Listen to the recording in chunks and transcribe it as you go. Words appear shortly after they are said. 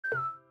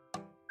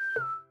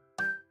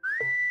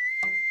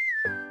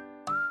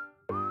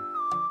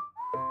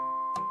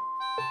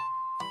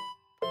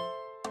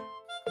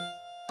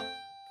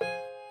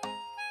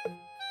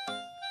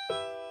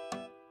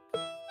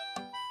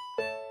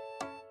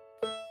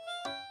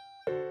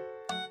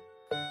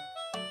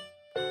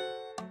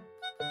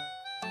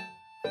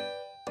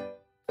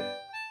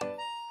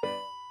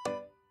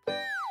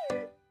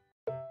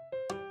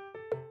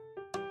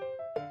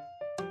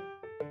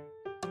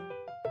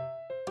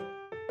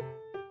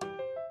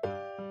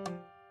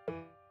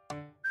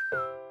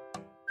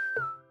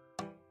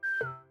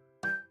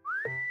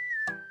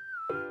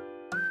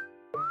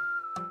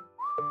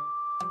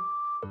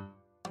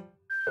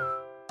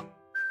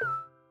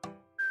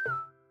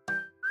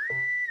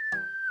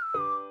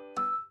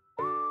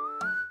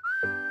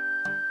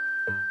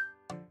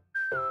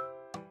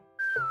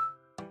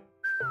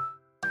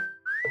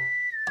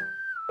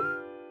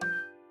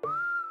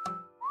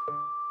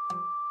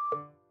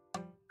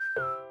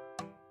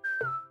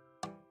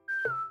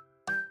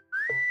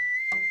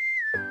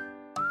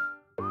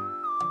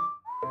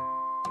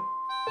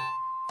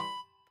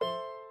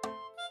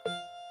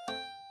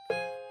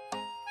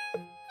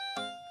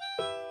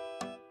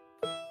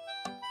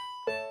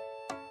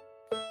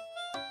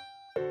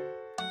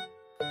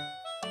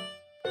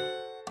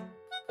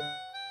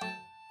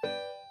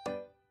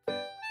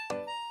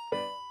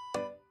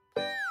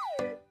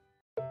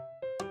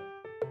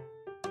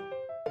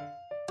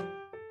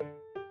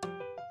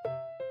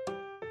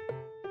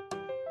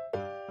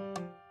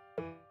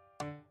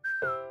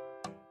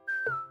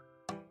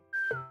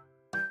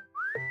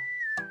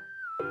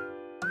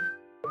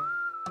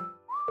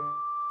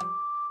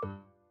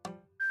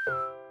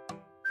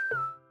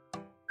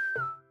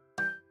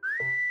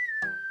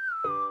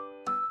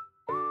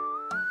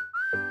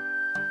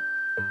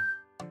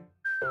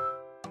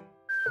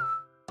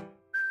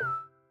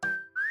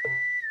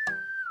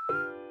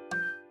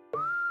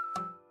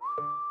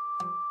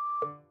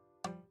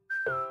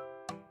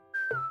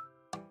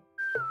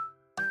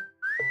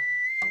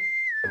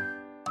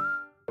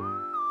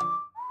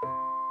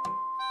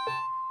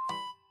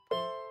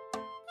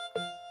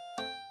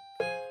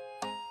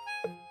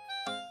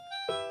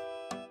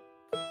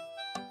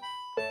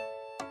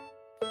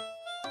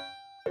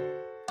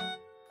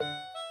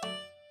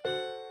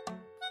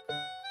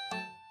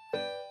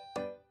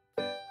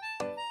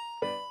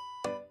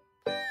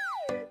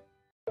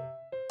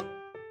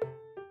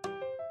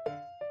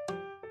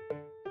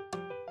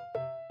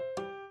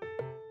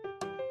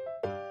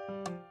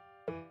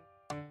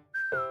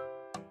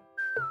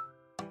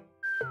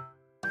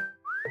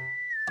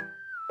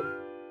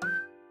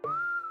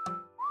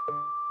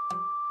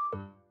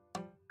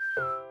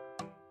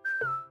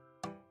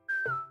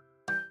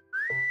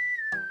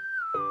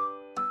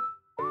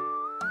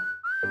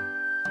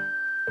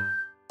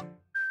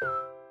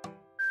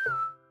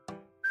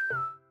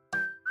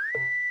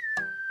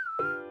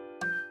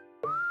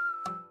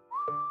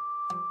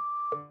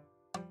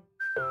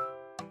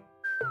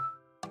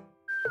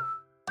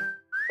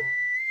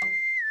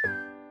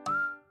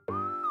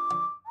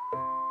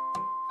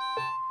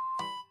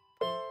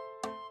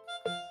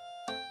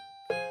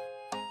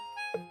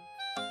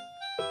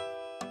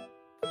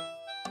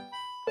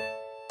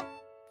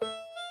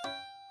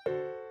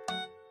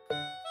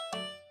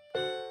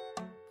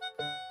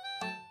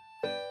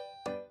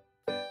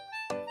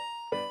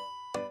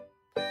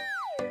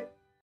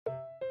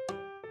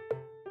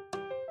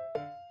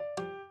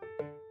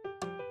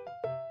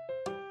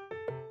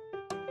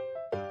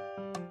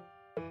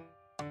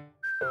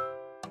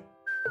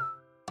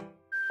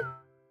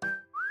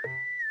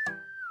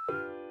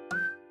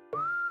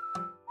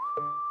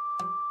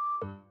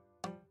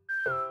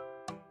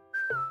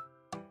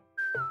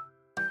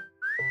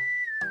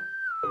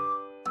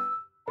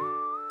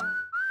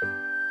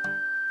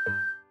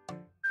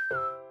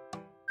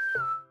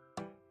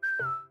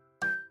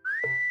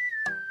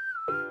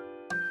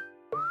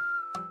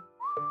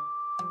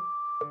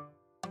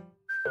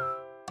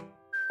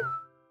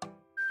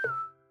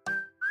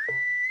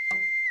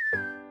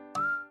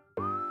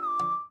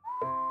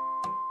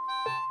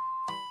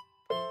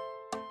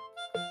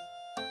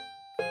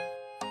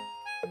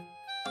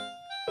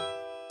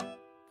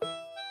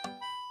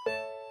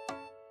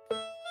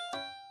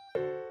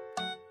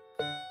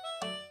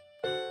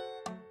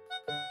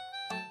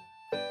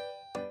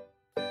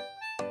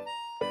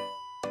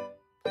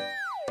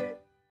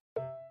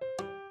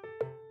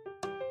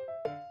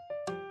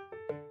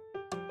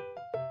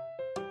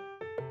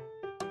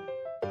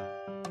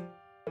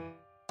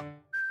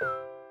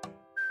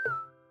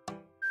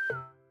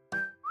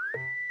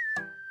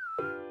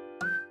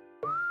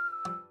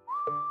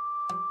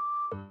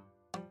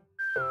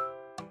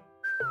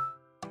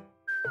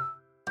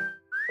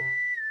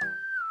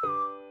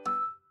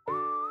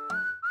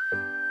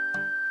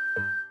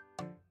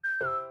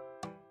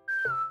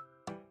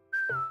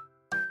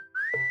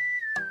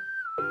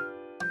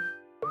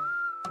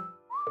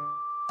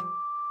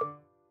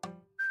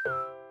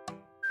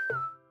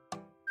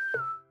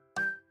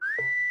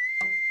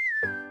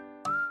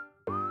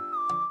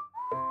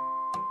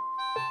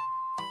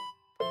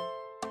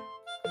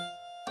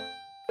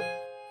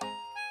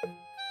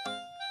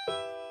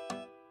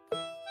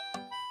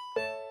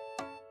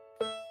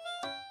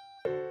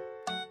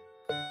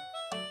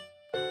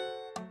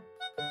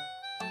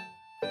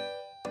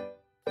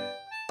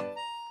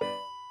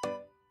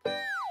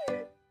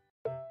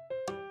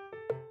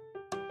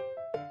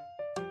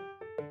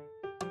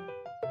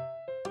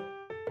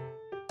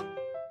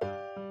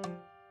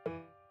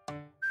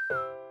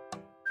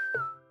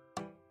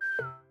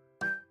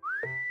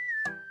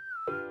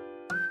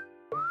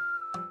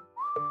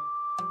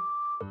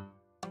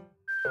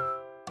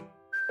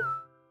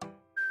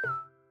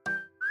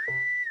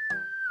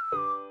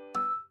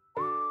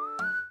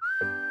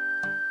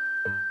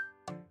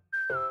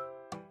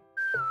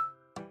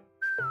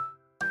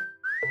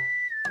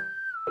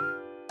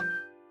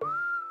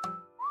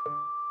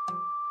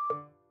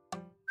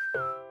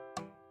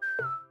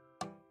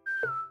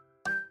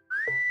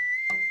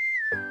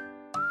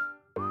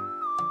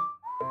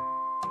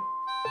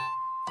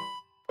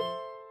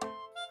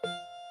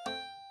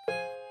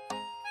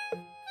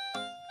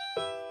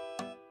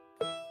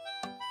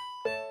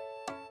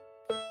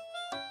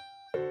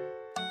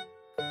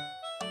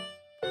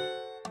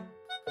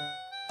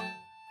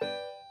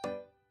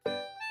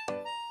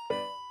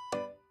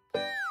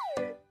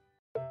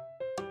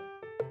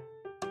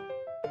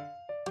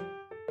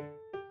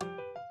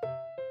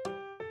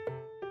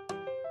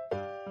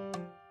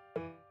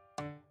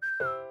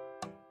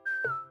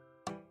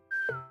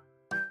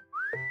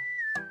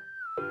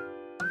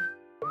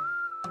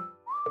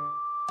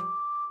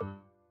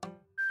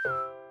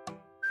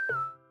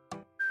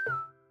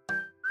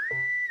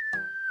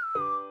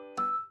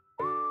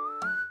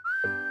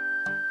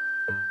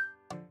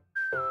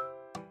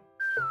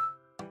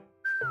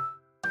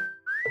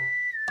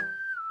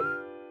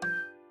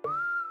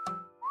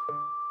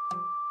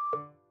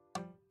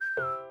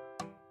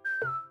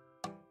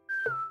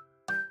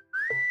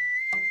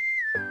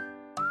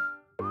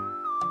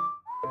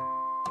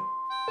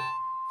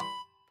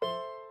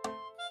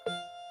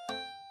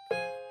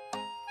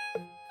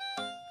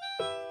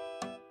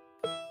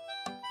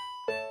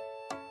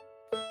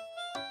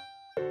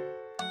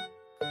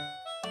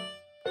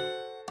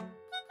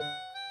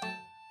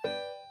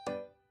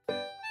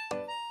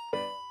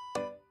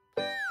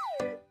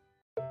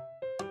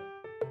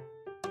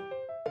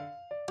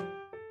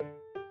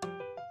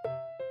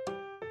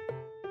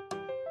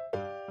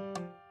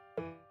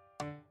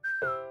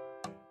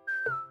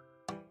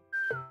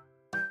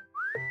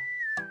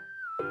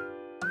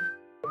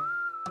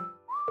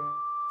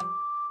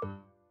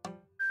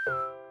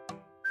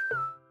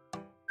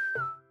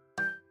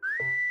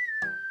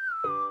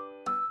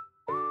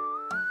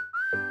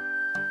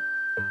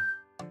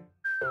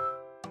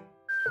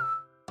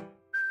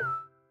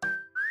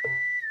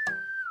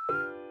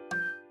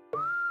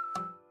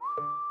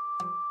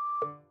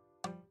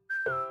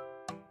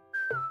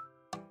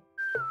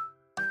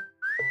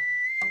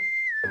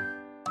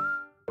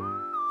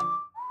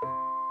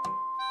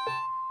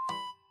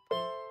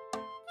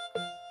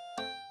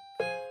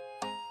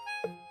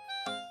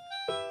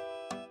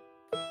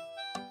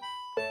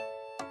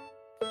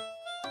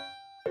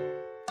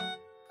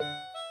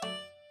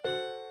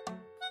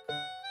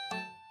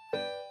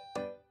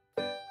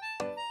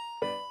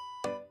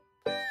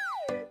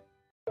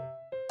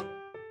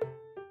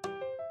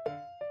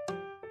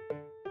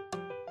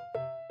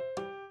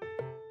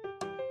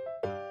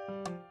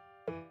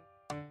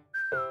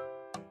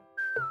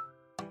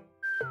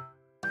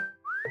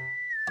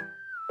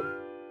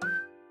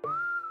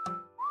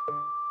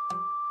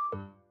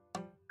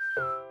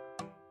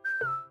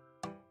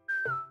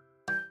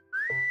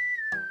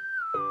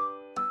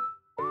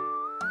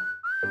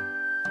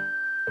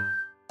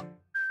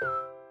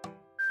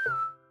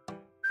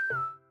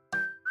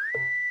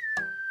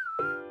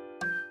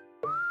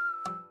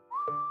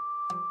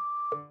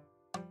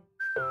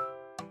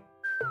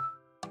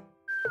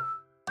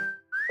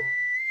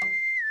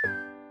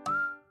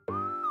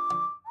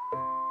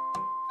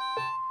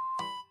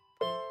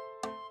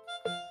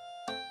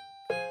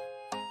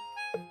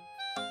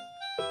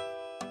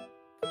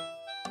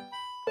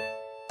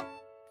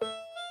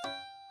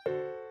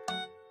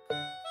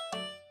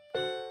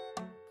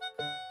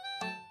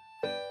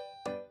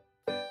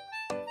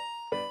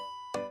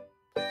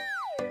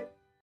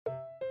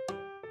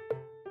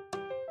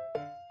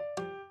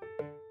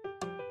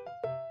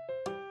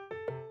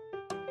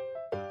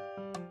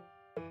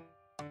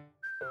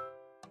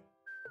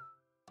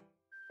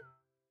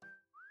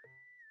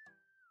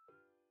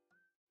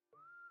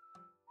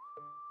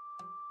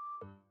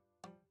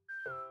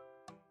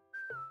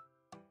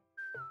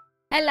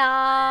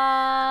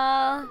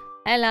Hello!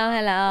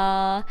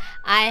 Hello.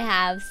 I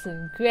have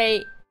some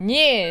great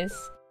news.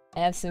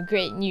 I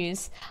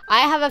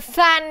have a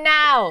fan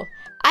now.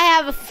 I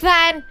have a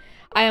fan.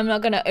 I am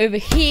not gonna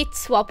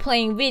overheat while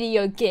playing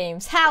video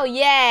games. Hell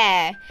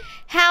yeah!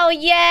 Hell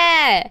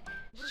yeah!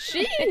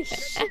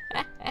 Sheesh.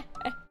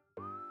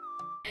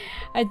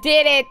 I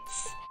did it.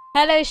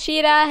 Hello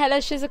Shira, hello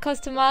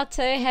Shizukos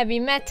Tomato, Heavy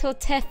Metal,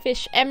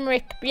 Tefish,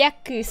 Emric,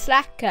 Byaku,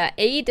 Slacker,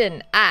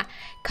 Aiden,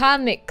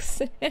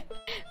 Comics,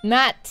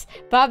 Matt,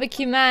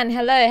 Barbecue Man,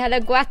 hello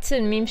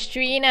Guatan,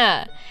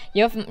 Memstrina.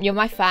 You're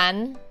my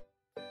fan.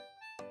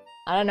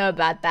 I don't know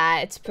about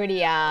that. It's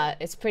pretty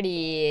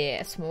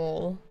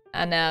small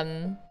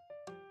and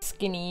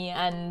skinny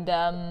and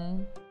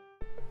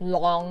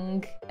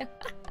long.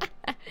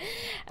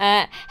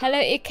 Hello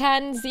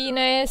Ikan,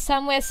 Zeno,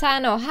 Somewhere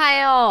San,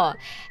 Ohio.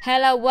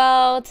 Hello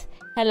world.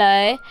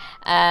 Hello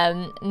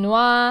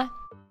Noir,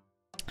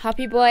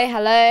 Happy Boy.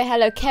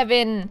 Hello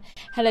Kevin.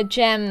 Hello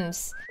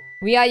Gems.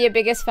 We are your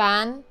biggest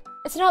fan.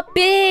 It's not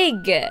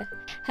big.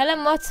 Hello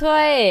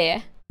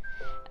Motoy.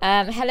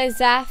 Hello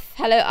Zaf.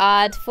 Hello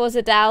Ard,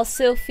 Forza Dal,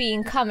 Sylphie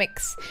and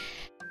Comics.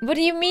 What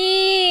do you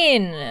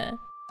mean?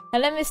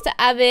 Hello Mr.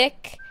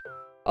 Avik.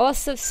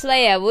 Awesome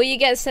Slayer, will you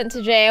get sent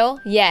to jail?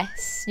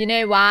 Yes. You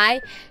know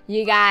why?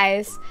 You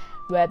guys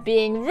were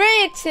being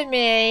rude to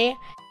me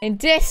in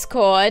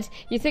Discord.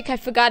 You think I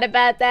forgot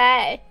about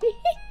that?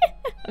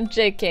 I'm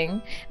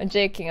joking.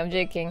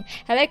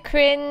 Hello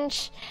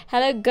Cringe.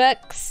 Hello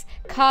Gux.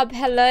 Cobb,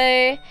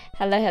 hello.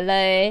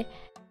 Hello.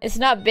 It's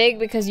not big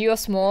because you're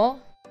small.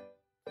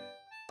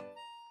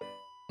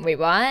 Wait,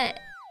 what?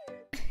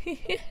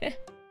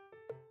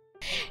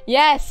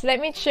 Yes, let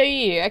me show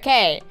you.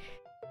 Okay.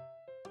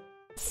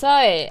 So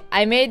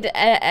I made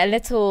a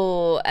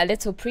little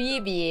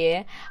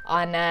preview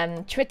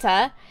on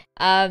Twitter.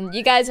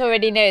 You guys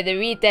already know the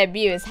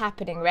re-debut is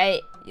happening,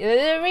 right?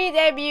 The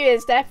re-debut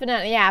is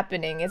definitely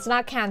happening. It's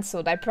not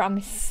cancelled, I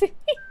promise.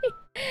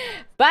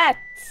 but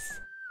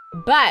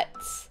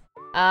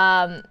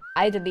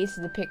I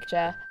deleted the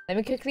picture. Let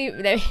me quickly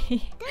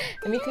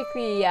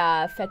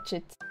fetch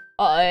it.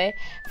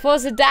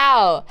 Forza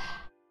Dao.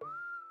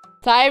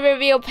 Thigh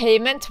reveal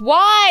payment.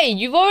 Why?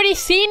 You've already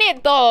seen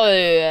it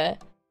though.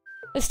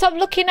 Stop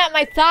looking at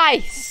my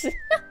thighs.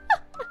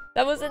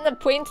 That wasn't the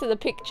point of the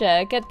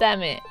picture. God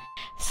damn it.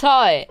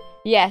 So,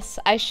 yes,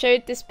 I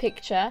showed this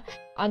picture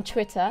on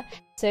Twitter.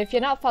 So if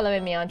you're not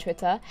following me on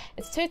Twitter,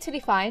 it's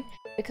totally fine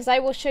because I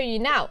will show you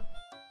now.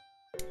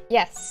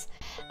 Yes.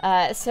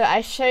 So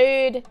I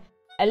showed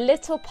a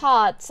little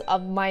part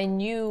of my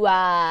new,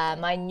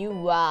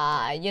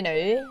 you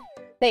know,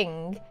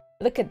 thing.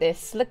 Look at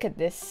this.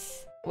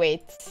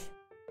 Wait,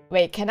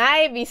 can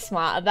I be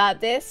smart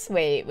about this?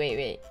 Wait.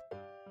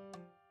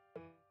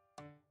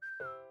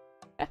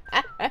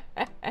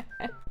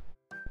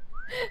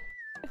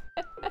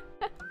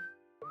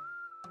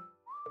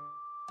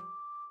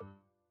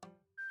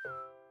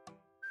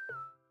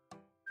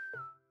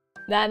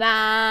 Na-na!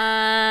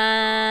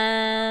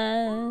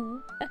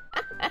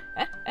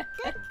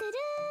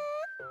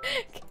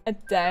 God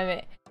damn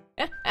it.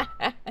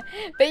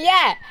 But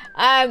yeah,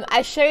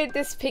 I showed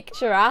this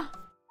picture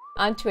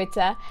on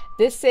Twitter.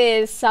 This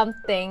is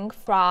something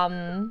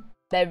from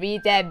the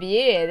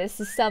re-debut. This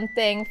is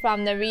something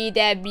from the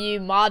re-debut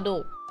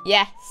model.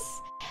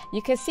 Yes.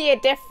 You can see a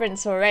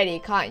difference already,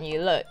 can't you?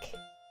 Look.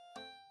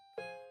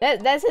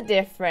 There's a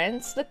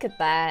difference. Look at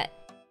that.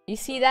 You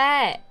see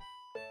that?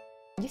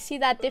 You see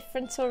that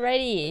difference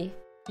already?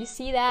 You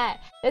see that?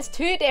 There's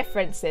 2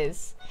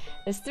 differences.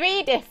 There's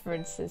 3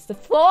 differences. The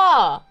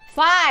 4,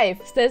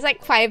 5. There's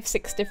like 5,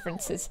 6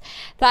 differences.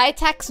 Thigh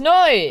tax,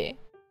 no.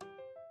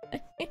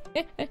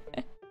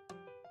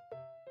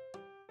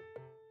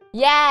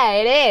 Yeah,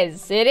 it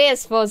is. It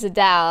is Forza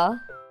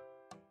Dal.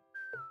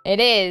 It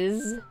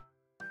is.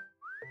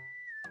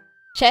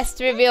 Chest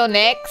reveal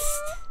next.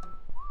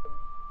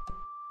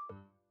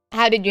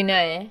 How did you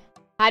know?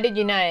 How did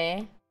you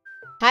know?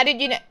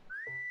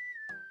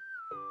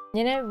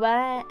 You know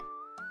what,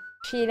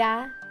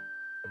 Shira?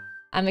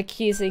 I'm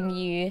accusing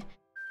you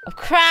of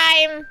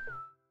crime.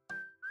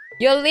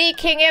 You're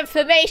leaking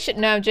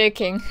information. No, I'm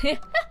joking.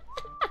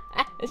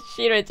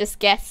 Shira just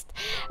guessed.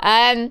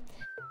 Shizu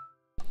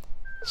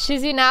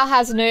now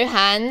has no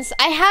hands.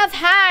 I have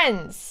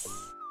hands.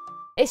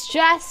 It's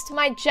just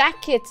my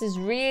jacket is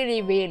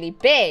really, really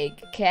big,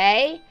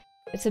 okay?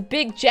 It's a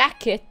big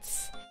jacket.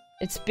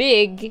 It's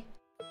big.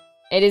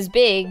 It is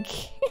big.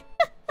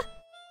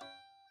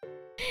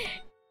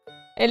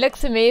 It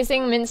looks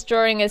amazing. Mint's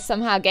drawing is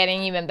somehow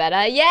getting even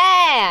better.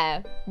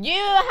 Yeah!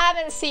 You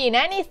haven't seen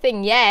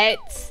anything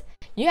yet.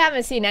 You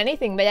haven't seen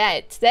anything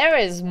yet. There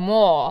is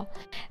more.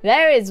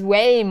 There is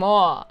way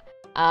more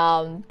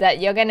that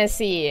you're gonna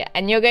see.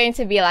 And you're going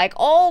to be like,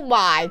 oh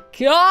my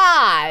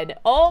god!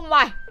 Oh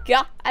my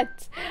god!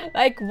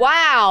 Like,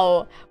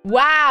 wow!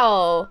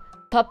 Wow!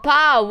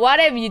 Papa,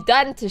 what have you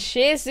done to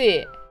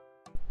Shizu?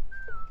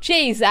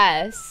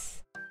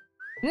 Jesus!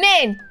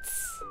 Mint!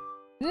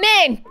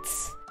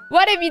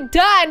 What have you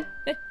done?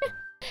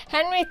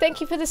 Henry,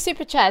 thank you for the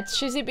super chat.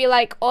 Shizzy be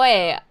like,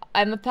 oi,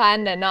 I'm a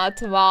panda, not a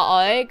tomato.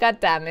 Oi, god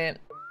damn it.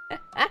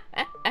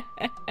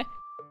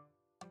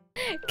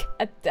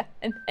 God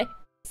damn it.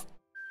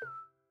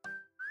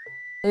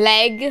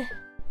 Leg.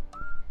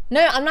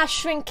 No, I'm not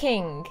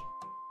shrinking.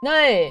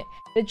 No,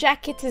 the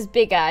jacket is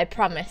bigger, I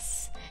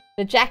promise.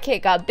 The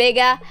jacket got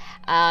bigger,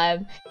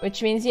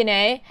 which means, you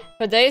know,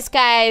 for those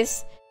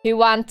guys who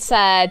want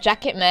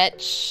jacket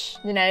merch,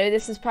 you know,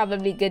 this is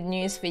probably good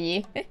news for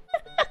you.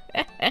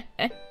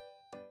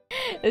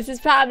 This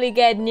is probably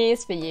good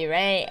news for you,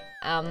 right?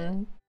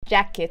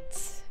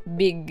 Jackets,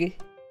 big.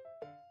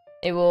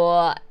 It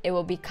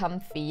will be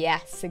comfy.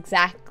 Yes,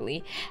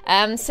 exactly.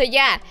 So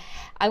yeah,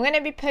 I'm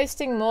gonna be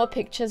posting more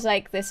pictures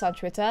like this on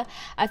Twitter.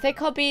 I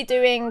think I'll be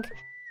doing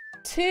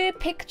 2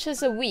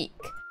 pictures a week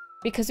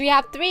because we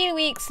have 3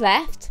 weeks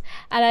left,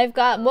 and I've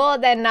got more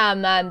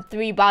than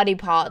 3 body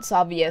parts,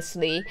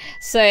 obviously.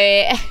 So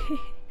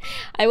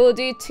I will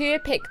do 2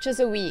 pictures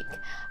a week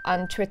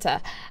on Twitter.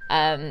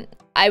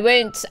 I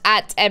won't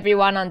at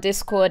everyone on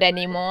Discord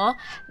anymore.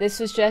 This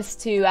was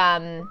just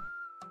to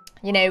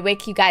you know,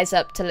 wake you guys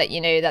up to let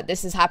you know that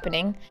this is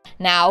happening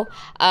now.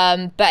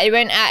 But I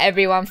won't at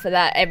everyone for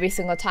that every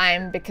single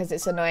time because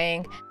it's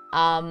annoying.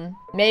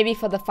 Maybe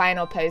for the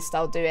final post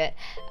I'll do it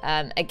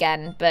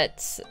again,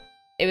 but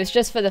it was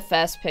just for the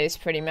first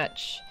post pretty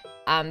much.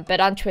 But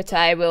on Twitter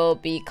I will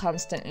be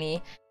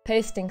constantly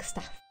posting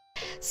stuff.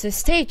 So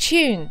stay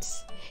tuned.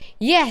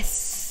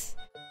 Yes!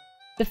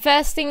 The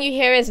first thing you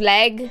hear is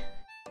leg.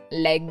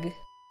 Leg.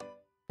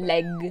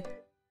 Leg.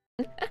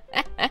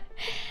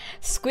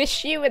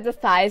 Squish you with the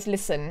thighs.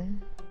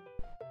 Listen.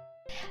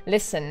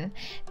 Listen.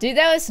 Do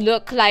those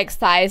look like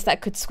thighs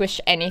that could squish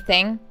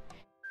anything?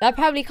 That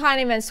probably can't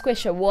even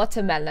squish a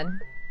watermelon.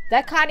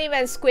 That can't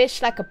even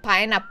squish like a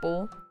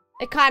pineapple.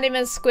 It can't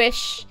even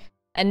squish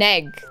an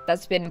egg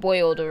that's been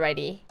boiled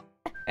already.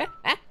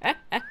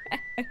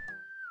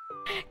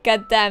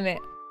 God damn it.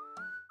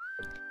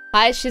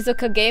 Hi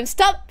Shizuka Game.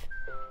 Stop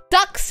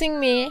doxing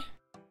me.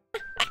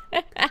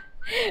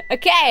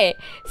 Okay,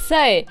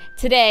 so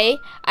today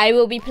I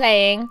will be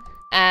playing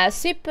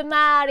Super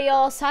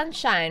Mario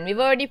Sunshine. We've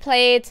already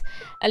played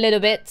a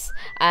little bit.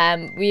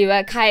 We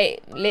were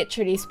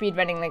literally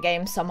speedrunning the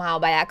game somehow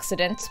by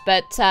accident.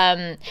 But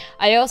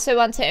I also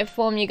want to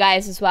inform you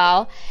guys as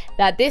well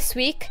that this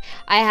week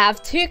I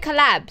have 2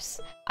 collabs.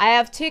 I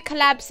have 2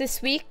 collabs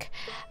this week.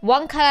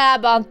 1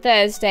 collab on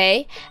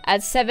Thursday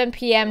at 7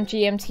 PM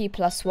GMT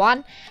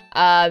 +1.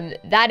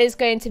 That is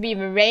going to be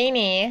with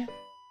Rainy.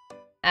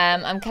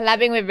 I'm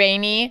collabing with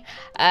Rainy.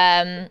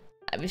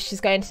 She's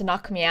going to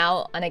knock me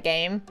out on a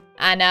game.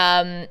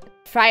 And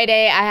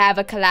Friday I have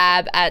a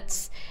collab at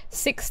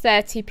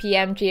 6:30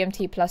 PM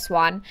GMT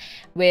 +1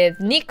 with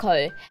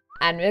Nico,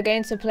 and we're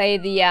going to play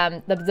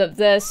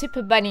the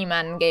Super Bunny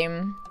Man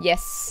game.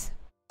 Yes.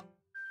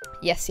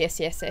 Yes, yes,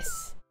 yes,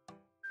 yes.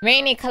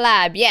 Rainy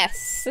collab,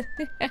 yes.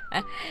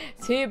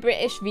 2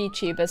 British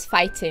VTubers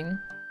fighting.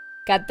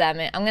 God damn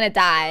it, I'm gonna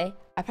die.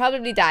 I'll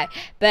probably die,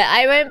 but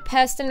I won't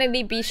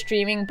personally be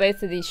streaming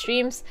both of these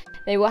streams.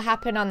 They will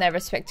happen on their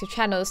respective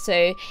channels.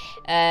 So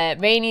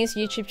Rainy's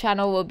YouTube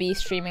channel will be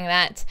streaming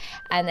that,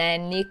 and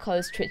then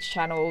Nico's Twitch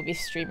channel will be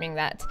streaming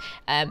that.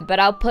 But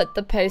I'll put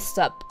the posts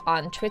up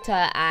on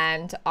Twitter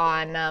and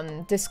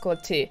on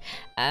Discord too.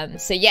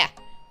 So yeah.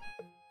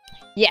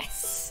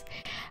 Yes.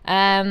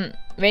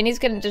 Rainy's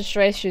gonna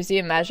destroy Shuzi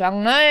and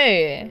Mahjong.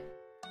 No!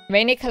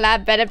 Rainy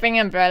collab, better bring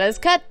umbrellas.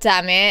 God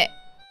damn it.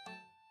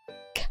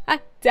 God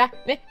damn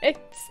it.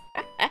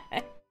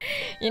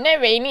 You know,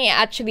 Rainy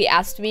actually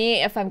asked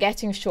me if I'm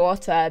getting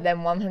shorter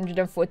than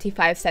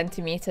 145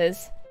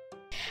 centimeters.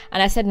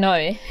 And I said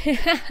no.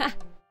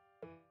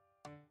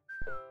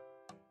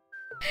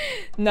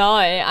 No,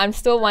 I'm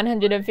still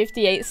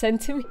 158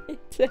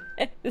 centimeters.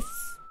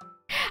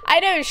 I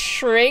don't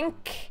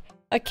shrink,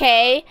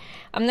 okay?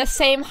 I'm the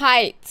same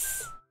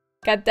height.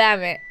 God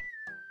damn it.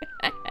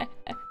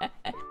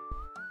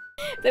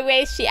 The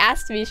way she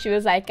asked me, she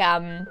was like,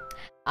 I'm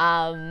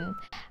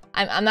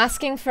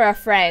asking for a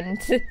friend.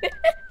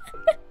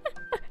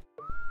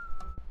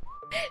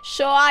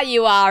 Sure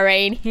you are,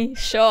 Rainy.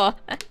 Sure.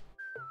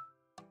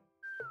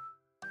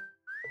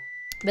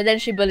 But then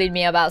she bullied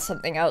me about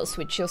something else,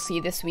 which you'll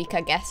see this week,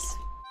 I guess.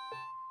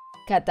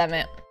 God damn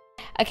it.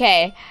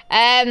 Okay,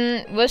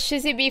 will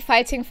Shizzy be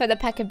fighting for the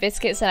pack of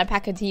biscuits and a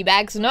pack of tea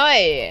bags? No!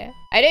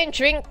 I don't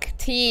drink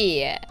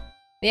tea.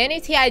 The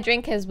only tea I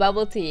drink is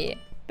bubble tea.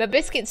 But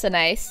biscuits are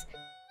nice.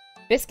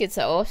 Biscuits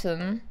are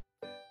awesome.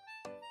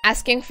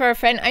 Asking for a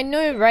friend? I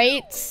know,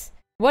 right?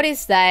 What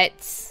is that?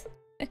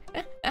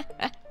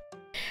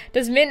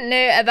 Does Mint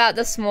know about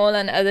the small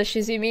and other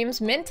Shizzy memes?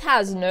 Mint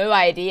has no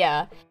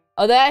idea.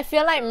 Although I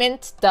feel like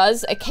Mint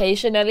does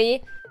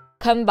occasionally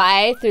come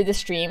by through the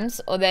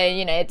streams, although,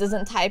 you know, it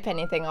doesn't type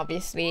anything,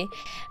 obviously,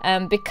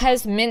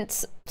 because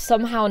Mint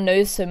somehow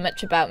knows so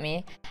much about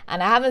me,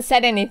 and I haven't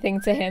said anything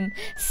to him,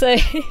 so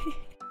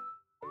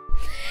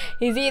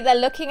he's either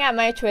looking at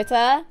my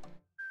Twitter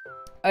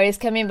or he's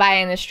coming by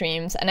in the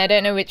streams, and I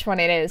don't know which one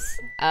it is.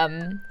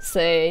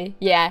 So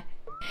yeah,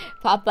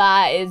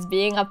 Papa is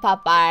being a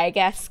papa, I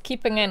guess.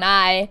 Keeping an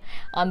eye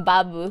on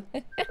Babu.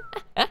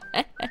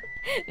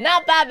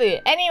 Not Babu.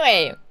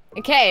 Anyway,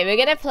 okay, we're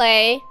gonna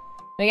play.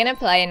 We're gonna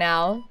play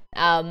now.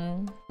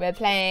 We're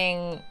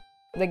playing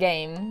the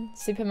game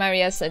Super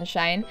Mario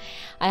Sunshine.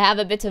 I have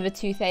a bit of a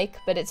toothache,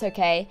 but it's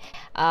okay.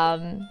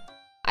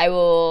 I've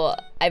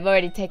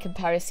already taken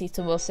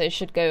paracetamol, so it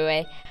should go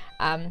away.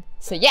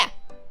 So yeah,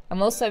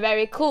 I'm also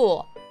very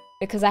cool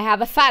because I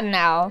have a fan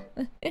now.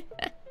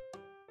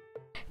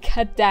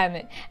 God damn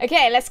it.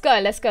 Okay, let's go,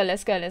 let's go,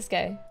 let's go, let's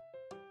go.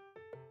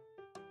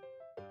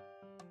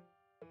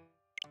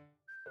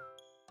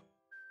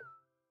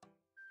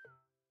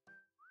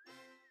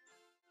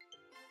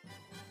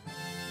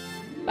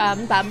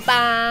 Bam, bam,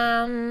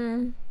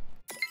 bam.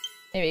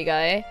 Here we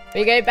go.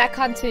 We go back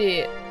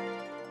onto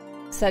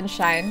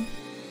Sunshine.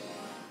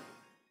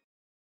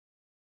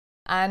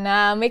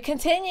 And we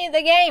continue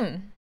the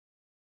game.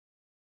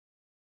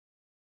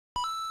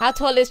 How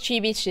tall is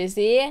Chibi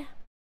Chizzy?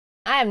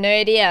 I have no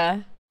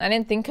idea. I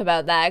didn't think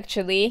about that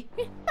actually.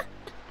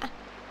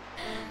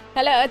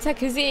 Hello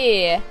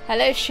Otakuzi.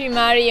 Hello Shu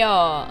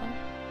Mario.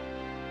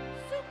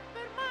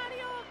 Super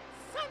Mario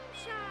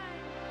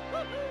Sunshine.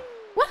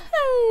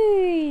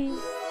 Woohoo!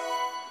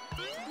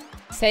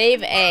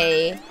 Save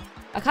A.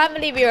 I can't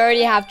believe we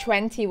already have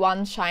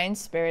 21 Shine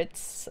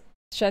Spirits.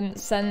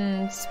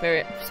 Sun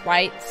Spirit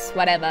Sprites.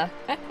 Whatever.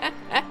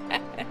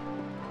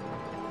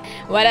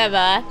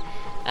 Whatever.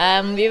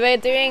 We were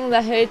doing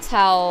the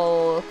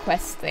hotel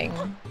quest thing.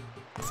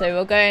 So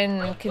we'll go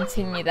and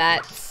continue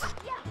that.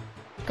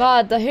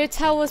 God, the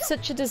hotel was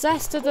such a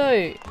disaster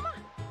though.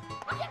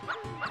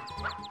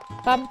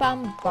 Bum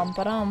bum bum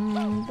bum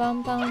bum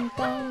bum bum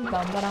bum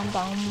bum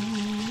bum.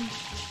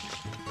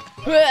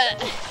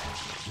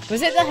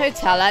 Was it the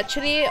hotel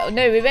actually? Oh,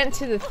 no, we went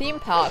to the theme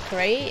park,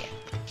 right?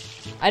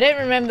 I don't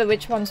remember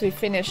which ones we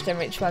finished and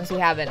which ones we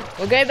haven't.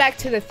 We'll go back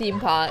to the theme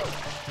park.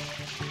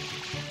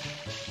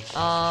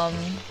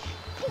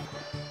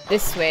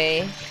 This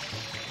way.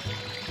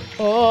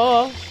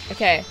 Oh,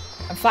 okay.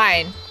 I'm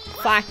fine.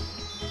 Fine.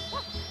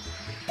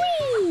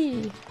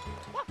 Whee!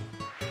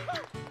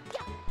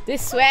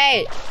 This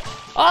way.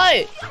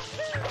 Oh!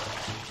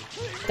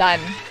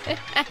 Done.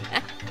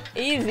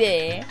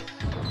 Easy.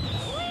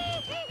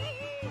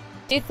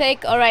 Do you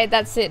think? Alright,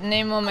 that's it.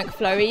 No more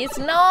McFlurries.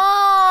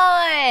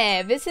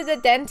 No! Visit the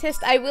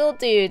dentist. I will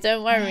do.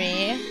 Don't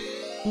worry.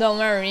 Don't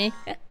worry.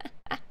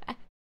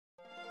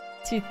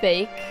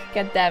 Toothache.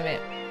 God damn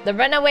it. The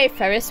runaway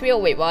Ferris wheel.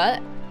 Wait,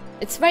 what?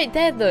 It's right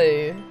there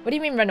though. What do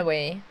you mean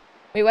runaway?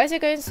 Wait, why is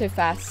it going so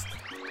fast?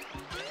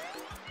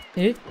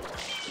 Eh?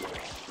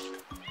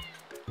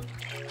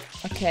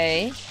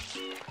 Okay.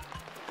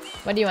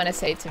 What do you want to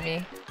say to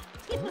me?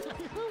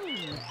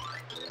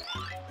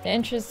 The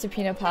entrance to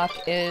Peanut Park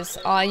is...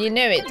 Oh, you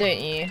know it, don't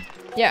you?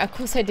 Yeah, of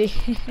course I do.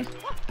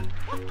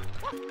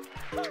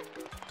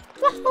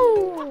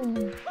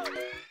 Woohoo!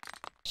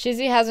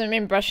 Shizzy hasn't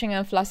been brushing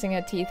and flossing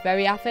her teeth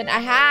very often. I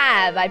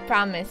have! I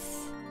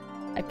promise.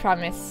 I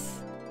promise.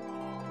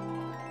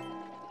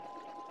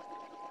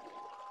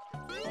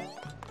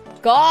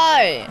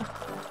 Go!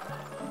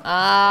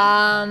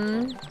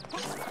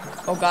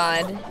 Oh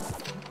god.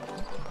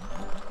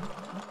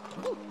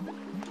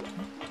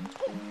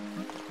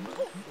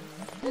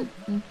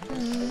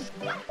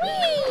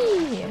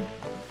 Whee!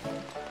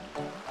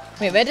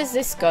 Wait, where does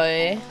this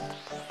go?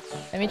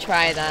 Let me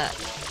try that.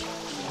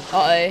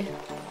 Uh-oh.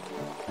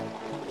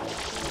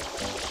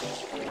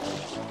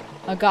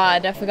 Oh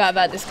god, I forgot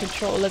about this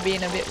controller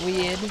being a bit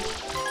weird.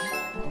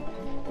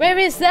 Where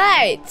is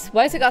that?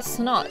 Why has it got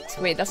snot?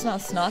 Wait, that's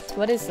not snot.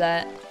 What is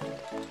that?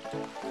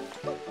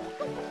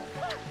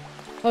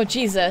 Oh,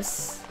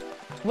 Jesus.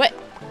 What?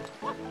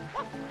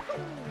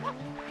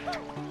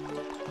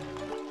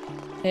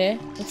 Eh?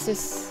 What's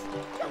this?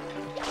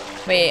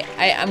 Wait,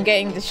 I'm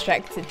getting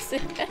distracted.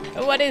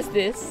 What is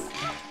this?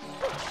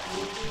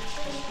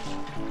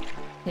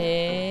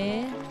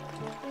 Eh?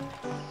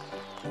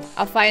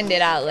 I'll find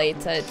it out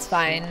later, it's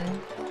fine.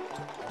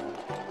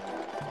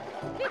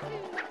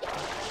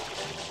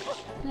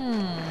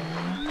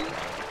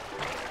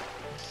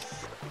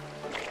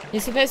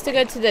 You're supposed to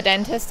go to the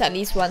dentist at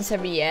least once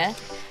every year.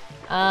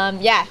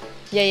 Yeah.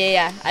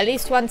 At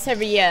least once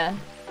every year.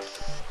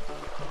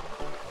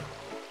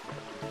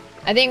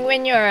 I think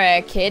when you're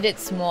a kid,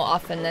 it's more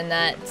often than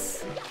that.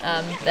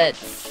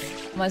 That's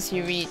once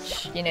you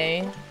reach, you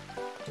know,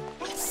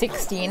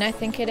 16, I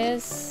think it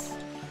is.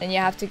 Then you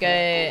have to go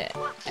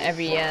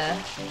every year.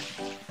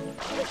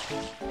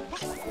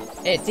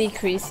 It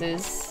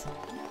decreases,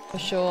 for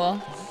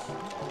sure.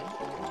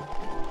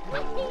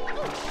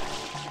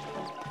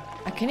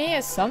 I can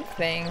hear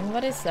something.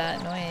 What is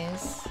that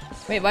noise?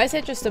 Wait, why is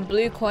it just a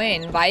blue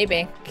coin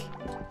vibing?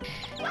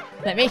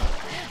 Let me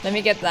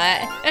get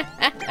that.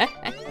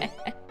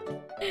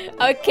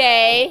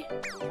 Okay.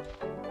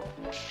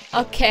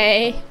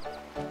 Okay.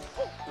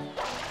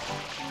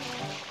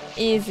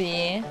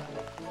 Easy.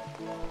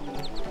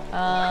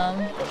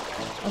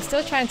 I'm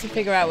still trying to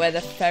figure out where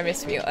the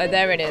Ferris wheel... Oh,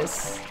 there it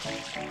is.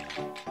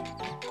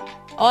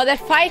 Oh, they're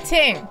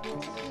fighting!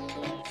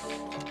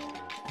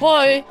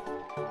 Why?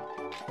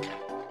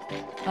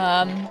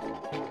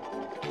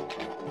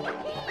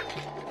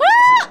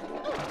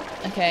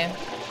 Okay.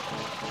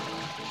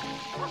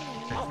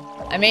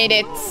 I made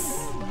it.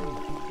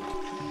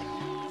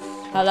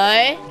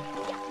 Hello?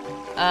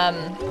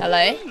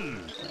 Hello?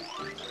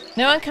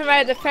 No one can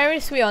ride the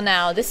Ferris wheel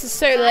now. This is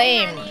so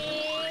lame.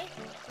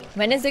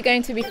 When is it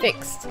going to be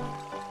fixed?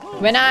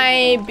 When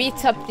I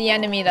beat up the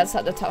enemy that's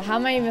at the top. How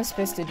am I even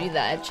supposed to do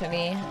that,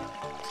 actually?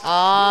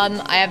 I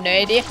have no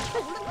idea.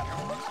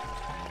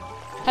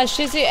 Has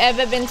Shizu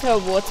ever been to a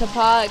water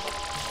park?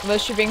 Will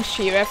she bring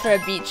Shira for a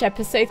beach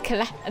episode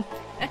collab?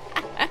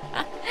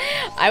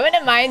 I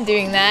wouldn't mind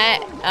doing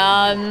that.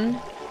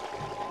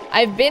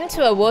 I've been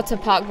to a water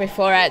park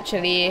before,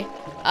 actually.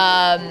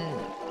 I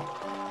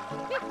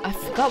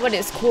forgot what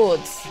it's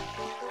called.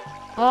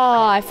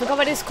 Oh, I forgot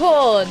what it's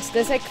called.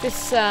 There's like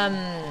this,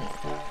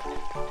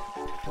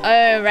 Oh,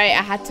 right,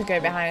 I had to go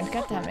behind.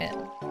 God damn it.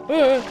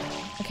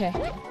 Okay.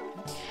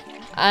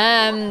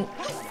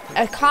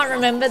 I can't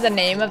remember the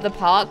name of the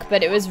park,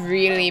 but it was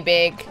really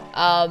big.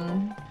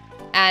 And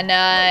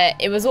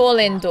it was all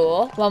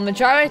indoor. Well,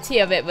 majority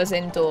of it was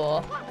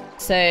indoor.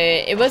 So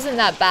it wasn't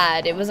that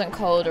bad. It wasn't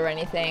cold or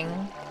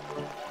anything.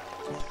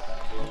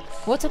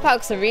 Water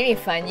parks are really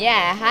fun.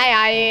 Yeah,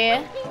 hi,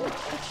 Ayu.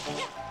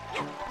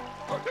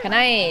 Can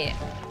I...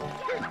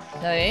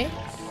 No?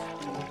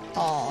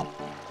 Oh.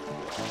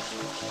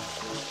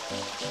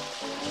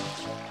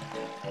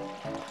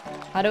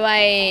 How do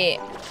I...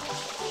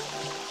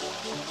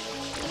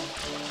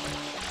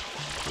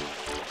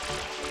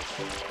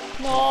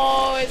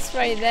 No, it's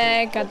right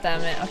there. God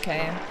damn it.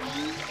 Okay.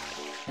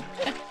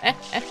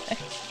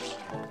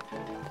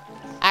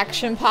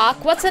 Action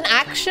park? What's an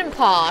action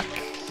park?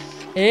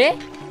 Eh?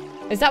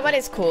 Is that what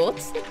it's called?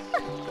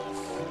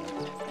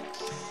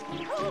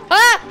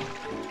 Ah!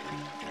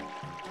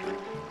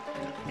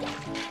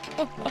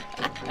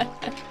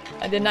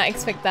 I did not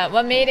expect that.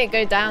 What made it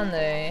go down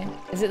though?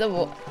 Is it the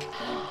wall?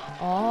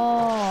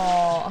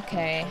 Oh,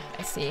 okay.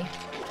 I see.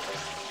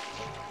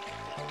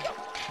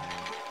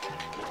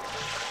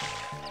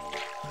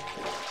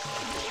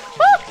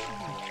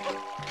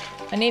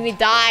 I nearly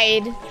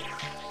died.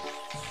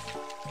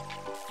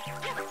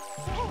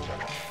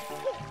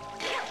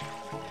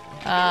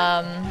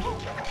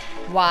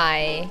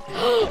 Why?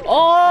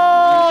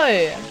 Oh!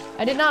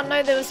 I did not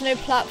know there was no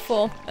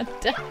platform.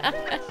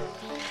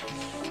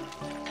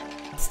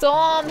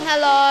 Storm,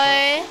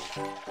 hello.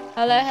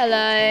 Hello,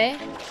 hello.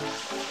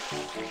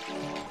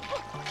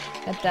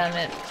 God damn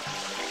it.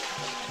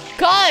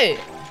 Go!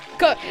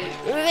 Go!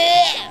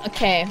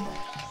 Okay.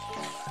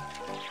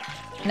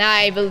 Now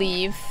I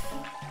believe.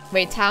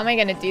 Wait, how am I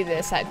gonna do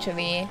this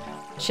actually?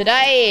 Should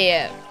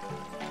I...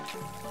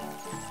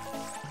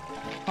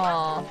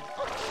 Oh.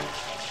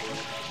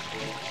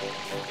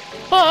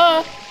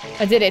 Oh!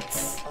 I did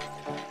it.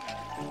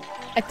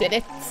 I did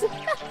it.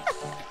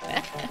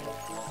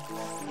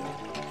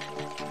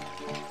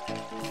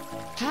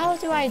 How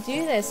do I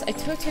do this? I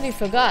totally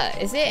forgot.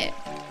 Is it?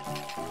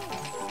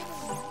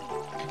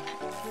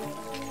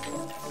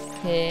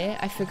 Here,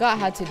 I forgot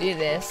how to do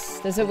this.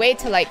 There's a way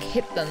to like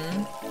hit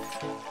them.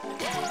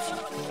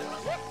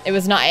 It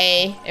was not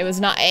A. It was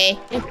not A.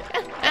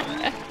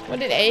 What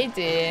did A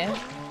do?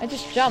 I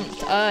just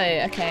jumped.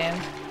 Oh, okay.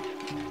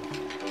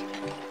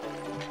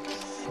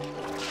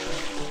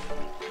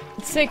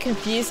 It's so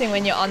confusing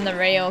when you're on the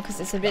rail because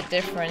it's a bit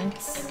different.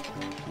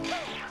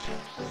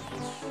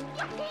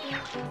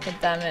 God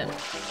damn it.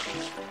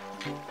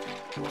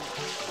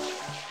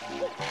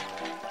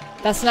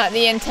 That's not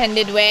the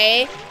intended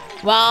way.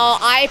 Well,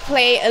 I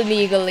play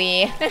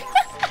illegally.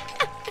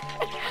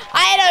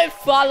 I don't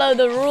follow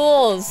the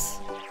rules.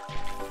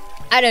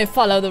 I don't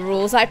follow the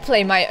rules. I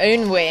play my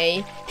own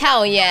way.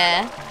 Hell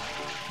yeah.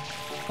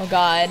 Oh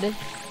god.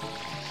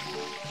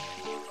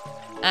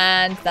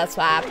 And that's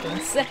what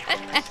happens.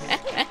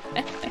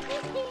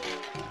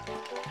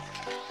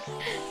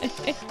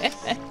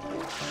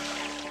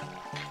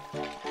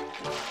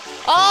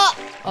 Oh!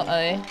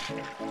 Uh-oh.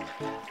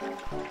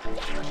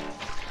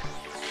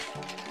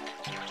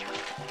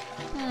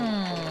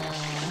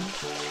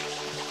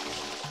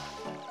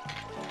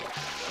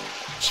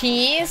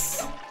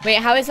 Cheese? Wait,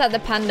 how is that the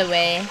panda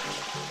way?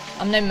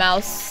 I'm no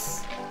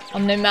mouse.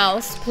 I'm no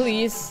mouse,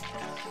 please.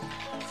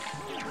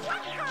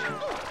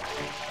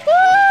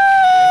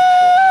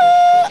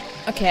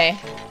 Okay.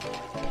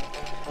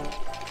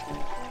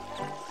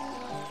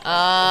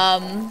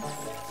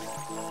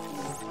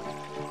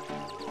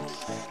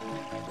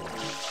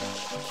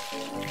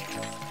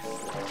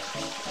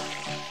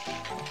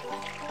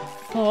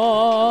 Oh.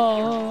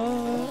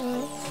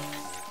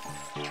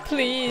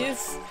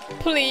 Please.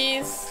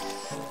 Please.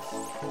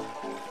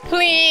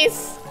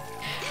 Please.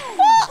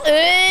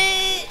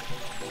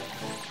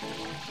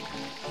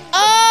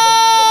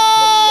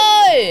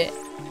 Oh!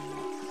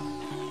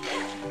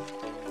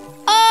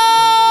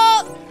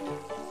 Oh!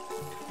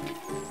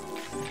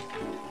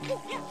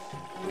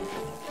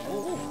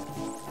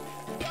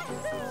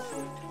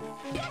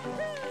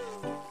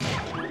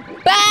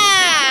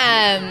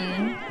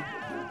 Bam!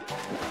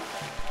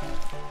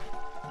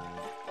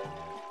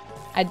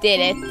 I did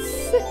it.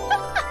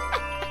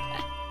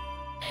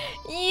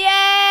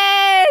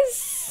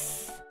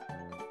 Yes!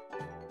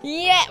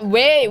 Yeah,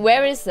 wait,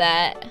 where is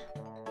that?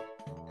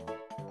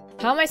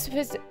 How am I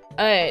supposed to...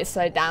 Oh, it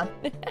slowed down.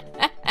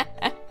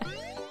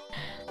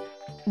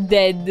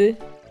 Dead.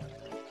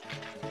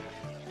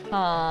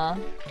 Aww.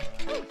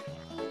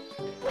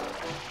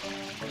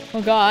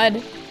 Oh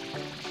god.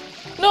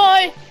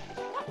 No!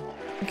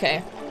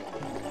 Okay.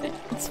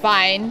 It's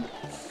fine.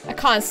 I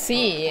can't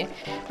see.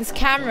 This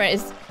camera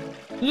is...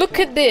 Look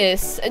at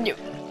this! And you...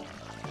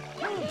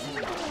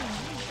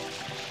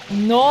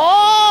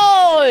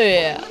 No!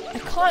 I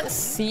can't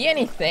see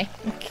anything.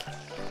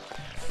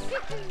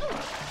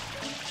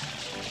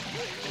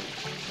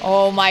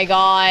 Oh my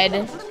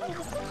god.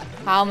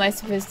 How am I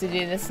supposed to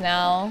do this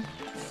now?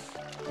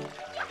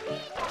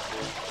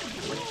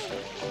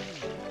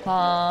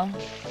 Huh.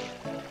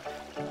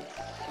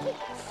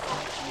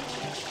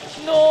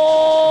 No!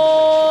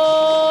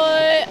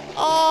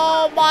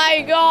 Oh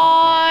my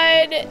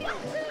god!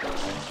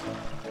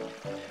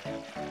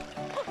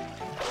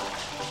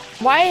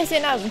 Why is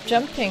it not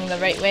jumping the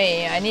right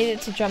way? I need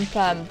it to jump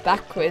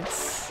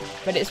backwards,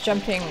 but it's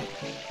jumping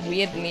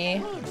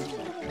weirdly.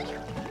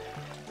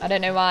 I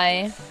don't know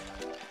why.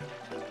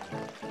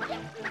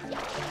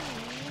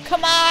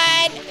 Come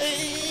on!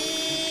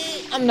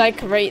 I'm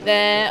like right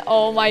there.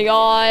 Oh my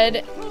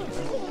god.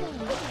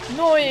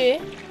 No.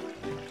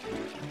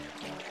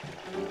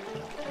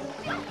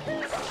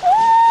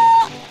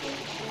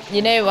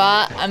 You know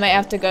what? I might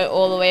have to go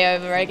all the way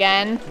over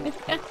again.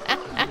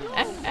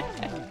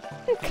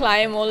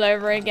 Climb all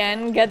over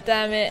again. God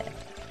damn it.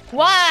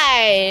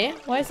 Why?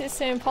 Why is it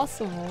so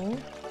impossible?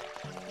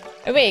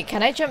 Oh wait,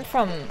 can I jump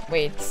from...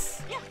 Wait.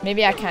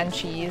 Maybe I can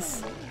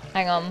cheese.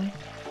 Hang on.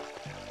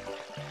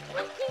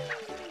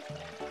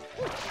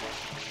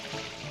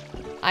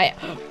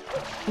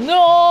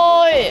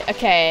 No!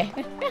 Okay.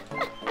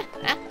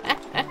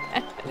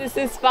 This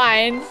is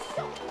fine.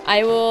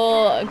 I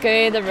will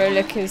go the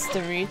roller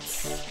coaster route.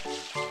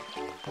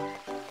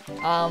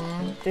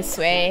 This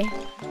way.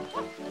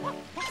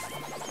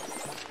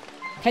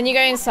 Can you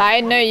go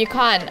inside? No, you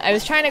can't. I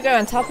was trying to go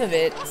on top of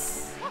it.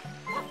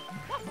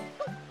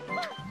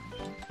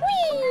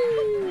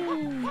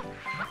 Whee!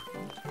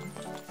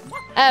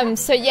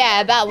 So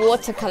yeah, about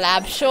water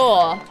collab,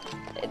 sure.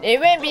 It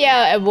won't be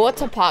a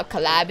water park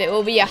collab, it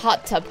will be a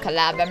hot tub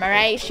collab, am I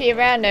right,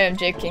 Shira? No, I'm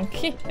joking.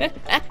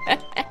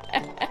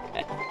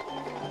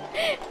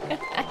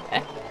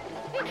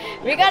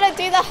 We gotta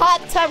do the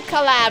hot tub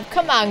collab,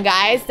 come on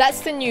guys,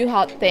 that's the new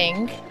hot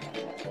thing.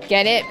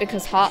 Get it?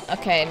 Because hot?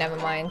 Okay, never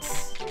mind.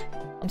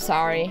 I'm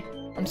sorry.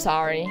 I'm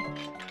sorry.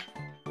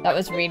 That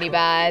was really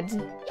bad.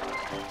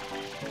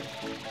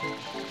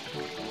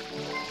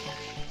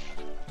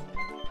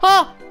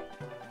 Oh!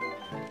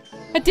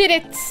 I did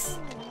it!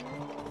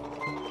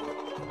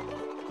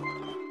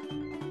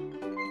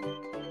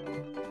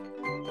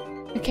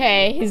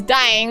 Okay, he's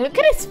dying. Look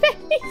at his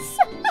face!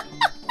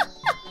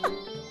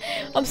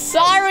 I'm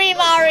sorry,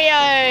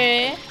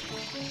 Mario!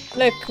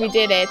 Look, we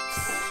did it.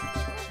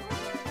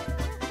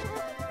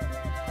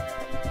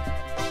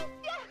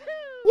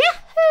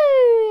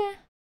 Yahoo!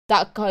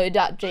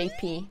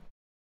 .co.jp.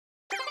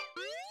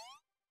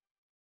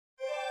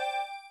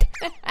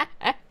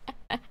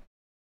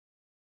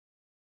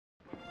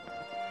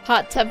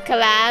 Hot tub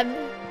collab?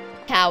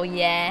 Hell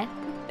yeah.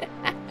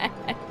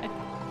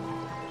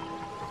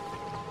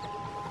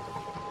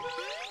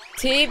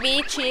 Two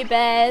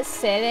VTubers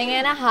sitting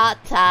in a hot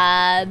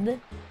tub.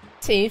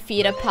 2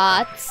 feet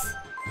apart.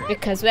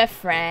 Because we're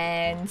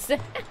friends.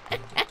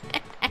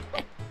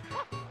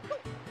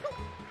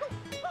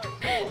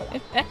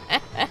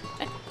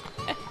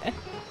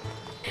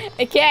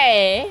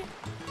 Okay.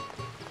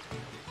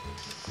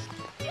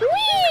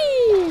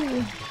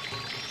 Whee!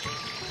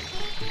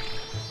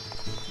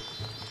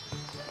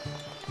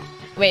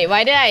 Wait,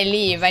 why did I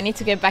leave? I need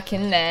to get back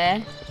in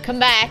there. Come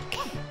back.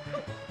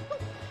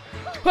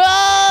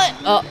 Whoa!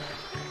 Oh,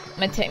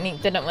 my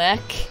technique didn't work.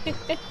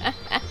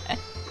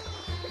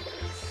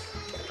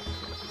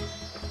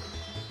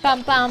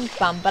 Bum bum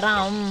bum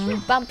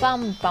ba-dum, bum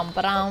bum bum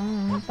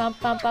ba-dum, bum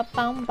bum bum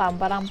bum bum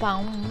ba-dum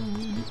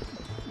bum.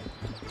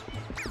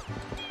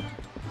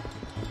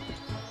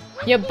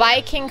 You're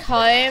biking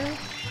home.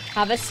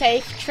 Have a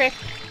safe trip.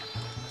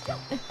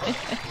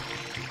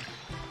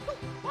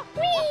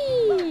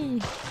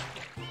 Whee!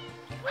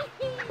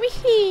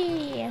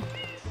 Whee!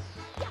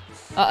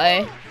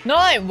 Uh-oh.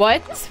 No,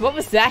 what? What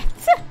was that?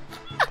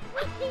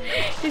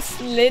 He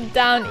slid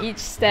down each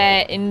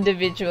stair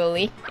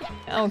individually.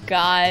 Oh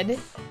god.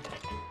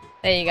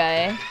 There you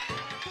go.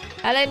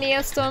 Hello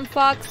Neostorm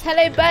Fox.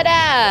 Hello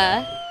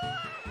Butter!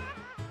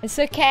 It's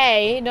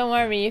okay. Don't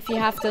worry if you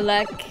have to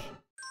look.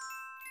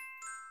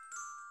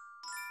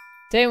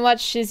 Don't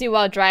watch Shizzy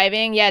while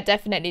driving? Yeah,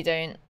 definitely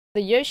don't.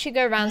 The Yoshi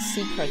go around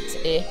secret.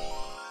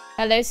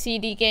 Hello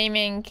CD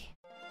Gaming.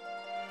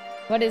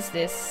 What is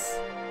this?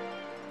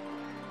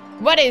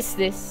 What is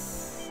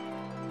this?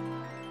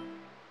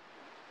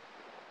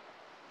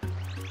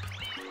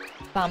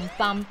 Bum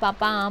bum ba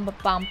bum ba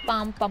bum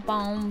bum ba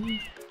bum.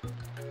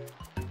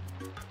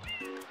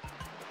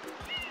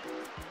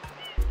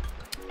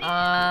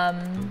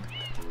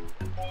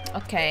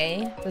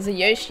 Okay. There's a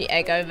Yoshi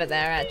egg over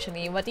there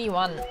actually. What do you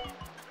want?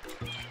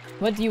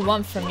 What do you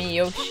want from me,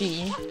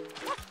 Yoshi?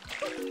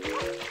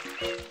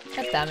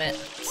 God damn it.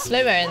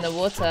 Slower in the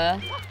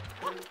water.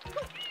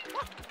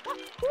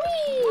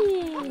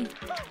 Whee!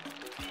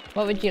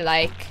 What would you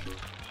like?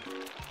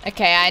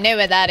 Okay, I know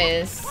where that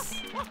is.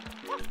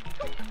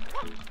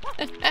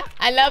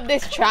 I love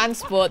this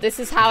transport. This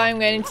is how I'm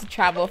going to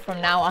travel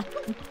from now on.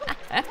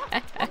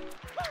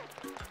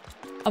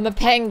 I'm a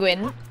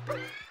penguin.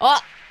 Oh!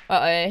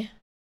 Uh-oh.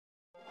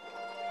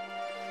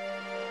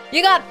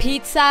 You got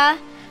pizza?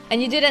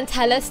 And you didn't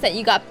tell us that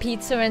you got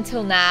pizza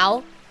until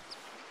now?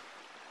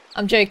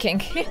 I'm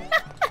joking.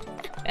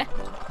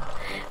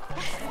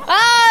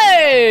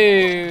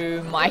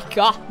 Oh my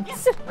god.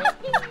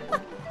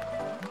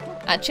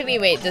 Actually,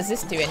 wait, does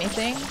this do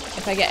anything?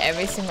 If I get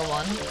every single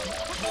one?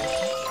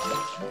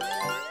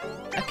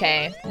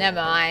 Okay,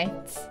 never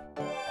mind.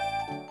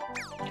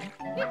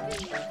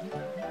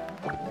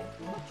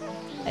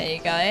 There you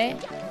go.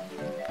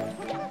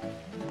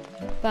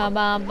 Ba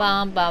ba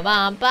ba ba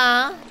ba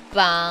ba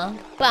ba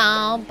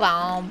ba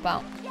ba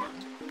ba.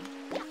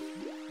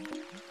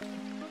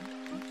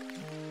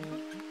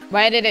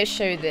 Why did it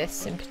show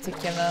this in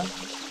particular?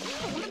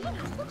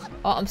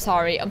 Oh, I'm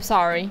sorry. I'm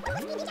sorry.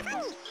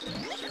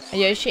 A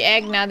Yoshi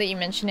egg, now that you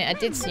mention it. I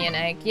did see an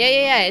egg.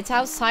 Yeah. It's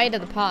outside of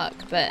the park,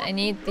 but I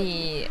need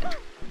the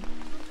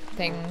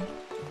thing.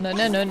 No.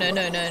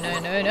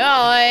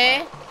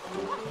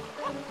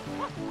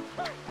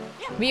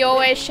 We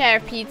always share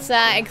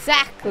pizza.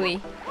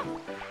 Exactly.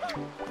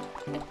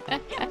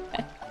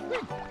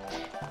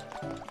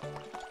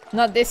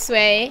 Not this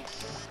way.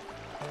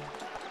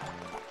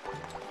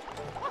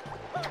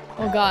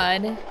 Oh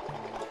god.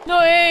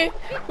 No!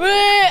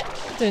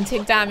 Don't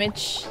take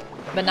damage.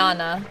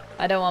 Banana.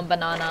 I don't want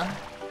banana.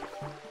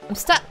 I'm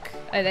stuck.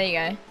 Oh, there you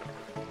go.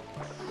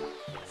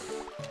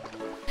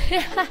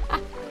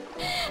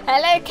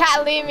 Hello,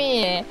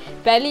 Katlumi.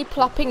 Belly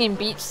plopping in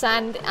beach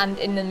sand and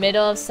in the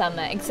middle of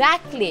summer.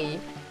 Exactly.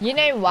 You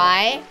know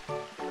why?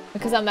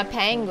 Because I'm a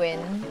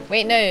penguin.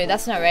 Wait, no,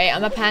 that's not right.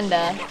 I'm a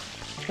panda.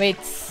 Wait.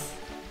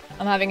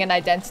 I'm having an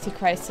identity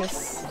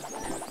crisis.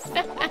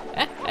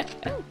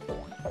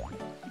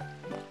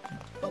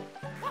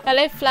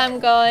 Hello,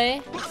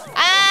 Flamgoy.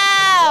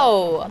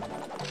 Ow!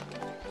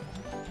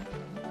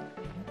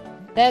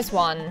 There's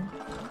one.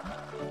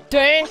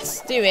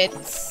 Don't do it.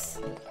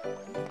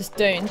 Just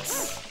don't.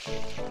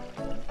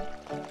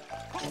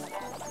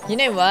 You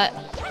know what?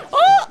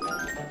 Oh!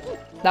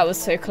 That was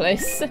so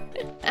close.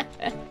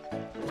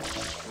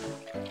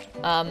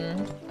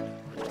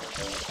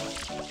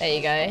 There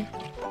you go.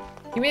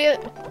 Give me it.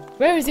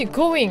 Where is it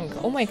going?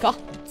 Oh my god.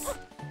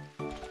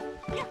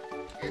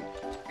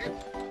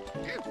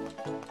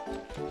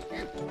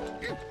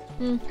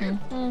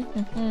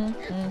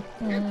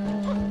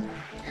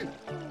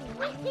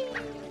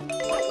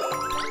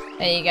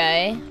 There you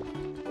go.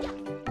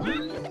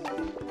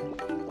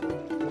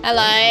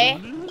 Hello.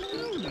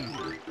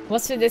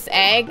 What's with this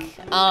egg?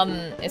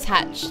 It's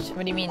hatched.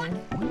 What do you mean?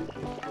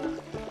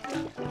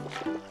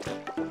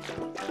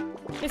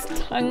 His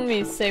tongue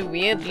moves so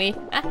weirdly.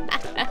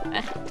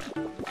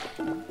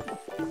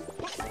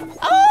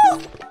 Oh!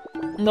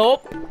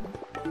 Nope.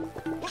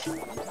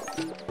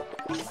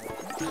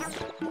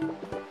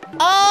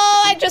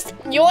 Oh, I just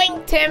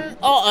yoinked him.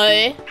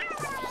 Uh-oh.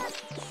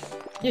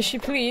 Yoshi,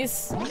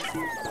 please.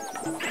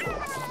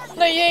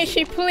 No,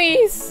 Yoshi,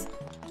 please.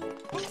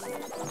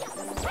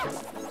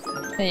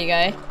 There you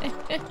go.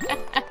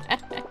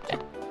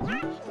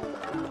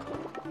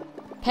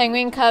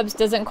 Penguin cubs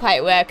doesn't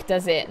quite work,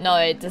 does it? No,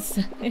 it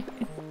doesn't.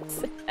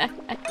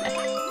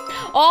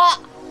 Oh!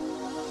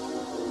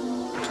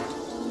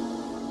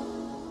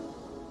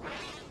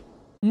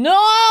 No!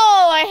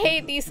 I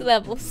hate these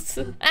levels.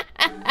 No!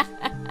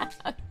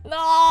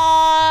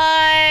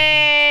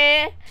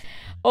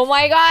 Oh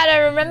my god, I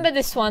remember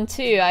this one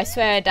too. I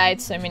swear I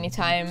died so many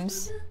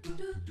times.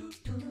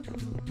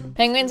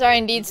 Penguins are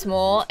indeed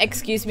small.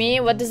 Excuse me,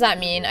 what does that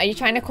mean? Are you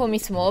trying to call me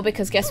small?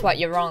 Because guess what,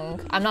 you're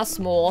wrong. I'm not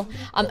small.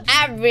 I'm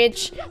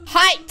average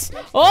height.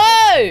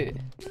 Oh!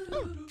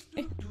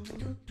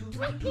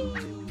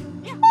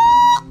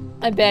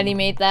 I barely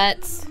made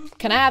that.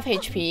 Can I have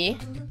HP?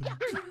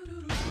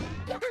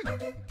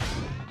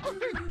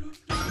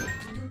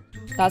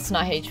 That's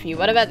not HP.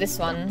 What about this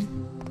one?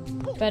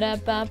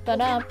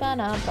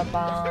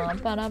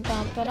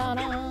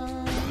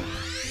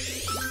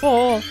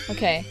 Oh,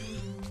 okay.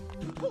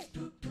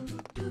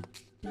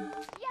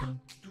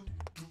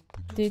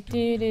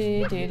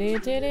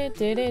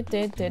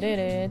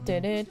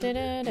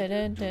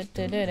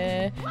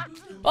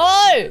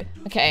 Oh!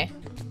 Okay.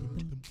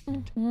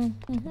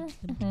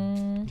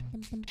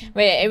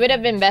 Wait, it would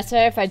have been better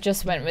if I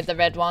just went with the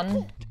red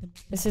one.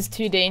 This is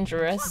too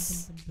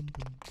dangerous.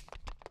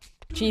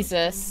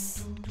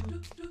 Jesus.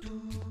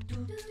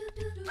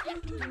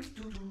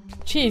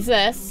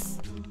 Jesus.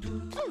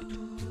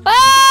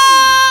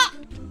 Ah!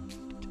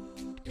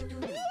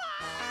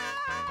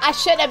 I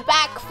should have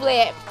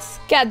backflipped.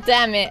 God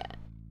damn it.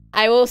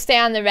 I will stay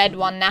on the red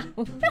one now.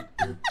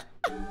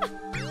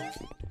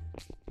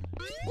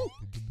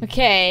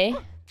 Okay.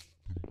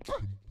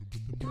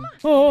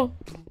 Oh.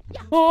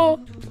 Oh.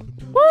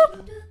 Oh.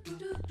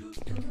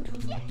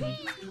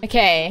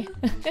 Okay.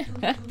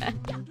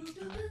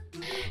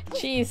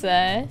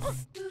 Jesus.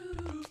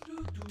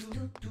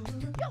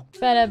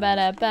 Ba ba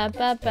da ba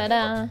ba ba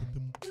da.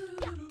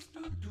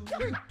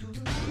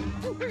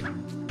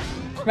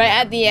 Right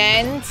at the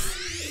end.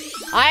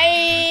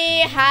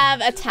 I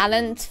have a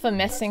talent for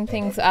messing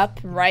things up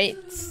right,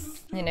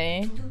 you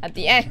know, at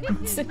the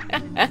end.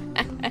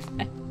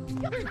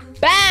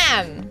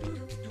 Bam!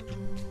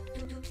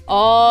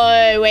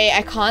 Oh, wait,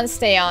 I can't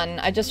stay on.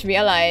 I just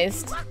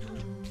realized.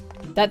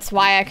 That's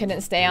why I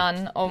couldn't stay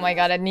on. Oh my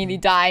god, I nearly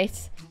died.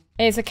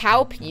 Here's a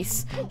cow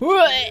piece.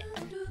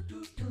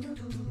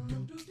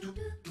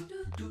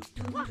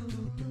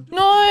 No!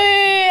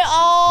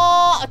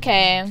 Oh,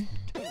 okay.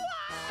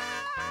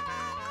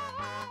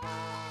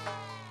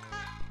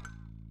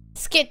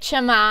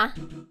 Skitchama.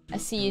 I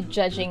see you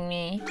judging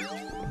me.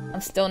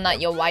 I'm still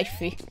not your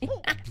waifu.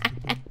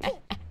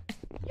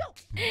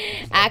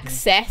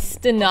 Access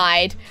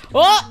denied.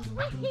 Oh!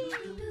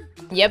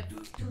 Yep.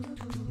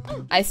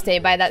 I stay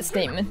by that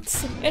statement.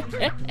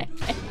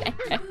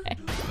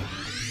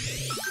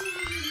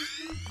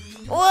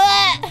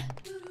 What?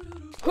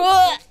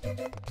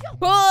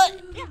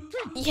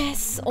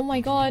 Yes! Oh my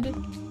god.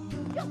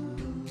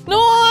 No!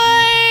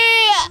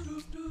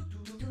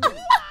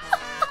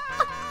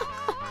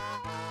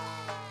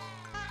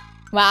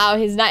 Wow,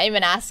 he's not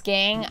even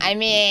asking. I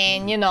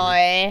mean, you know,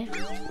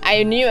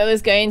 I knew it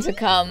was going to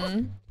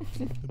come.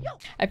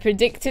 I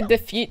predicted the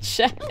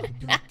future.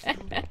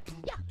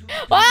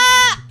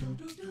 Ah!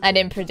 I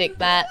didn't predict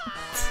that.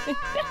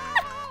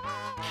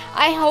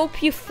 I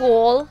hope you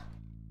fall.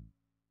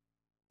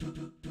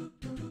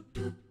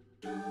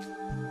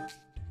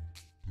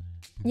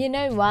 You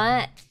know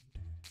what?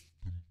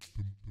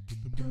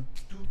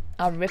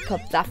 I'll rip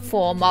up that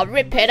form. I'll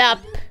rip it up.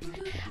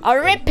 I'll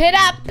rip it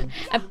up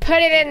and put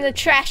it in the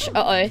trash.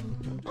 Uh-oh.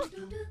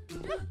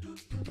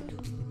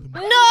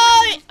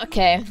 No!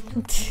 Okay.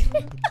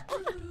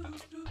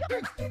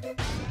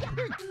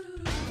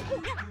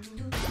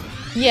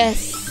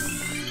 Yes.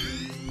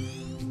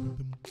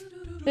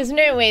 There's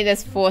no way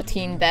there's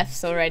 14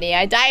 deaths already.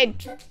 I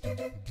died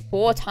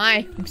 4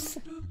 times.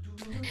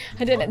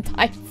 I didn't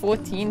die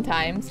 14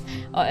 times.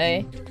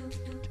 Uh-oh.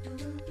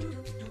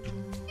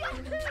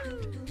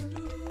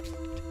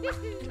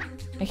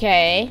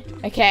 Okay.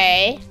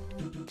 Okay.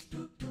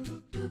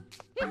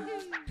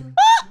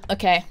 Ah!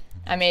 Okay.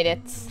 I made it.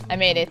 I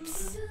made it.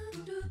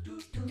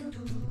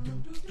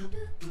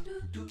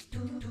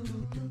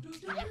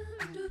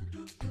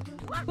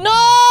 No!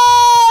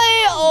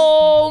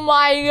 Oh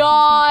my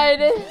god!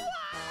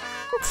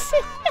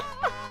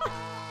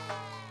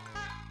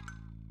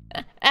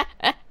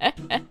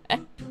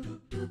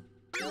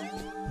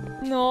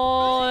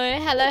 No,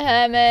 hello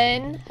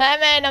Herman.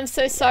 Herman, I'm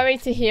so sorry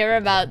to hear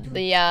about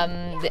the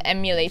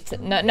emulator.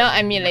 No, not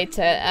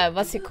emulator.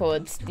 What's it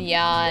called?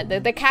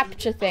 The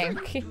capture thing.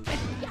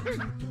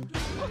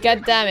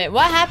 God damn it!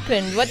 What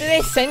happened? What did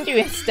they send you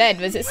instead?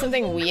 Was it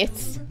something weird?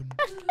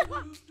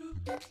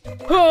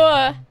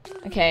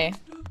 Okay.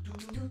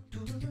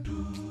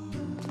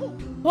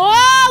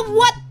 Oh,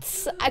 what?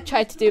 I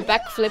tried to do a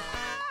backflip.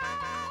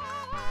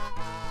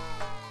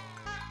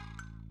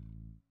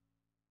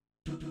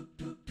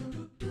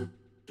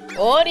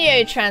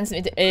 Audio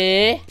transmit.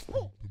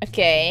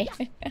 Okay.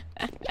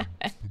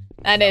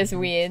 That is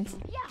weird.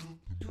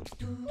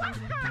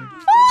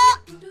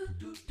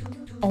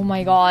 Oh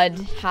my god,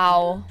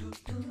 how?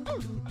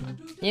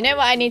 You know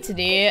what I need to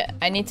do?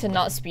 I need to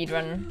not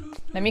speedrun.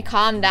 Let me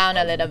calm down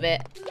a little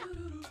bit.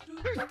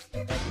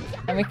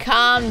 Let me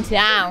calm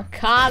down.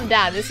 Calm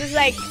down. This is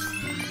like...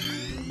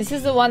 This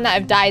is the one that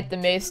I've died the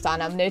most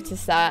on. I've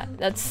noticed that.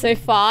 That's so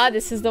far.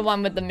 This is the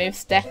one with the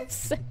most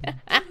deaths.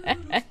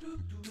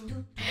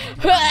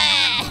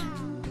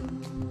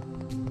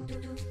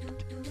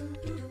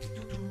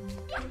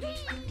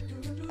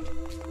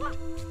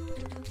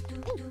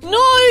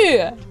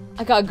 No!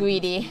 I got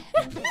greedy.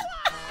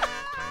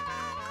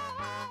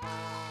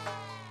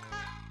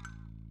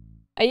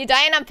 Are you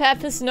dying on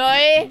purpose?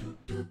 No?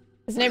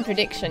 There's no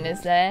prediction,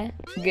 is there?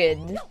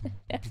 Good.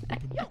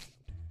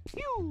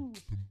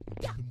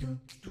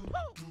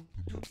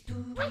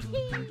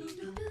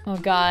 Oh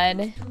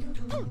god.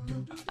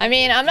 I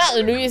mean, I'm not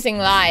losing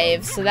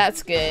lives, so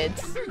that's good.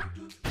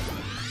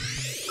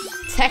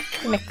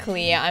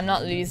 Technically, I'm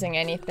not losing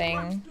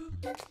anything.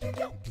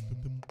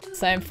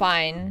 So I'm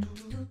fine.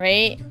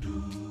 Right?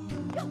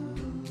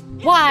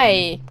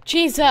 Why?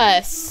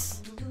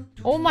 Jesus!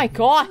 Oh my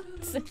god!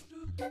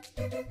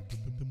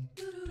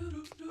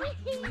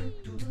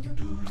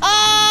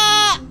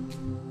 Ah!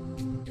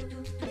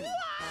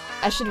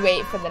 I should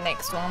wait for the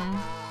next one.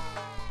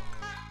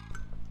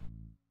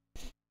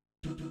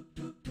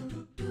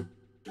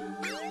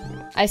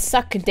 I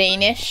suck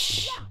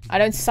Danish. I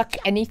don't suck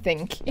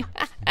anything.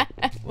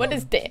 What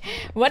is that?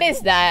 What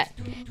is that?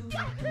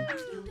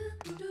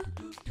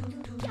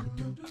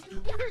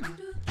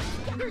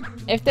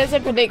 If there's a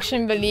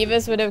prediction,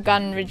 believers would have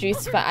gotten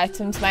reduced for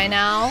items by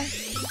now.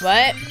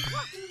 What?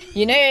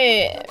 You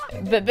know,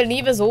 but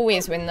believers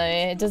always win though.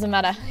 It doesn't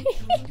matter.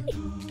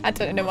 I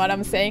don't know what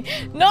I'm saying.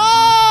 No!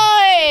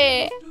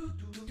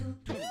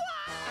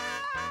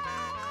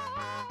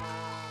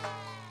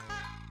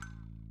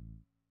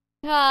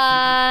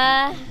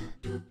 Ah.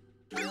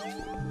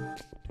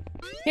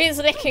 Who's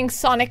licking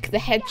Sonic the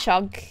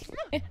Hedgehog?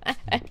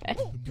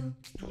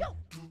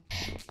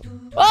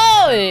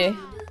 Whoa!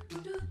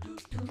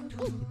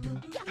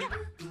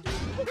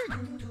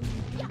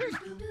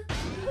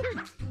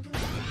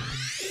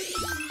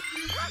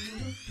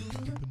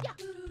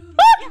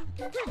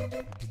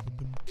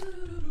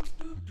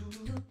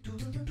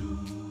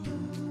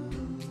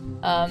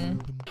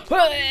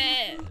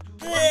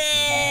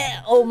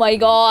 Oh my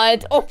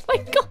god! Oh my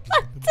god!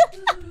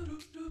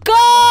 Go!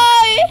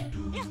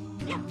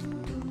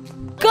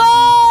 Go!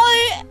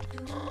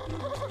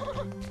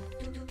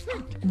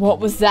 What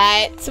was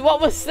that?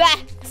 What was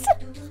that?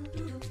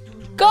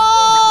 Go!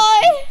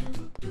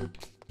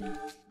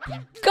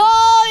 Go!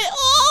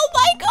 Oh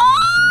my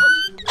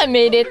god! I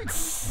made it.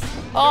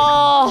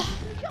 Oh,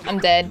 I'm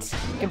dead.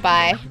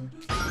 Goodbye.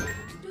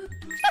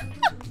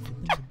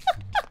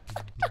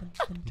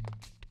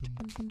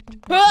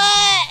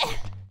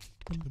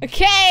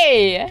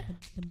 Okay.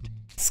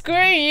 Screw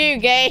you,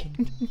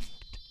 game.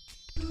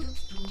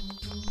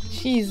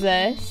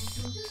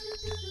 Jesus.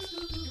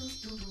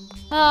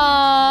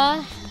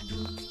 I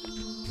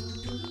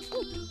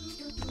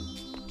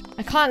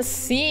can't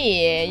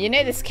see. You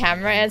know this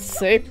camera is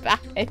so bad.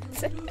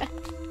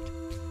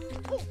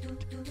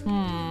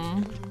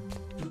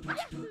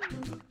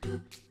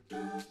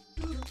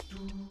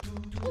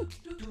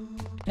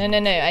 No, no,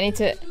 no. I need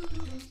to...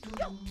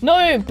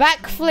 No!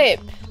 Backflip!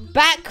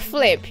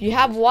 Backflip! You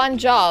have one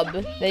job.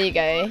 There you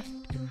go.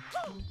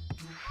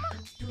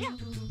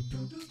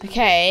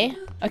 Okay.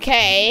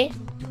 Okay.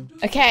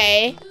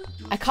 Okay.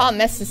 I can't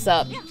mess this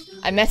up.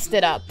 I messed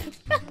it up.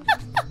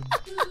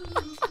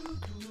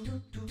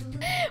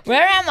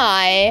 Where am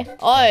I?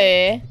 Oh.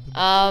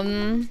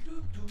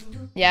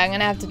 Yeah, I'm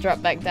gonna have to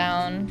drop back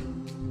down.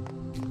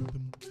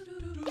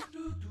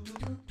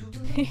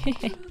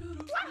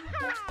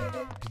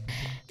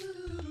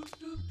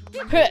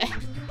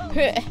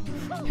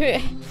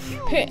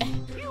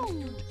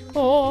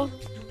 Oh.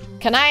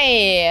 Can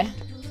I...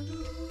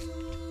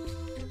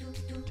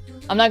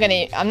 I'm not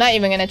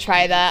even gonna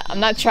try that. I'm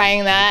not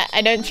trying that.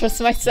 I don't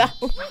trust myself.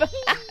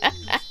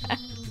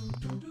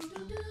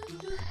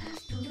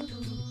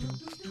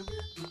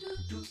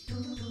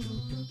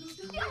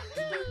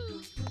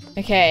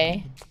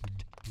 Okay.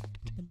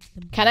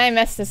 Can I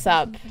mess this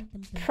up?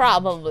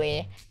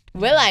 Probably.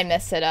 Will I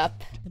mess it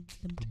up?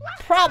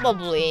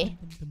 Probably.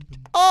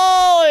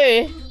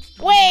 Oh!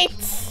 Wait!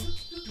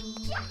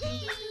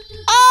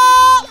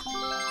 Oh!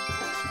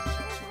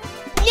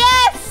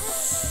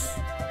 Yes!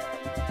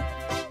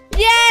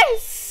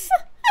 Yes!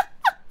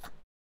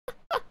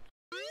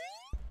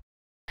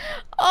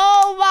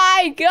 Oh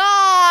my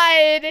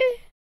god!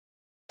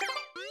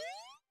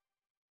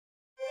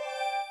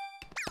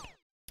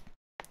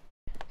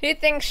 Who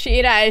thinks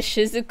Shira is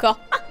Shizuko?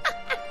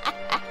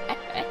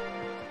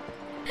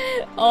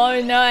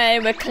 Oh no,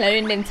 we're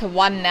cloned into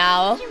one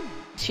now.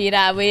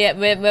 Shira,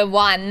 we're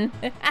one.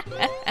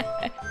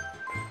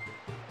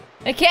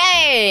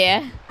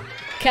 Okay.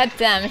 God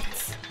damn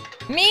it.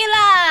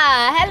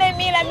 Mila! Hello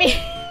Mila!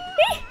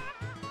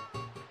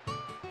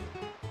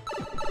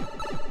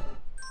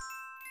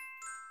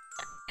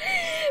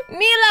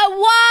 Mila,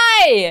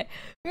 why?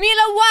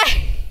 Mila,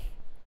 why?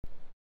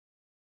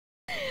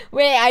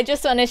 Wait, I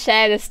just want to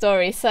share the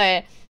story.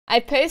 So, I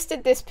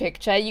posted this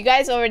picture. You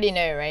guys already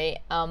know, right?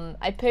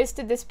 I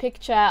posted this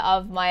picture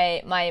of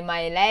my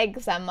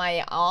legs and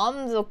my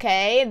arms,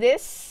 okay?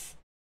 This,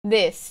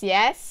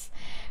 yes?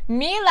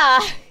 Mila!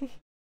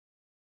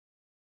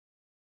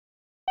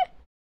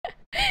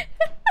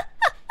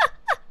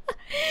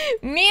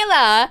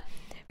 Mila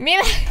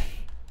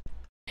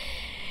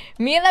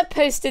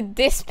posted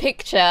this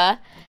picture,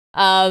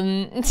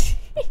 and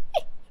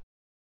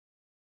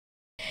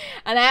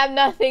I have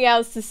nothing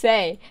else to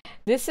say.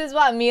 This is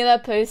what Mila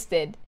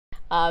posted,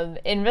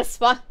 in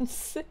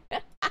response.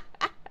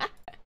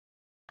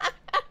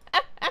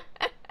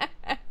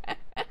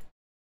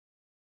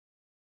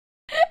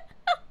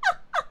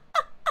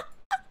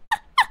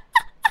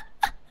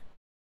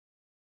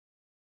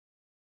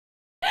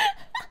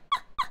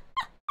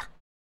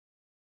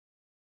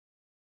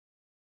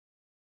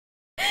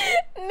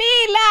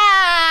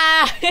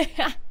 Mila!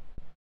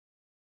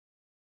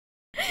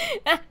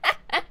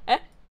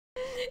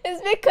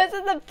 It's because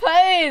of the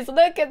pose.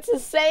 Look, it's the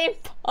same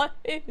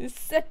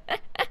pose.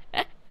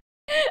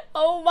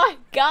 Oh my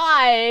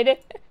god.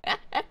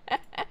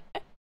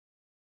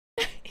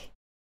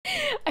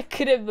 I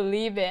couldn't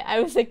believe it.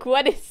 I was like,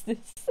 what is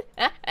this?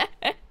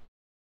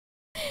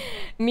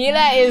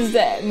 Mila is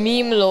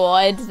meme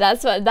lord.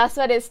 That's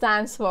what it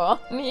stands for.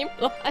 Meme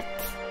lord.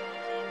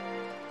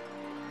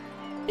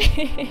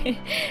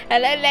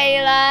 Hello,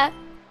 Layla.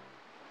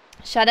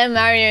 Shadow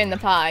Mario in the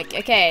park.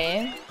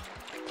 Okay.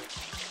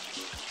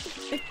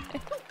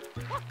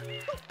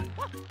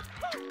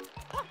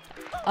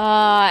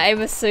 I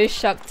was so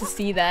shocked to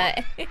see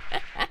that.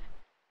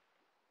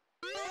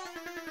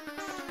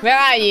 Where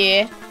are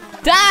you?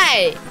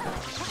 Die!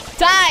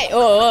 Die!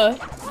 Oh.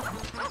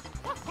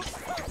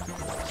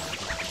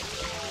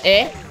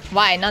 Eh?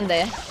 Why?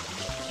 Nande?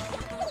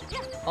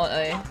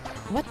 Uh-oh.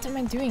 What am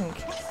I doing?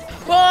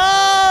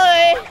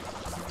 Whoa!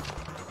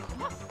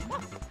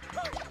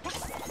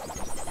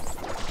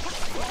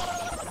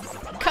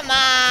 Come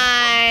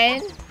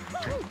on!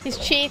 He's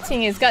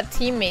cheating, he's got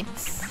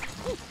teammates.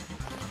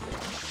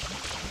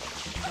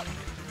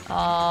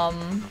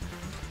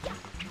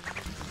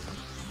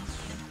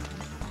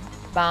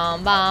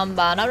 Bam bam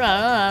ba da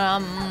da.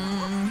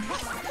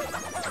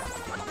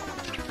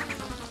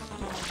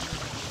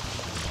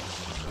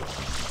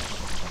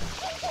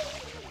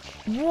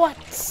 What?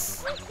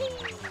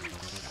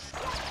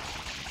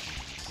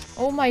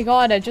 Oh my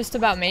god, I just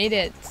about made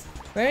it.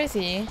 Where is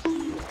he?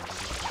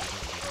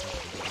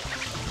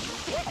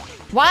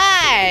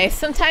 Why?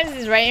 Sometimes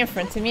he's right in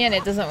front of me and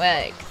it doesn't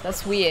work.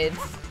 That's weird.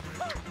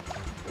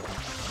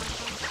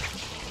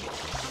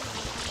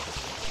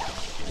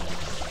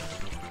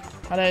 I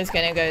thought I was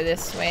gonna go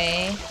this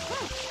way.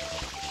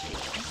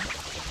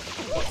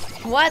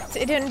 What?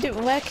 It didn't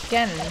work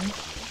again.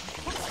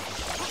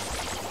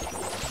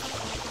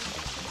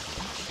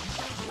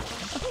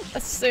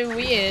 That's so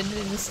weird.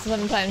 It just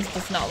sometimes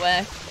does not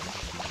work.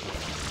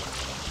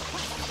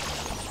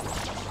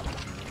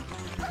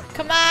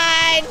 Come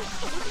on!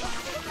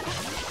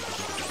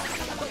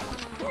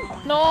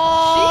 No!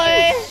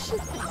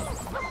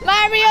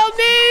 Mario,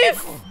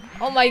 move!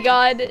 Oh my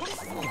god.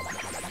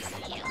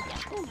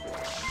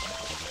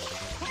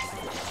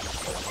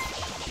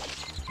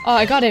 Oh,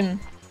 I got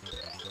him.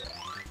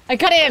 I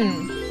got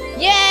him!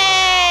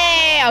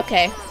 Yay!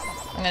 Okay.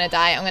 I'm gonna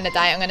die, I'm gonna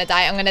die, I'm gonna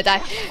die, I'm gonna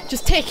die.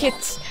 Just take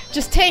it!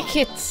 Just take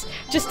it!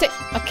 Just take-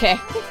 Okay.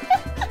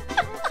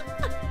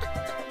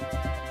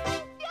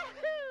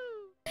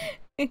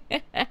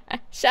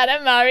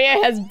 Shadow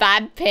Mario has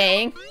bad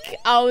pink.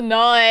 Oh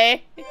no.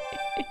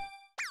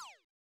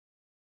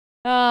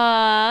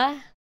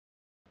 I'm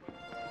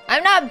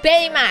not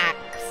Baymax.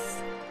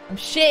 I'm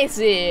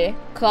Shizzy.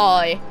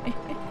 Chloe.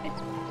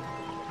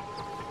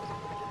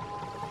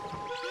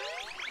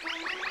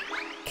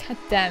 God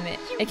damn it.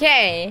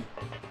 Okay.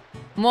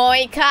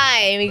 Moi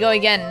Kai. We go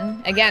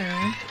again. Again.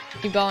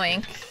 Keep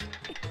going.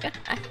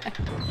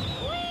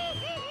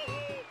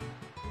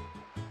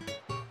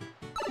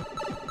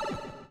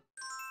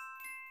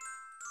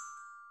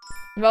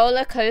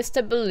 Roller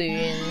coaster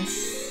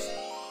balloons.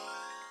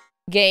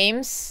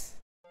 Games.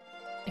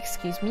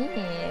 Excuse me.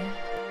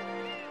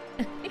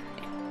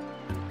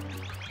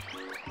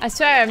 I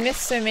swear I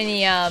missed so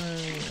many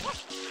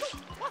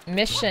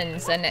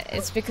missions, and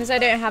it's because I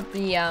don't have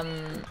the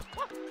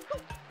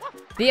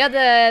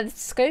other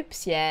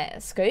scopes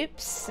yet.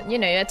 Scopes? You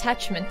know,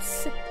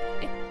 attachments.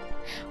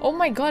 Oh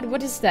my god,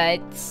 what is that?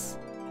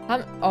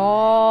 Oh,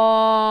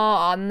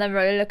 on the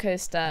roller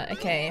coaster.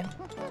 Okay.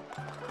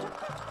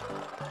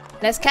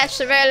 Let's catch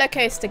the roller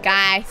coaster,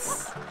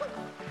 guys.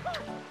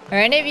 Are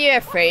any of you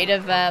afraid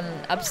of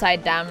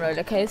upside down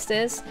roller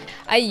coasters?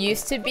 I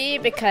used to be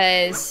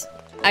because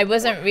I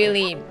wasn't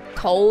really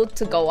told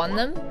to go on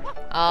them.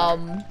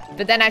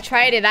 But then I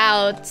tried it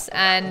out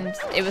and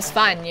it was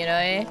fun, you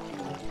know?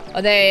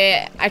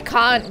 Although I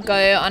can't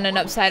go on an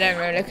upside down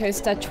roller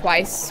coaster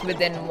twice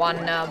within one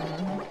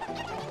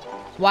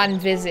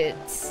visit,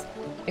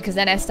 because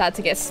then I start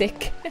to get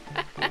sick.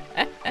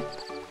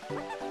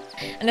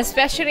 And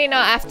especially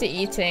not after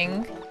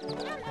eating.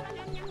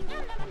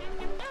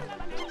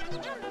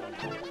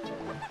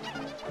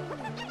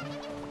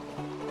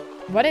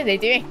 What are they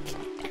doing?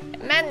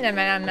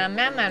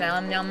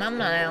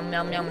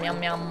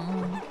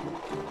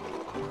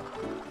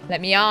 Let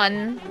me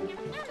on.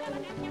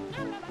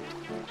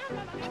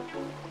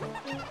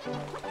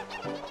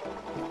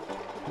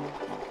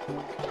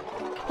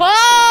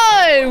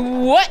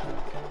 Oh, what?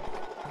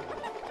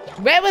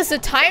 Where was the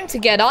time to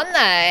get on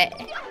that?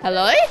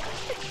 Hello?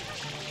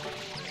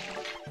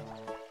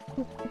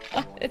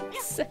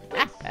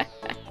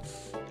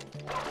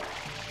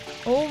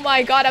 Oh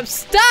my god, I'm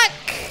stuck!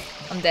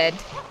 I'm dead.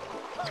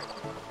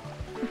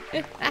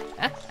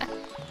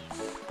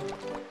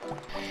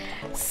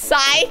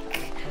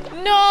 Psych!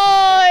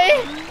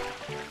 No!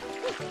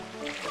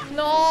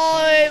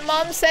 No!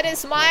 Mom said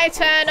it's my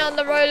turn on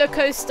the roller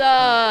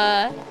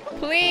coaster.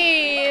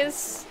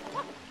 Please.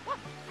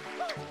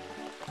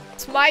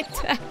 It's my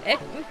turn.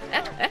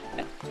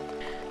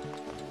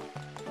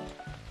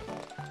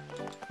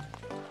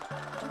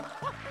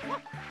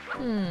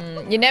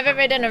 You never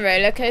ridden a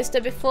roller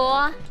coaster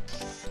before?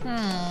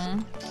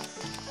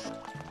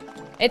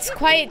 It's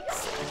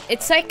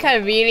like a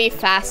really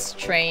fast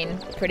train,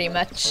 pretty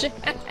much.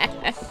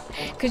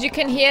 Cause you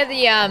can hear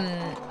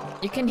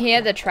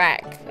the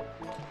track,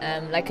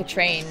 like a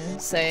train.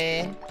 So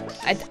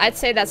I'd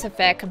say that's a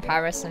fair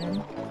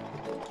comparison.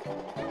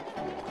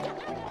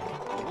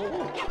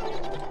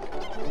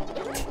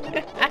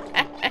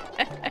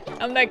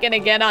 I'm not gonna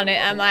get on it,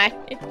 am I?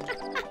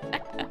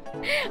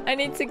 I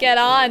need to get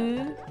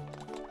on.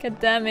 God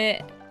damn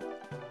it.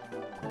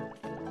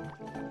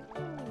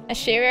 A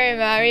Shiro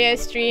Mario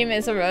stream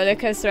is a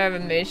rollercoaster of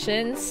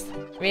emotions.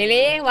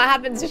 Really? What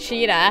happened to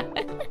Shira?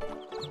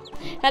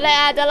 Hello,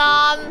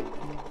 Adalam!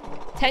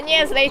 10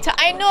 years later,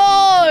 I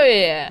know!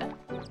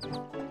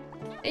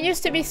 It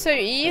used to be so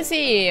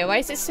easy. Why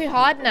is it so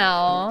hard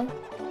now?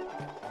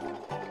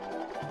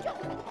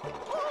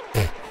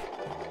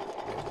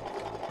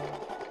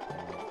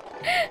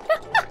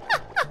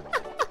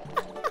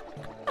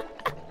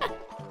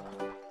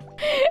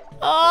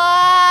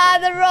 Oh,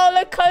 the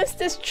roller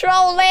coaster's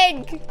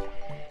trolling!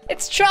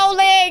 It's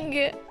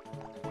trolling!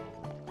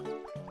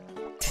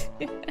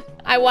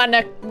 I want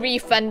a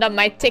refund on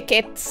my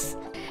tickets.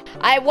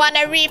 I want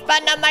a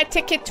refund on my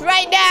ticket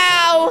right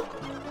now!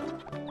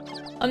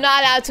 I'm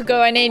not allowed to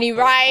go on any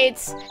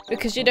rides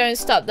because you don't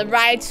stop the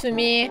rides for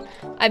me.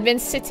 I've been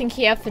sitting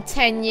here for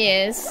 10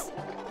 years.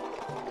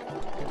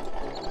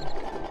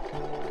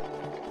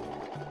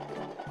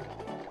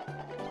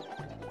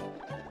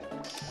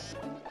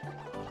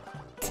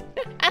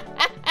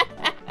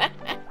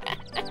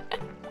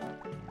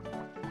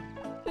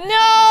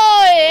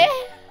 No!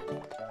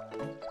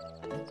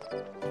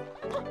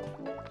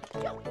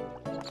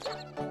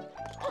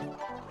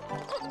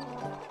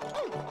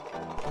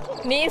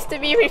 Needs to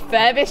be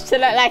refurbished to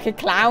look like a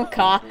clown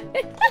car.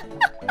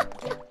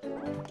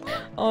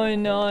 Oh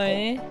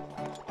no.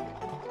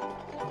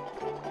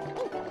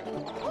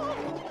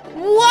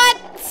 What?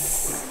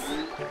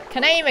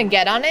 Can I even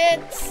get on it?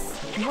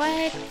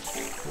 What?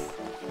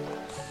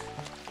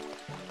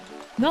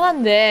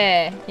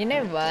 Nande. You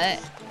know what?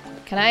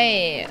 Can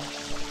I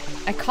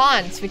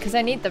can't because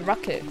I need the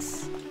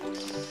rockets.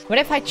 What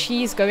if I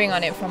cheese going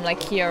on it from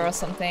like here or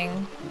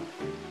something?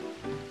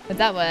 Would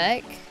that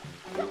work?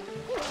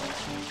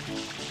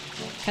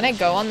 Can I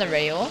go on the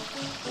rail?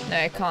 No,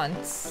 I can't.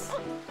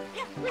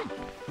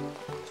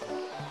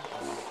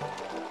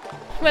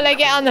 Will I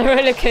get on the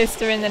roller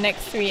coaster in the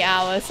next 3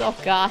 hours? Oh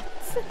god.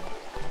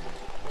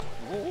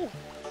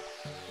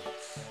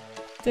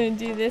 Don't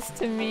do this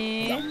to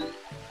me.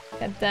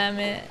 God damn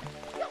it.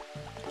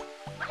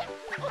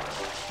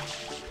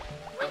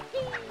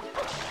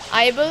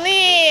 I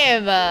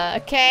believe!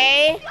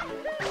 Okay?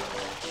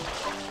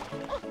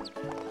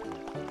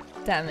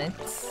 Damn it.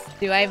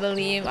 Do I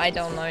believe? I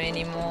don't know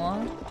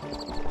anymore.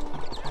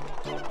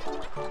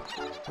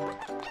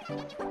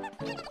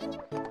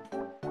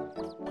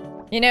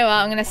 You know what?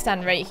 I'm gonna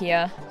stand right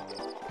here.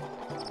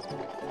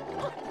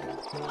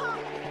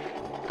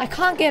 I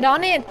can't get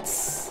on it!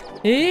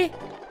 Eh?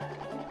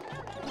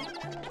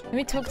 Let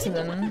me talk to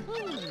them.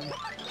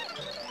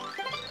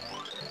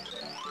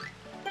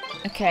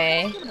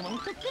 Okay.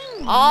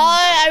 Oh,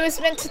 I was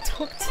meant to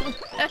talk to them.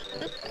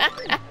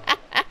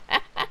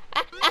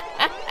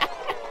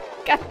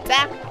 God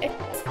damn it.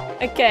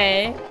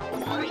 Okay.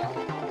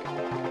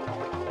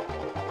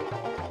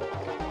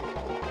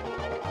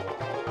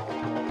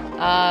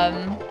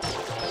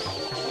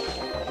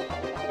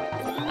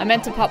 I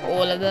meant to pop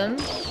all of them.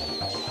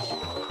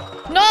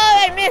 No,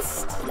 I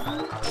missed.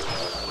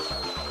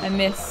 I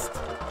missed.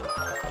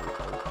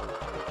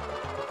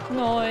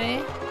 No.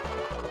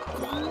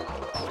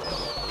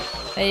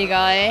 There you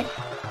go.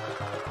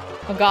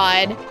 Oh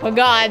god. Oh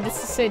god,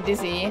 this is so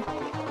dizzy.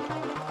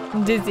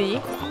 I'm dizzy.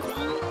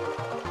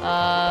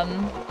 Bam!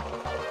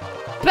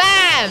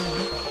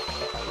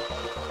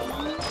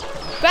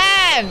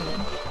 Bam!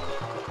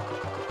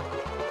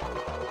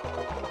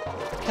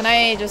 Can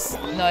I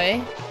just...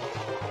 No.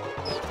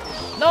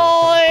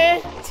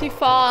 No! Too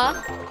far.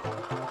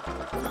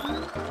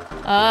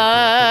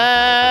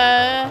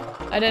 I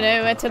don't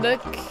know where to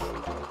look.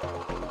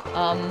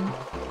 Up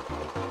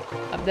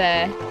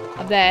there.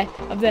 Up there.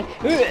 Up there.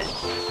 Ugh.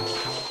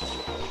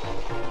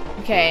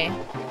 Okay.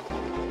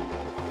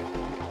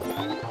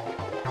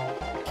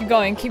 Keep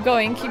going, keep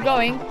going, keep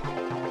going.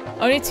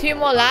 Only 2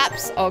 more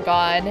laps? Oh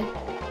god.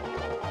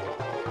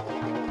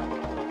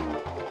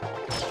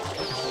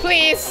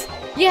 Please!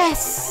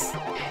 Yes!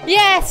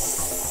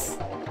 Yes!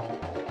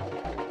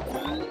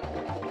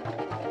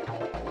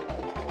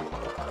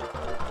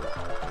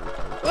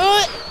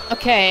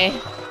 Okay.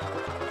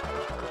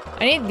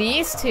 I need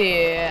these 2.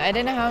 I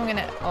don't know how I'm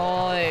gonna...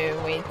 Oh,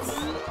 wait.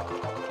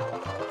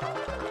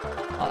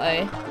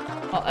 Uh-oh.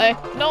 Uh-oh.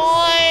 No!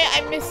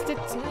 I missed it!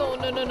 No,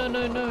 no, no, no,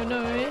 no, no,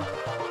 no.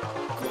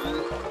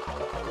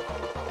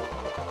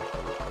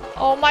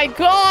 Oh my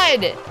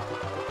god!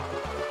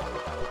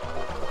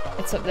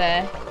 It's up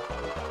there.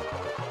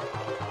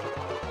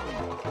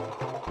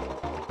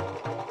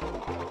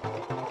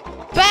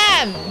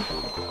 Bam!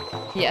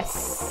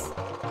 Yes.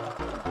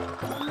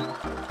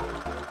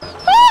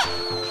 Ah!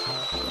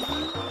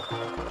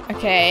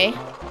 Okay.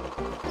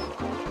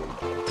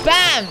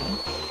 Bam!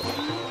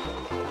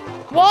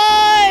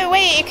 Whoa!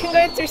 Wait, it can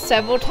go through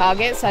several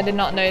targets? I did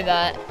not know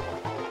that.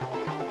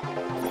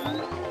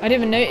 I didn't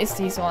even notice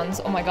these ones.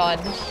 Oh my god.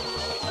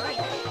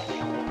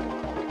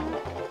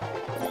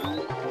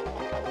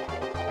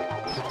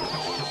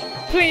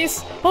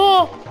 Please.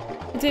 Oh,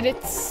 I did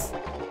it.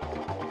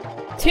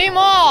 2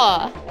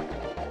 more.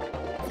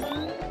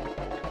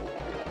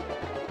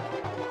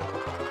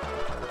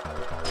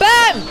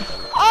 Bam!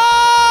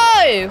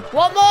 Oh!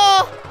 1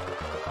 more.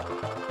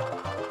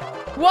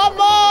 1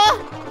 more.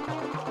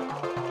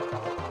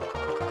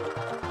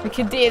 We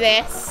can do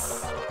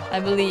this, I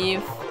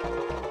believe.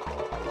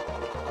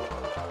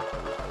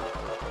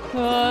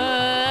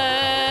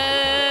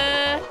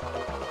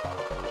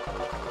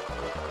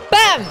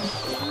 Bam!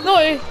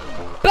 No!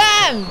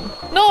 Bam!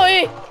 No!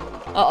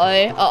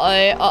 Uh-oh,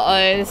 uh-oh,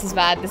 uh-oh. This is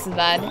bad, this is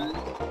bad.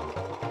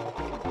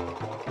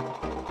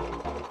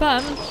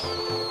 Bam!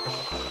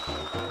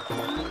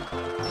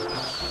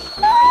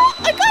 Oh,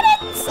 I got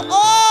it!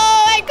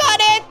 Oh, I got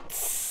it!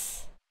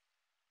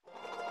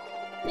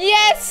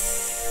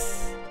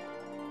 Yes!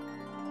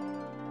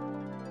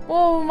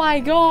 Oh my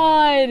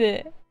god!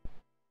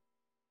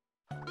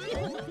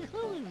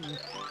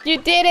 You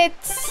did it!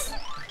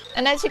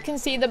 And as you can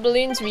see, the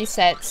balloons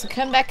reset, so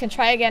come back and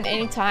try again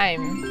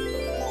anytime.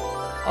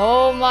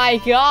 Oh my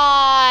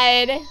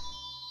god!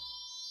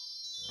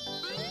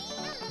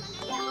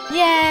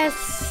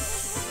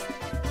 Yes!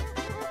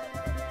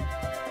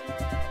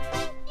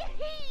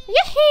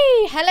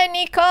 Yee! Hello,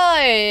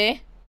 Nico!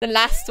 The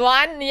last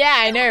one? Yeah,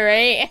 I know,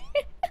 right?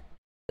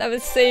 That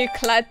was so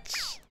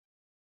clutch.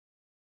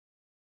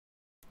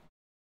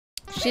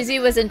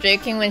 Shizzy wasn't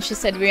joking when she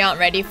said we aren't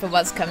ready for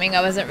what's coming.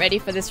 I wasn't ready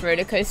for this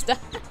roller coaster.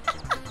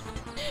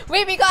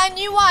 Wait, we got a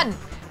new one!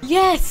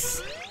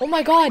 Yes! Oh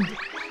my god!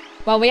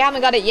 Well, we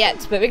haven't got it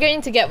yet, but we're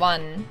going to get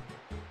one.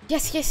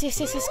 Yes, yes, yes,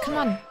 yes, yes, come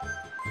on.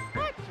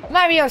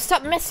 Mario,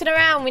 stop messing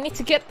around. We need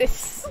to get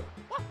this.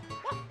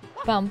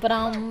 Bum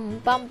ba-dum,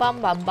 bum bum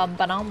bum bum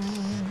ba-dum.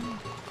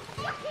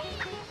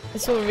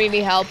 This will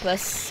really help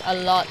us a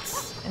lot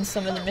in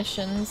some of the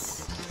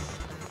missions.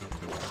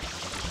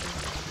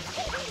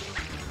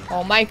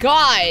 Oh my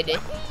god!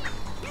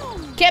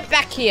 Get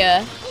back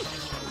here!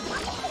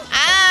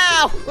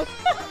 Ow!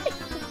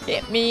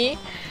 Hit me.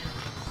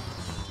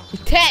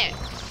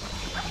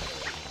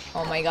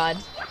 Oh my god.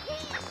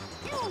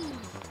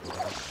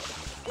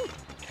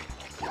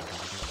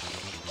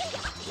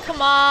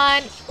 Come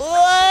on!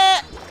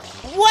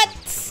 What?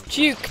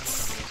 Juked.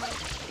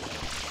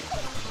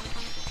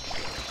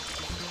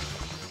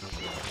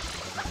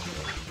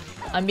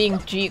 I'm being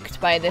juked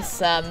by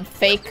this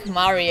fake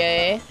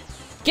Mario.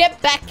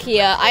 Get back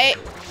here!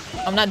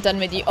 I'm not done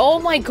with you. Oh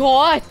my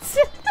god!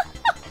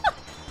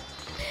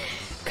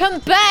 Come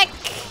back!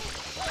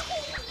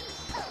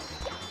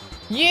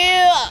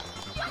 You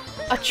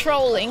are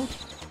trolling.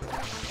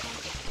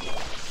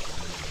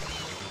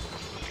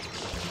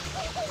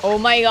 Oh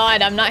my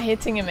god, I'm not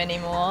hitting him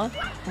anymore.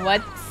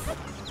 What?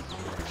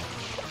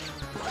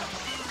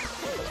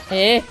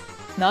 Eh?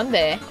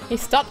 Nande? He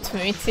stopped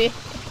me too.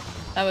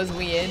 That was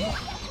weird.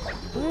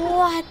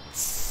 What?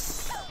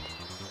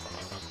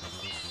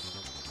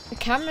 The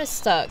camera's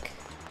stuck.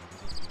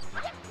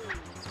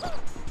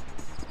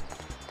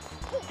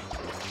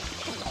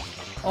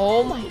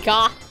 Oh my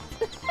god.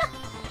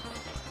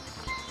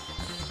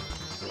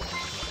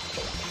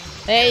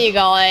 There you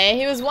go.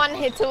 He was 1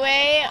 hit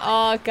away.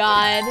 Oh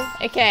god.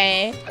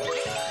 Okay.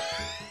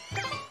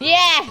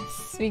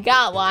 Yes! We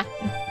got one.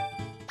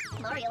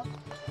 Mario.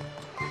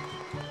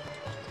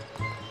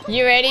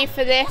 You ready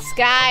for this,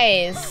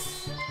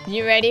 guys?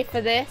 You ready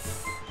for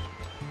this?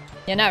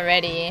 You're not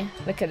ready.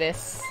 Look at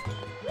this.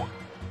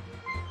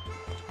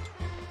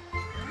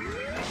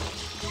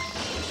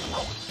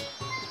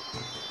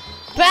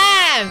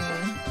 Bam!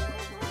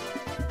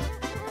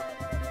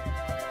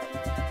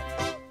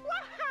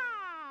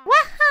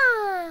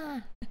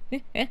 Waha!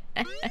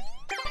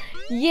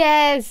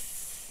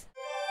 Yes!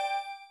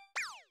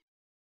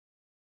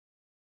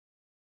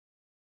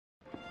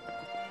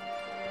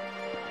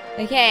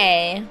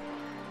 Okay.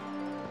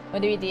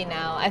 What do we do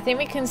now? I think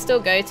we can still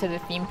go to the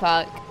theme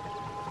park.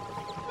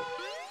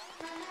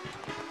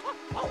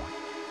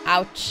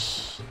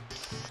 Ouch.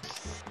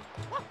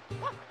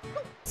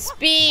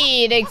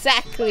 Speed,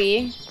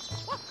 exactly.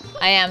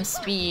 I am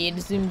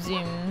speed. Zoom,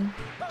 zoom.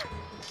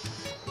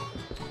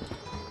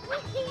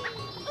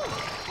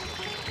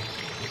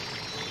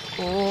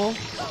 Oh.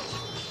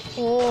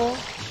 Oh.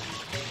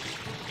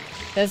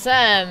 There's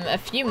a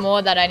few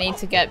more that I need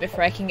to get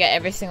before I can get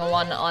every single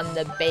one on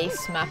the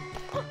base map.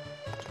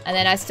 And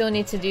then I still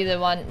need to do the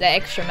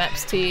extra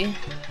maps too.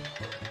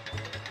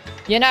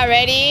 You're not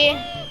ready?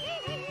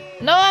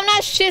 No, I'm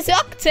not Shiz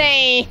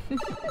Octane!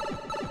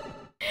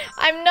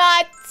 I'm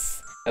not!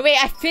 Oh, wait,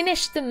 I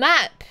finished the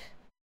map.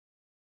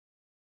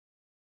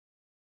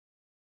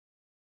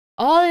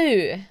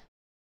 Oh.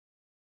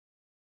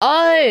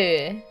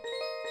 Oh.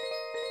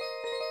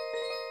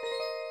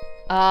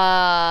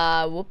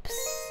 Whoops.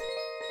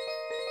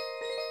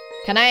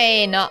 Can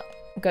I not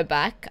go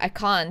back? I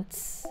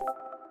can't.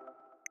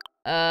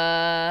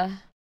 I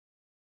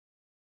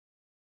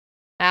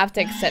have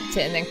to accept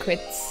it and then quit.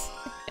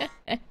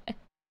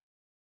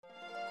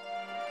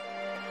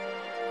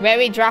 Where are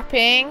we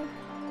dropping?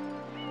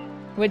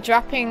 We're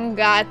dropping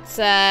at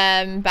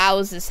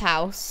Bowser's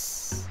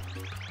house.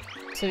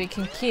 So we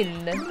can kill.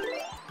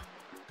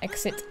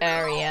 Exit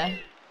area.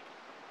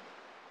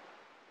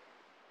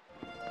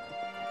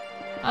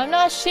 I'm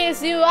not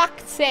Shizu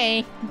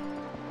acting.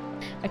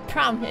 I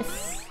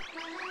promise.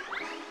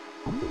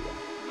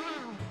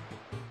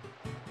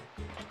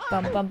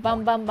 Bum bum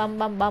bum bum bum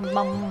bum bum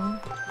bum.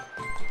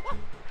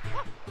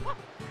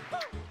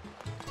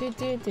 Do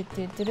do do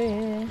do do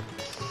do.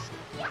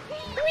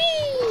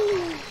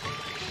 Whee!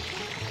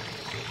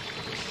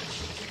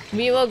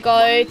 We will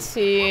go to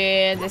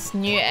this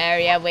new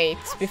area. Wait,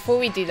 before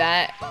we do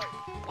that,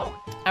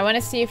 I want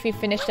to see if we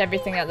finished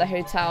everything at the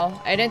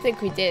hotel. I don't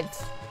think we did.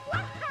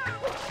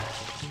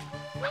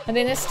 I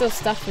think there's still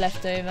stuff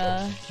left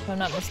over, if I'm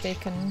not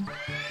mistaken.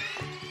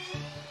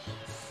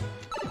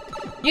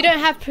 You don't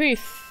have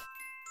proof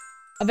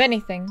of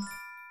anything.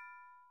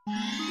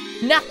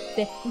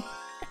 Nothing.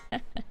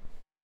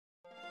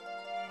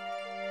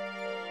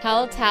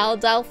 Hotel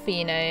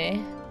Delfino.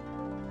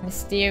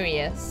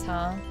 Mysterious,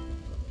 huh?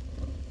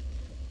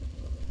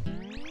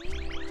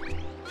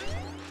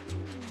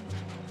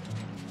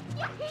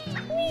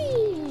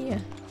 Whee!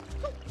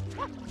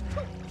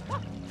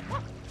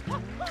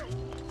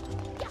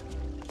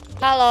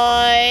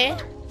 Hello.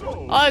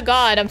 Oh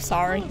god, I'm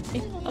sorry.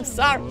 I'm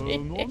sorry.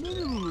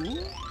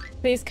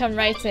 Please come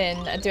right in.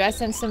 Do I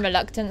sense some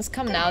reluctance?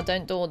 Come now,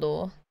 don't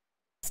dawdle.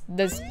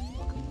 Is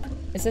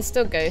there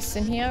still ghosts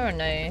in here or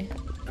no?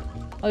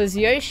 Oh, there's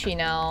Yoshi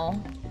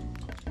now.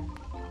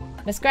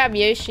 Let's grab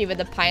Yoshi with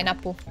the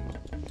pineapple.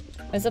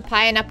 There's a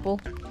pineapple.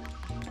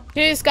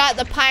 Who's got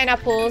the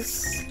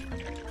pineapples?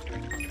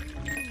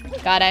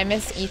 God, I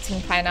miss eating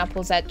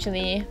pineapples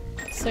actually.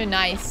 So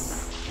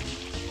nice.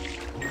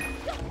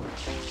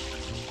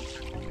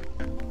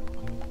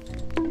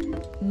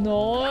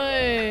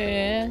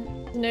 No.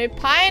 No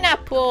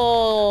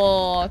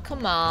pineapple.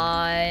 Come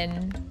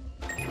on.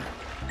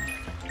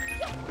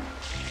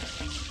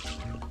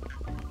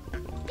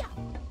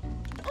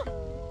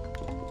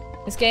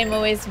 This game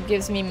always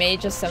gives me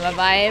major summer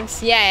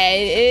vibes. Yeah,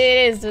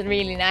 it is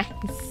really nice.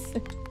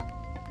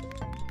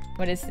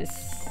 What is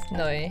this?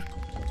 No.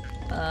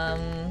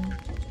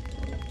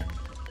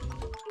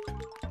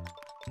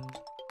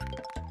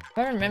 If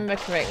I remember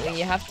correctly,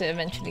 you have to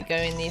eventually go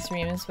in these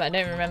rooms, but I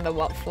don't remember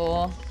what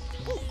for.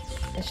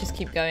 Let's just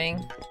keep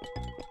going.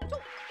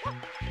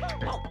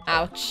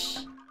 Ouch.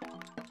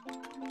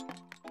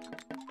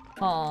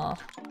 Aw.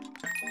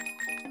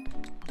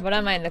 What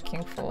am I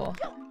looking for?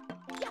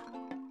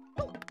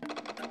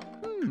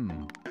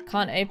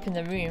 Can't open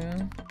the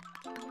room.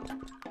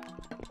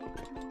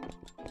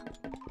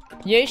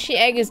 Yoshi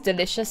egg is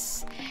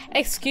delicious.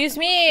 Excuse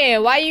me,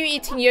 why are you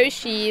eating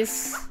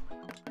Yoshis?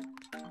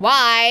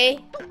 Why?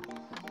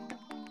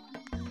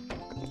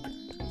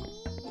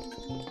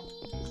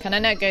 Can I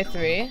not go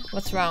through?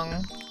 What's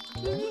wrong?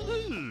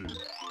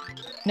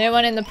 No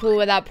one in the pool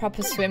without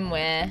proper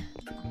swimwear.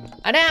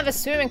 I don't have a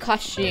swimming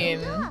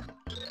costume.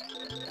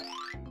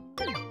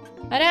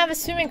 I don't have a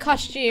swimming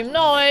costume.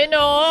 No,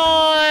 no.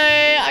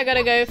 I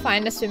gotta go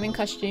find a swimming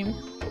costume.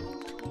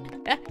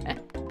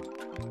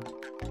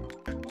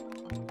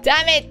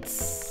 Damn it!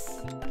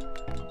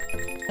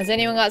 Has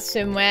anyone got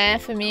swimwear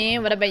for me?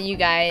 What about you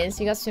guys?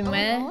 You got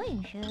swimwear?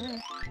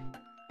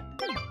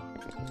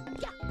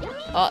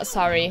 Oh,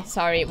 sorry,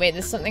 sorry. Wait,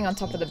 there's something on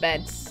top of the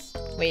beds.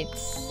 Wait.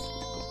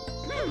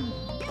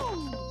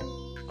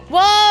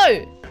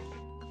 Whoa!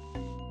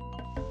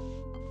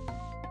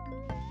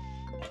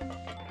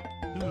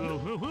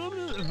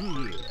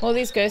 All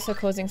these ghosts are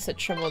causing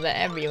such trouble. They're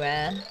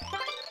everywhere.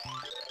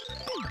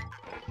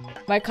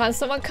 Why can't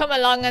someone come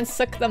along and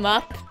suck them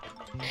up?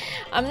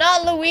 I'm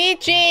not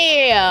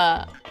Luigi!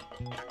 I'm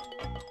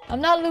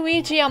not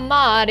Luigi, I'm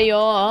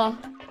Mario.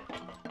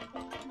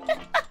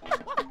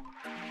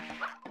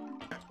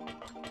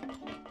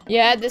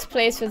 Yeah, this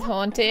place was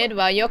haunted.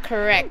 Well, you're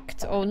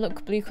correct. Oh,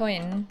 look, blue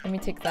coin. Let me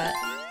take that.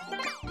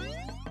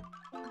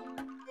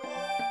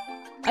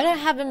 I don't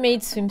have a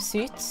maid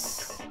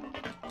swimsuit.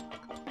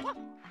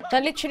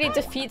 That literally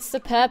defeats the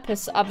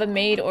purpose of a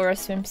maid or a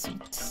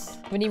swimsuit.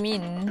 What do you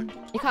mean?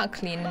 You can't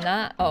clean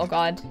that. Oh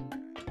god.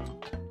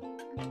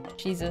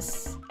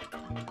 Jesus.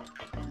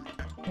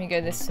 Let me go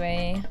this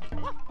way.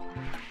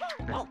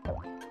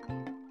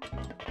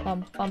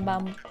 Bum, bum,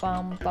 bum,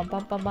 bum, bum,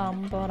 bum, bum,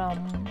 bum,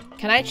 bum.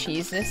 Can I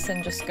cheese this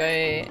and just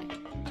go?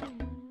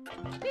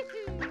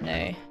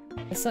 No.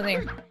 There's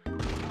something.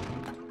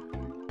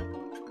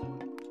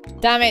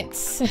 Damn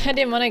it! I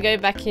didn't want to go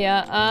back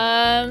here.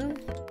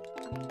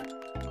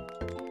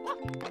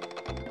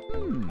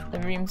 The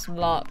room's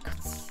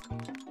locked.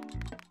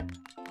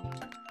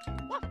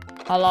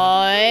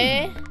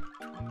 Hello?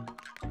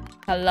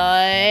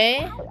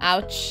 Hello?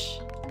 Ouch.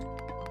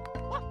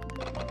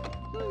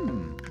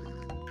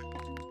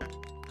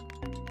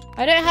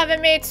 I don't have a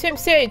maid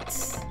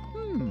swimsuit!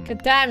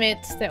 God damn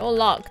it, they're all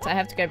locked. I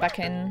have to go back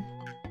in.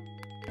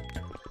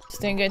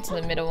 Just don't go to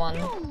the middle one.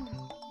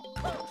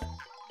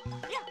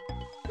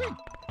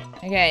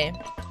 Okay.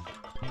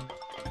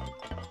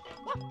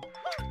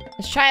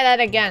 Let's try that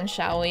again,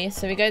 shall we?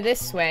 So we go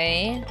this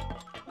way.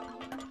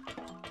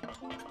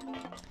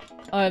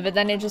 Oh, but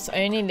then it just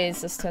only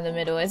leads us to the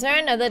middle. Is there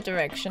another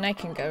direction I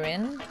can go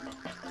in?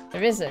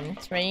 There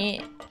isn't,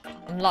 right?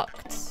 I'm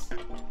locked.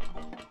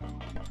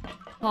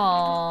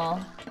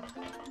 Aww.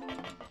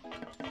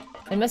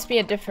 There must be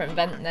a different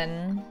vent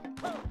then.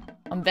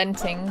 I'm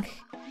venting.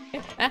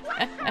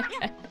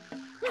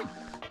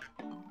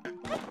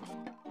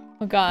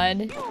 Oh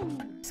god.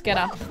 Let's get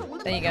up.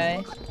 There you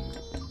go.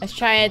 Let's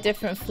try a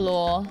different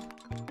floor.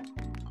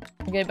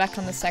 I'll go back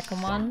on the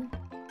second one.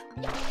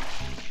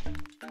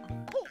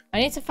 I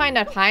need to find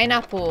a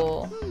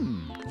pineapple.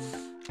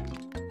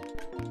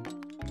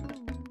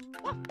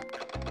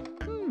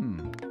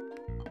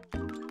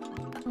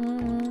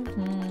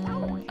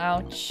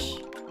 Ouch.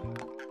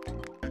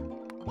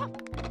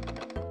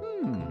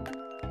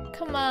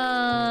 Come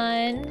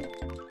on.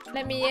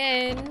 Let me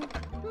in.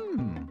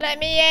 Let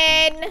me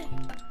in.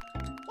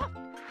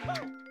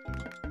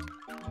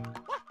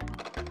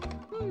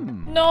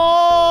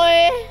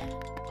 No.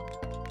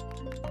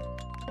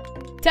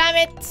 Damn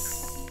it.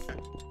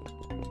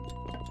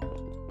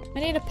 I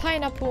need a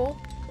pineapple.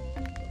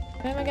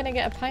 Where am I gonna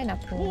get a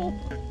pineapple?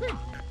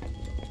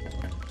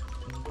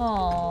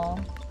 Aww.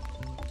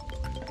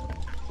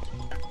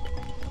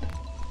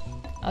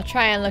 I'll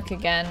try and look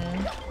again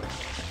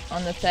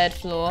on the third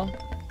floor.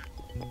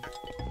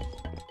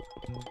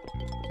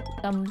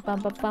 Bum, bum,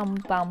 bum, bum,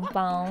 bum,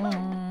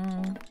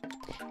 bum.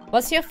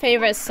 What's your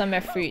favorite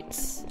summer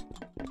fruits?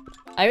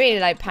 I really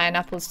like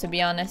pineapples, to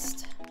be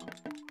honest.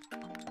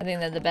 I think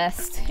they're the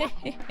best.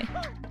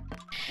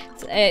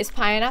 It's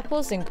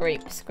pineapples and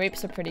grapes.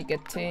 Grapes are pretty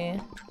good too.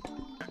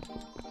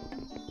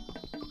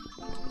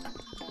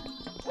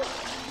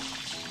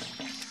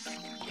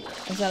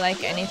 Is there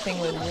like anything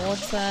with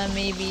water,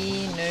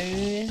 maybe?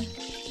 No.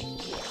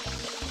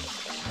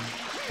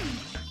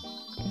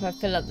 If I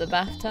fill up the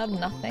bathtub,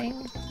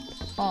 nothing.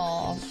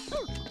 Oh.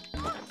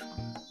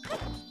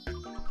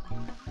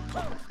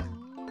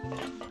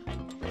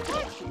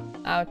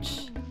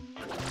 Ouch.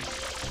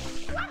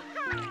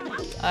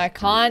 I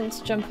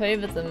can't jump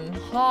over them.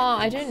 Oh,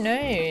 I don't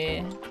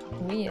know.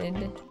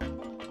 Weird.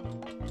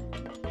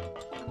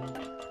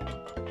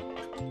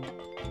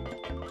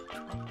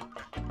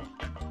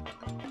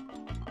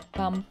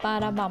 Bum ba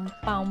da bum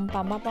bum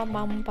bum bum bum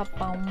bum bum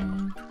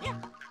bum.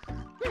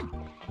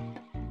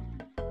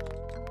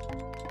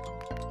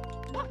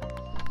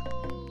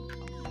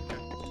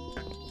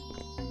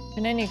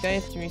 Can only go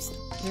through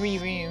 3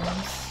 rooms.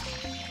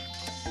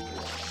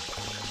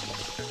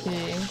 2.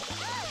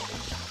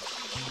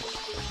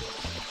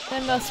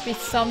 There must be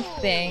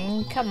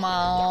something. Come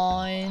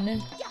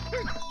on.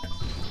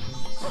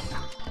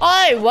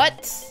 Oh,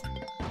 what?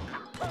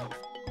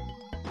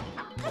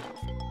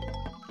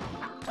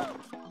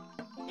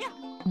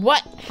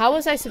 What? How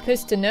was I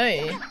supposed to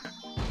know?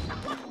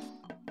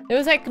 There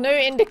was like no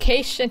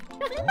indication.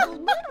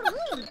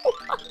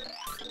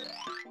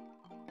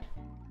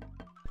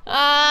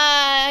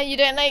 You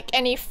don't like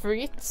any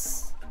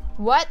fruits?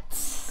 What?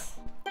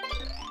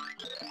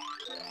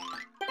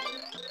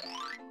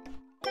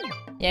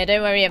 Yeah,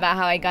 don't worry about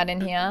how I got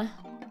in here.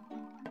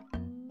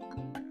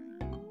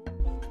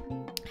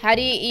 How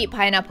do you eat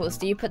pineapples?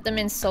 Do you put them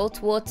in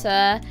salt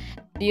water?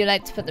 Do you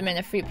like to put them in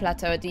a fruit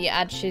platter? Or do you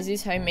add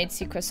Shizu's homemade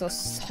secret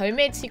sauce?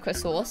 Homemade secret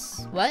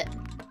sauce? What?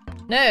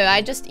 No,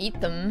 I just eat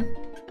them.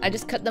 I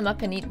just cut them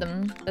up and eat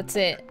them. That's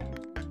it.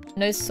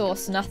 No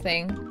sauce,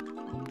 nothing.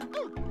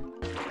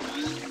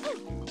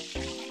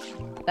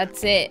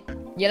 That's it.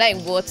 You like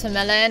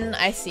watermelon?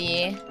 I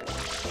see.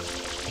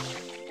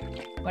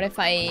 What if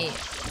I...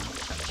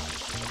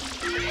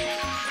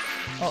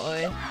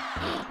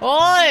 Uh-oh.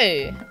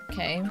 Oh!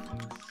 Okay.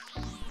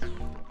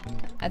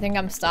 I think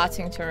I'm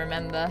starting to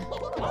remember.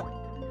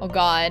 Oh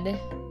god.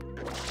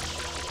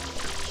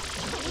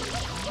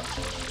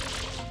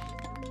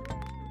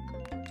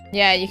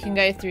 Yeah, you can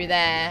go through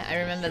there. I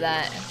remember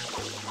that.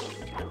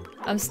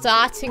 I'm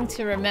starting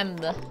to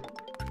remember.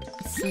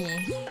 Let's see.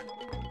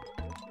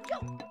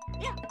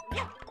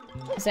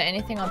 Is there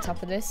anything on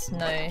top of this?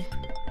 No.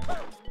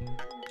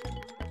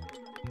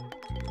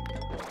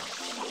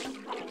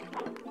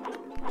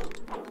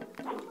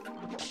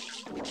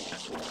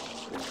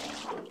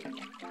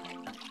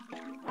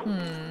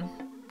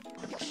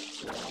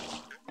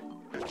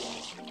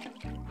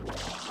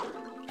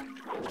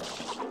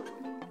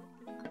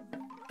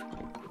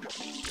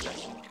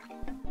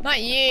 Not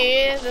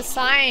you, the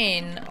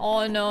sign.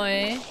 Oh no.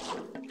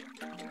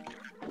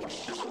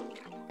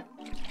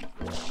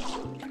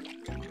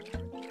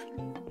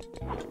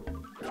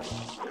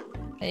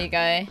 There you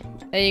go.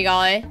 There you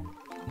go.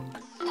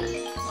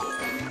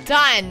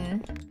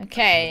 Done.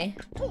 Okay.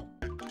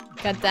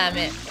 God damn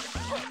it.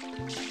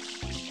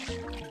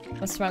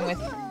 What's wrong with...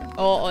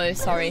 Oh,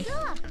 sorry.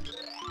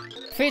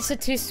 Fruits are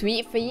too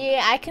sweet for you?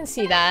 I can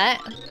see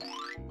that.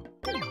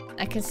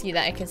 I can see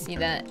that, I can see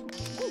that.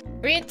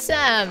 Fruits,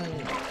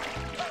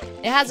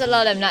 it has a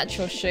lot of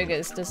natural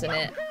sugars, doesn't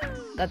it?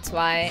 That's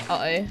why...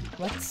 Uh-oh.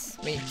 What?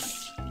 Wait.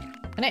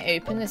 Can I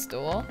open this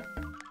door?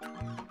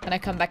 Can I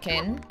come back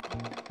in?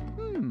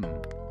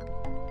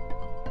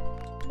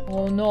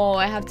 Oh no,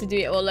 I have to do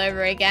it all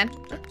over again.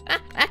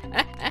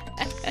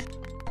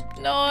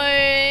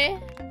 No.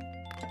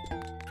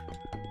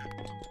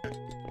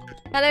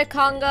 Hello,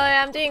 Congo.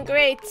 I'm doing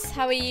great.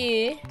 How are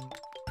you?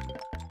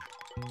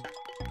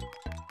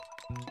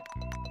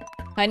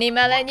 Honey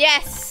melon.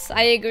 Yes,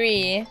 I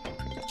agree.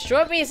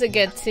 Strawberries are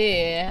good too.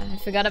 I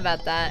forgot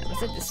about that.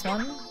 Was it this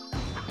one?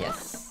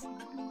 Yes.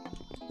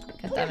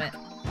 God damn it.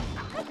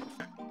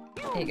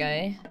 There you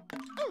go.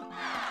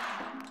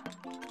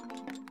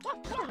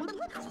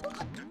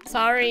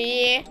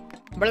 Sorry.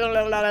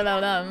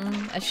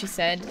 As she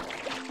said.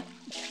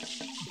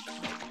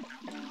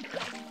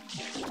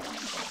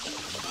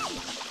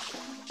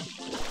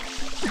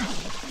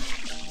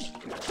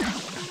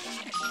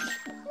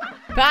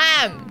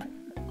 Bam!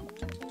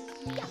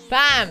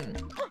 Bam!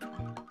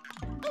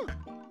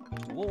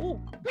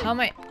 How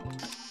am I?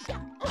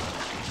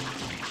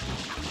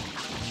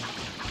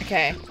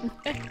 Okay.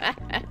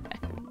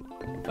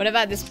 What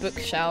about this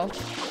bookshelf?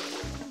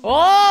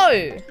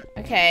 Oh!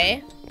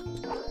 Okay.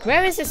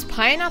 Where is this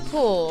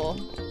pineapple?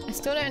 I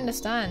still don't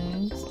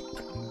understand.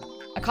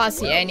 I can't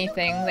see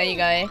anything. There you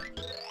go.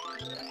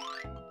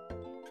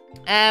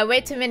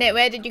 Wait a minute.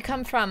 Where did you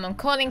come from? I'm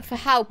calling for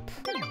help.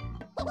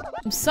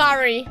 I'm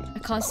sorry. I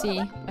can't see.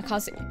 I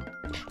can't see.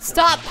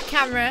 Stop,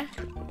 camera.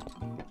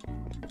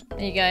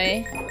 There you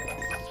go.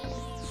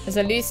 There's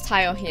a loose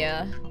tile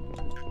here.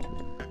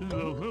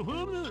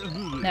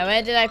 Now,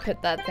 where did I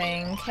put that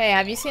thing? Hey,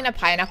 have you seen a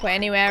pineapple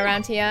anywhere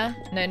around here?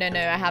 No, no, no,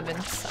 I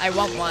haven't. I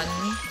want one.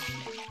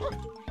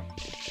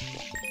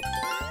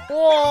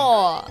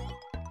 Whoa!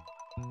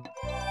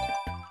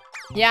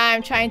 Yeah,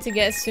 I'm trying to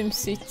get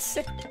swimsuits.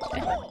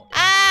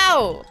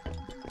 Ow!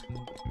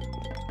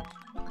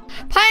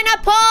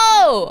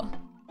 Pineapple!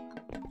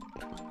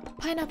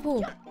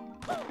 Pineapple!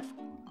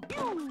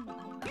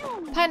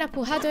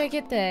 Pineapple, how do I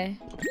get there?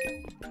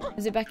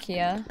 Is it back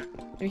here?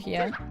 Through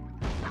here?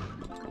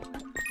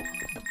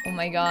 Oh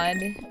my god.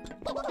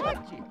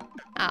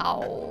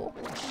 Ow.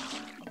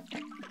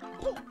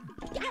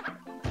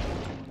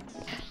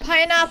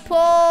 Pineapple!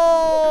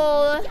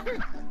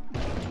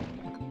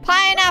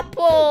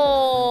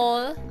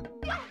 Pineapple!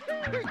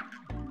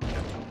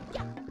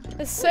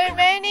 There's so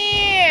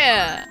many!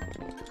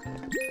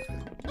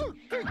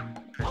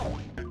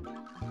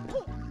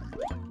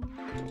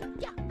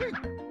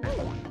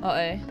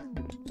 Uh-oh.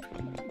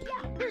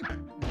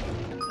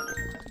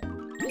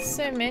 There's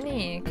so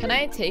many. Can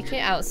I take it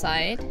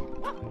outside?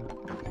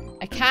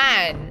 I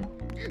can.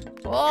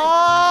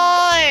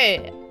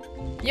 Oi!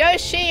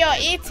 Yoshi, you're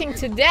eating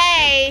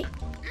today!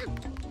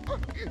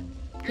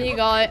 Here you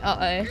go.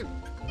 Uh-oh.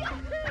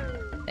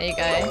 There you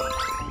go.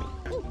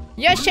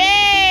 Yoshi!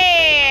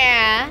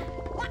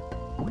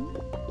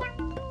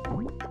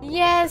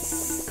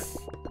 Yes!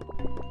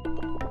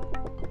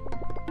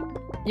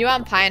 You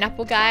want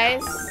pineapple,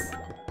 guys?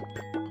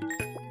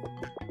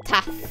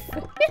 Tough.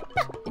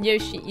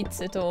 Yoshi eats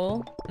it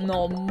all.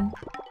 Nom.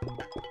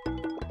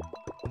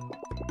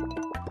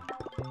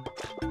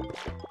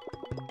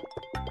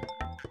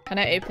 Can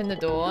I open the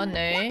door?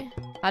 No.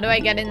 How do I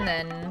get in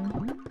then?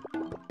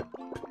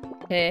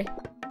 Here.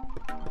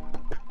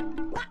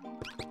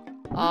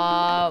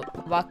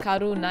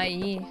 Wakaru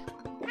nai.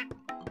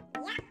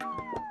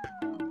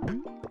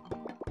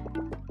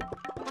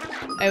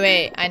 Oh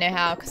wait, I know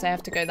how, because I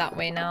have to go that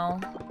way now.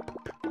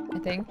 I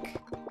think.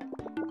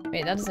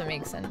 Wait, that doesn't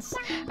make sense.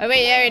 Oh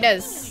wait, yeah, it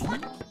does.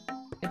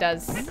 It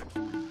does.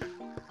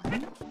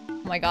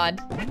 Oh my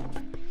god.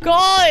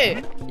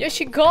 Go!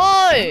 Yoshi,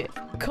 go!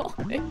 Go!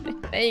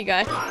 There you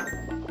go.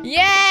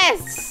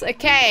 Yes!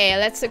 Okay,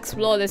 let's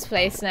explore this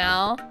place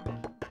now.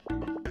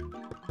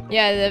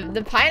 Yeah,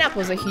 the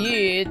pineapples are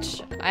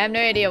huge. I have no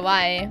idea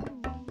why.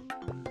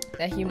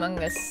 They're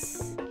humongous.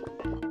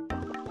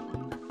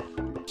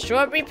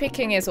 Strawberry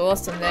picking is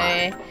awesome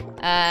though.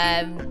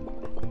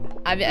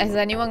 Has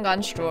anyone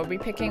gone strawberry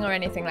picking or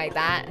anything like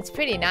that? It's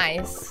pretty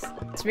nice.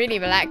 It's really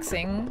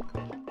relaxing.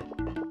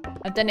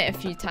 I've done it a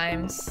few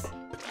times.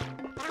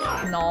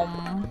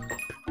 Nom.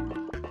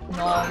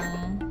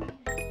 Nom.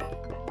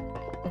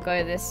 We'll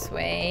go this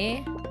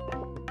way.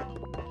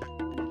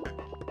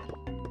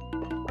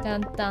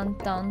 Dun dun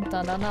dun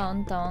dun dun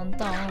dun dun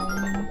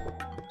dun.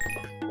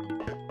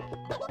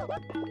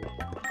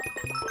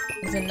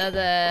 There's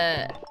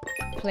another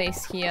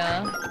place here.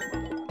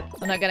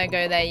 I'm not gonna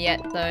go there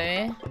yet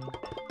though.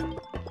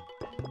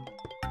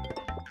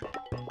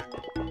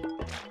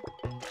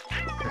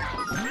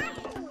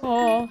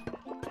 Oh.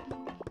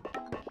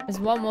 There's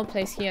one more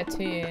place here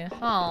too.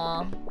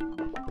 Huh.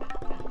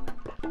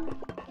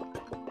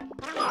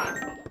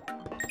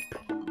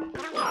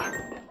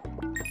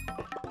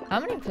 How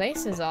many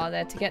places are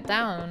there to get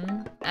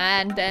down?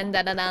 And then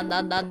da da da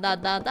da da da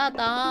da da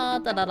da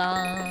da da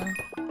da.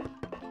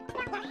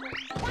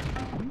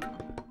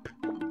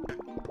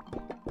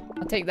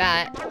 I'll take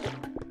that.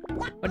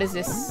 What is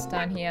this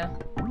down here?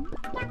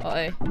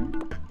 Uh-oh.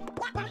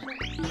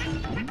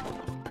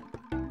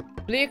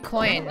 Blue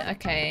coin,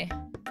 okay.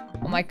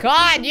 Oh my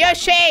god,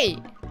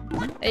 Yoshi!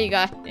 There you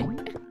go.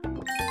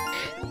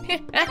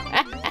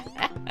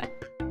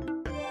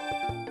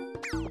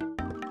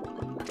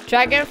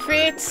 Dragon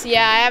fruits?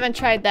 Yeah, I haven't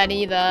tried that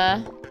either.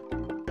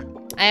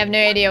 I have no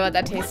idea what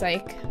that tastes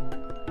like.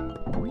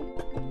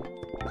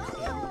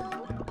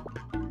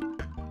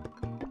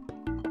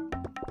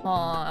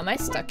 Oh, am I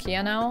stuck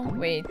here now?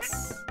 Wait.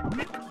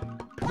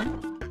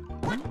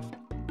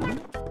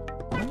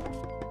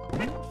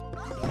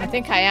 I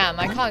think I am.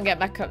 I can't get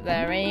back up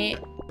there, right?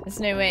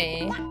 There's no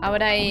way. How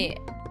would I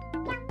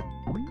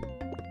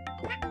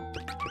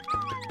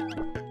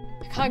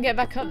can't get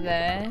back up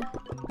there.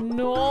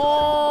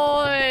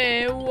 No!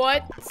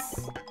 What?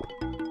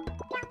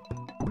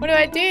 What do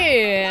I do?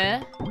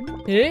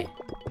 Eh?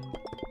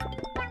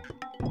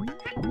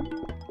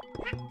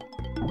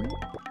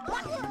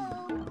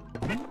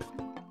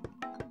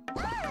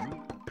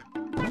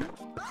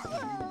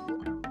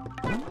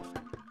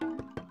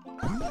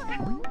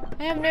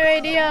 I have no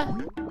idea.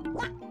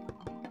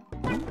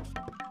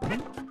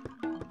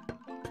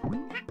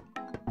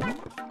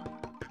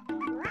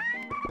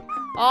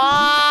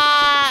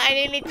 Oh, I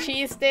nearly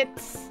cheesed it.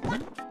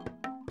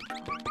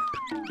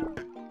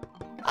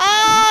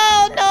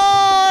 Oh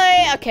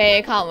no! Okay,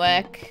 it can't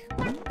work.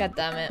 God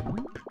damn it.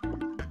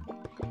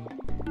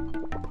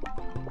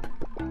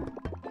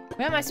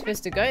 Where am I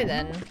supposed to go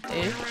then?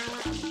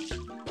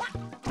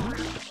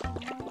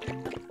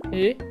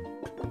 Ooh.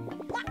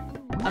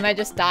 I might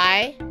just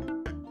die.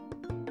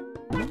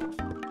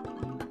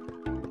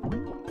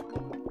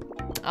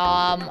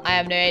 I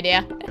have no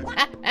idea.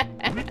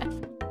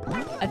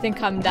 I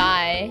think I'm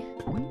die.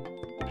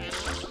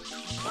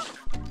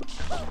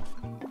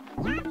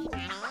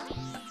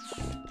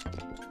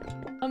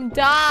 I'm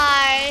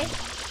die.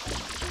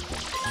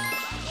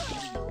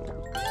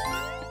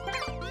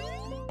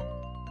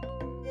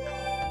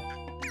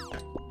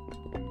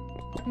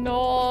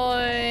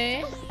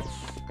 No.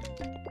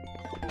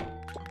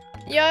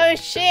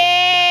 Yoshi!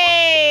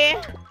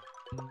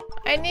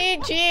 I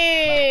need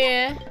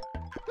you.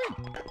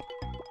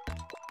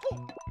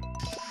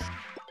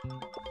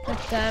 God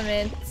damn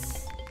it.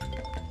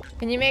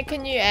 Can you make a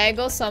new egg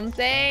or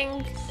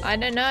something? I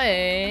don't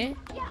know.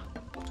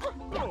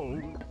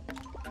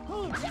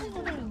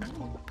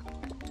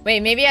 Wait,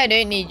 maybe I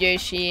don't need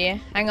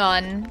Yoshi. Hang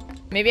on.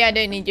 Maybe I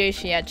don't need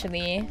Yoshi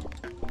actually.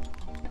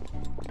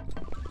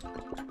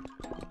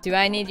 Do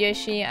I need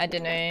Yoshi? I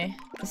don't know.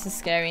 This is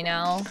scary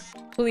now.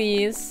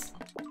 Please.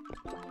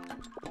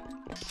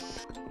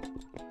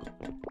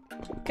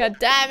 God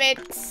damn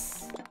it.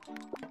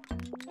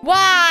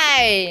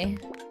 Why?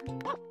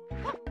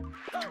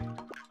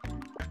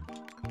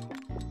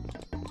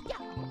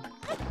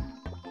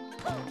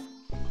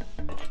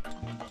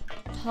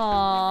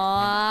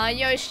 Aww,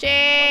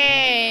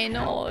 Yoshi!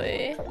 No.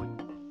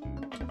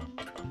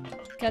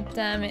 God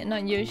damn it,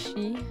 not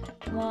Yoshi.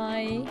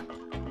 Why?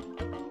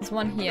 There's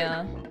one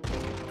here.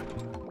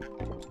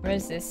 Where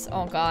is this?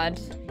 Oh god,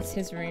 it's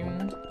his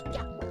room.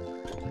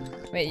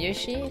 Wait,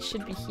 Yoshi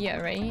should be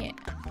here, right?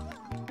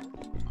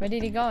 Where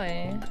did he go?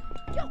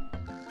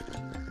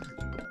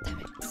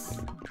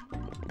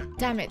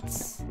 Damn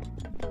it.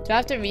 Do I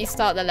have to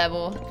restart the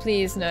level?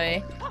 Please,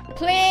 no.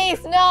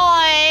 Please, no!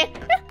 I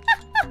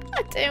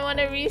don't want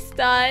to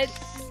restart.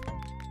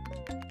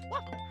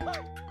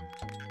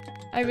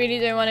 I really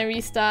don't want to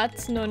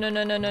restart. No, no,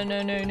 no, no, no,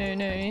 no, no, no,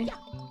 no.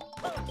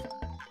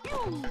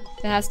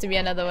 There has to be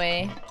another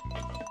way.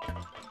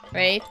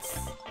 Right?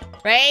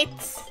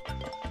 Right?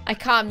 I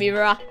can't be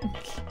wrong.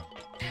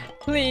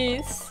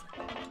 Please.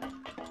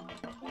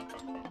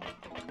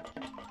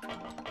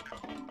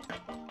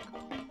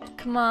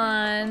 Come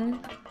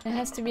on. There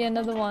has to be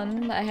another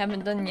one that I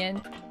haven't done yet.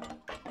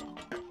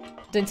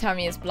 Don't tell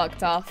me it's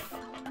blocked off.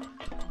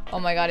 Oh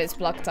my god, it's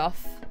blocked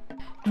off.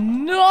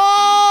 No!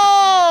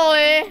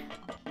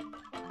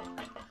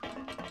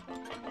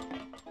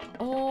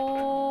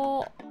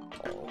 Oh.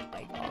 Oh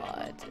my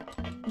god.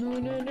 No,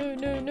 no, no,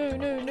 no, no,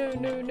 no, no,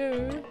 no,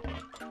 no.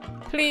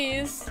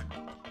 Please.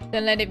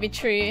 Don't let it be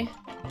true.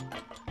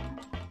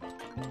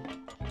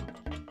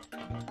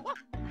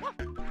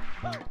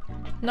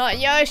 Not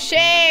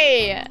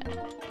Yoshi!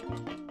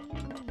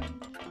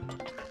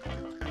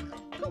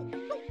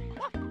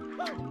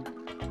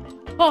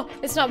 Oh,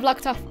 it's not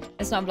blocked off.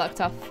 It's not blocked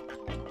off.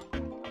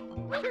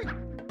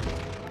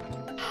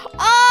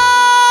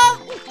 Oh!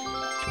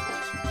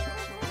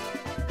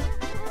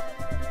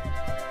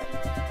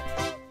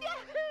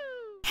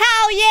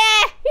 Hell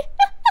yeah!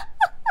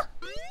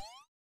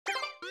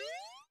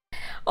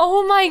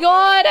 Oh my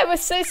god, I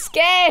was so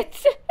scared.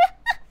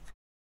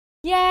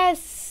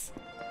 Yes.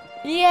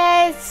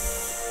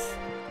 Yes.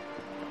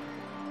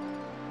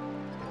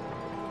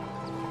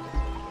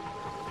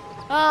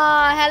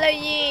 Oh, hello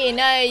Yi.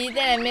 No, you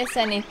didn't miss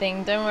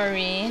anything. Don't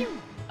worry.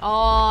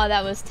 Oh,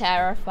 that was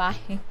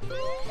terrifying.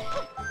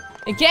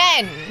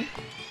 Again.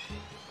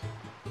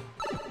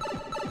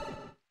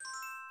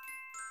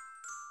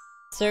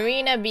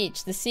 Serena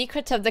Beach. The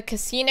secret of the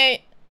casino.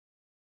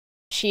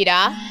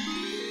 Cheetah.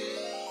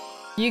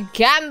 You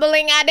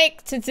gambling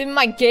addict. It's in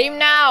my game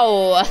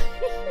now.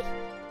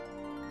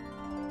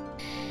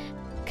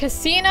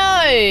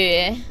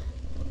 Casino.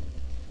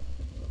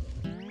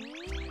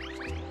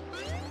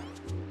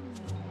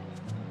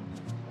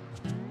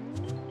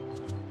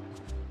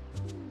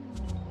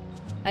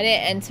 I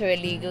didn't enter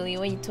illegally.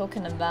 What are you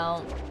talking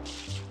about?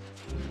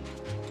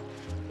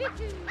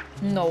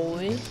 No.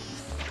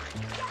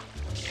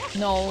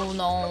 No,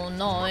 no,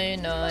 no,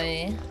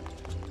 no.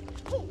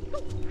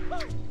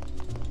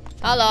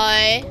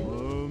 Hello.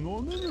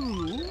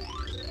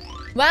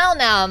 Well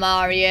now,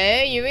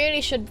 Mario, you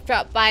really should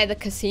drop by the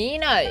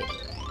casino.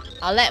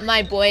 I'll let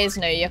my boys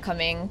know you're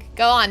coming.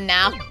 Go on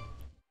now.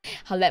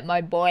 I'll let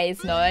my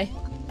boys know.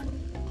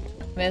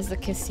 Where's the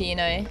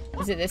casino?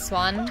 Is it this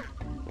one?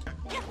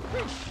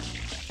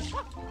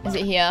 Is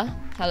it here?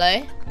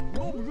 Hello?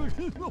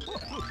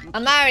 Oh,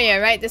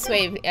 Mario, right this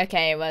way.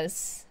 Okay, it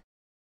was.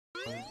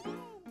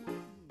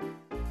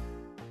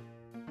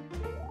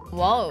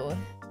 Whoa.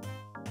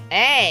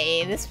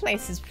 Hey, this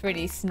place is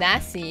pretty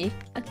snazzy.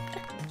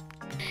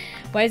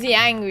 Why is he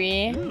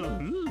angry?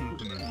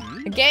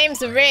 The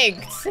game's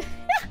rigged.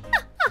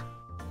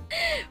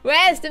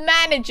 Where's the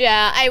manager?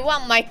 I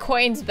want my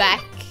coins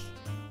back.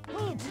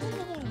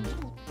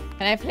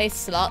 Can I play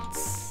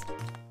slots?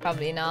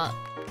 Probably not.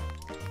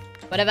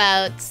 What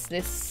about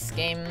this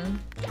game?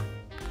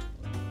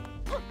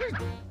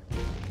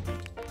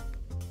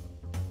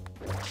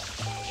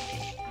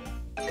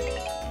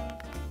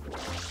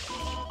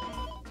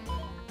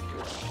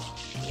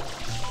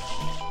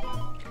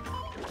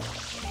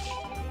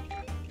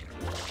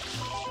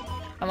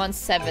 I'm on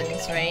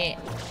 7s, right?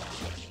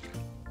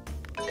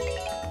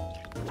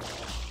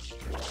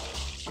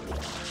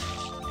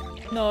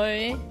 No.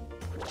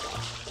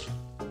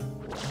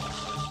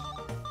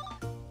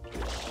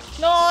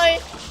 No!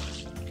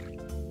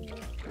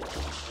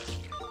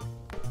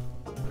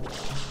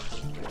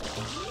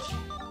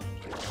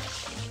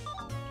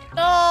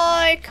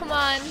 No, come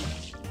on.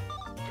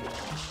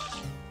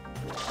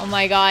 Oh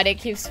my god, it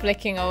keeps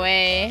flicking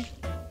away.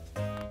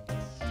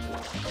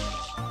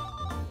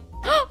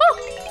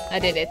 I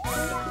did it.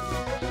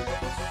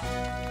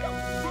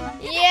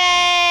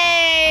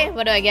 Yay!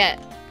 What do I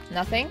get?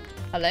 Nothing?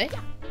 Hello?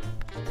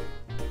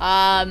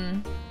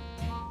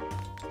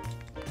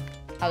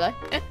 Hello?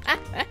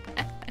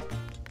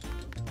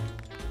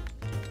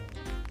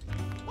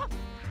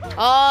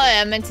 Oh,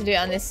 I meant to do it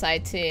on this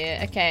side too.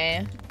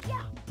 Okay.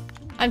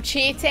 I'm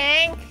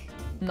cheating?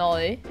 No.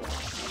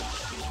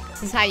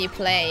 This is how you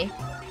play.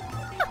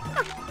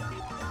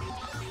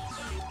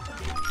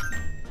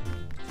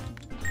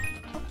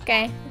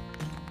 Okay.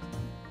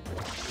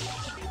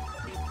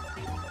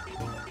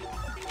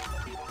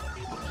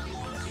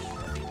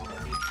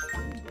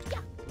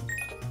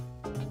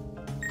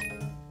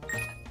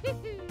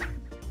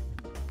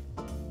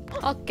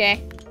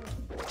 Okay.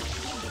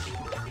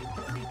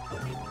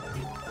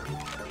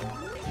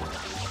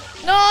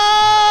 No!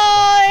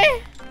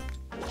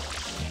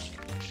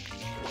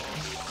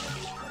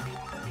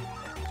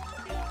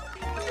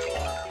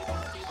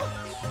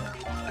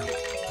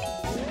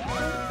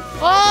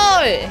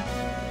 Oh!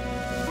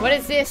 What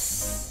is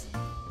this?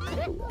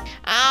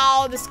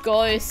 Ow, this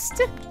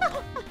ghost.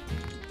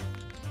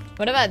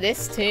 What about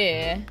this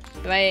too?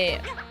 Do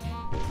I...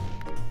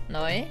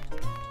 No?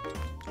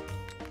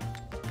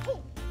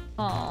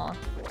 Aww.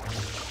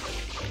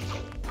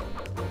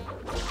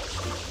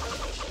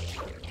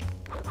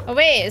 Oh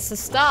wait, it's a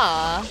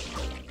star.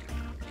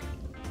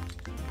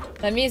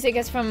 The music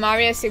is from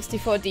Mario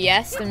 64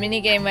 DS, the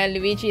minigame where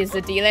Luigi is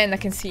the dealer in the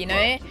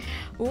casino.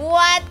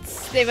 What?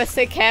 They were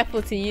so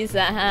careful to use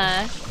that,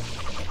 huh?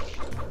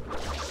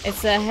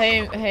 It's a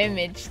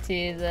homage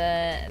to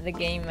the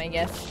game, I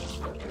guess.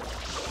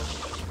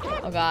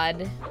 Oh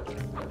god.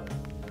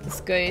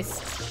 This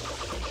ghost.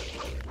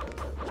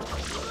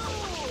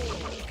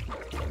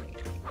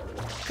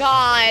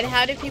 God,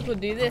 how do people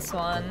do this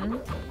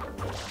one?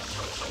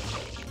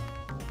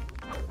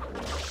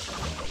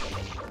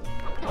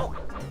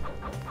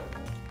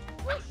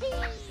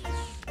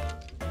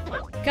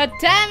 God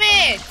damn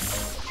it!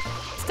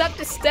 Stop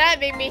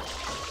disturbing me!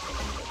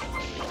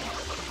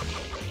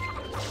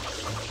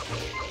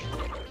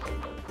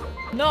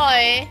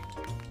 No!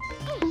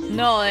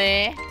 No!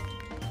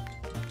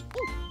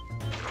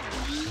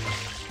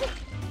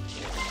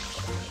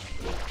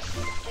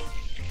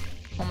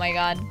 Oh my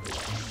god.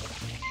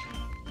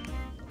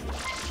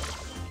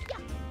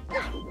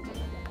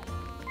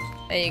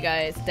 There you go,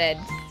 it's dead.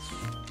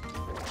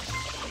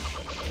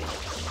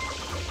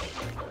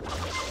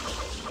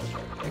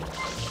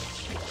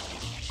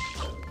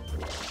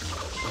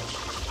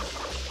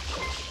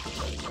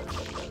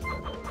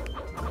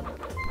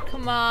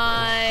 Come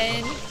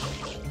on.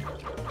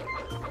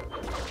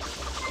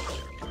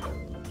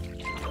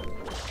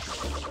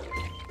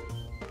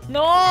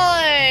 No!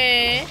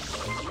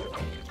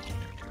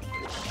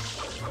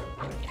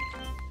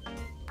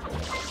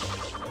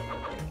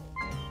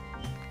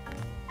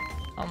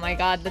 Oh my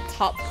god, the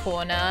top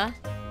corner.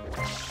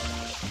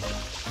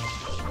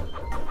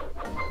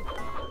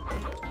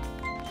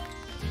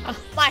 Oh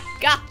my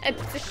god!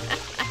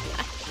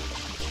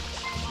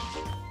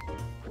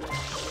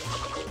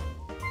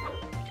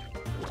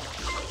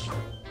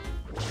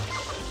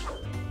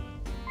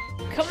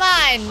 Come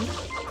on!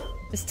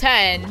 Just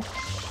turn.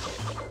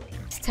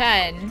 Just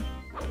turn.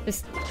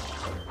 Just...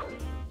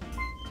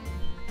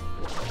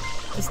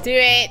 Just do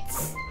it.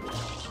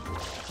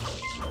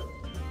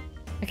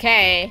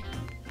 Okay.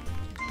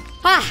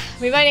 Ah,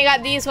 we've only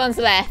got these ones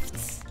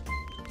left.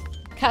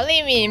 Can't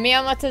leave me.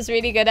 Miyamoto's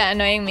really good at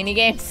annoying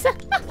minigames.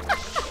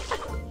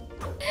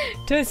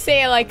 Don't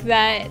say it like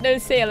that.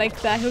 Don't say it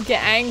like that. He'll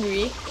get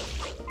angry.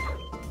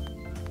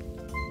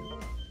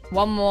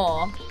 One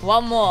more.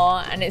 One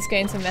more, and it's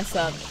going to mess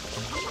up.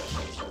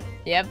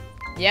 Yep.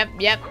 Yep.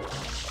 Yep.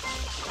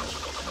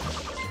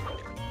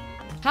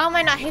 How am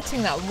I not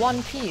hitting that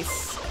one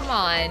piece? Come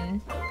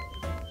on.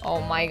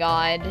 Oh my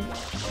god.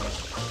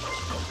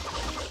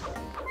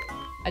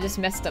 I just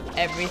messed up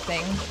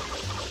everything.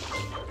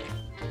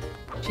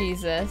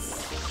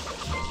 Jesus.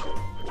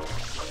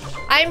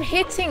 I'm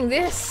hitting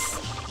this.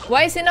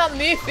 Why is it not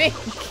moving?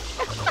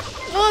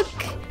 Look!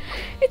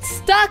 It's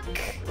stuck!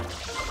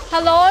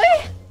 Hello?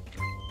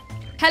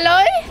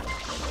 Hello?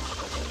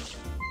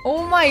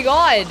 Oh my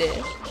god.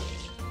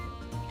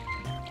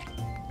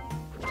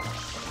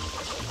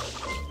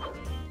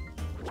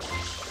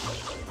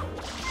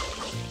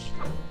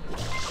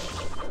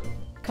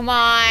 Come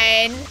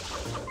on.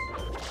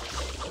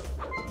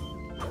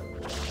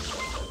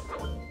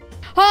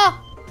 Oh!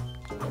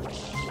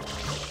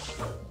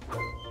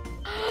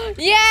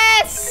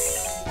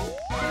 Yes!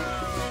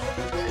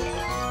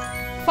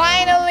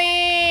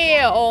 Finally!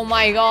 Oh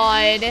my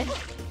god.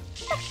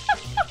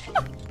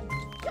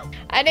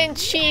 I didn't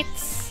cheat.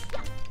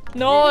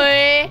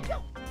 No.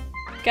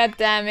 God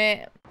damn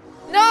it.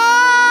 No! I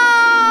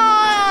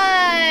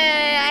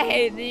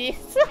hate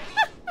these.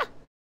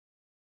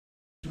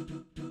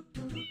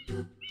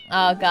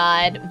 Oh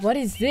god. What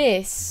is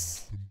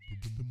this?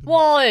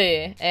 Whoa!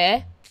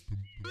 Eh?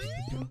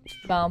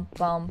 Bum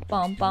bum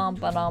bum bum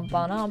ba-dum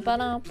ba-dum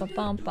ba-dum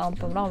ba-bum bum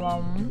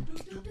ba-dum.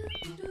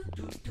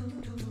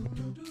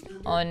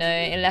 Oh no,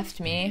 it left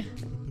me.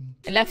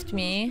 It left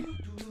me.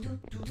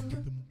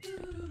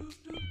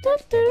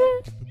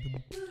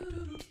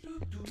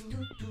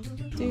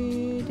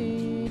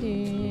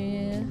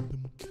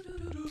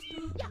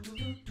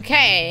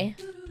 Okay.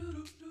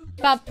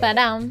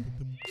 Ba-ba-dum.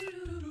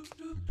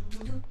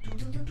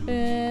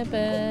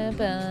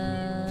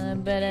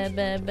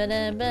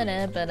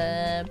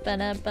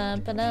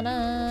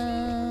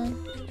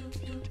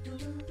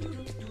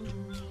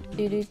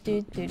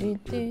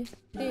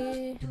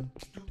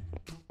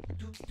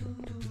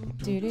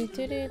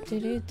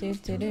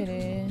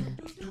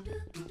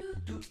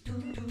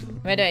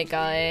 Where do I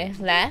go?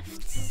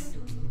 Left?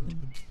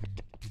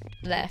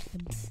 Left.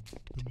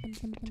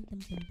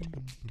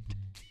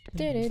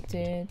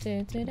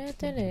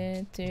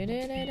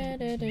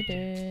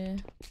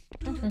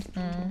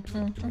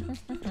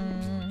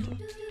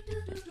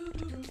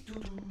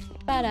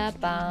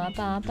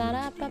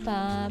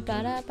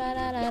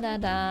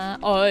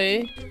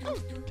 Oi.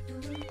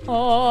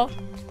 Oh.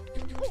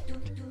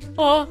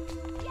 Oh.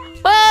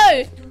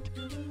 Oh!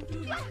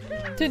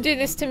 Don't do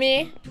this to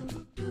me.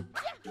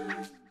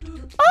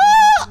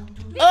 Oh!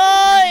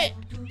 Oh!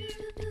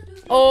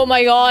 Oh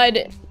my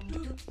god.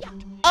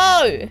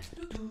 Oh!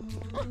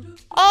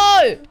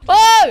 Oh!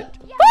 Oh!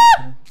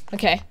 Ah!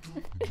 Okay.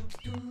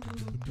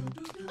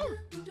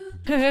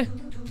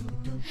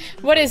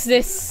 What is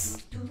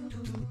this?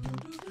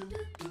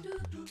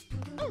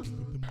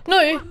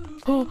 No!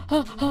 Oh,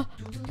 oh, oh.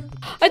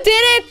 I did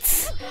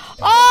it!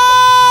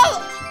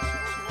 Oh!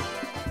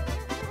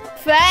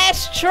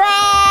 First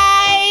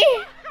try!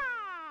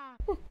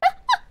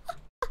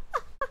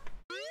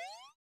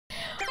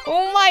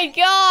 Oh my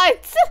god!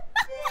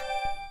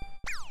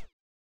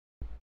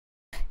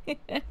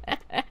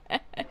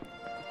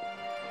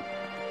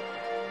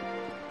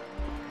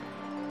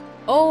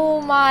 Oh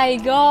my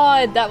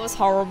god, that was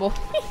horrible.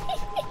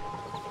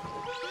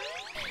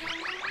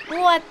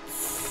 What?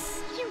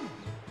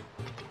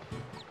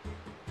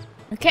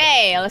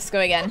 Okay, let's go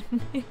again.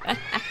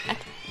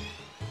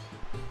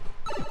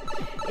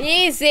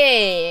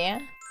 Easy.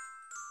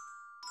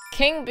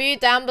 King Boo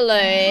down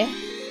below.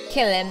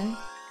 Kill him.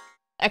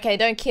 Okay,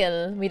 don't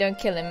kill. We don't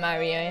kill him,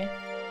 Mario.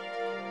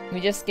 We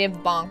just give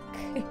bonk.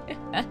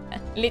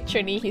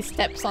 Literally, he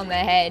steps on the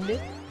head.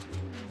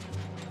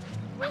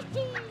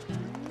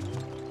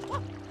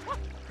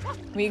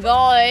 We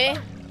go.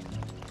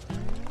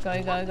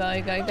 Go, go,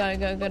 go, go, go,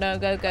 go, go, go,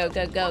 go, go,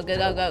 go, go,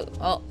 go, go.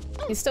 Oh,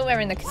 he's still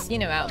wearing the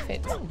casino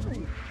outfit.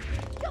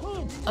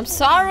 I'm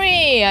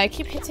sorry. I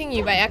keep hitting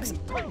you by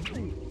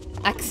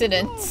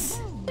accident.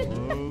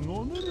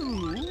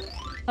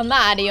 Oh,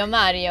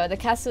 Mario, the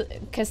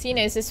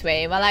casino is this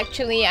way. Well,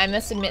 actually, I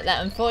must admit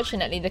that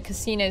unfortunately the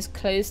casino is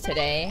closed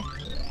today.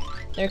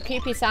 There are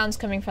creepy sounds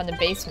coming from the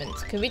basement.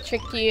 Could we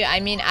trick you?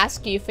 I mean,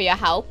 ask you for your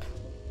help?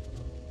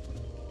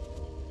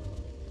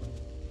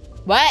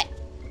 What?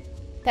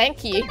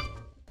 Thank you.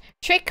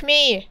 Trick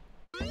me!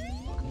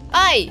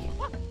 Aye!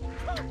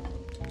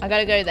 I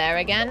gotta go there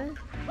again.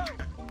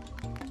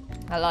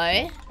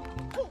 Hello?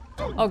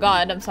 Oh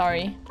god, I'm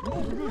sorry.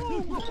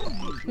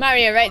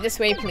 Mario, right this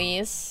way,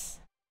 please.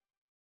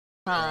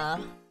 Huh.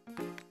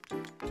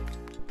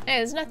 Hey,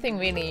 there's nothing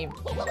really...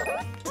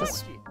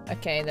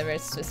 Okay, there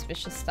is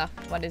suspicious stuff.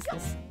 What is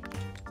this?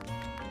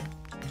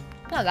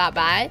 Not that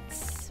bad.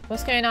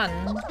 What's going on?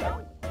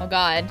 Oh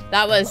god,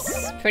 that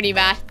was pretty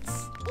bad.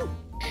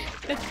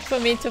 For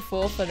me to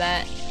fall for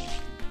that.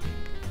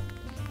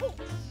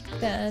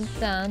 Dun,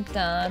 dun,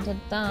 dun,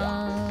 dun,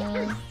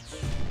 dun.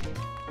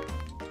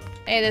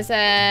 Hey, there's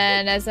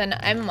an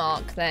M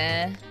mark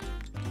there.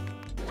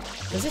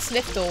 Was this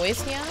lift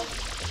always here?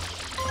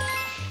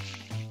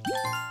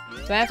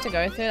 Do I have to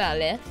go through that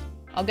lift?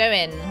 I'll go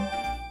in.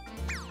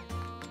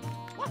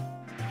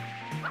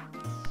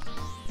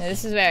 Now,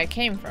 this is where I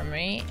came from,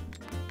 right?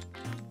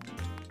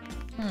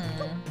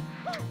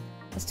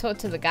 Let's talk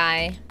to the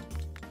guy.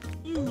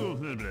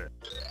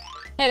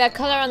 Hey, that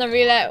color on the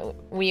roulette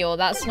wheel,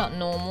 that's not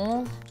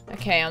normal.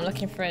 Okay, I'm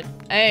looking for it.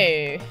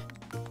 Oh.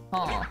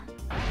 Oh.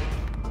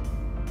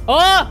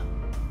 Oh!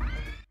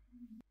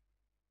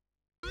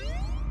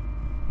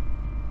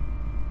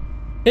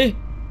 Eh.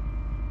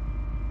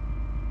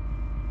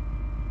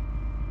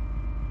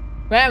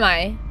 Where am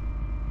I?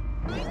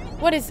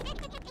 What is...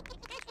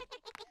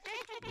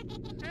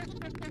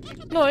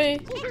 No. I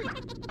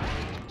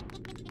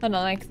don't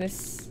like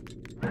this.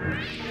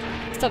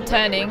 Stop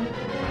turning.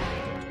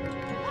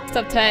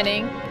 Stop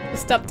turning.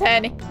 Stop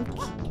turning.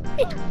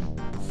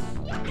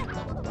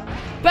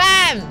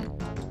 BAM!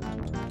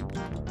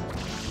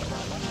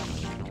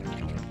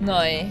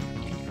 No.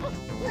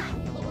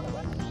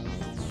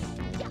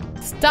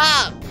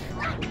 Stop!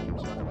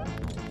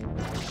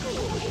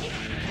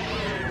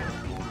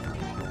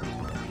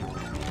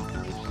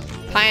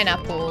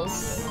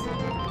 Pineapples.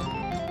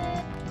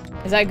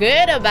 Is that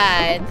good or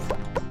bad?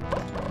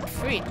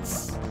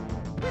 Fruits.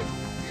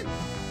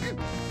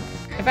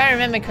 If I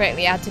remember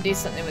correctly, I had to do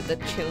something with the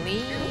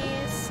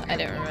chilies. I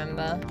don't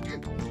remember.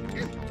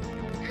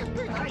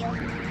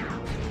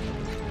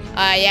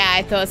 Yeah,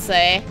 I thought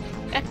so.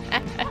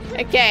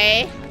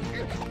 Okay.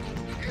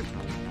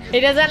 He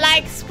doesn't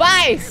like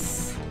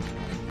spice!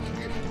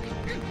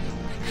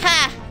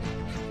 Ha!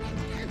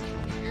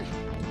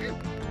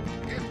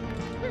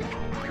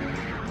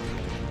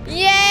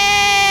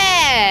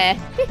 Yeah!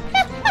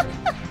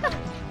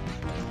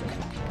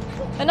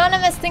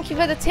 Anonymous, thank you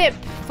for the tip.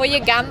 For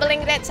your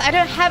gambling debts? I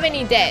don't have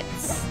any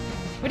debts.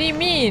 What do you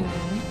mean?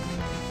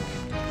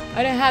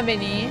 I don't have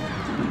any.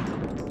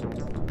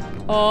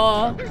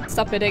 Oh,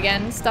 stop it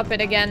again. Stop it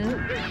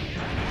again.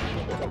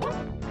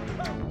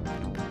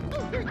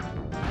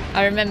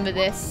 I remember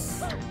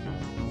this.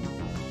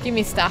 Give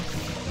me stuff.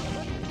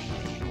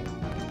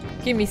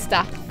 Give me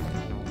stuff.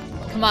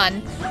 Come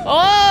on.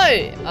 Oh!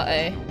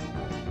 Uh-oh.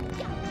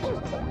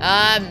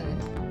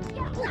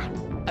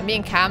 I'm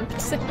being camped.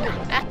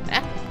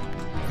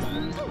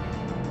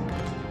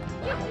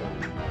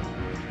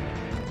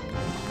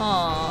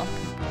 Aww.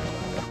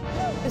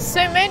 There's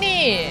so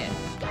many!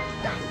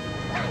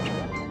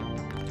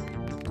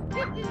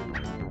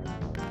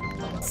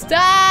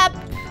 Stop!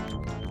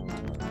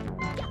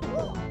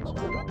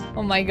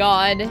 Oh my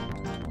god.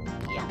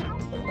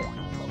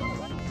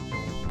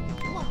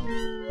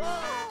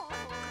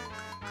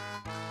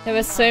 There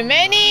were so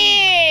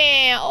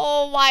many!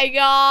 Oh my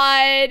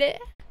god!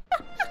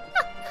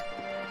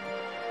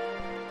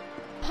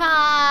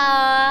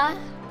 Ha!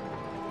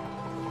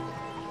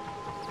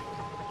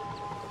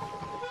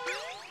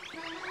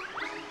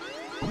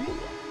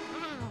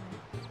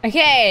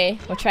 Okay,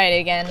 we'll try it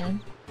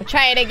again. We'll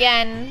try it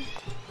again.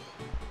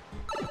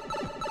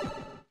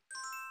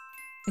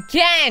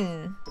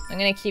 Again! I'm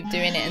gonna keep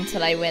doing it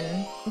until I win.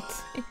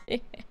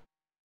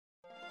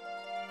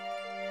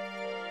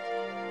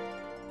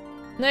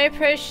 No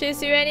pro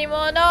Shizu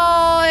anymore. No!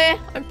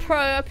 I'm pro,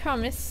 I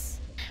promise.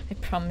 I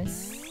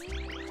promise.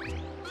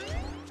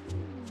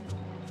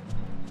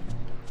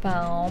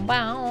 Bow,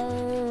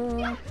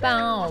 bow.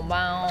 Bow,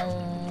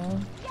 bow.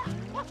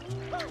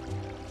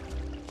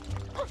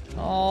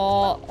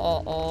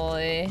 Oh.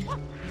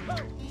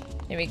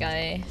 Here we go.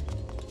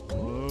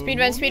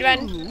 Speedrun,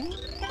 speedrun.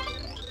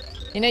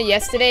 You know,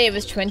 yesterday it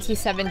was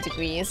 27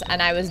 degrees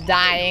and I was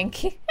dying.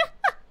 So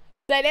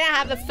I didn't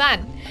have the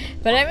fan.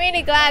 But I'm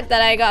really glad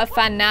that I got a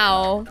fan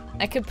now.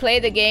 I could play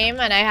the game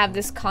and I have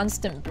this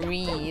constant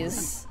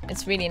breeze.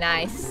 It's really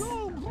nice.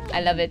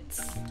 I love it.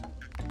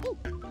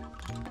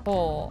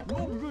 Oh.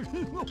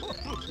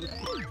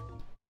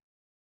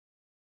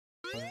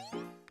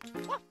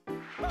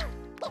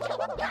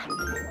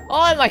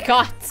 Oh my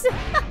god!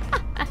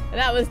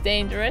 That was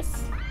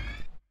dangerous.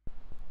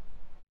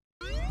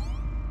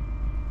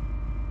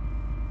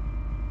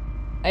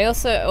 I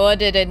also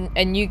ordered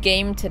a new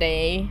game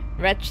today,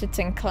 Ratchet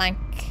and Clank,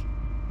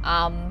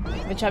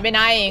 which I've been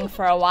eyeing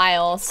for a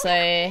while,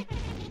 so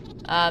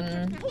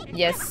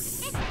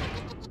yes,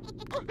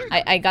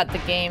 I got the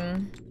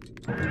game.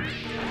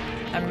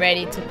 I'm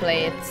ready to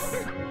play it.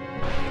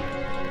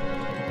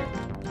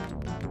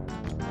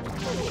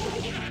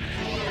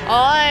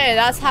 Oh,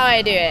 that's how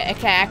I do it.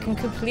 Okay, I can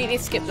completely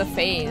skip the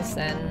phase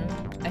then.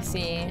 I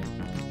see.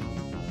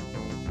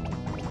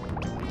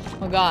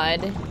 Oh god.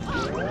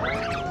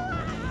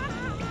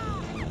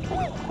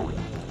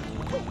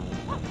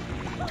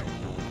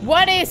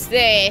 What is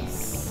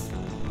this?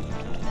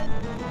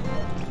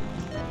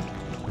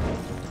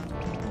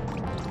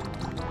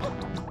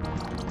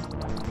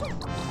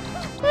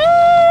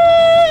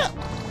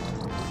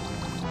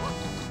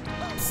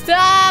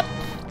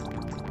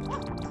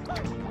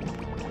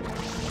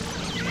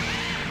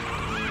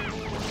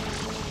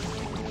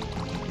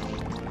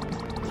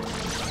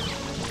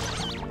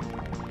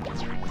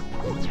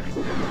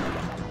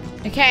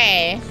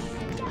 Okay.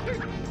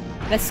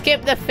 Let's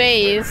skip the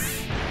phase.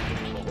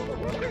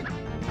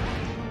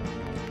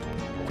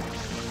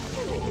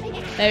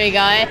 There we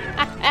go.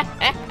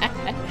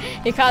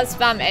 You can't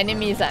spam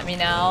enemies at me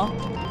now.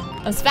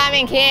 I'm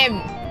spamming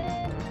him.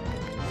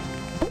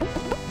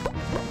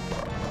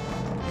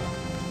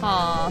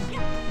 Aw.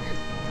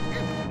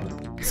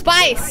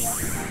 Spice!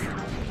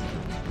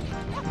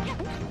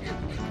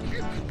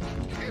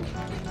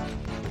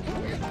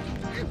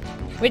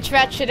 Which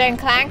Ratchet and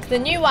Clank? The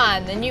new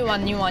one. The new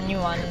one.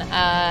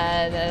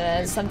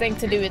 Something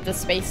to do with the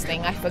space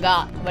thing. I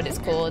forgot what it's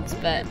called,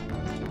 but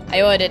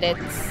I ordered it.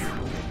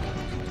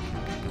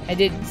 I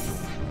did.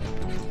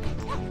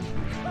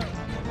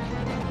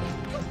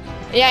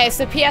 Yeah, it's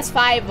the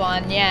PS5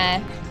 one,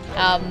 yeah.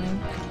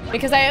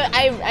 Because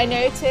I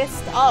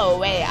noticed, oh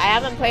wait, I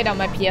haven't played on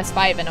my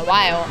PS5 in a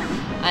while,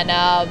 and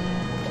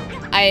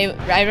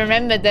I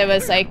remembered there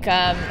was like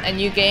a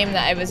new game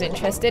that I was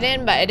interested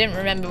in, but I didn't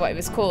remember what it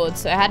was called,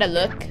 so I had a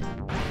look,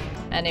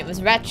 and it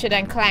was Ratchet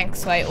and Clank,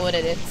 so I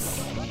ordered it.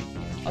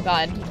 Oh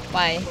god,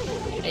 why?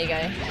 There you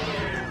go.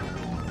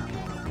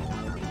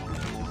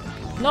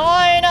 No,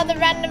 not the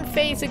random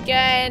phase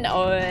again!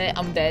 Oh,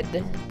 I'm dead.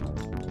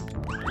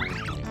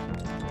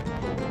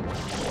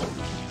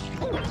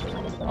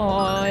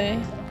 Oh.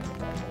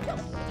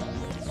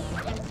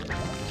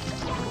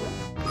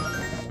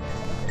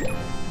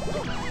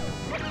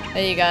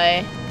 There you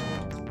go.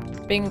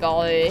 Bingo.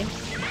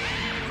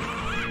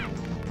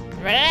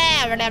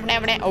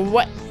 Oh,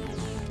 what?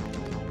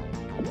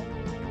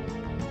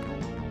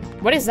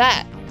 What is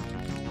that?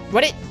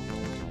 What it?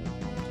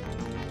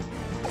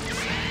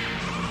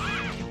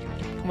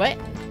 What?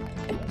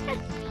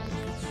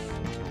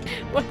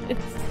 What is?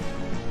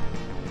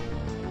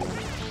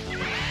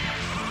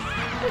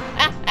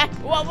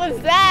 What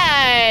was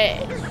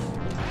that?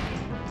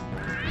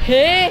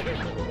 Hey?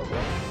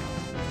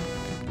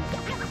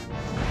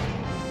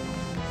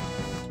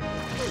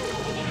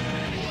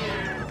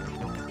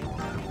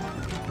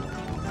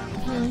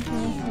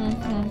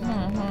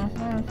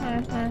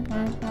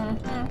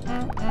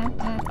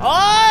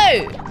 Oh!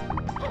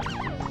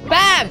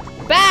 Bam!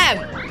 Bam!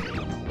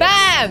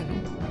 Bam!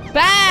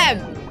 Bam!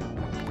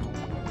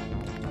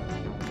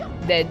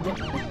 Dead.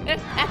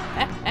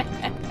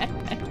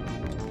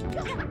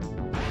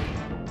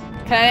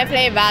 Can I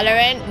play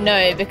Valorant?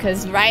 No,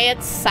 because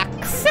Riot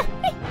sucks.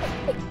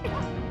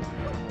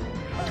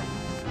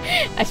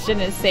 I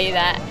shouldn't say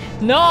that.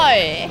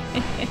 No!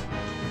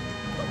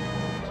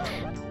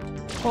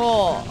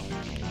 Oh.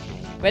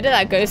 Where did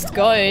that ghost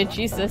go?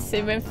 Jesus,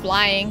 it went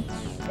flying.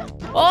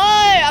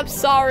 Oh, I'm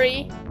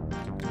sorry.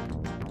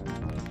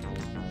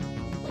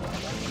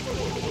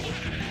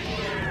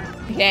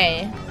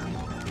 Okay.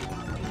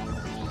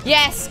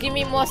 Yes, give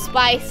me more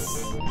spice.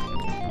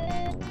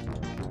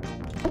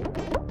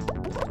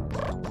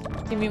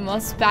 Give me more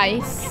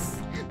spice.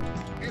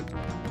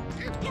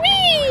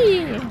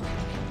 Whee!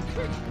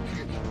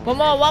 One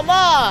more, one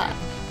more!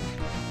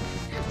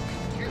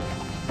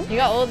 You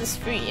got all this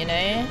fruit, you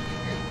know?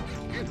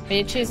 But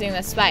you're choosing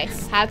the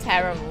spice. How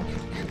terrible.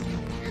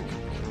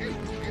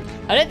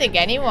 I don't think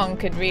anyone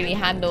could really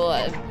handle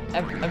a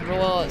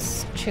raw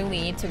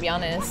chili, to be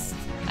honest.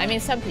 I mean,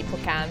 some people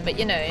can, but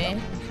you know.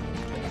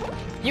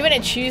 You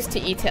wouldn't choose to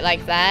eat it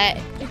like that.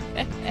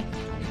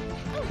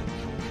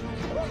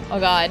 Oh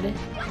god.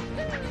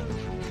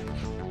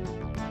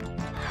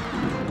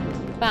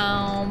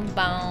 Boom,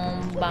 boom,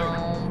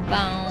 boom,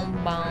 boom,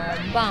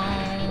 boom,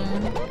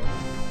 boom.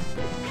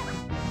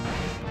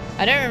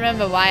 I don't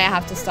remember why I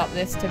have to stop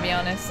this, to be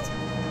honest.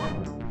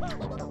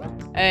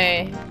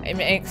 Oh, it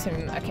makes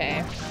him...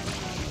 okay.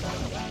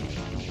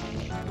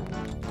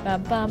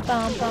 Bum, bum,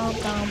 bum, bum,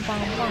 bum,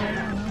 bum, bum.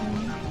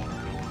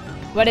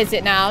 What is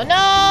it now? No!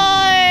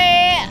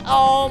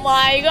 Oh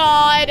my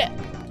god!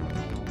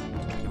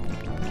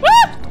 Woo!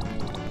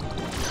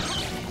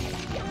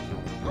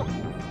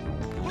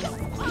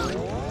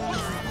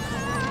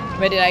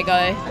 Where did I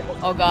go?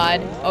 Oh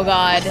god. Oh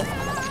god.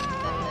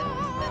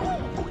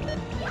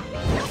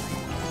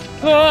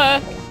 Ah.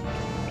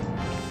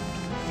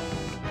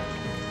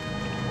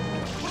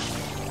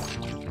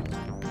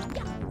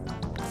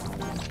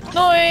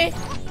 No!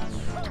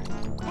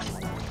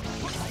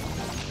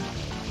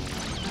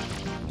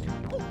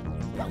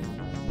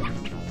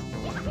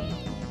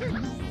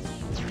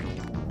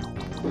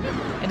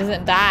 It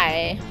doesn't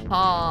die.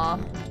 Huh.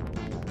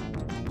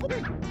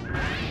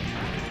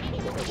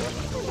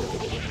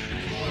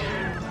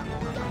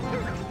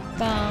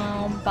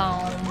 Boom,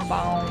 boom,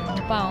 boom,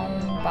 boom,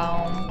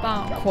 boom,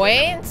 boom.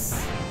 Coins?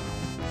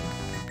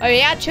 Oh,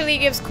 he actually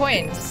gives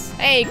coins.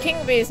 Hey,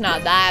 King Bee's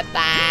not that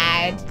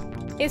bad.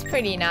 He's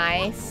pretty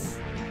nice.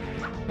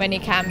 When he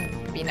can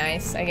be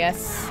nice, I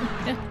guess.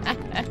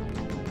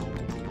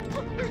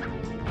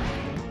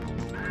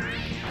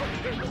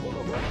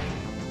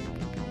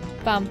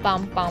 Bum,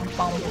 bum, bum,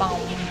 bum, bum.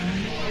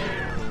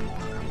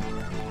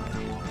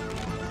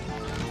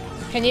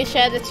 Can you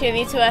share the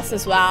chili to us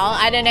as well?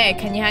 I don't know.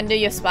 Can you handle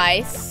your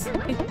spice?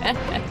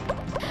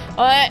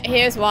 Oh,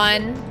 here's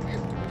one.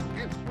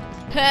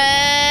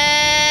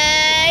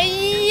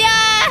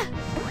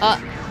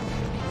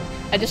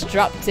 I just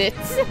dropped it.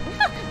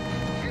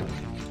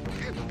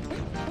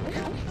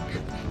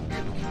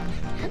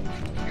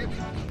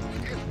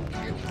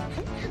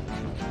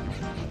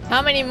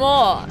 How many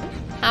more?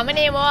 How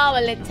many more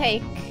will it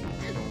take?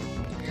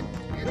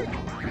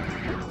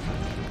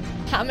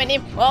 How many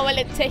more will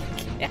it take?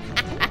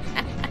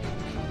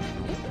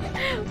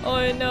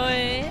 Oh no.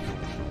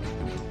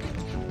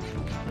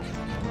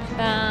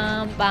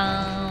 Bam,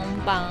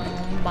 bam,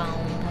 bam,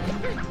 bam.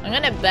 I'm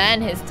gonna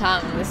burn his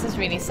tongue. This is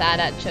really sad,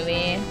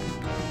 actually.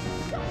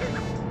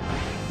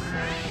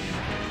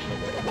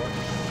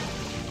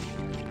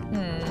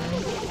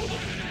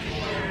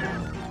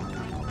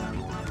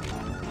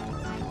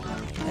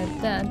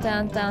 Dun,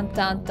 dun, dun,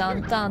 dun,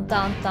 dun, dun,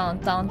 dun, dun,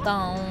 dun,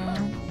 dun.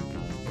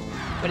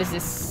 What is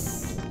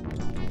this?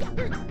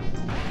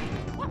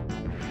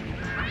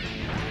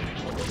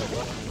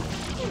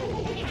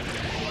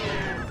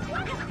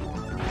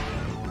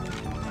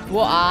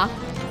 What?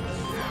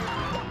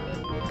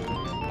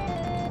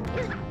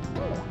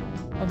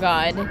 Oh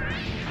god.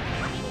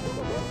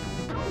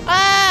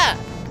 Ah!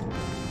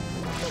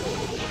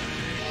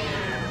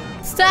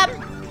 Stop!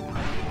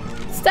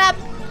 Stop!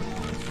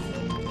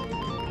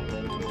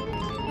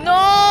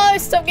 No!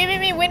 Stop giving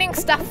me winning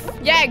stuff!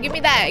 Yeah, give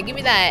me that! Give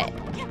me that!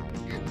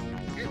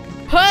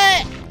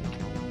 Huh?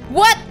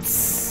 What?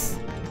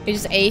 He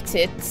just ate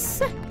it.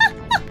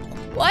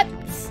 What?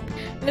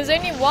 There's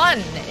only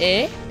one,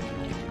 eh?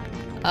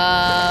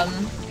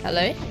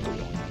 Hello?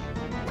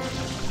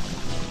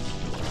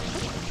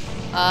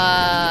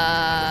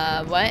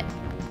 What?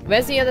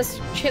 Where's the other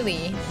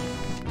chili?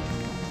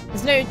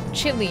 There's no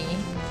chili.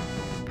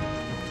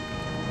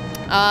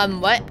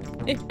 What?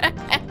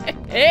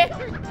 Eh?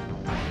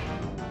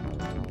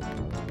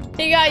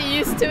 He got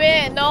used to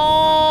it? No!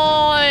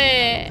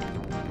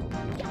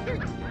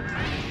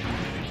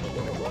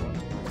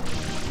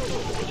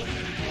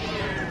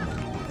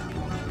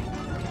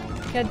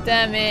 God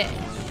damn it.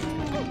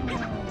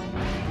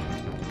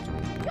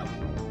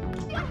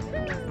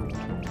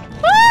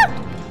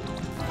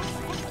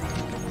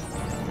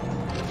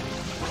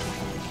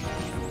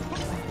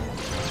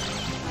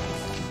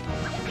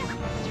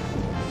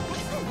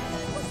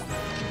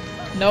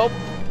 Nope.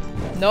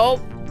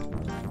 Nope.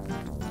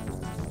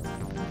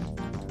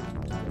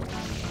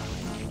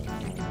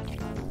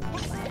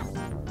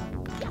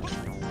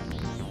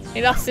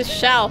 He lost his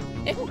shell.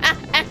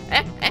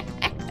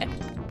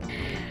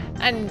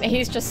 And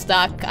he's just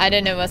stuck. I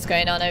don't know what's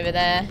going on over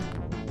there.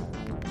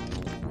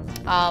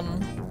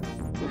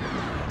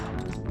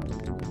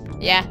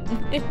 Yeah.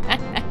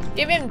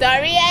 Give him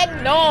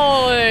durian?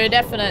 No,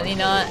 definitely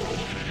not.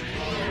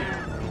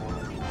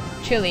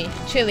 Chili,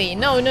 chili.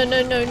 No, no,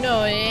 no, no,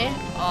 no.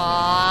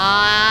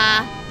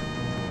 Aww.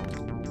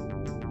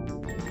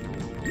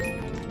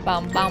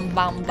 Bum, bum,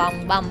 bum,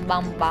 bum, bum,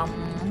 bum,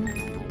 bum.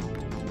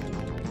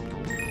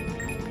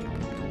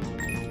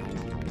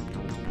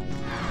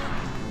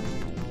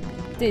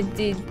 I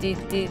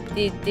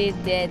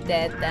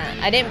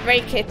didn't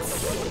break it.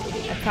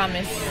 I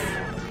promise.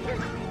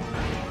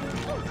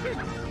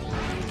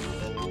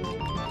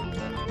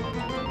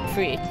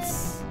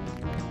 Fruits.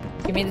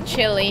 Give me the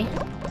chili.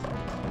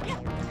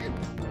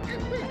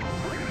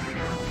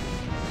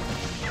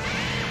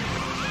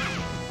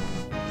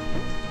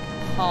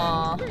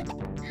 Aww.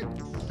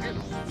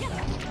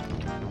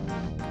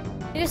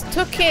 He just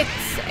took it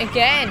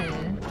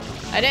again.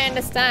 I don't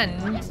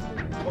understand.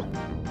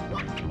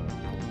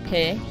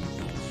 Okay.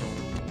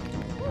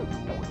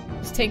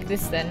 Let's take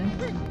this then.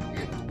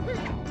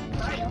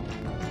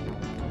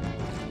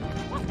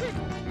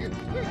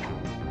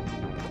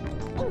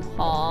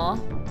 Aww.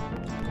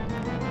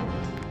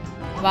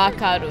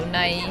 Wakaru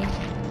nai.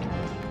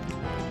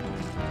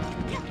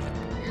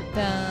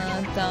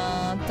 Dun,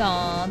 dun,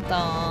 dun,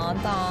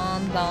 dun,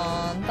 dun,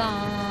 dun,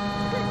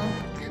 dun.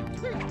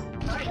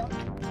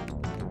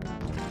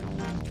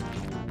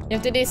 You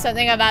have to do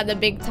something about the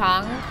big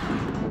tongue.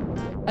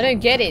 I don't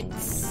get it.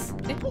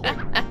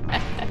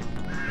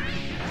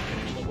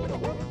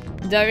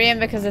 Durian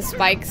because of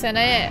spikes in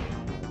it?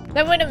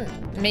 That wouldn't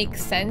make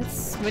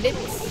sense, would it?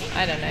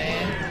 I don't know.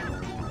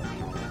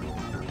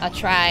 I'll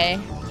try.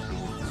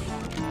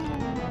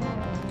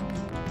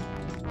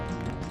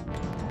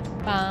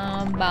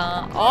 Bam,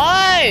 bam.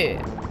 Oh!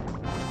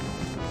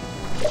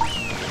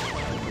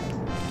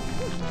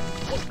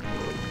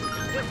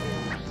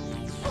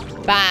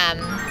 Bam.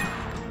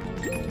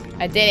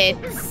 I did it.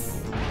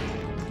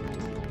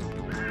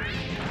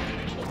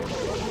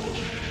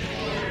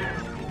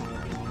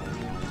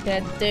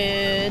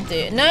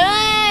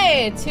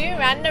 No! 2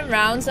 random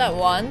rounds at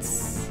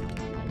once.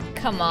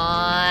 Come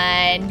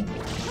on.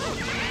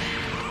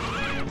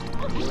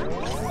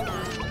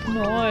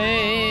 No.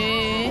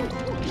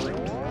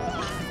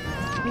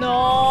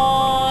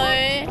 No.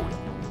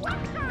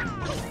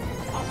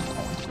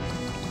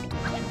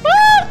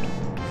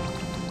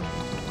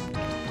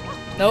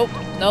 Nope,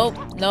 nope,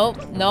 nope,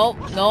 nope,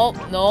 nope,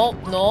 nope,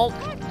 nope.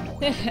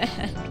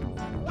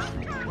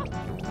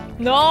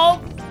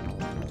 Nope.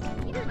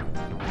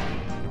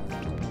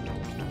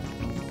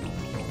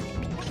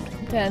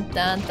 Dun,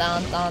 dun,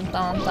 dun, dun,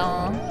 dun,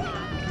 dun.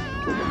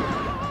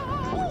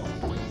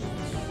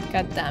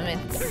 God damn it.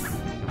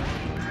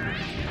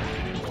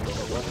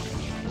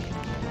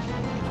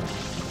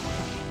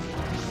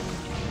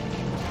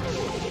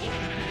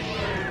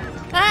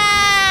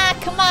 Ah,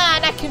 come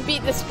on, I can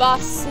beat this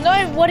boss.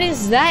 No, what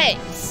is that?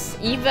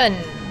 Even.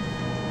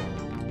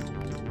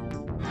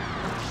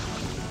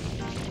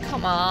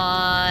 Come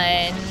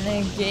on,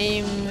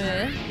 game.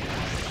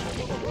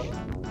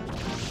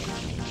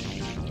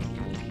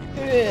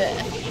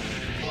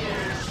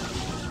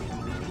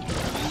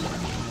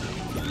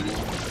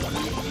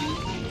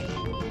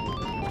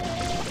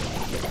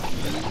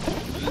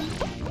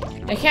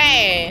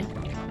 Okay.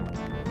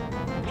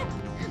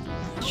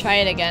 Try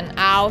it again.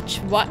 Ouch.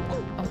 What?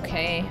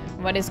 Okay.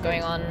 What is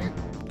going on?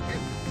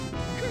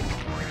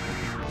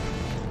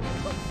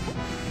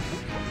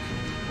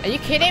 Are you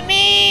kidding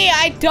me?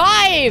 I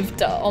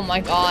dived! Oh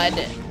my god.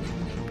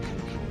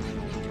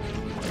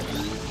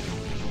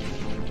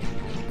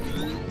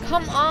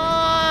 Come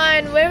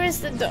on! Where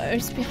is the door?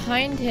 It's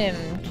behind him.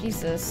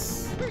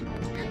 Jesus.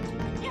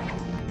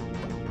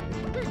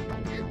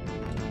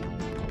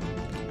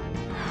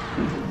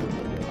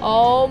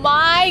 Oh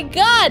my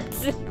god!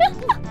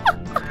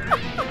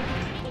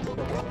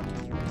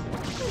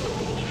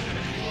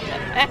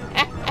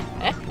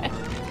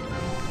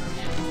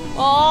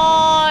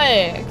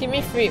 Oh, give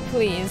me free,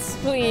 please,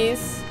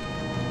 please.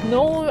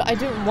 No, I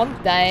don't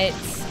want that.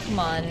 Come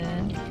on.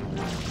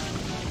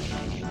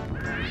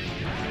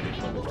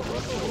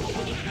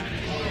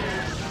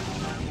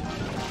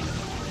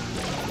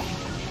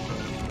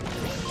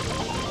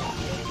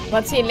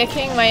 What's he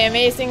licking? My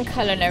amazing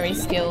culinary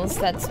skills,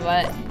 that's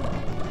what.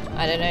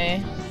 I don't know.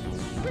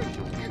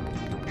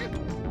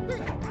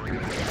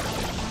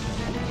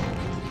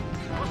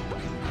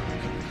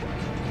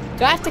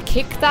 Do I have to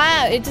kick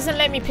that? It doesn't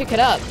let me pick it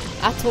up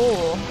at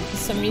all for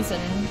some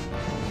reason.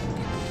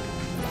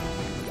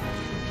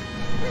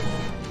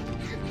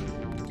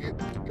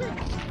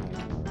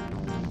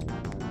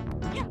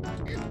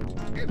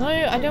 No,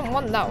 I don't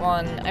want that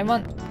one. I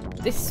want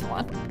this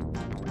one.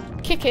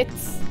 Kick it.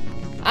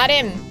 At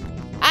him.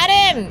 At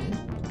him!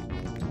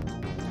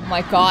 Oh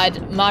my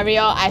god,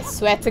 Mario, I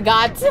swear to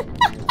god.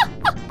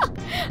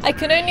 I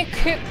can only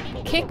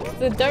kick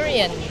the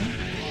durian.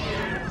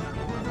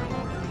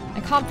 I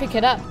can't pick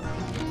it up.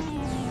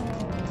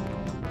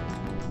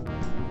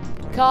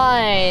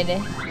 God.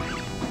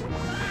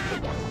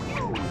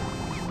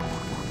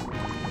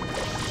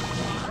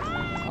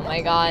 Oh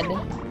my god.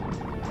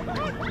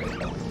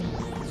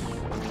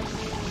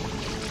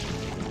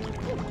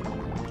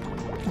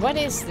 What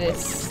is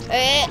this?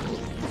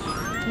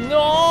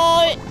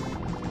 No!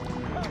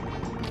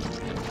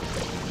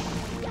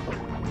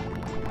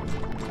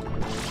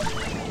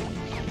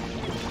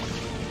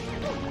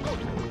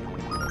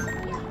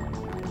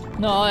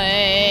 No,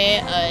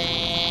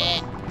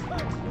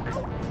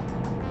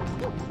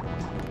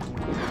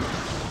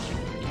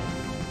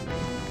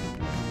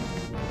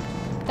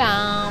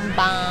 Bam,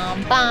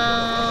 bam,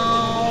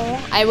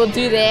 bam. I will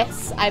do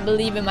this. I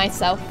believe in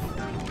myself.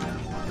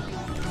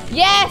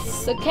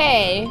 Yes!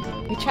 Okay.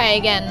 We try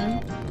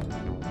again.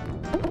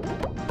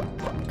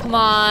 Come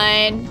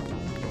on.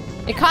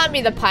 It can't be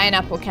the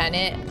pineapple, can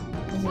it?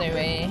 There's no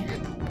way.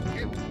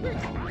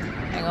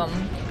 Hang on.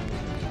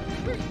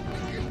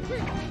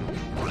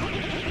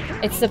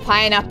 It's the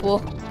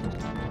pineapple.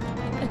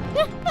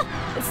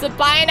 It's the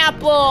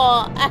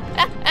pineapple.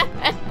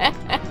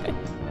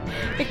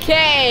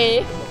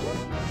 Okay.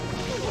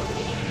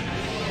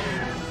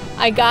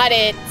 I got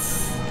it.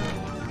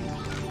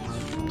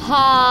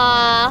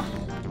 Ha.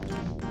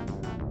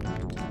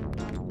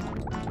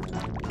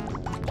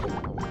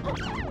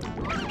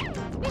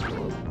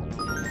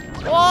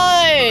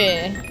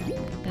 Whoa.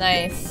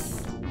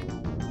 Nice.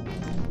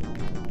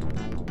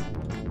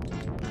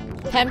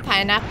 Pen,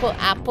 pineapple,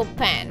 apple,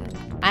 pen.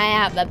 I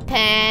have a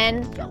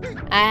pen.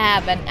 I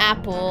have an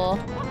apple.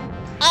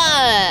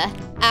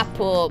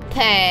 Apple,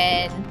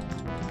 pen.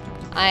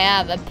 I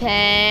have a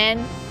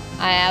pen.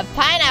 I have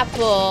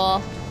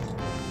pineapple.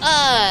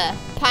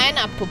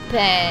 Pineapple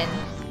pen.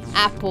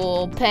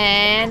 Apple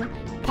pen.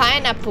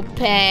 Pineapple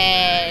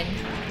pen.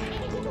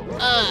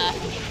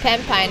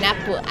 Pen,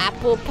 pineapple,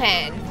 apple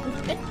pen.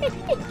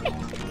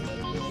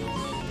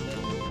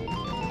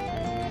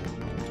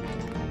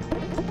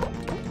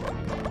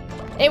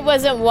 It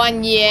wasn't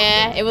 1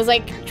 year. It was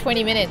like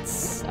 20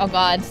 minutes. Oh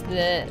god,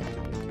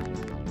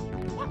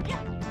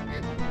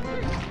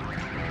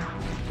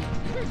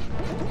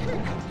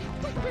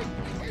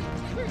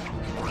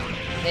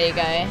 There you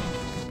go.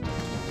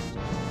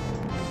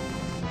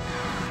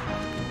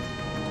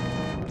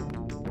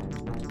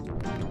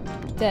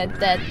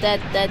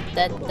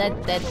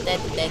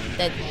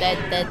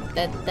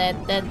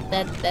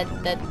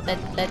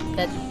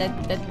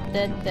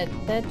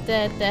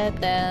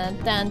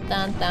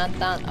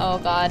 Oh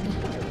god.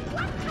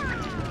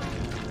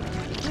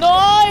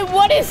 No,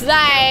 what is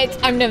that?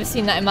 I've never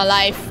seen that in my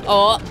life.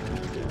 Oh.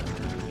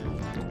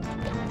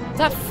 Is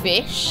that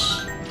fish?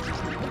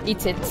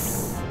 Eat it.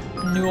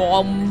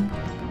 Nom.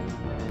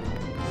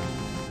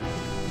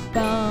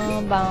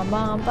 Bum, bum,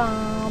 bum,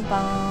 bum,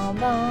 bum,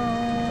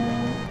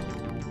 bum.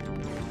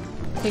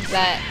 Take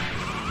that.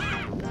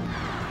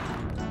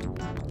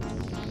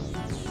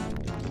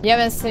 You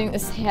haven't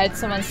had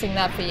someone sing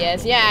that for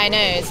years. Yeah, I know,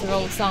 it's an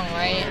old song,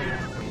 right?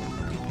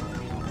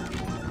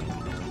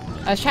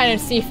 I was trying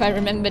to see if I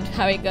remembered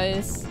how it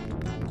goes.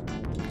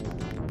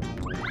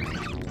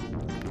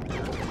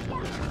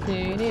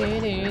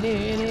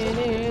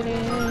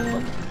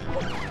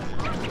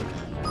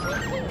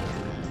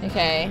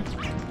 Okay.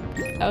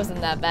 That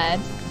wasn't that bad.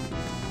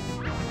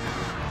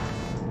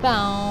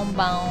 Boom,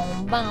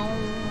 boom, boom.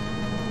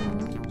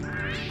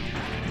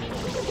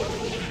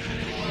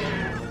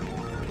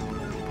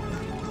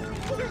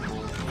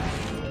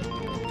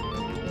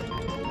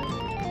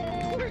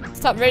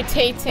 Stop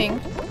rotating.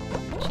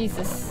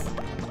 Jesus.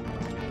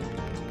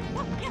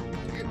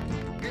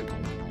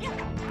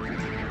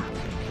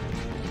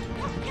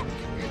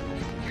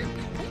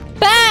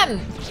 Bam!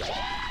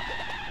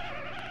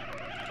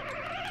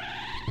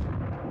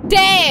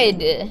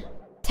 Dead!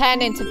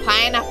 Turned into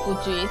pineapple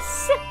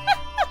juice.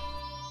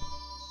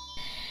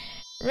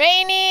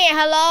 Rainy,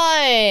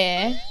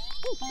 hello!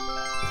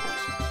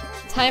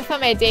 Time for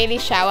my daily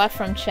shower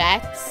from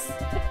chats.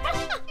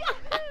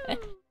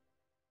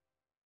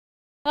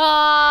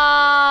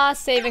 Ah,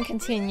 save and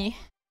continue.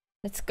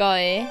 Let's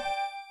go.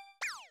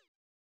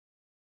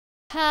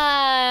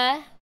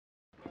 Hi.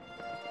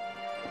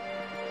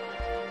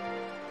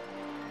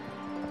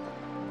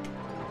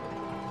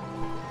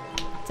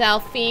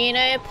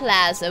 Delfino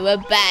Plaza, we're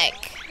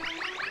back.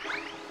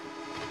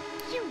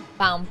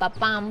 Bam ba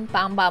bam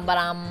bam bam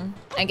bam.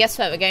 And guess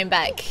what? We're going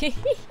back.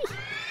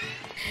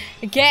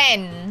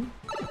 Again.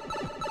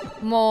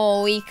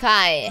 More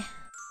weakai.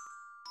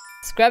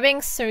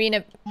 Scrubbing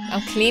Serena.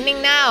 I'm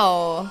cleaning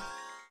now.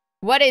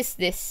 What is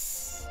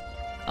this?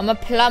 I'm a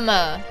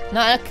plumber,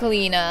 not a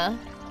cleaner.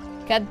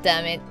 God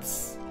damn it.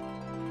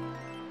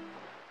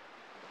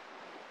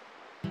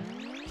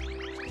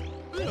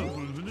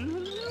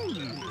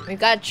 We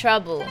got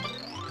trouble.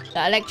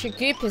 The electric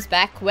goop is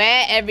back.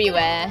 Where?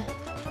 Everywhere.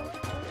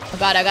 Oh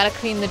god, I gotta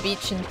clean the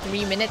beach in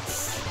 3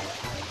 minutes.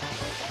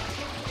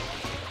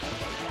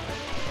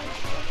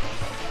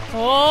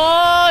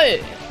 Oh!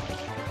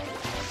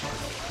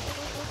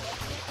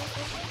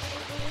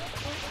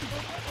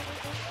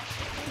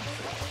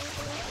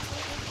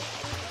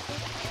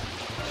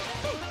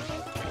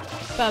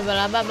 Come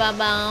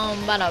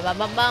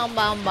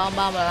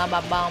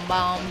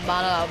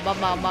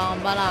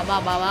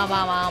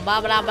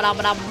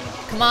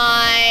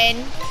on.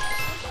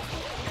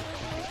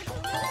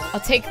 I'll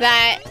take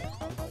that.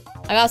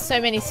 I got so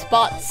many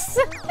spots.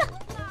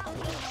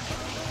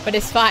 But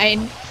it's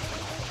fine.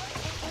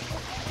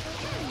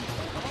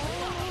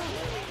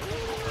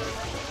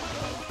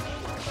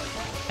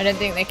 I don't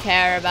think they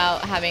care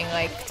about having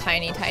like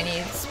tiny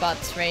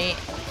spots, right?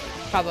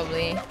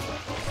 Probably.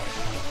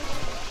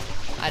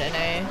 I don't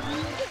know.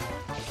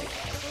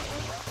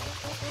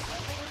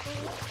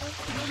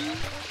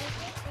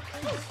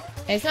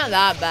 It's not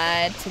that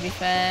bad, to be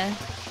fair.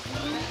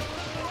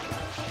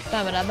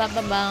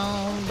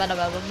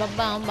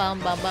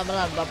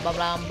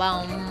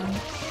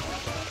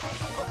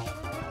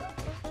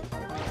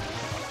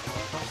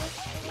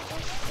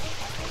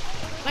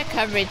 My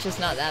coverage is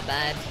not that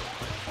bad.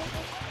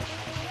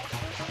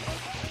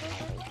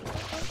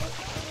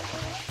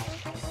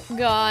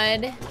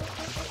 God.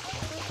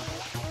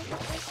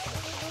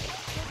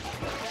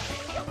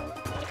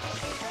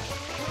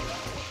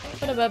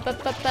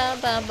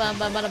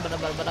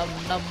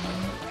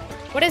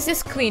 What is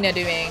this cleaner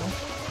doing?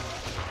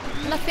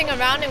 Nothing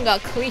around him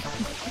got clean.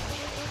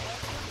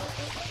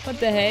 What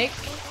the heck?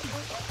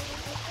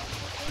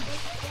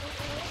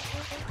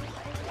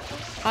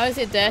 How is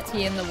it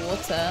dirty in the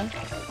water?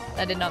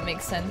 That did not make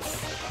sense.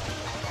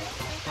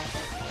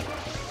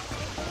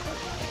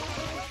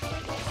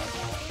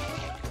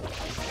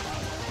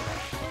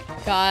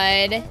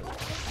 God.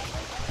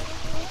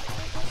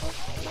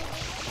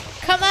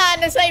 Come on,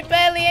 there's like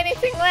barely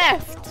anything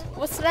left.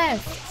 What's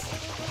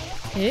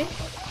left? Eh?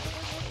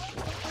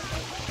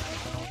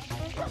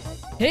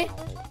 Eh?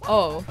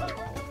 Oh.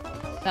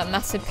 That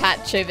massive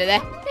patch over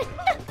there.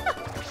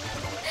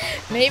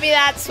 Maybe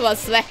that's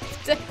what's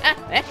left.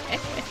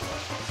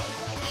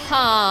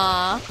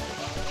 Huh.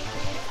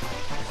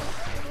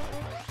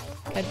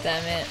 God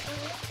damn it.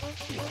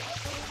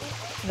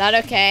 Is that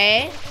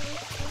okay?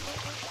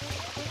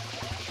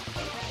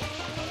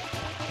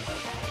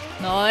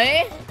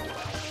 No?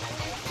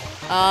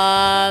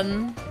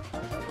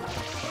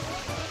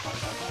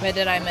 Where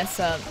did I mess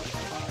up?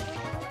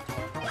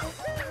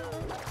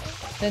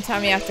 Don't tell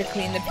me I have to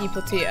clean the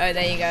people too. Oh,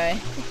 there you go.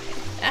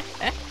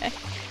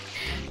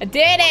 I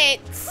did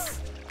it!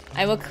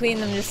 I will clean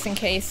them just in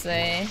case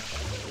though.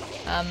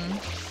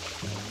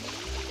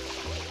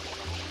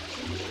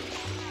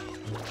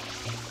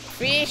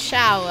 Free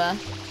shower.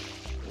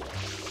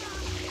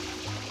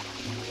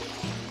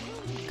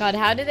 God,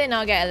 how did they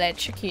not get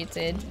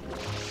electrocuted?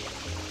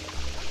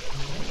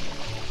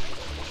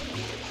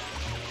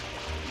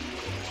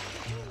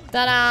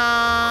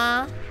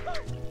 Ta-da!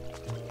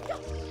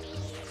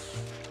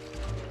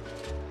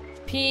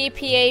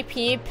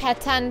 P-P-A-P,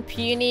 Patan,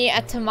 Puny,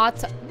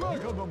 Atomata.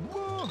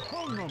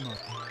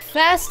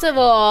 First of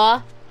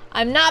all,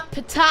 I'm not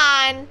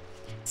Patan.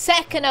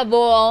 Second of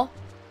all,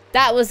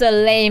 that was a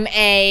lame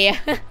A.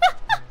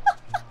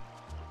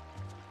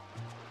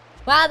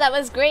 Wow, that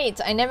was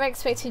great. I never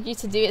expected you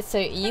to do it so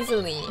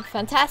easily.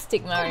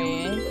 Fantastic,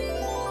 Mario.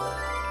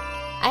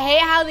 I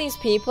hate how these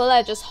people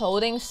are just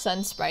holding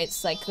sun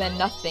sprites like they're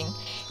nothing.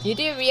 You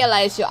do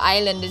realize your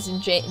island is in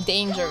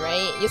danger,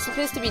 right? You're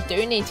supposed to be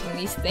donating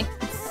these things.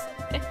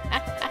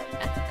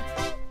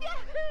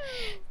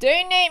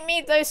 Donate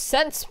me those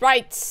sun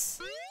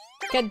sprites!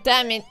 God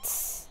damn it.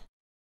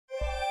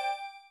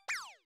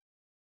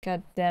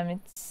 God damn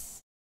it.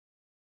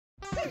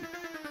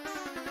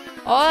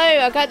 Oh,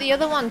 I got the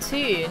other one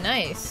too.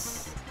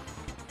 Nice.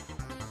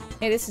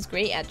 Hey, this is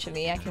great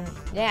actually. I can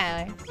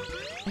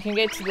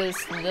go to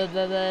this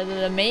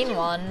the main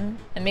one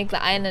and make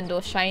the island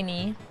all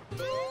shiny.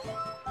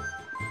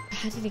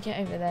 How did he get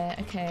over there?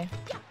 Okay.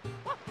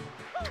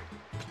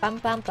 Bam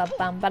bam bam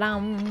bam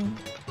bam.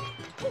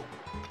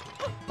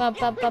 Bam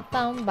bam bam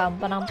bam bam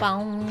bam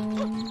bam.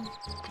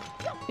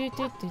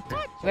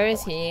 Where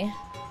is he?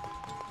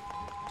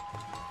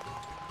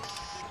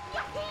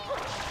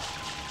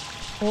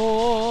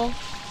 Oh,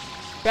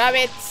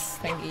 rabbits!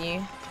 Thank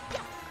you.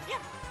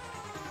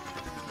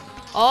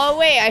 Oh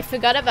wait, I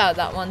forgot about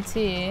that one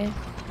too.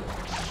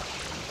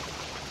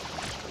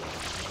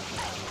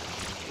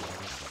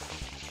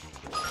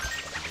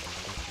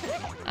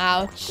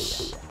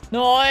 Ouch!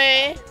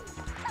 No!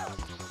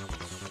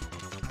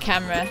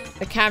 Camera,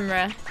 the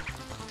camera.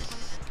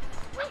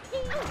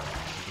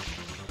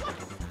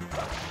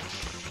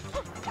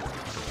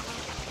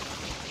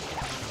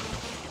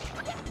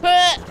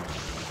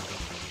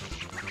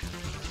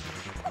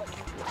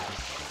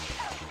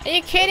 Are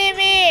you kidding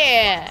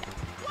me?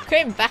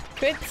 Going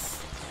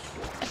backwards.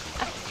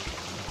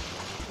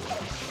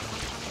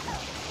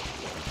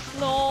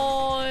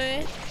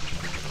 No.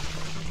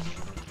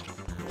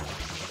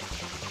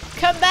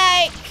 Come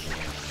back.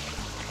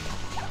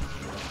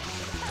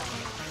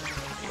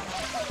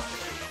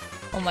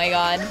 Oh my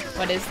god,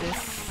 what is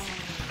this?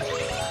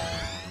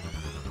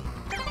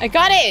 I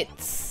got it!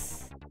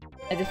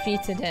 I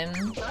defeated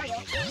him.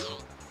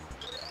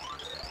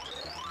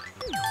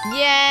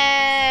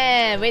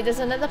 Yeah! Wait, there's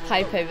another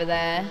pipe over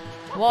there.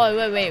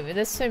 Whoa, wait,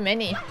 there's so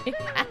many.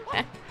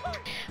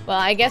 Well,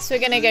 I guess we're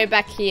gonna go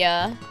back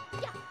here.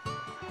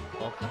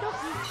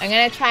 I'm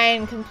gonna try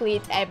and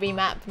complete every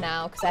map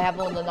now, because I have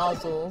all the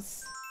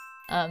nozzles.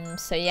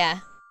 So yeah.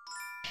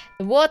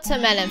 The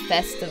Watermelon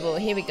Festival,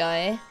 here we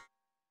go.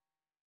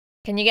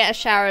 Can you get a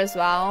shower as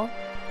well?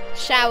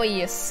 Shower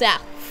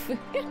yourself.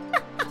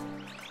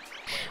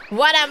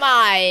 What am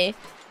I?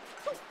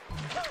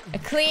 A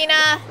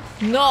cleaner?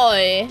 No.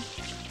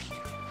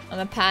 I'm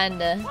a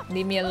panda.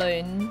 Leave me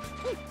alone.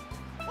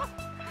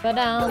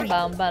 Ba-dum,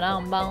 bum,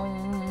 ba-dum,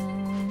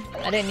 bum.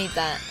 I don't need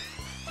that.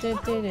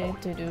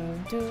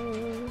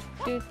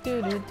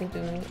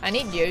 I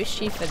need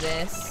Yoshi for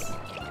this.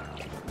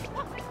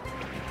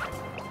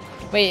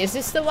 Wait, is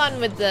this the one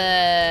with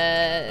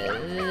the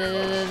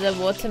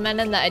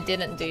watermelon that I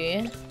didn't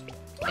do?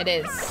 It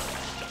is.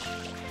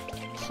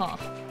 Huh.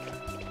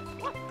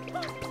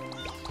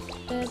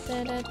 No!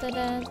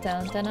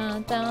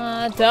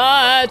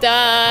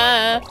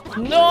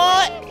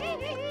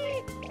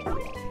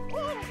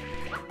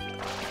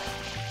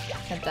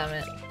 God damn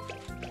it.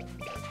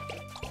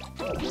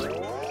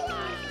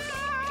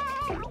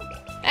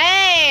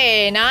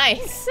 Hey,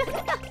 nice.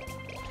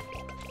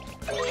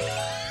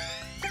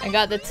 I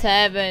got the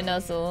turbo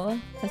nozzle.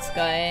 Let's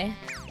go.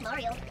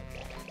 Mario.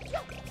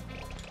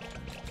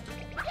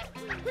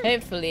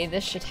 Hopefully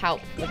this should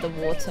help with the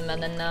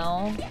watermelon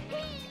now.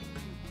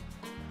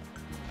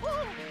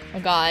 Oh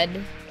god.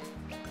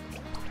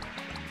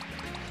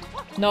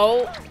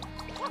 No.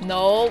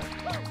 No.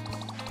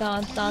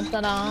 Dun, dun,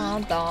 dun,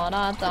 dun, dun,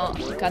 dun,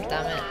 dun. God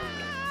damn it.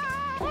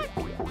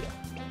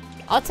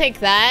 I'll take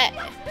that.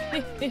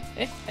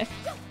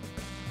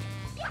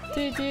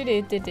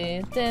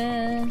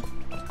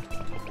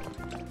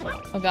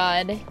 Oh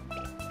god.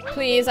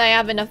 Please, I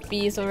have enough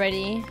bees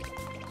already.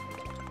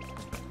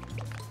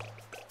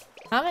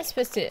 How am I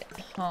supposed to...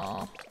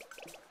 Oh.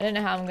 I don't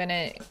know how I'm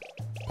gonna...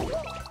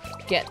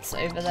 get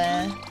over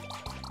there.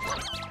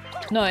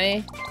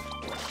 No.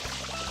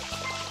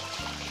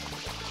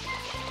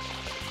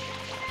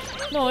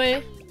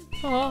 No.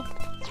 Oh.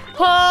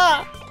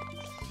 Oh.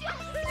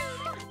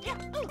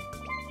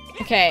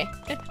 Okay.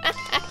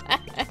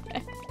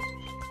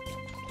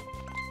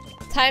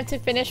 Time to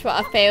finish what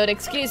I failed.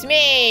 Excuse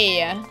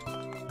me.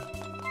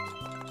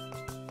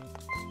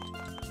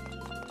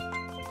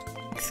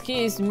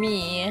 Excuse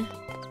me.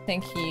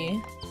 Thank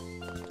you.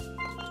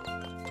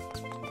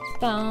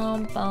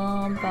 Bum,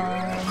 bum,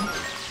 bum.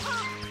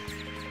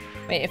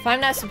 Wait, if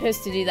I'm not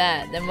supposed to do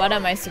that, then what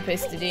am I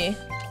supposed to do?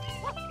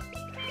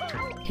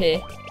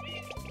 Here.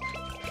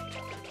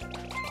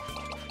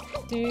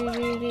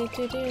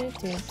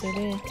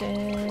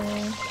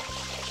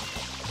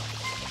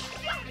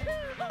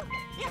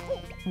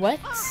 What?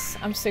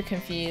 I'm so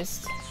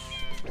confused.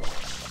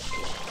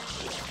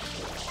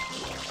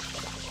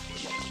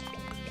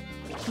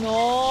 No,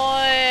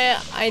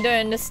 I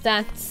don't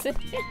understand.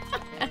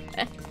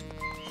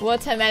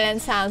 Watermelon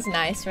sounds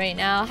nice right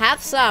now.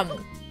 Have some.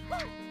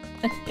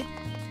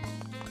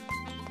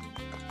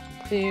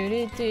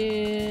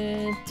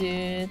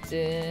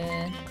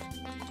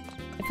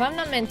 If I'm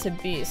not meant to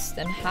boost,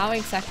 then how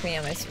exactly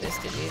am I supposed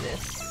to do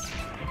this?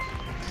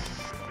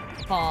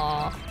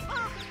 Aww.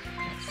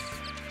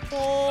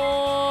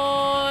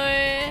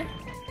 Oh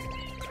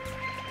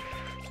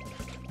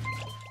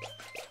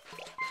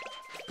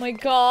my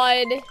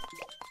god.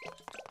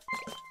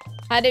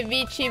 How did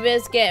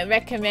VTubers get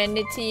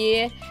recommended to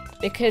you?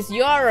 Because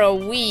you're a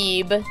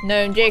weeb.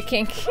 No, I'm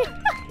joking.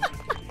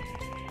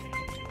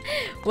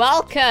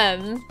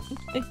 Welcome.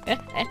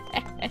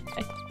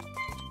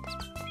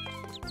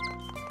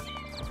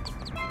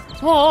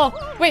 Oh,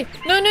 wait.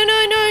 No, no,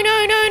 no, no,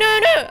 no, no, no,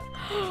 no.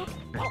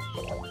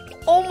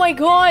 Oh my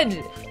god.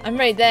 I'm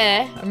right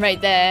there. I'm right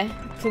there.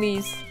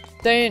 Please,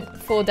 don't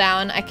fall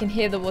down. I can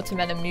hear the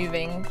watermelon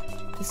moving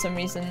for some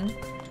reason.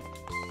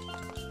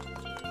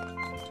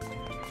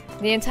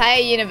 The entire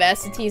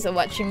universities are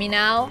watching me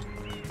now.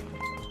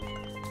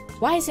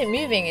 Why is it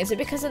moving? Is it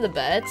because of the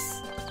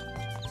birds?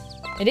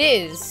 It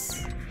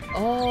is.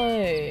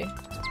 Oh.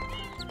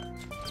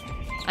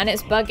 And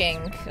it's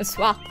bugging as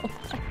well.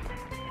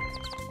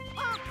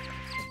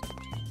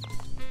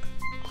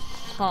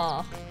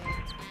 Huh.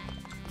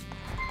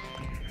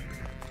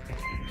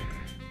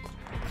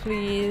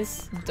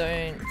 Please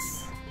don't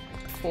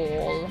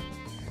fall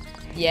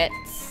yet.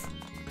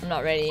 I'm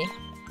not ready.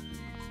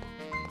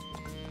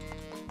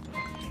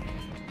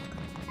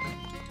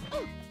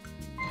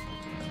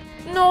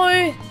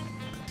 No!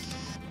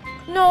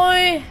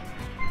 No!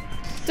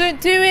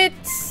 Don't do it!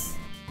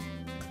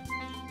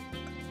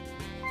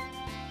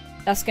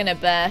 That's gonna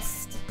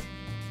burst.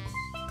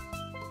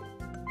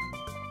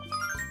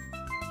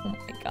 Oh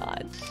my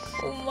god.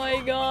 Oh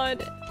my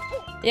god.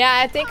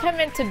 Yeah, I think I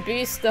meant to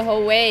boost the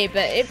whole way,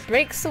 but it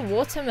breaks the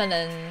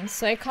watermelon,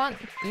 so I can't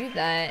do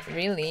that,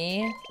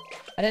 really.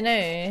 I don't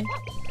know.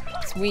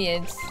 It's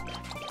weird.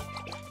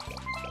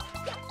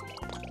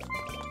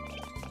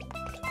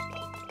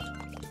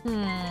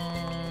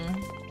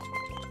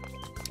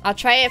 I'll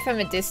try it from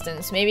a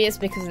distance. Maybe it's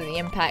because of the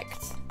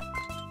impact.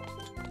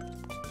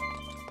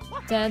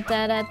 Da,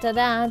 da, da, da,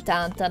 da,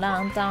 da, da,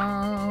 da,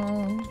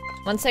 da.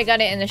 Once I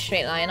got it in a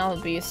straight line, I'll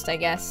boost, I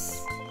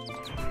guess.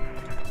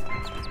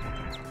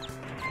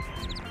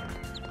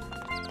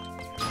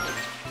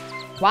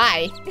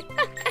 Why?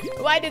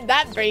 Why did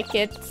that break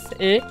it?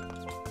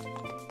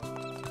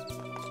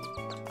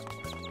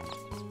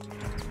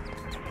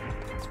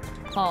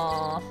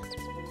 Aww.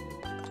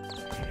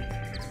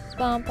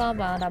 Bum, bum,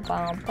 bum,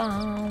 bum,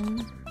 bum.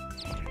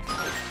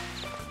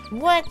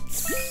 What?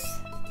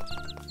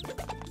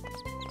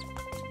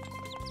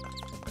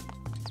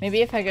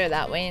 Maybe if I go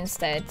that way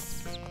instead.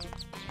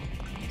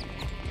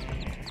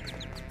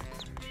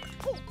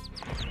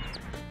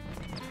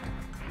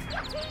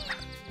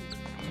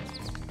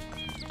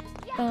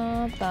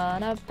 Oh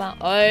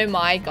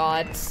my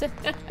god.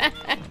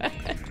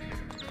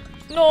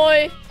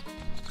 No.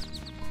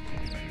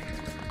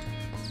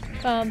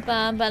 Don't.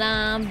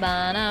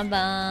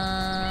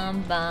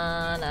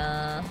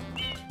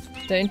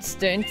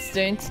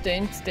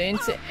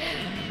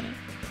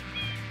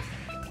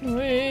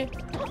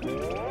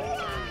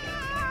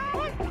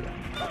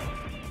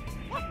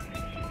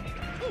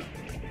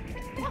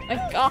 Oh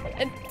my god.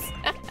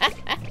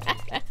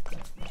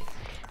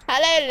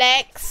 Hello,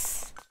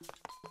 Lex.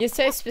 You're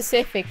so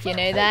specific, you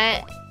know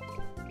that?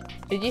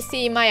 Did you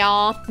see my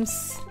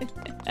arms?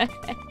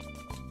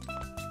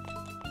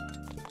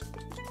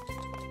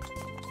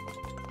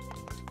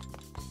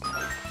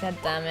 God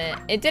damn it.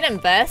 It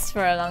didn't burst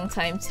for a long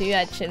time too,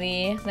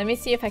 actually. Let me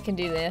see if I can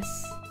do this.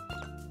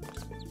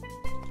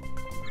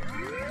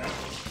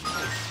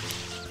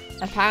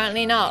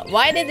 Apparently not.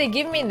 Why did they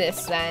give me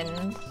this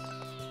then?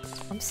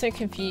 I'm so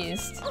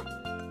confused.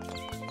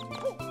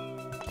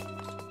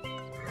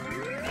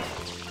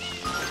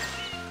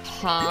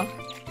 Huh?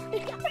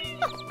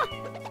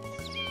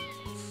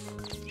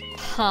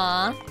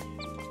 Huh?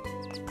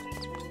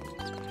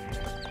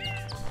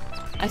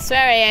 I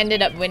swear I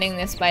ended up winning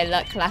this by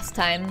luck last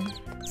time,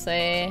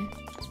 so...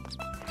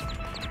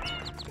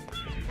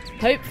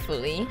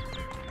 hopefully,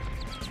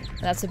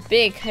 that's a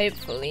big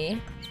hopefully,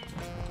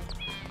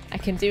 I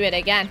can do it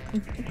again.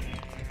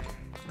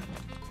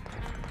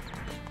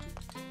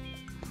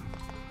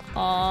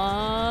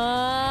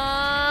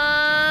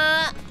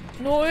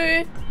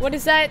 No! What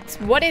is that?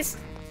 What is...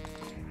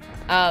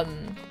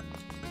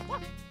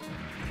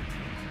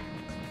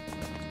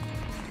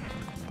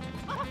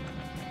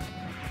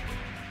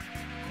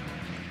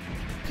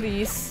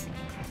 Please.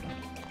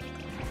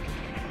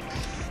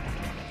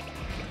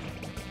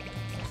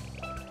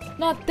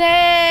 Not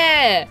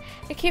there!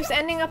 It keeps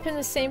ending up in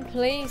the same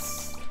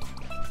place.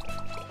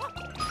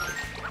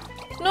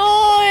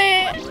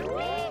 No!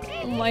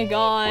 Oh my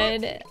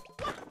god.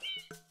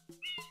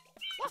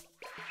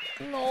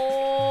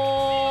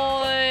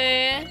 No!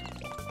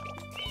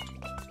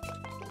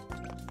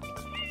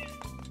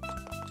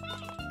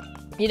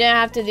 You don't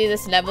have to do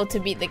this level to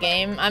beat the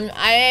game.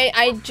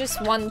 I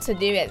just want to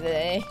do it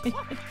though.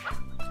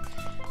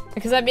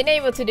 Because I've been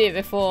able to do it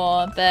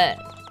before, but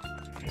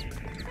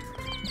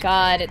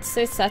God, it's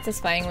so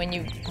satisfying when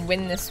you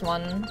win this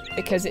one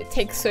because it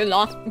takes so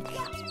long.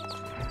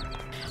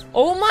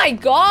 Oh my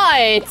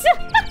God!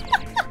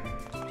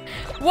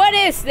 What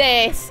is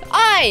this?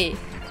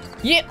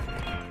 Yep.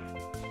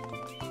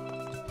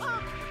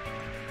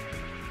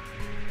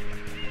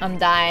 I'm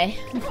die.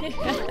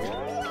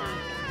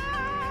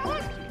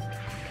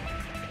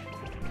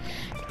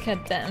 God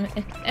damn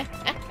it.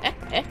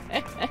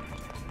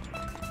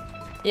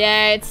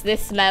 Yeah, it's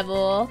this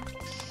level.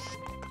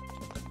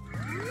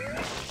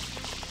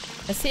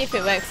 Let's see if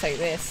it works like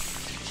this.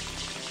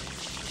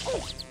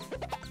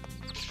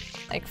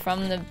 Like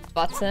from the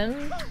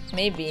bottom?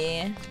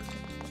 Maybe.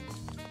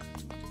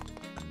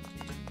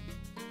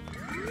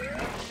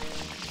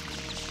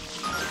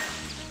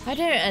 I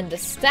don't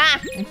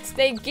understand.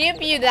 They give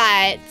you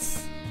that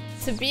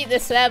to beat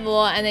this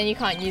level and then you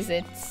can't use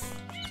it.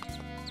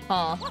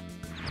 Huh.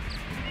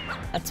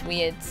 That's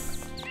weird.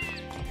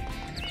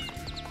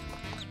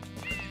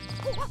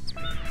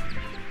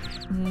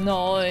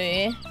 No.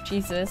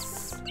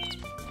 Jesus.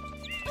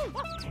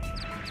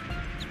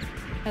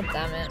 God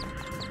damn it.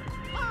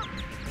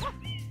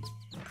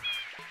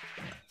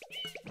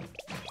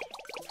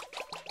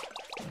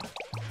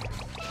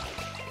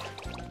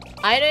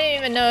 I don't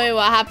even know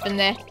what happened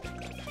there.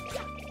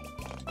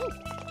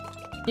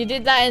 You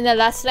did that in the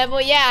last level?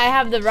 Yeah, I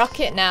have the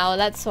rocket now,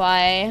 that's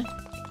why.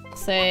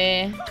 So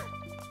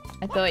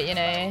I thought, you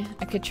know,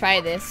 I could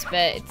try this,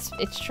 but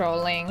it's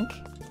trolling.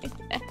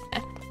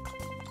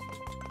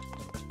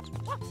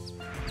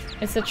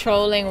 It's a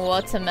trolling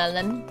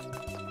watermelon.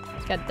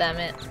 God damn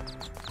it.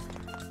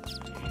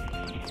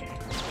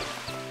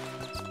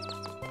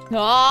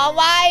 Oh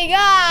my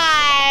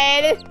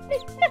God!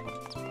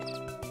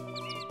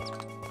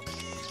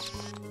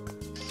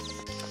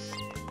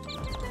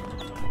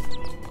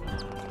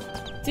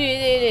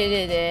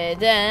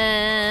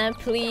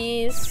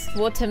 Please,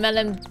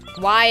 watermelon,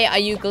 why are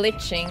you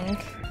glitching?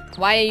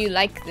 Why are you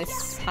like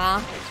this, huh?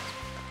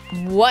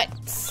 What?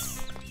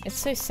 It's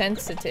so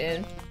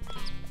sensitive.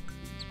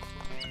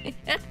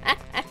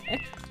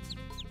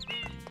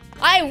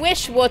 I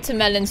wish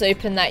watermelons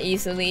open that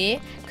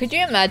easily. Could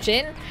you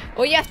imagine?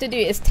 All you have to do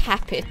is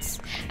tap it,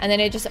 and then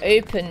it just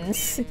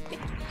opens.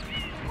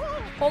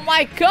 Oh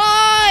my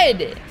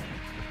God!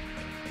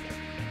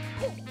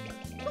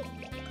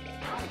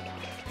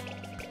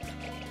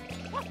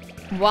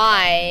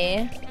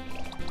 Why?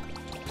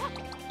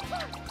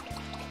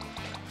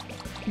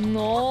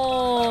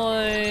 No.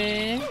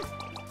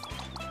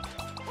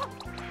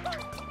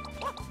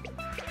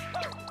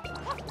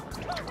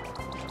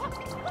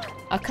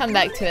 I'll come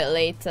back to it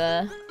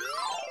later.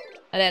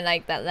 I don't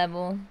like that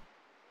level.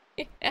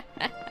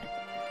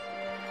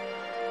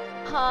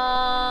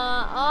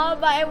 Oh,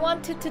 but I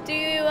wanted to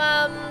do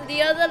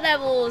the other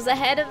levels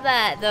ahead of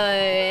that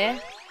though.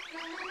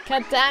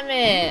 God damn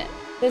it.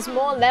 There's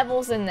more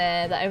levels in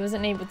there that I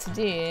wasn't able to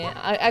do.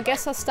 I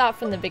guess I'll start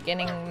from the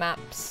beginning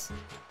maps.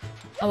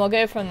 And we'll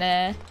go from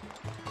there.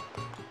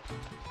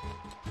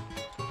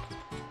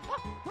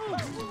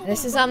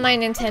 This is on my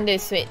Nintendo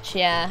Switch,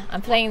 yeah.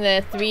 I'm playing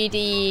the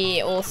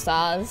 3D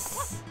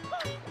All-Stars.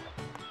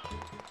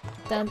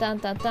 Dun dun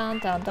dun dun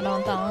dun dun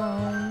dun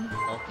dun.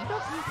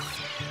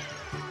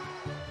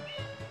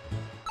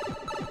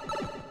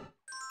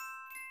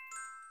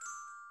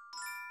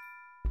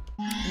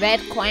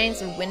 Red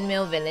coins of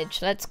Windmill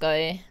Village. Let's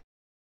go.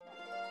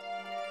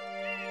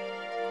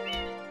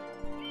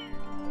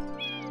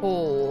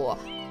 Oh.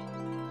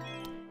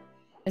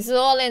 This is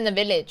all in the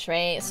village,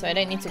 right? So I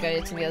don't need to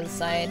go to the other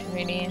side,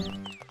 really.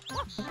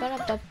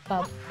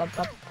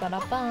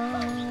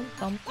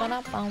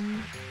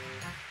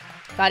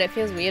 God, it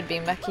feels weird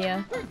being back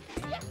here.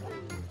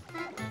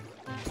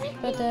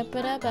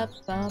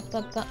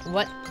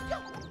 What?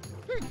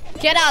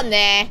 Get on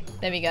there!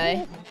 There we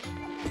go.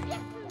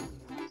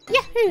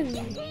 Yahoo!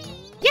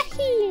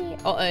 Yahoo!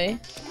 Uh-oh.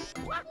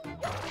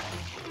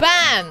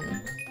 Bam!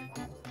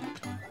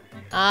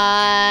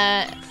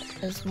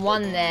 There's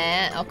one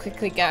there. I'll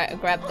quickly grab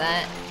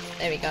that.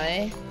 There we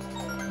go.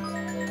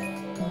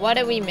 What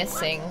are we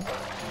missing?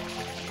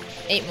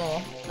 8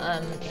 more.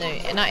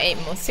 No, not 8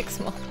 more, 6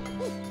 more.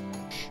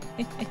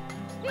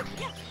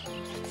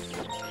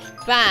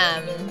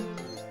 Bam!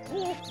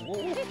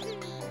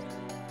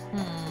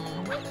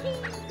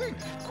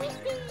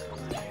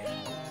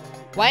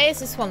 Why is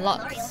this one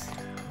locked?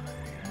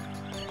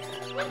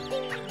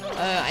 Oh,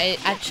 I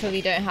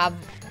actually don't have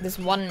this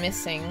one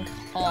missing.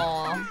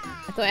 Aw,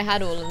 I thought I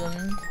had all of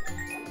them.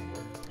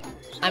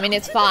 I mean,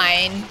 it's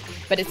fine,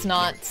 but it's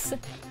not.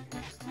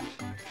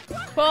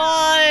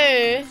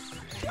 Why?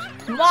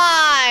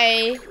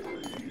 Why?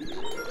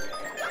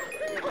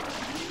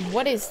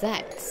 What is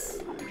that?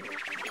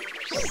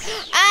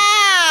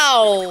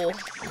 Ow!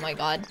 Oh my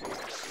god.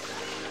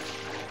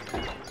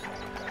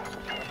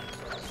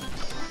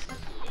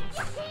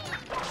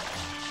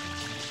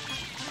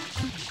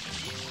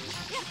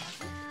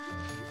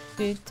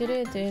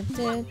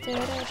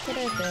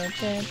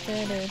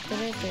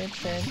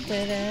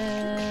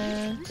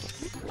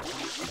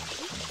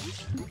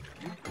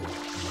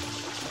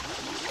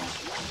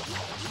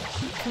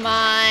 Come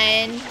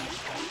on.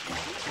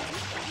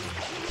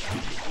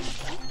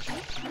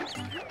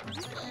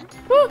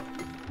 Woo!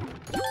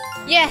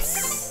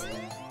 Yes!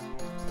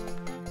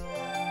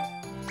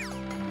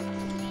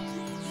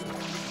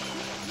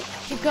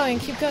 Keep going,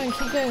 keep going,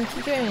 keep going,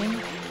 keep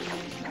going.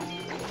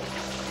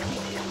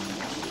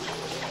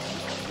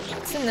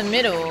 It's in the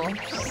middle.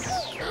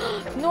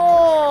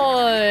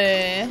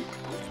 No!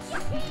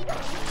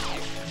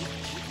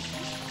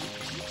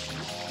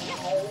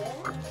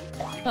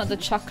 Not the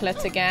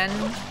chocolate again.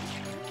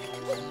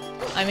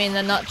 I mean,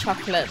 they're not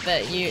chocolate,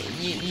 but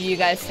you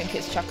guys think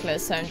it's chocolate,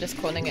 so I'm just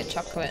calling it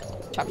chocolate.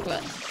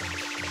 Chocolate.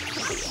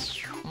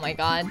 Oh my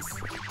god.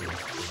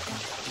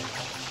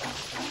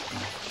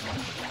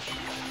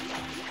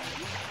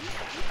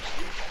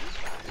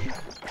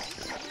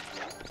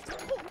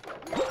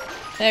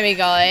 There we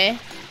go.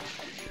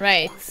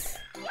 Right.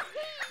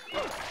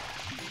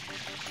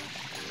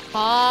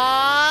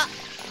 Ah.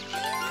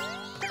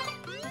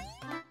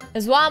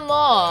 There's one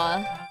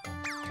more.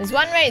 There's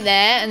one right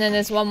there, and then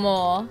there's one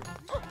more.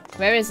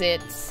 Where is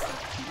it?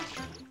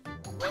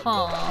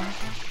 Huh.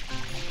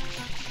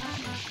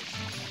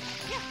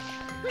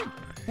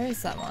 Where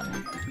is that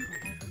one?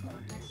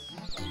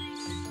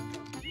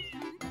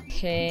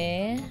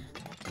 Okay.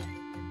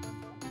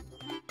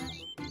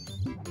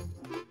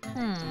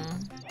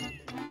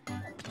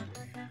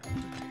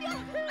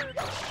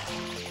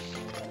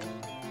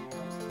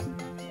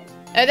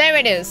 Oh, there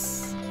it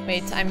is.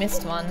 Wait, I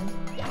missed one.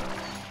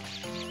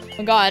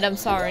 Oh god, I'm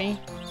sorry.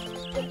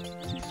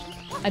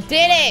 I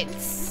did it!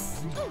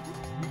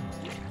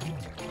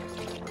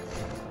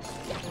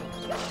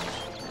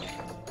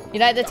 You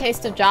like the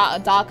taste of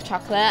dark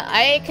chocolate?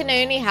 I can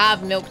only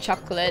have milk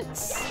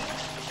chocolates.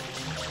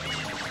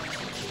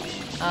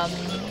 I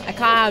can't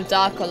have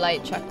dark or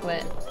light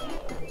chocolate.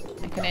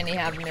 I can only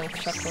have milk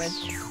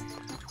chocolates.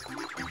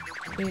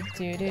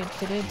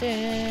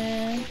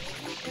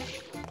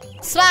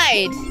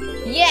 Slide!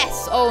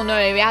 Yes! Oh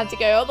no, we have to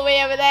go all the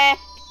way over there.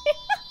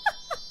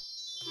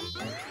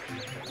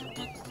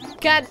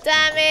 God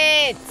damn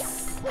it!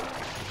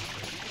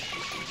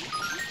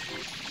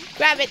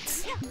 Grab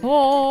it!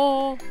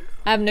 Oh!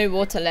 I have no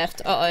water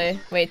left. Uh-oh.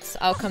 Wait,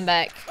 I'll come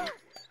back.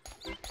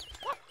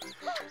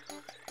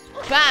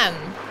 Bam!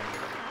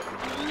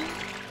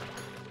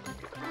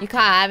 You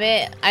can't have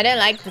it. I don't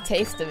like the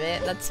taste of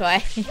it, that's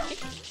why.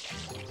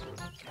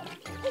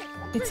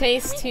 It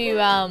tastes too,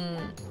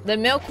 the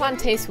milk one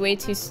tastes way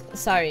too,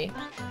 sorry.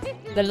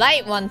 The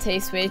light one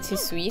tastes way too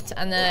sweet,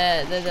 and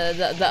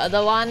the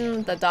other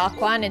one, the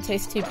dark one, it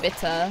tastes too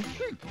bitter.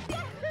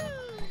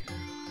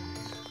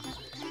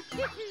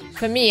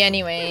 For me,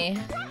 anyway.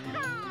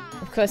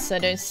 Of course, I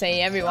don't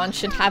say everyone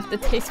should have the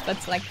taste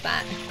buds like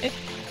that.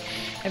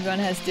 Everyone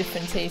has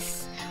different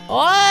tastes.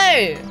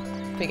 Oh!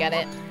 Forget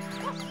it.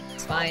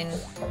 It's fine.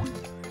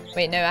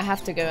 Wait, no, I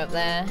have to go up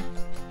there.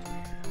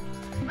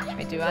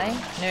 Wait, do I?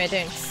 No, I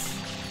don't.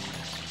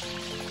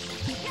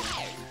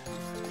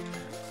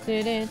 Do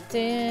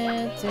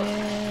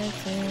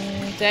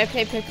I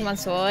play Pokemon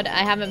Sword?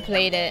 I haven't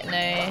played it,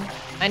 no.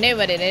 I know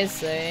what it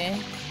is, though.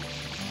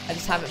 I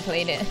just haven't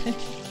played it.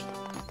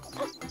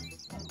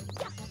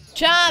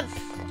 Jump!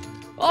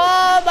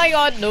 Oh my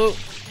god, no.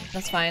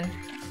 That's fine.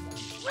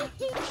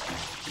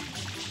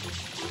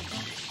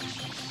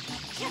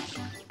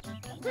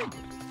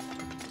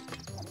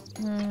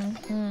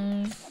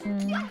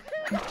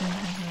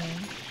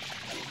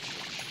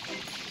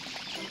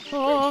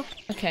 Oh,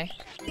 okay.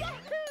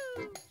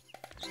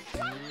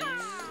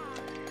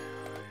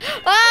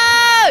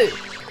 Oh!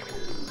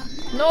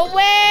 No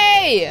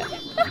way!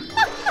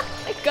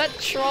 I got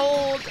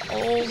trolled.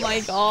 Oh my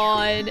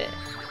god.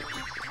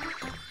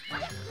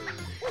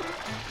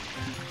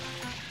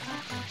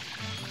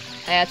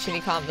 I actually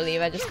can't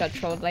believe I just got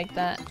trolled like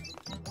that.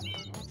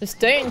 Just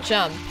don't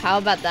jump. How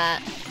about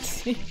that?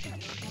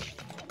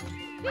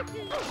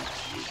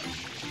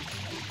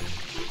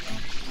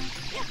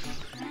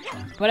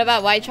 What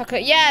about white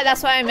chocolate? Yeah,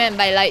 that's what I meant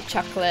by light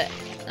chocolate.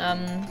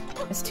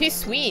 It's too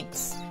sweet.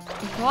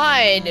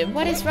 God,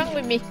 what is wrong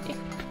with me?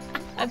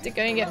 I have to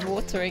go and get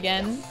water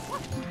again.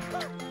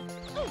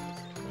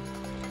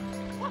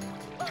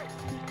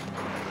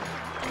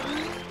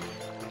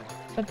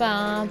 Come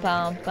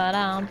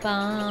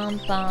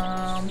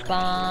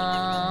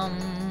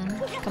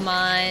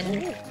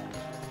on.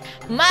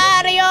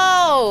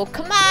 Mario!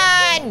 Come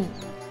on!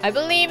 I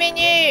believe in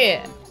you!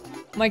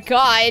 My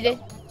god.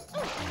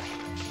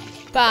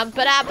 Bam,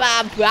 ba,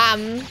 bam,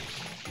 bam.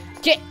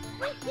 Get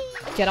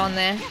on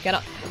there. Get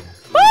on.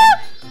 Woo!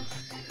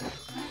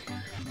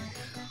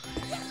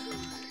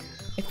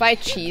 If I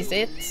cheese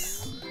it.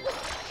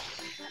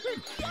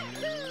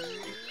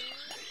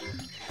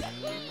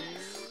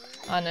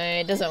 Oh no,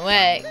 it doesn't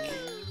work.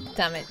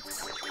 Damn it.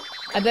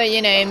 I thought,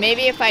 you know,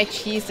 maybe if I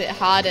cheese it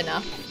hard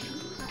enough,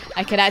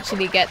 I could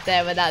actually get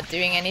there without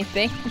doing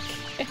anything.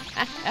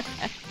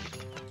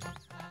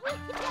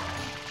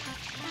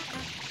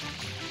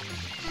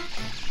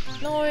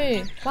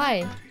 No,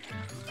 why?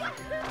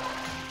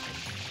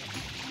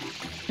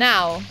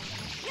 Now.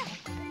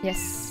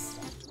 Yes.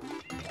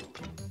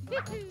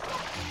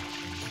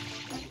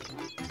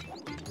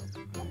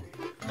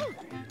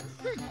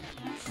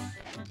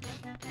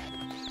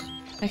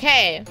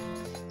 Okay.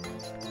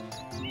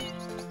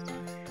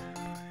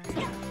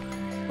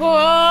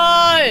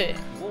 Whoa!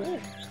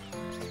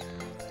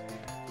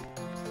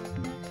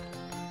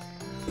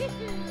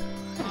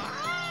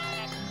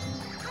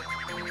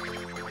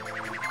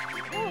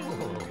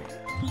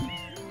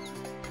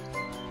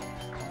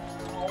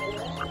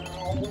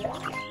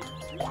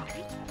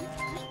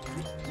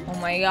 Oh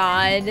my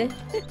god.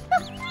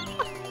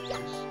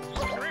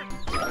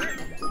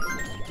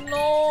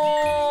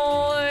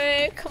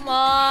 No, come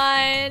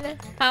on.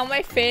 How am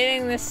I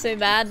failing this so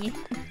badly?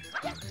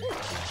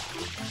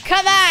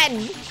 Come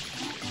on!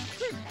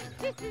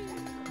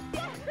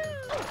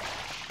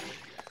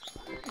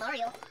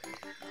 Mario.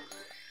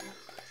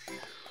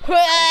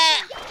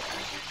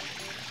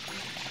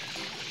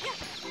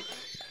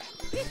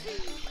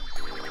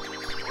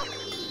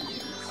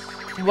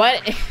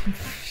 What?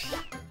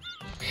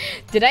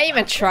 Did I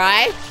even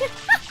try?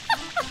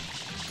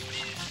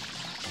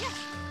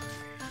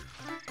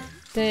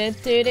 Yeah,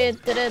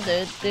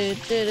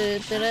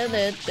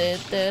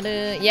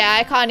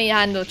 I can't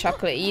handle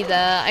chocolate either.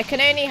 I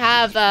can only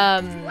have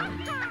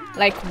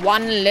like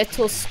one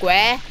little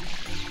square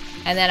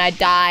and then I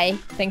die.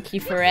 Thank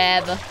you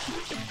forever.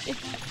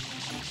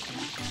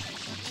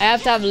 I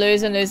have to have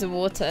loads and loads of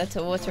water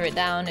to water it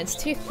down. It's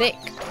too thick.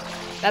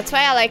 That's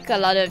why I like a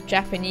lot of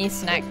Japanese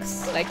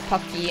snacks like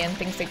Pocky and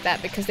things like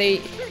that, because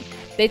they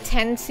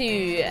tend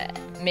to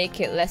make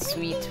it less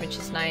sweet, which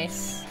is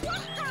nice.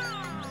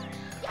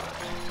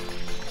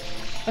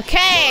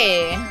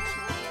 Okay.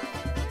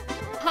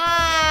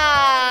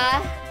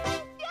 Ha.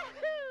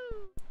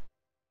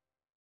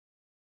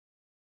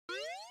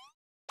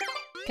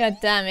 God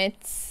damn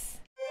it.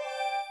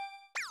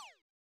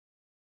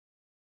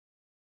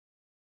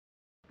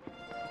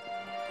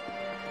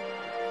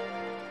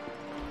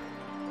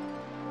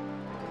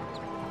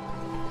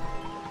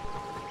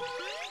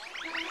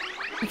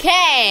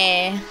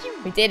 Okay,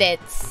 we did it.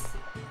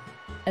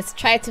 Let's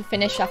try to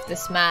finish off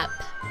this map.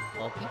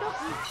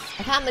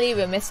 I can't believe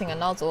we're missing a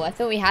nozzle. I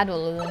thought we had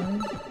all of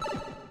them.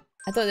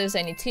 I thought there was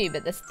only 2,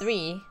 but there's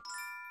 3.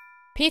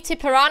 PT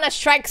Piranha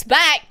strikes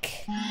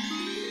back!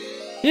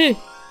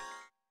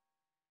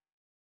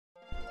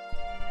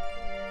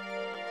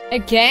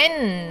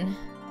 Again!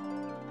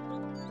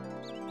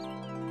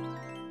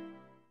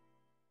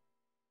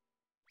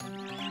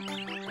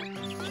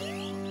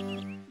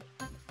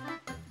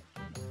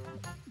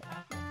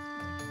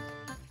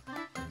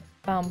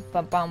 Bum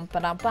bum bum ba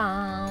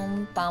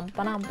bum bum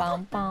bum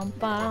bum bum bum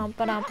bum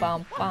bum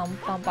bum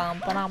bum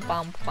bum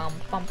bum bum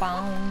bum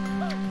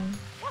bum.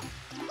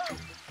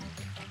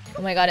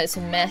 Oh my god, it's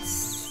a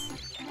mess.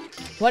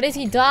 What has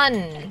he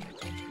done?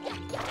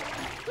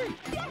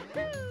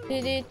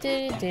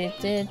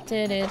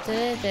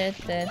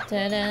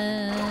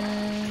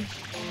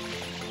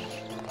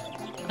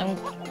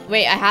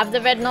 Wait, I have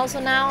the red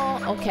nozzle now?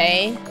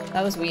 Okay,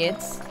 that was weird.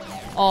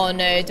 Oh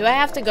no, do I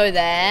have to go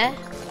there?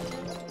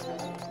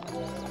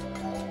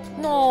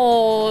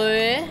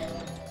 No.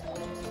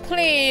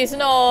 Please,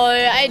 no.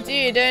 I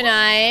do, don't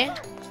I?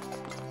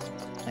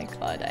 Oh my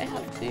god, I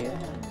have to.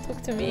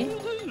 Talk to me.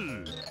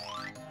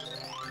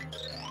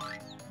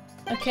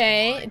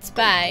 Okay, it's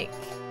back.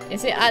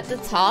 Is it at the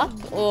top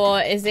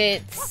or is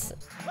it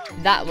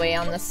that way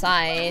on the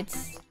side?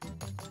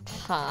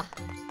 Huh.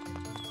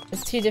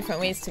 There's 2 different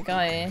ways to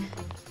go.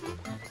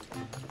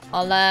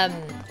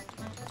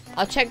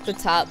 I'll check the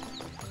top.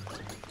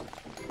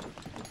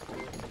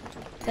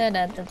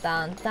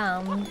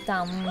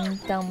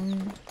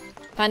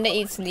 Panda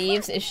eats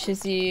leaves. Is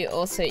Shizu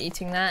also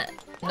eating that?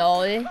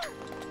 No.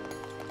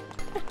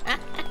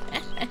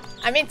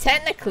 I mean,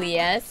 technically,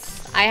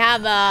 yes. I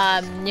have,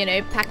 you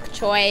know, pak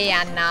choi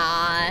and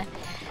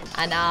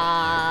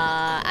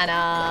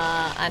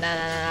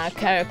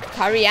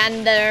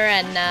coriander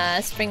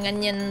and spring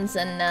onions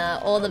and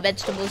all the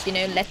vegetables, you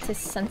know,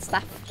 lettuce and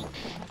stuff.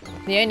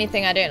 The only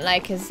thing I don't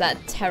like is that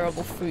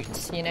terrible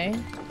fruit, you know.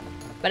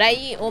 But I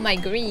eat all my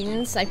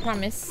greens, I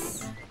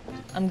promise.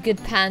 I'm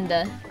good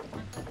panda.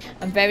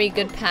 I'm very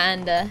good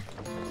panda.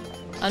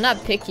 I'm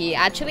not picky.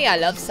 Actually, I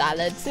love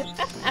salads.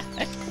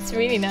 It's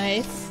really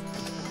nice.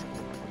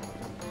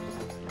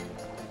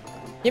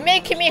 You're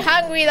making me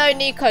hungry though,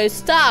 Nico.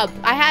 Stop!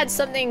 I had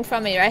something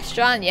from a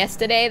restaurant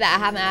yesterday that I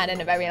haven't had in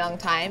a very long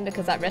time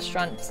because that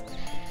restaurant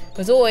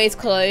was always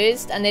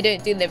closed and they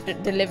don't do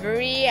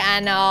delivery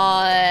and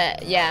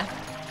yeah.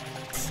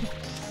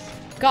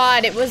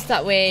 God, it was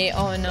that way.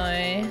 Oh no.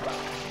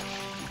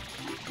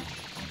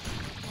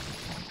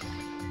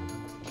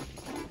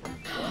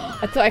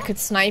 I thought I could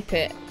snipe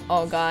it.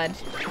 Oh god,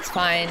 it's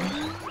fine.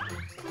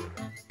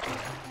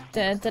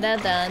 Da da da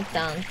da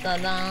da da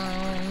da.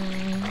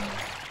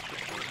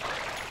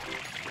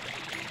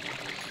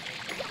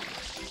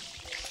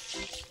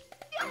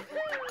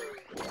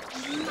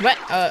 What?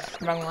 Oh,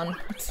 wrong one.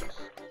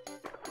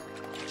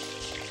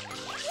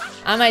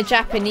 Am I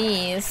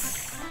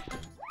Japanese?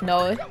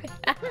 No.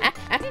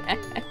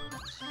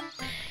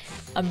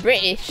 I'm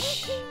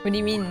British. What do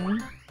you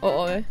mean?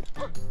 Uh-oh.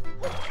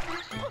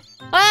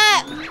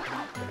 Ah!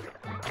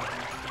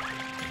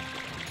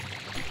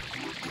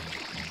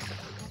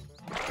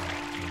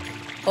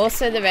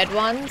 Also the red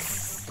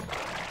ones.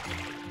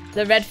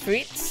 The red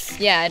fruits.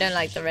 Yeah, I don't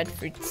like the red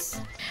fruits.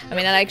 I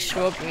mean, I like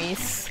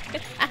strawberries.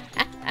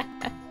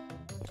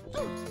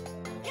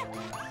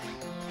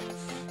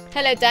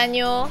 Hello,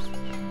 Daniel.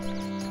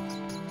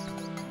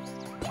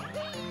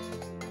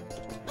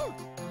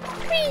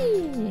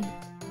 Whee!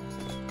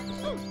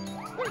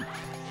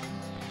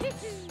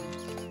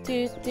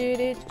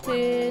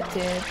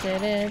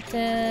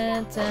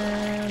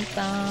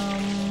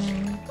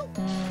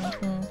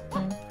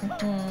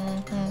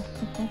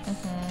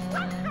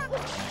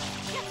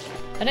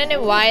 I don't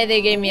know why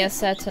they gave me a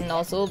certain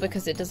nozzle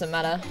because it doesn't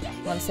matter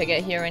once I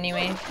get here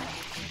anyway.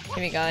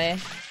 Here we go.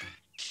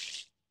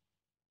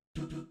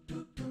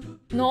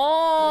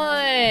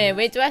 No!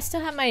 Wait, do I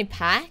still have my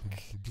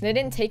pack? They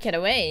didn't take it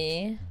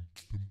away.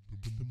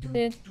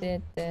 I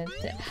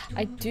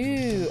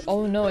do.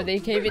 Oh no, they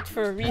gave it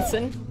for a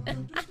reason.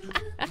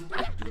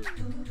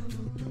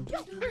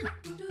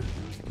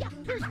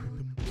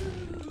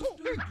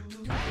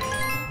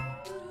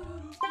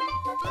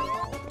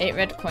 8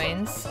 red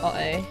coins.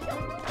 Uh-oh.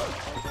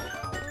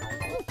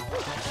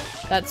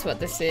 That's what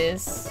this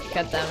is.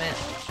 God damn it.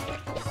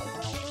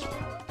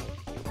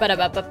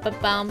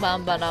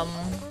 Ba-da-ba-ba-ba-bam-bam-ba-dum.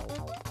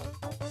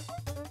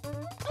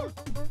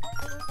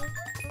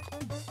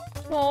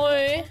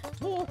 Oi.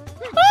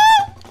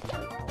 Ah!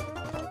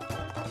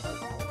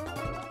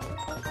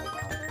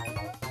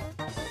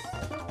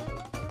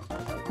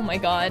 Oh my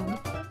god.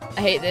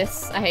 I hate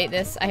this. I hate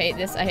this. I hate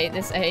this. I hate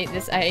this. I hate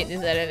this. I hate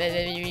this.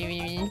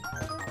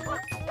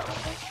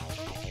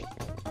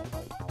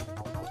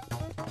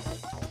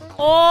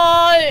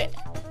 Oi!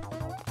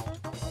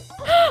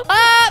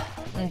 Ah!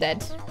 I'm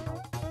dead.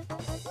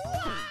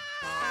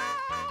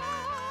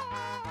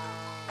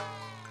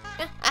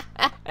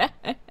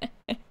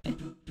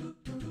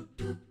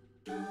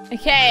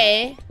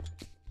 Okay.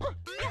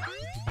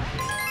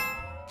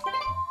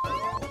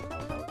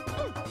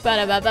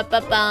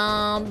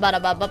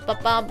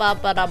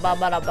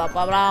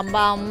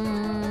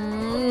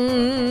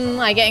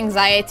 I get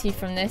anxiety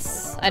from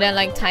this. I don't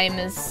like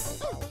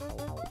timers.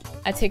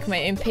 I take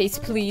my own pace,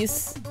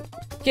 please.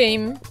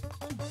 Game.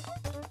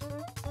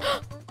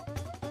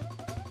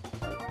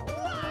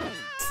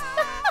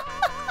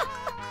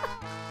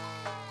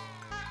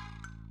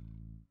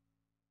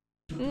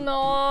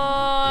 No.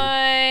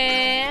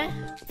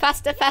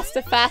 Faster,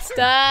 faster,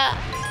 faster.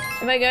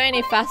 If I go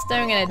any faster,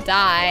 I'm gonna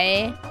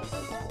die.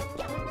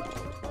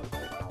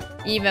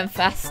 Even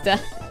faster.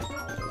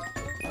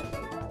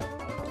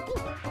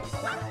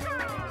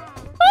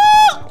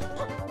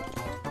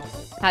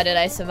 How did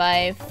I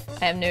survive?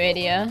 I have no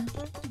idea.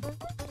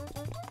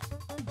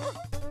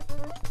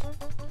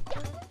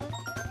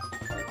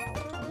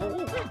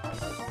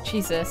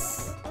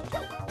 Jesus.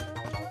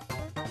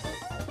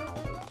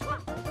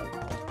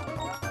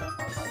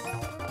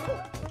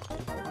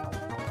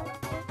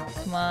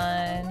 Come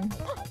on.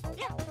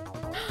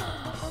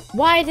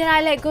 Why did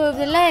I let go of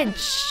the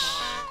ledge?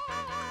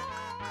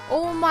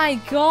 Oh my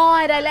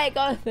god, I let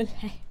go of the ledge.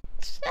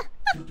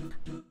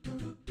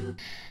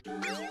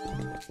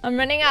 I'm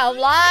running out of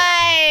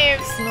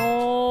lives!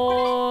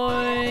 No.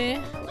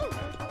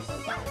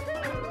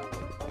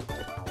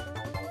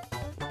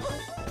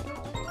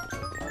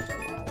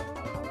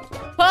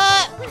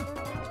 Ah!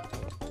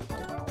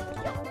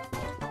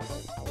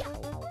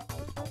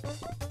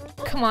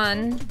 Come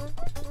on.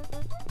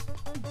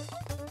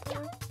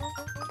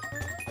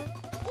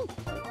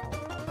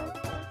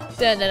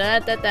 Da da da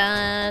da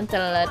da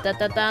da da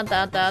da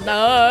da da da.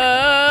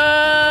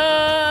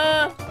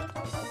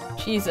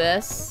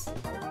 Jesus.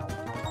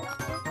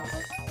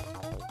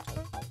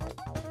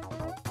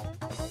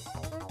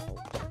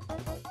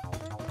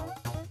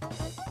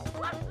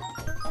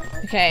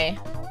 Okay.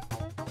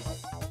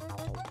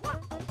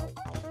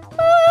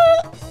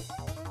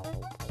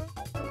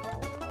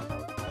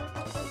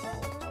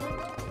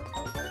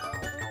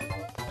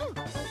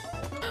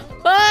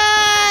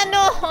 Ah,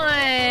 no.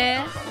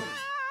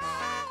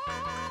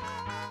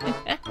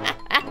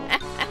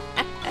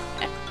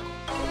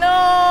 No!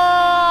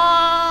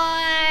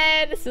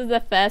 This is the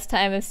first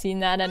time I've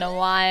seen that in a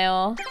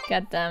while.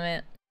 God damn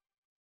it.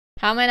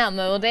 How am I not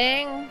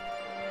molding?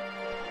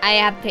 I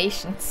have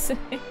patience.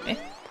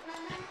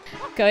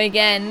 Go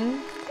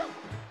again.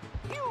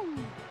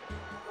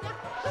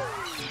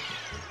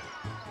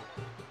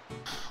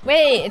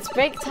 Wait, it's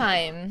break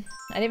time.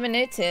 I didn't even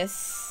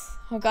notice.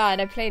 Oh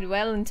god, I played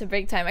well into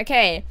break time.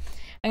 Okay,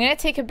 I'm gonna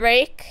take a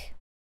break.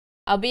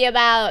 I'll be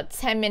about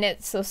 10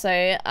 minutes or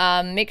so.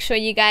 Make sure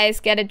you guys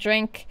get a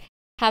drink,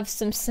 have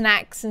some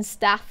snacks and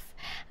stuff,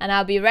 and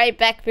I'll be right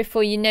back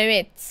before you know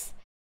it.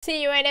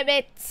 See you in a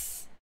bit.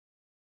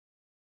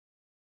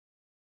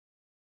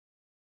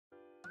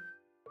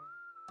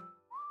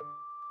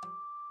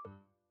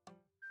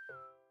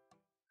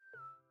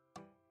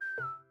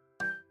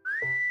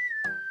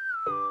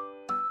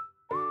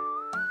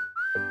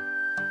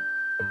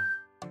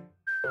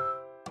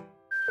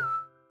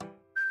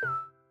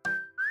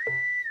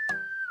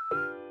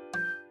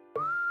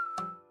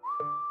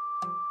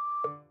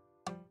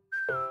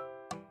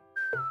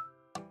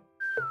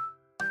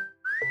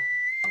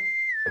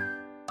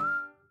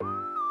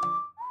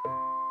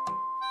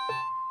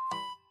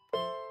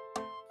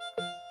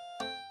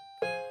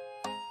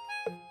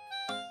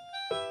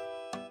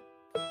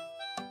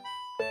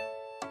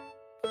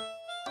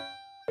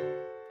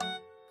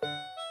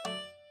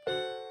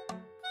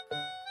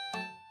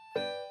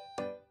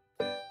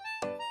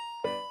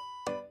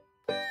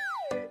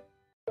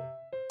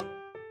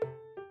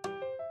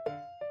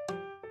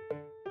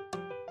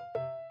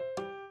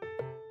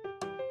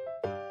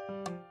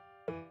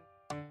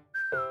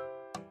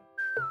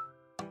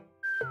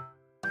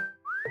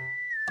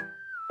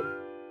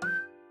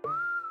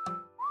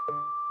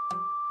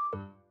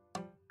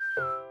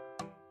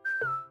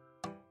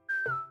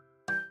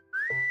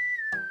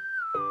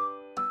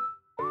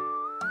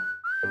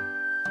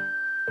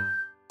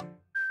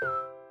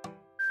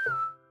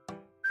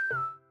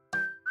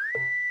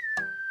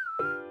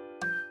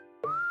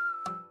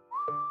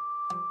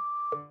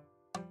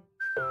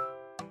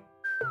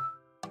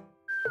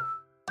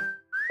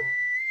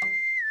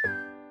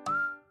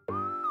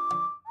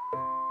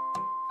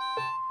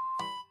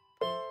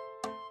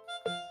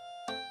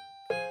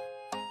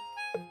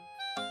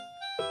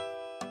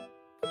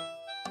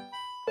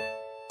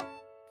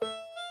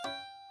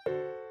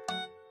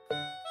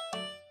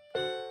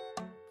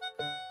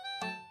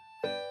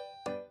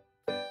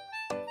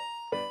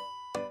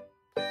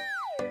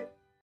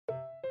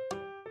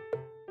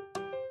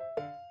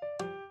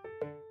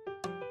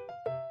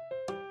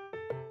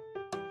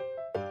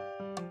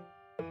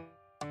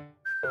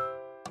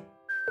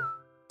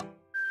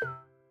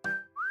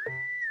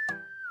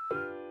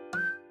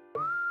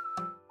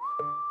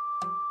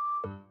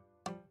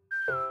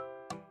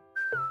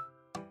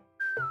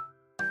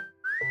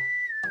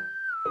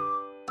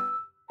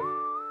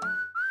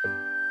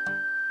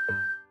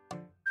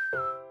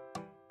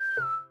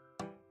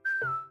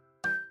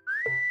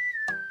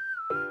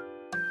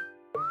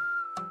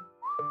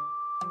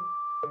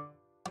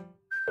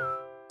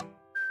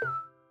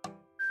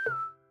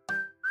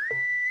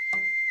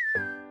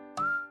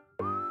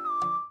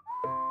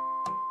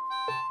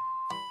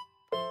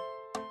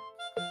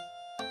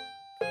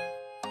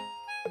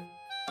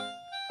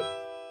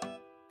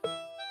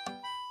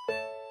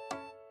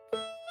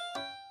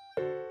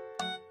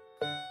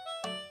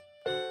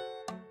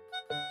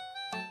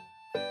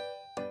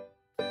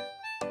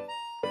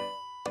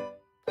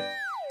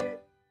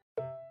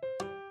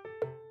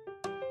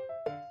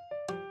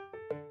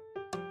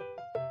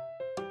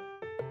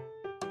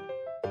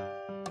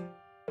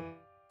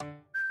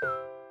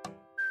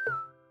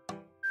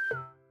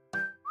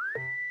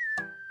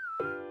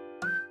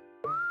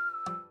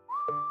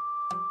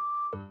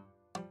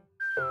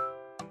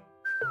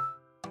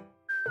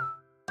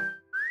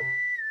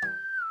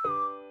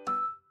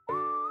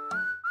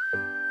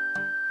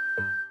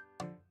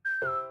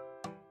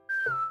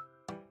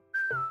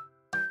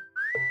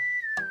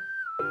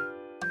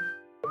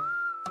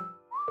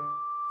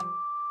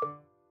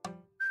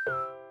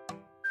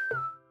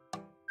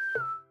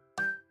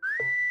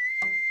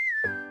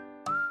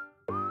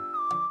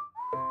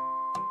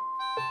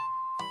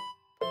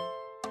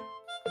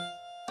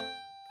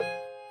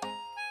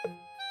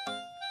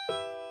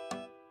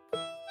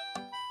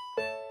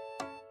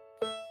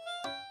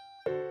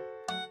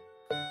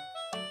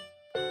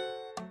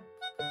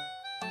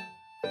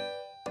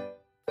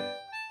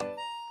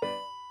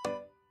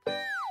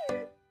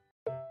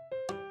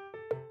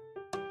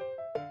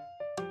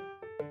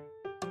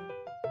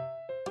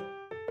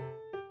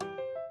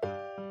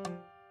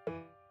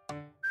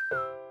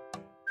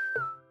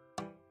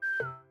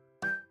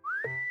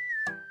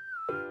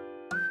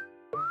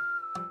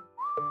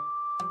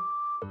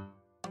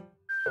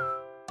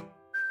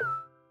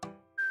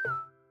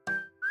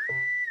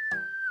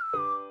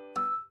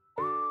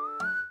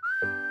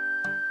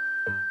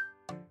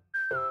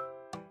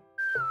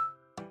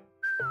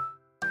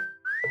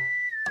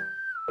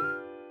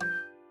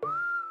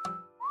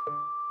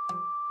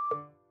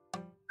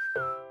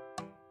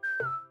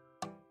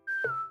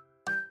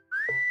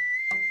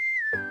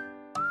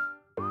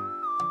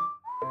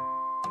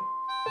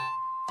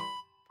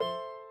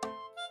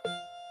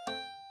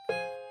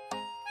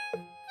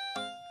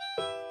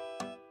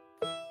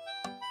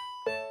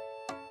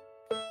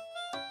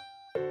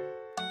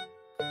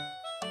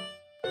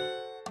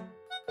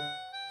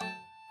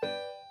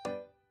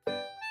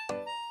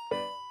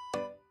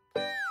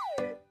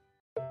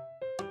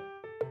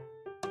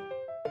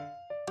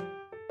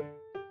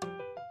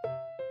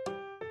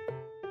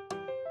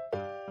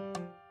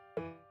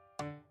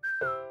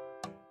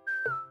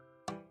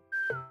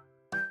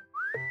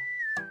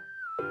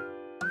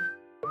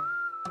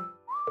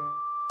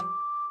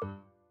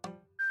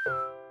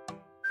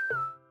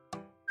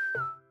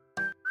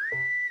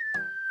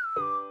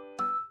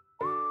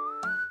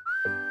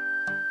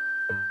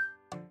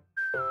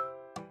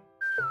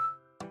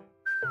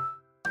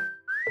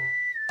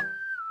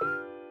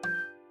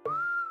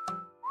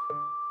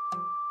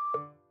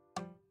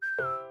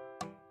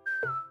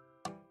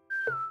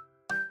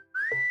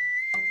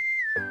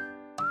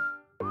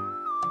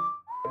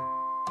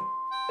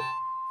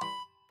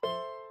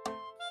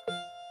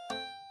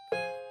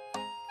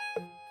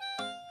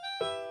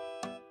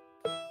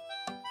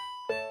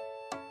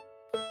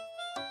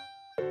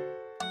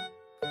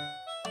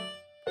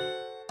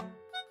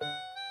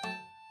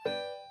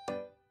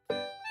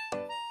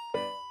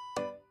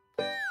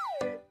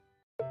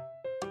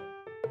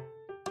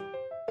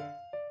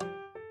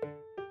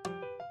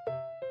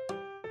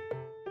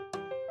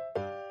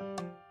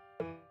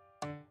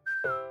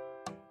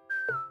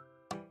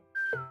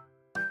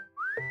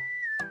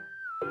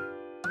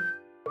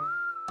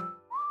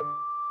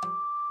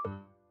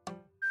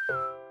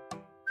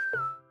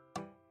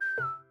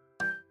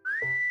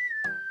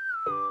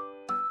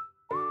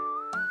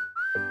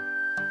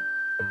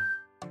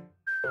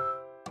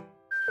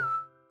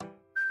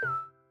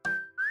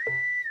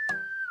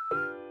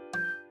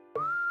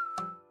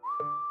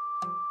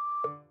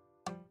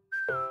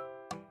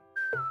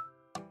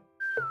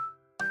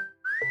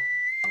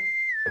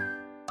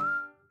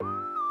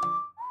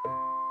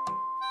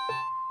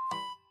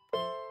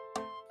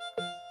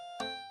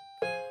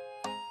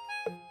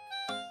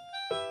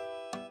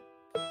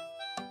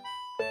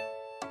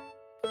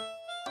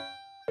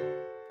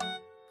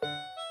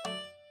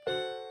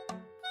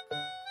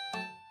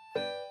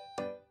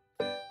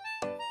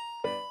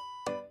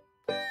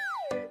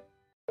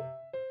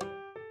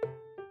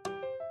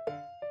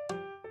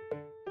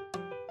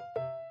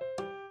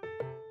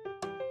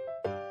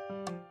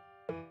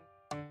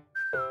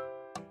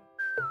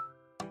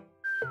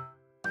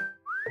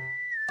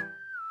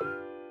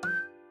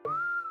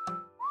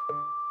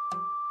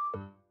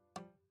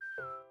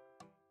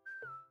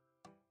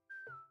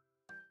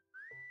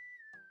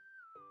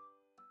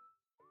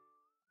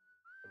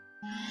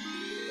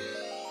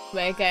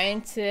 we're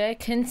going to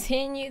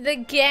continue the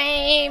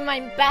game.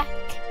 I'm back.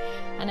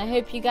 And I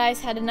hope you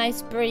guys had a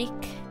nice break.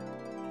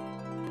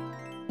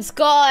 Let's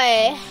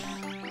go.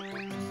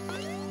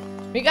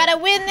 We gotta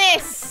win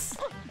this.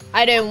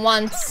 I don't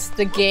want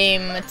the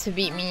game to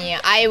beat me.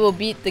 I will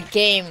beat the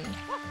game.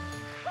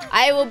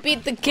 I will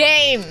beat the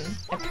game.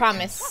 I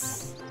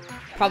promise.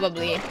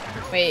 Probably.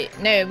 Wait,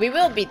 no, we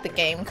will beat the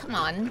game. Come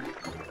on.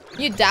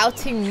 You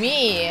doubting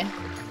me?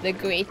 The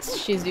great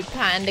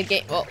Shizupan, the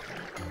game. Well,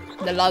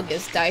 the log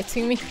is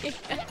doubting me.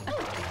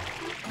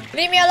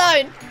 Leave me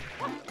alone.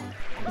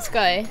 Let's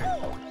go.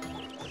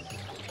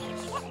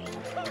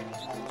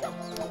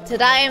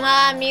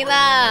 Tadaima,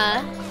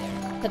 Mila.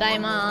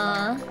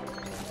 Tadaima.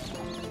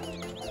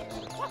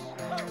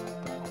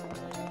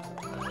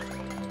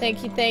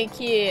 Thank you, thank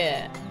you.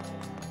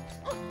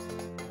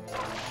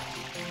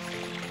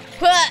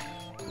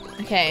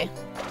 Okay.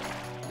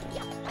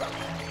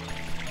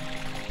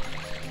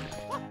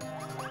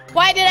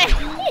 Why did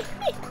I?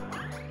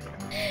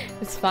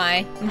 It's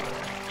fine.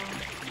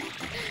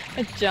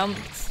 I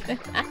jumped.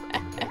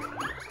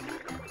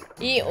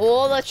 Eat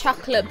all the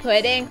chocolate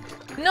pudding.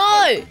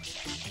 No!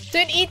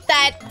 Don't eat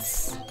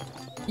that!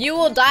 You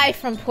will die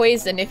from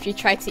poison if you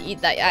try to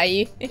eat that,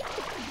 Ayu.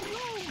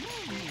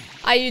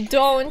 Ayu,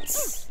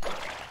 don't!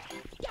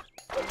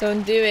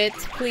 Don't do it,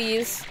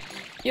 please.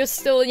 You're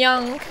still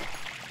young.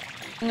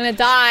 I'm gonna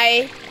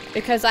die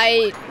because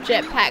I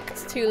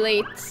jetpacked too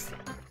late.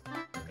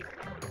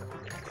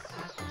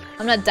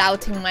 I'm not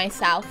doubting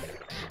myself.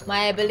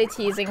 My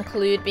abilities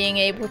include being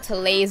able to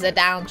laser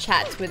down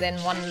chat within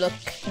one look.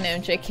 No,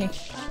 I'm joking.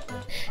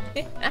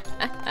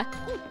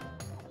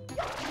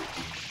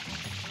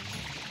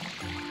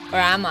 Or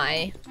am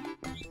I?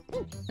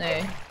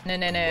 No. No,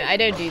 no, no. I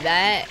don't do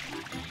that.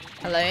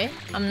 Hello?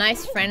 I'm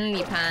nice,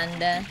 friendly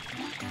panda.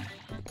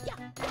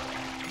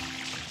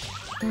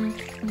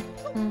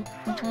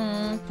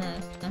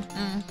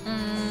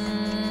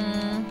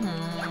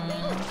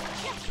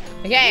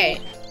 Okay.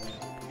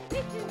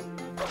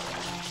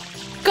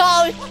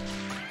 Go!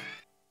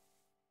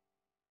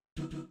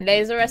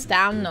 Laser us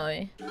down?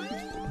 No.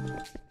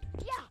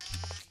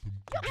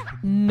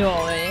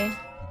 No.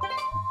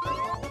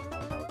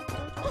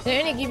 They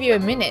only give you a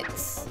minute.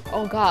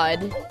 Oh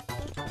god.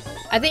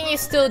 I think you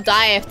still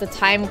die if the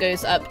time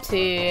goes up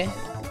too.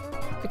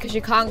 Because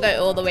you can't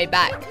go all the way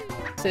back.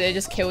 So they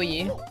just kill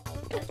you.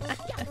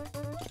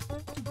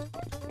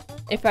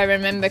 If I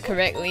remember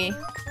correctly.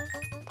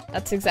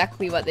 That's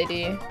exactly what they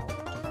do.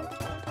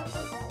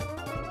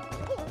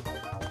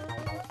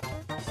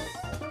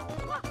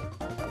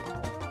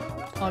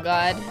 Oh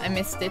god, I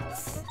missed it.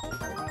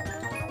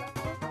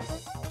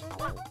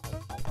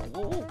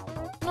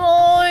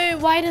 No,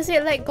 why does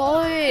it let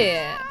go?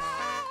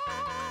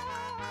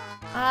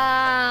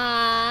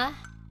 Ah.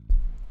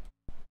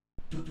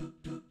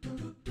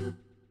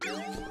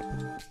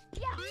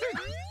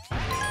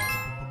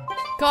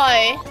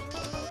 Go.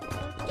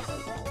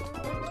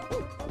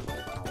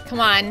 Come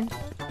on.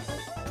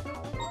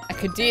 I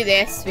could do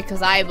this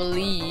because I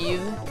believe.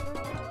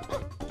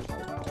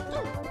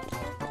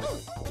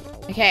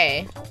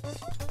 Okay.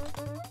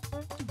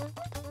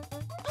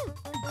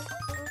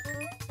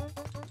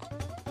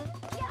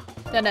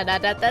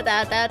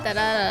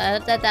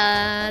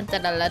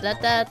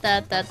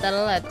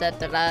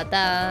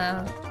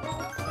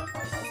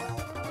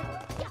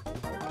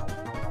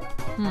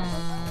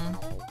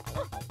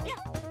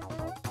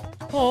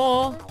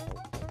 Oh.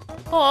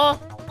 Oh.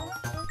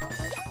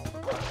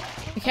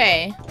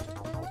 Okay.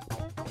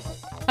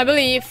 I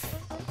believe.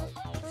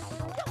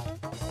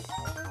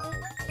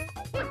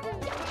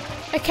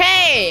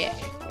 Okay!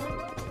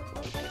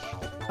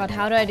 God,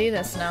 how do I do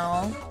this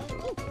now?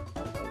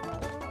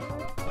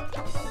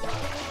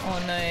 Oh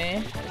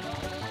no.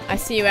 I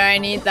see where I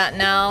need that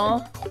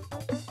now.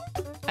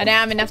 I don't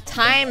have enough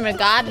time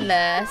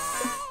regardless.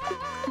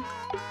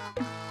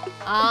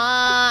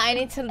 Ah, I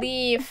need to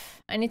leave.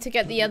 I need to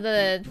get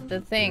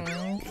the thing.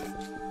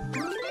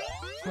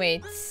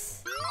 Wait.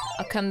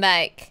 I'll come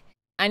back.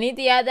 I need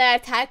the other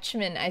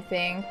attachment, I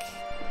think.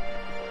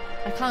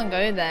 I can't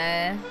go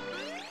there.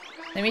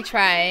 Let me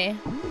try.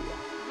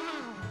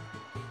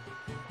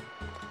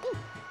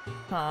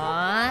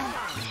 Aww.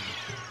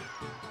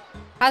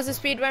 How's the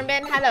speedrun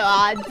been? Hello,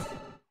 Odd.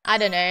 I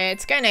don't know.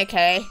 It's going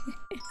okay.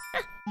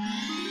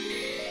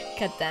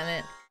 God damn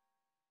it.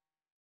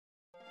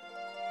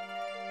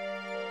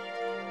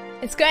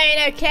 It's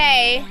going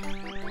okay.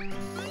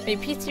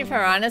 Wait, PT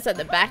Piranha's at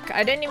the back.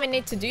 I don't even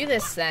need to do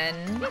this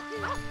then.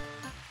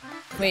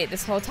 Wait,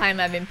 this whole time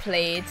I've been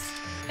played.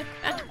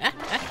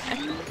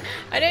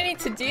 I don't need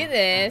to do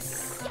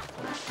this.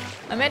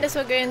 I might as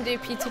well go and do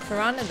PT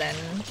Piranha then.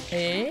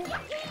 Eh?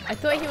 I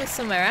thought he was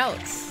somewhere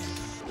else.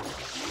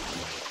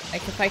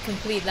 Like if I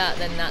complete that,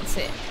 then that's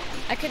it.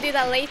 I could do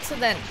that later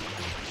then.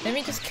 Let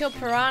me just kill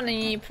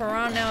Piranha.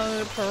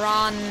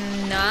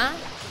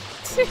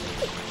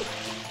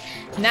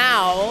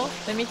 Now.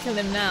 Let me kill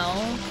him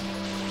now.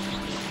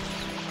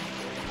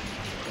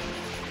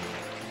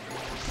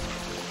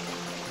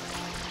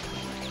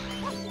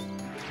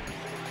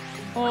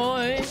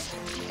 Oi.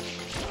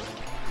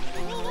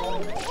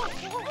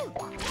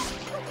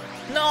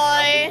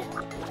 No!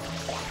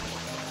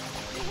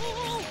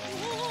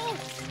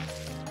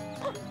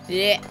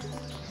 Yeah.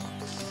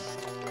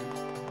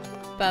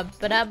 Ba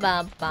ba da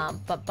ba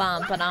bum ba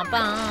bum ba da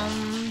bum.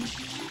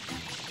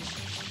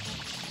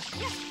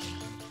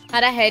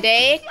 Had a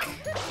headache.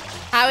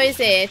 How is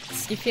it?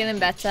 You feeling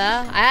better?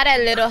 I had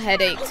a little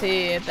headache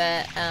too,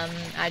 but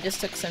I just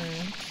took some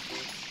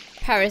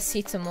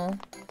paracetamol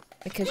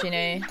because, you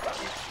know,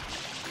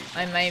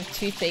 I have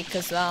toothache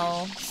as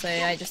well. So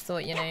I just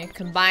thought, you know,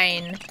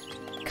 combine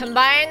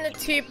the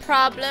two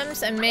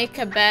problems and make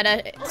a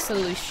better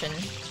solution.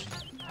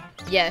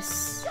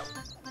 Yes.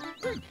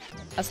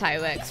 That's how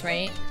it works,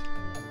 right?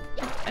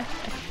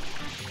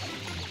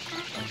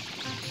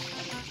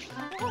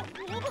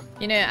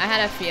 You know, I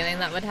had a feeling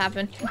that would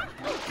happen.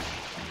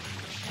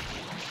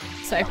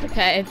 So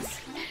prepared,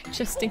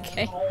 just in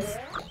case.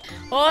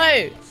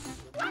 Oh!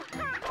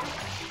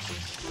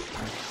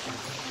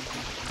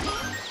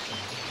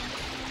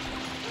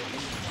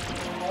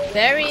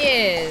 There he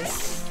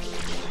is.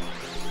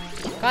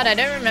 God, I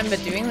don't remember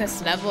doing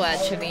this level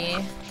actually.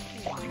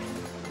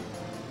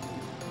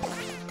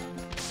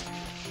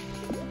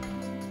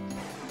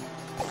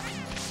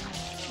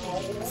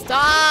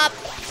 Stop!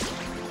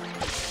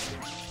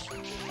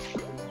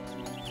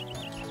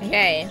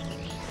 Okay.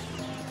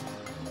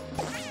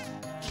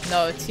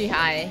 No, too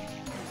high.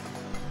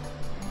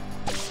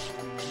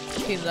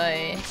 Too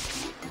low.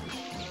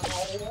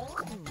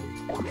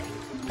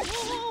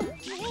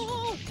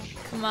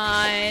 Come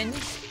on.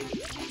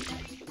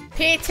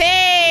 PT!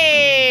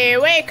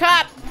 Wake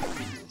up!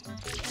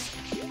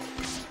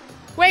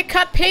 Wake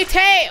up, PT!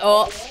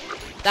 Oh,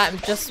 that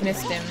just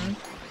missed him.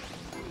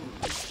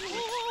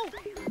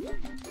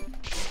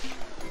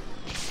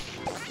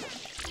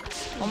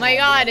 Oh my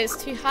god, it's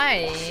too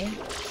high.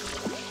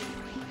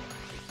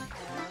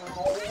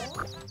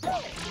 How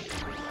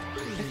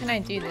can I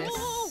do this?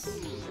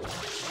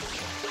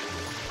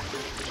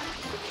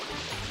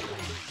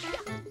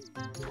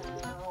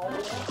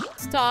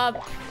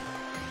 Stop.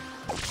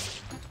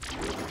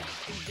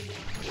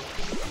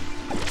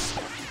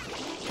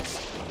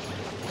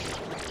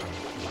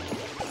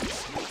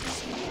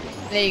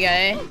 There you go.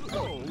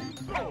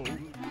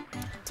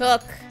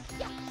 Talk.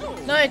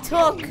 No,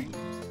 talk.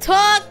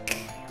 Talk!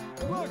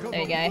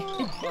 There you go.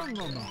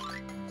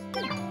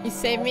 You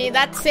saved me,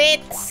 that's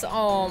it!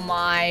 Oh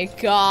my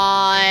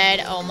god!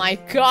 Oh my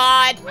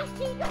god!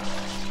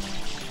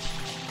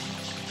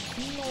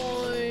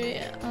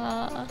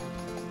 No.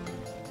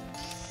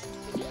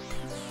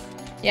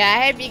 Yeah,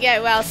 I hope you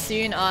get well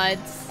soon,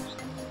 Odds.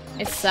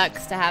 It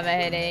sucks to have a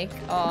headache.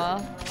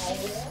 Oh.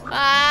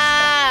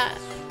 Ah!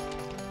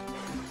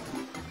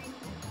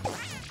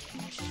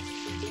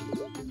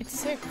 It's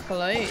so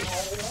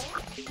close.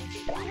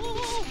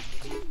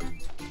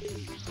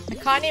 I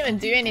can't even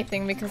do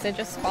anything because they're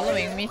just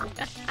following me.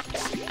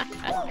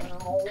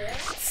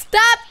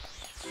 Stop!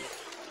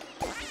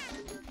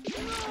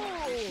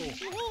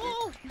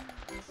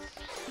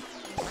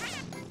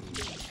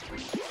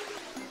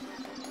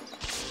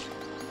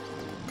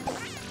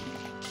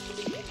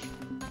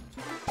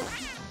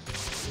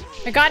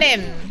 I got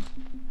him!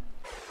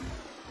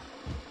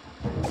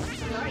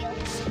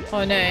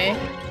 Oh no.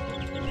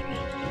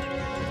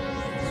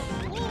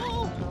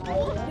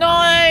 No!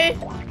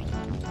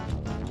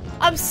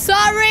 I'm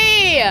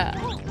sorry!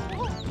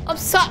 I'm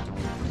sorry.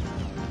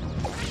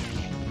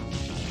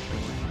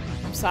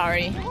 I'm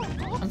sorry.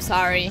 I'm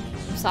sorry.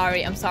 I'm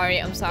sorry. I'm sorry.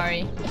 I'm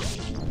sorry.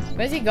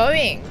 Where's he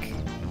going?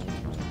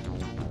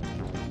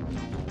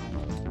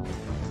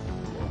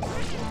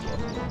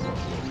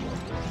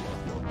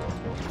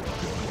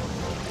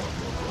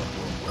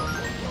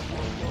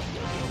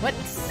 What?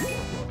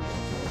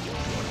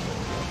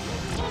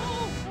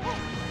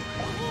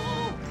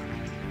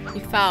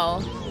 You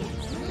fell.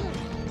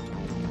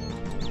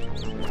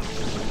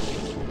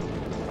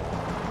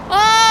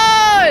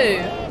 Oh!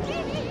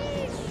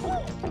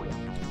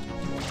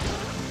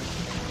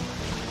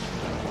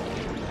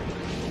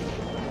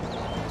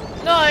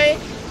 No!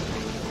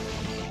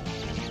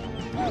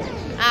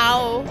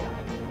 Ow!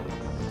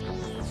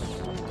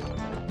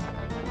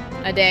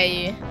 I dare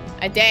you.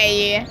 I dare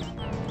you.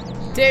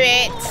 Do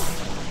it!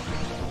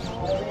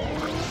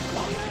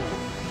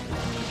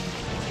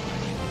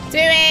 Do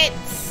it!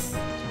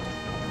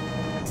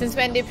 Since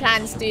when do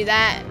plants do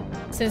that?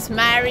 Since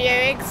Mario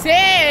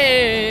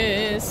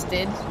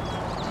existed.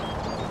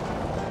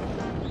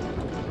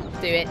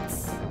 Do it.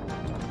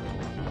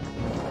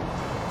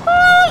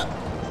 Ah!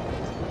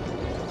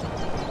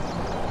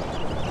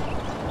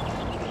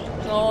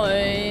 No.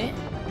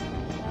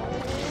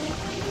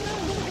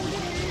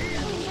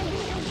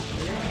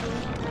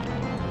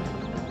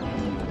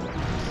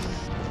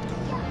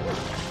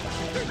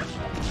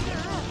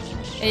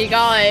 There you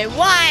go.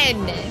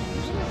 1!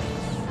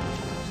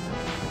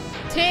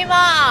 2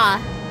 more!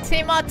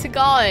 2 more to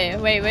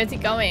go. Wait, where's he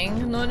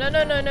going? No, no,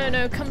 no, no, no,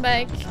 no. Come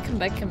back. Come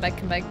back, come back,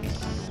 come back.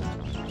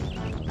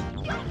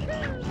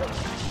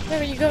 Where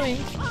are you going?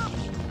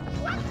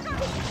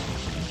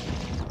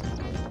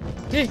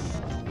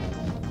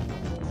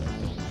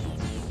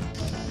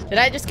 Did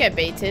I just get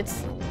baited?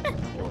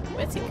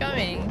 Where's he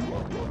going?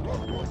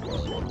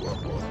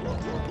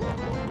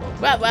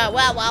 Wow, wow,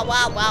 wow, wow,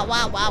 wow, wow,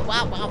 wow, wow,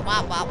 wow, wow,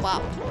 wow, wow,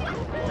 wow.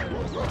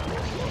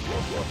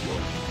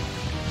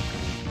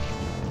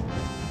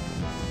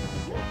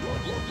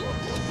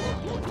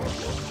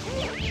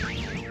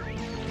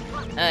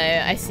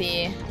 Oh, I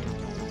see.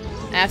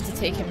 I have to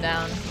take him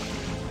down.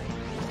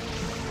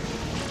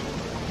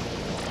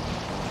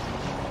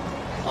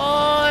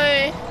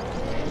 Oi!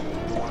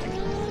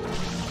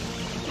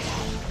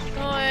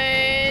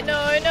 Oi!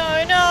 No,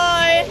 no,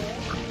 no!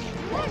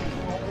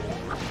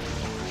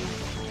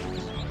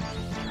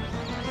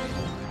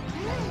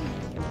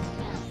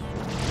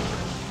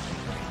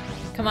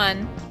 Come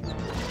on.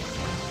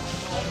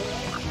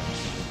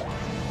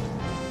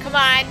 Come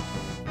on!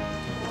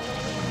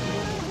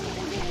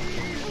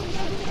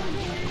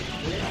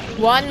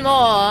 One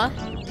more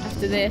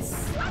after this.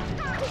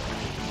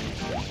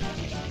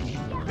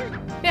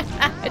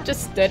 I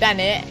just stood on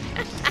it.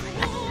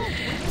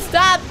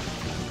 Stop!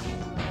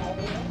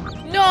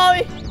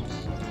 No!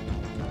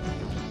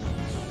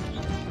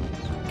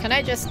 Can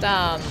I just,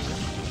 I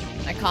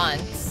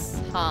can't.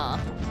 Huh.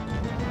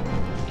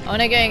 I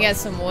wanna go and get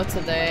some water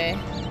though.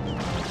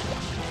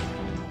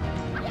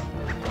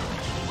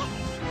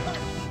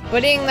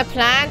 Bullying the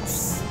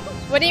plants?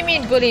 What do you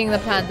mean bullying the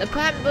plant? The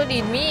plant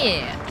bullied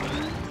me.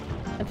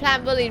 The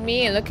plant bullied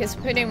me. Look, it's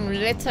putting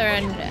litter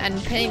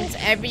and paint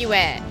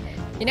everywhere.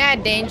 You know how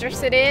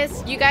dangerous it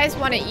is? You guys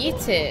want to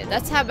eat it.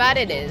 That's how bad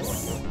it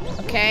is.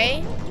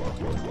 Okay?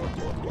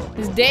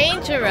 It's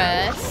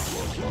dangerous.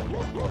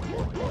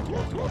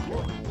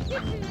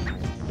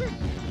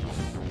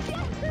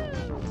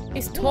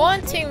 He's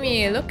taunting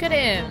me. Look at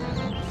him.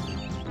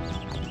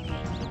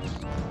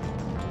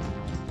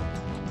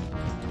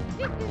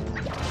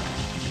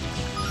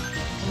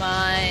 Come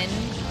on.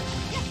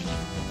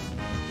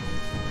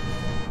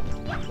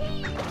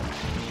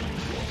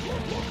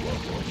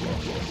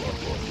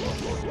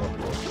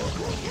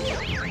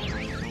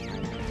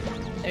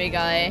 There we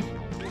go.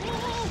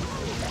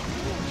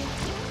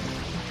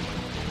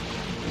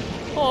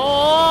 Oh!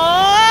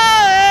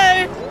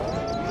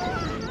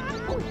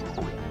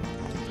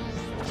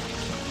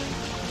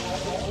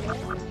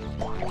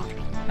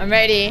 I'm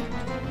ready.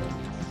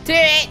 Do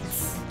it!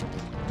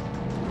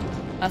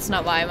 That's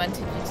not what I wanted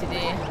you to do.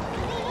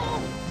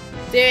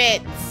 Do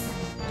it!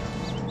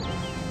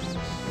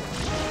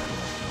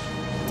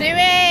 Do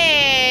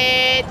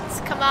it!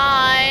 Come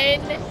on!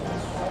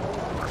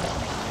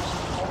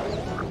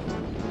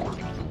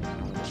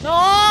 No!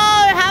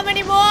 How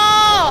many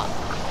more?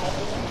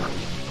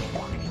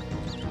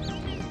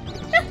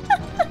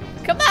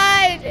 Come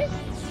on!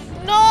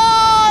 No!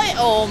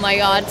 Oh my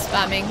god,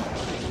 spamming.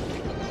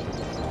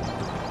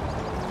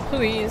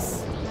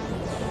 Please.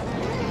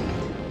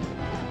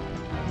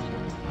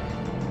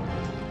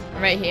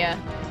 I'm right here.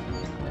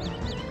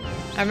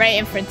 I'm right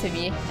in front of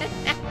you.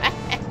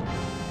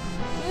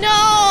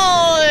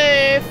 No!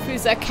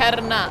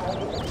 Fusakarna.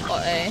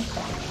 Uh-oh.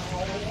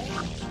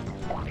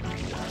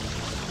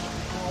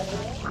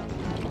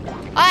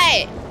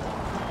 Oi!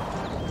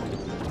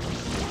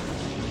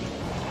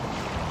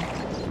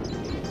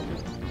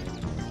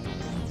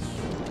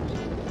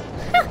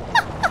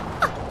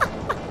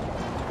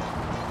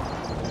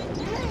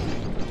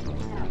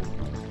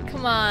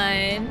 Come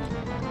on.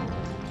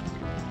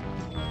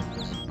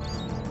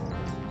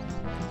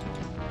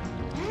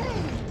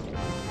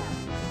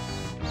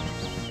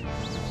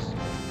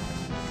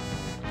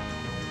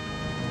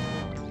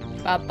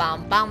 Bam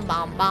bam bam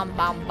bam bam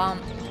bam bam.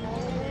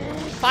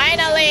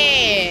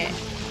 Finally!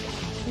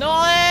 No!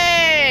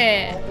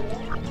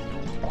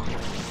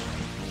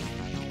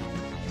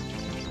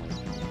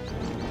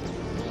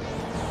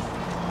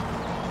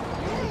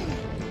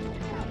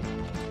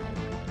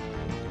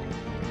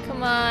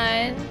 Come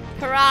on,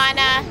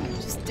 piranha,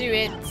 just do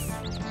it.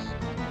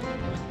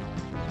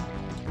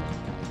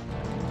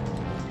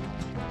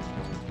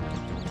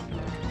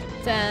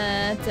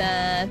 Da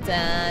da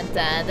da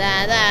da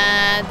da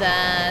da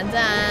da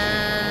da.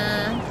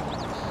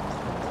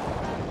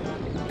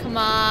 Come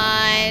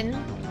on.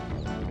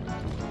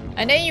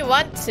 I know you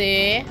want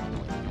to.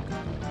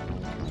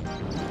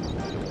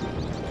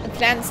 The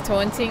plant's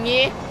taunting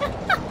you.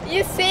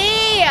 You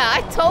see,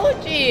 I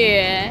told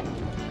you.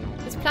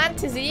 This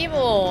plant is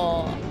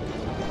evil.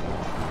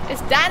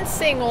 It's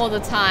dancing all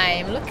the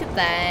time. Look at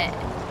that.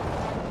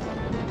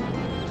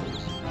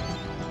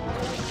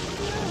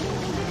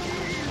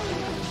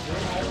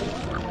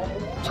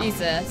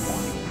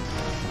 Jesus.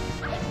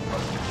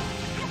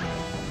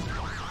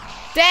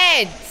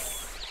 Dead!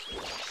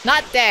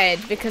 Not dead,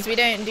 because we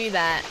don't do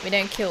that. We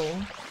don't kill.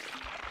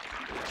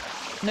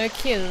 No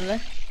kill.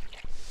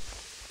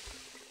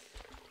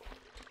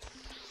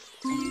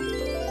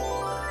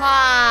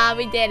 Ah,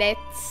 we did it.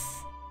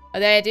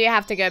 Although I do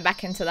have to go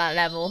back into that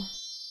level.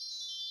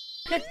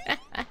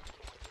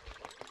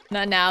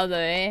 Not now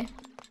though.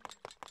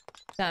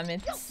 Damn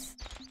it.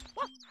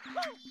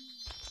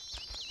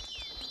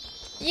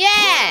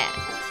 Yeah!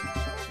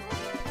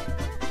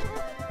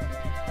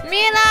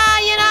 Mila,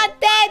 you're not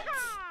dead!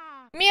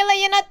 Mila,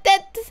 you're not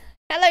dead.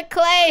 Hello,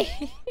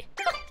 Clay.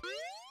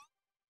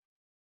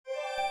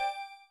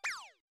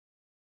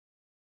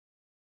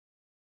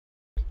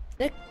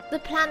 The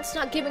plant's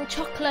not giving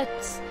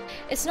chocolates.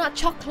 It's not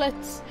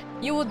chocolates.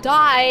 You will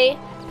die.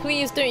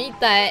 Please don't eat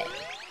that.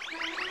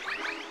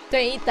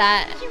 Don't eat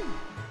that.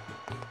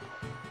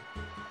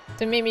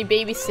 Don't make me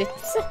babysit.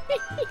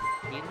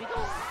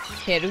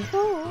 Here we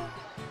go.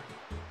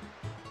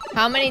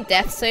 How many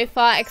deaths so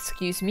far?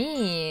 Excuse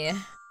me.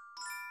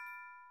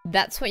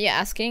 That's what you're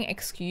asking?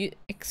 Excuse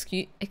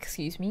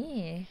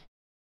me.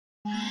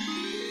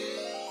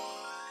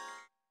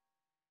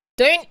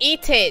 Don't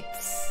eat it.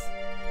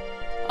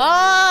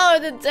 Oh,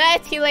 the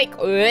dirty like.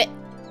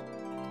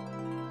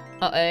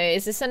 Uh-oh,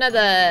 is this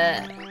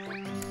another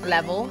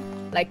level?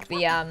 Like the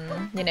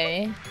you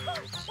know,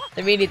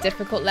 the really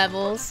difficult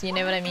levels, you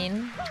know what I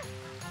mean?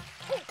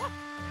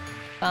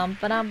 Bum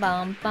ba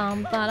bum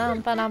bum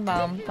ba bum bum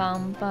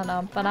bum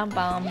bum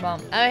bum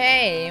bum. Oh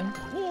hey,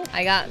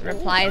 I got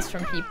replies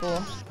from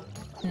people.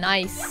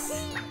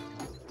 Nice.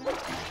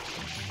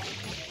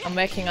 I'm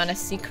working on a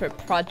secret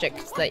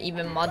project that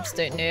even mods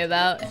don't know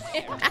about.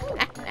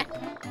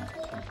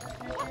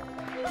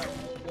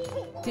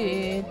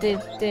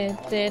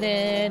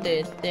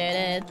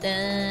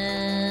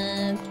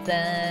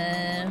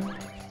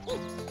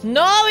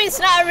 No, it's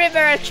not a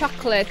river of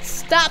chocolate.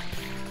 Stop.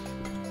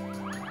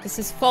 This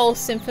is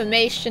false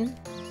information.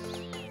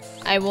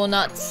 I will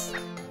not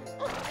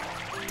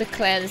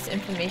declare this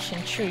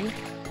information true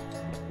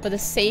for the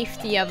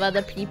safety of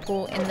other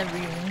people in the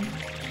room.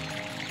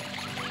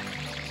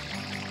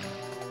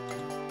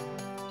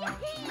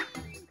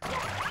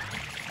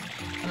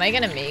 Am I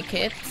gonna make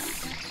it?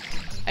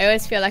 I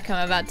always feel like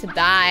I'm about to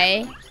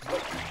die.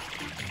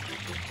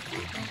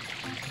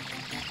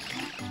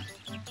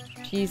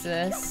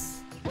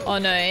 Jesus. Oh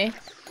no.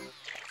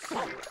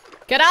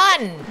 Get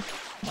on!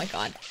 Oh my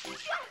god.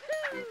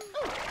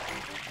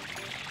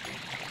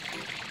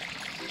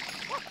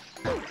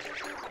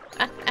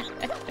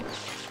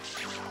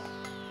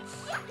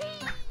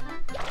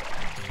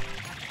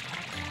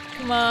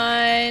 Come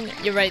on.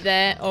 You're right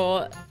there.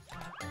 Or...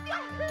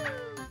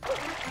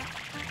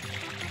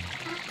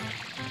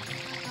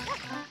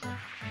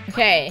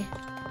 Okay.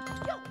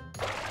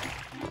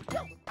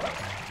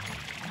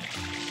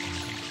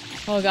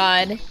 Oh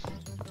god.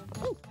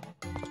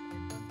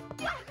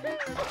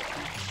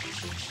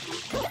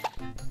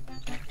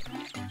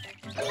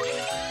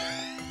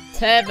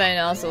 Turbo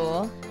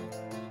nozzle.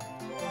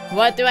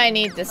 What do I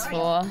need this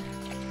for?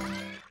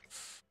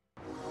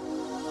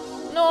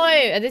 No!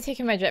 Are they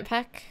taking my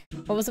jetpack?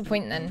 What was the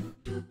point then?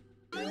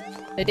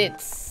 They did.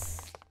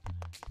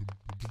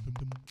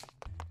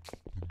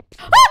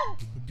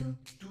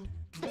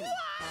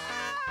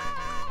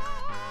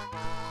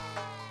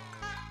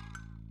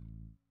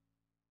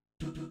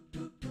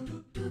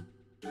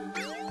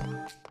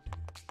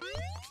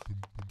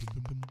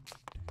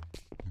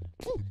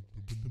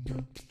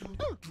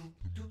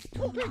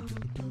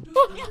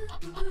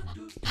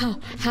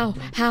 How?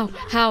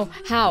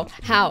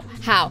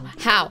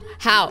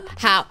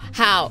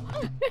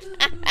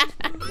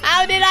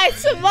 How did I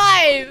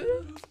survive?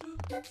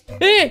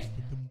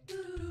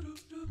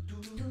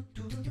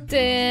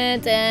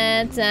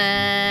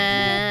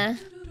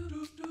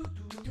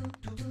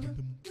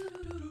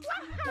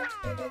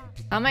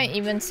 How am I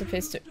even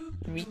supposed to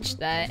reach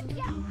that?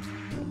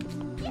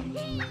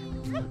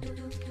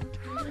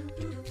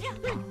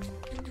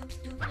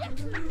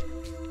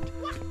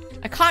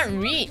 I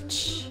can't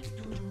reach.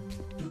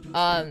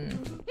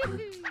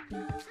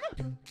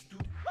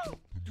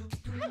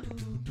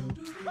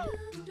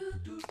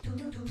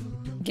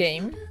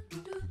 Game.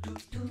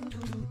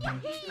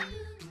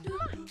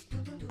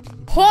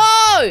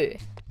 Whoa!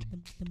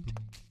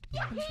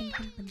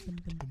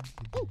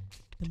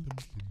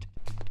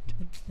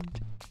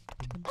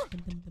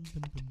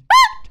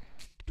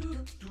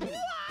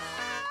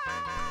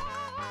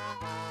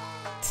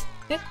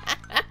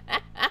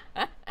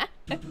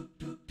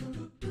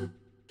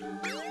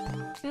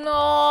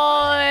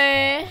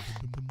 No.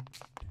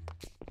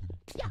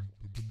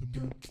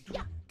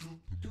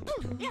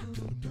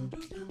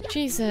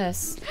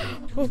 Jesus.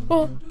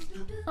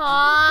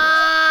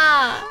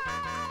 Ah.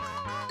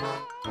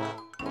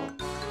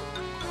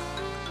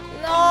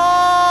 No.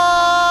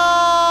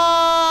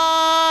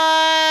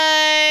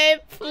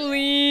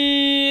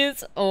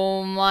 Please.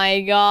 Oh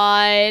my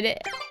god.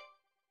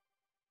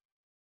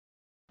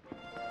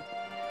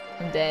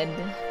 I'm dead.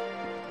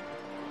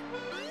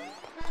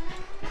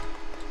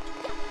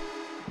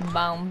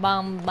 Bum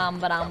bum bum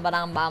bum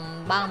bum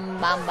bum bum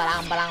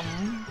bum bum.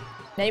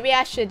 Maybe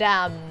I should No,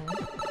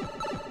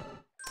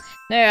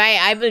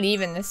 I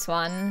believe in this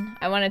one.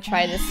 I want to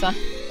try this one.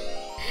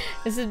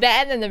 This is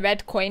better than the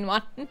red coin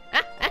one.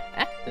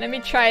 Let me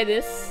try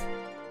this.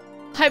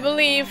 I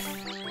believe.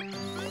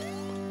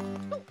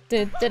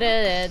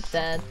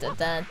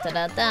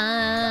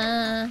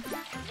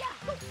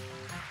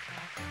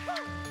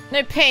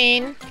 No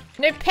pain.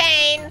 No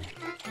pain.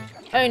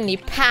 Only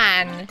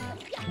pan.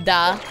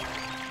 Duh.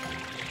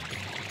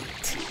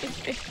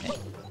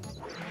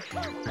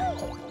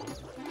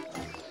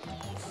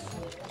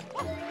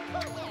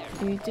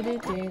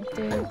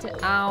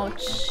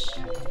 Ouch.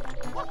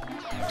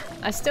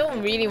 I still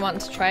really want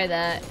to try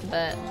that,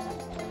 but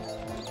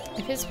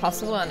if it's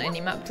possible on any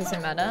map, does it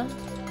matter?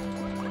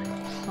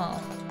 Huh.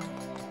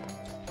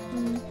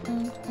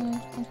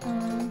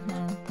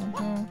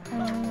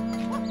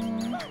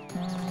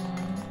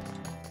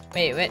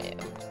 Wait.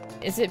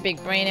 Is it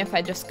big brain if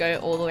I just go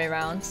all the way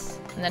around?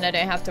 And then I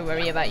don't have to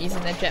worry about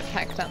using the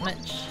jetpack that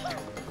much.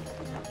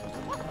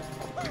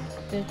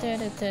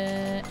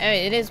 Oh,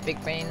 it is big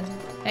brain.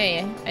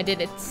 Hey, I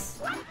did it.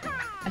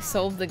 I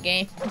solved the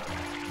game.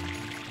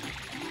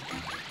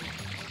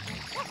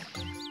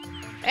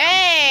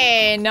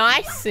 Hey,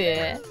 nice!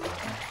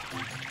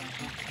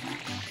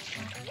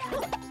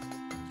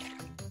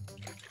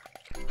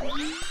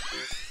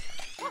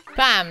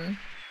 Bam!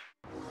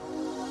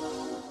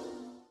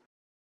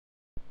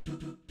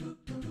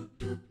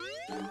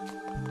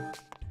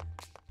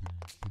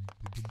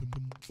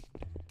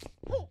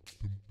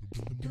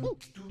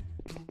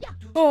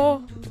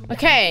 Oh,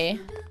 okay.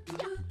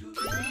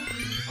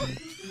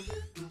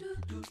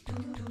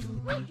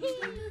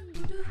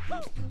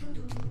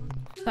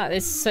 That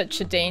is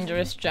such a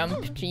dangerous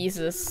jump,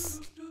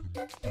 Jesus.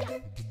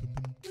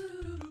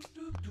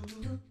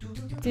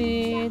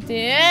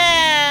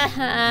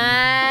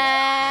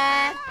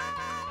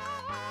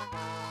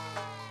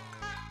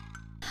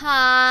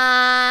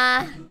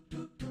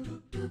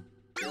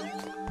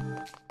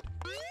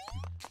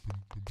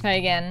 Try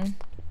again.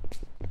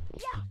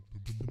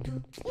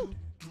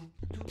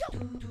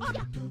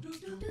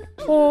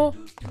 Oh.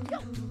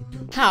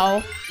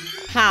 How?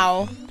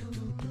 How?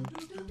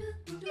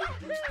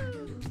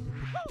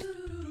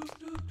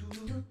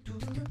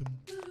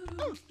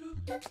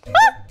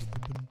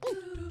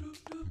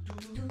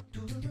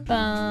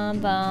 Bum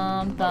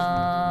bum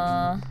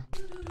bum.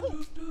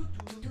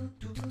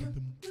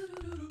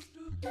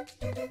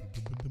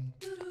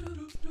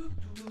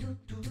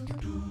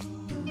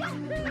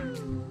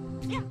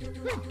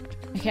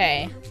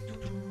 Okay.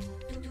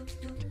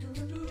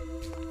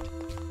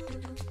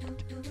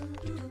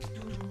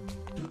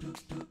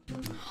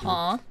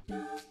 Huh?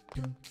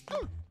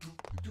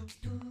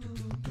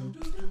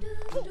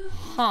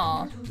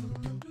 Huh?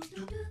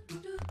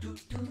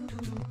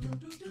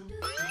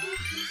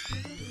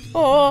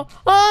 Oh!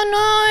 Oh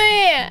no!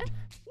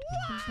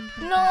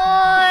 No!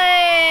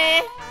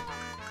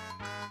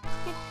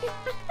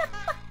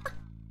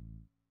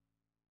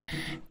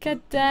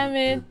 God damn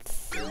it!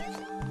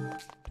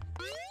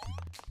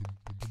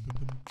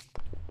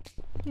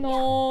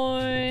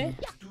 No!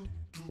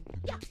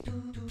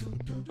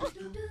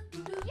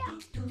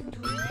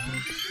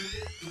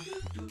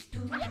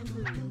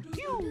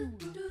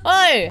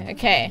 Oh!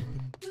 Okay.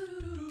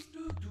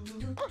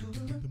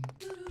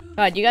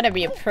 God, you gotta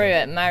be a pro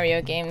at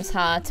Mario games,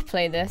 huh, to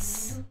play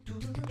this.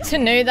 To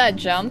know that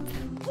jump?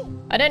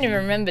 I don't even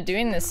remember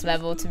doing this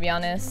level, to be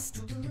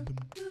honest.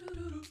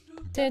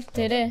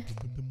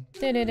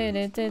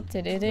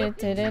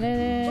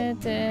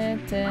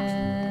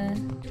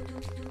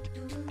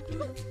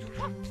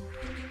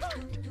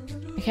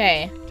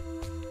 Okay.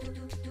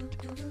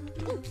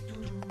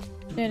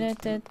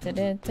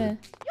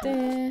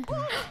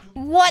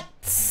 What?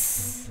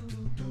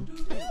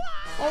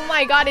 Oh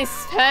my god,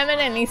 it's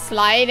permanently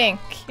sliding.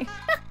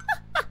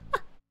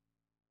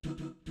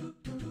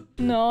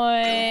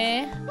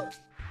 No.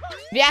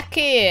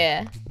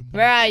 Vyaki!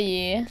 Where are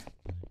you?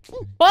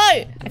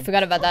 Whoa! I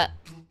forgot about that.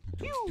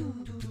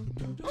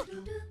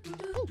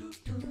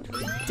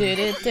 There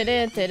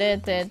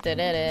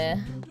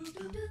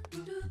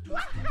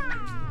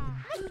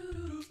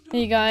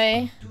you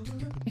go.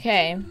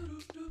 Okay.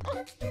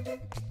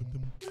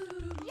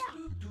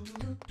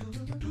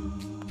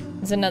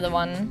 There's another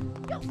one.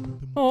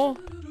 Oh.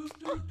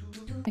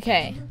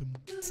 Okay.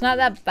 It's not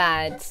that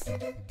bad.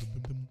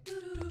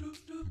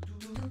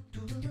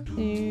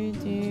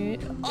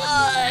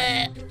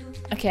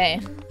 Okay.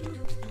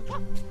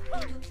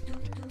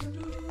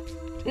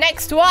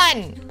 Next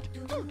one!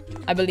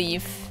 I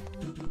believe.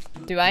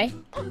 Do I?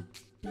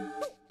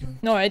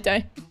 No, I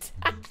don't.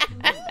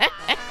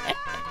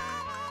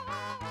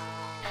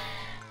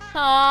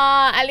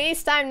 At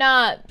least I'm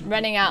not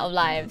running out of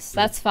lives.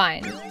 That's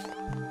fine.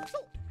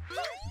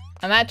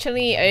 I'm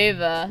actually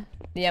over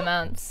the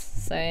amounts,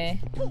 so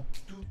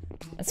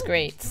that's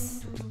great.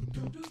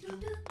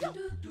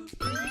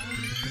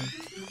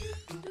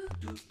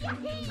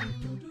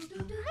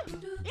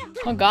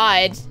 Oh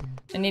god,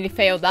 I nearly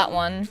failed that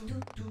one.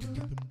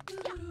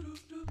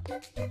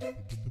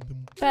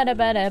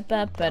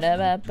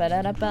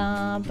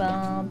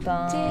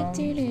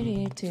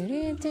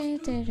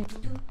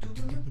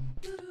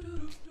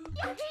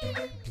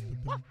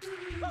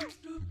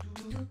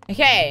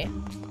 Okay.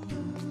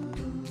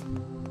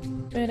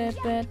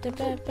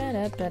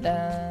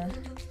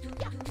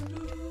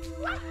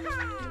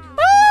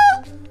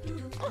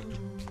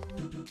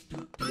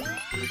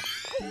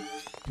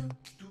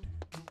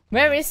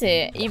 Where is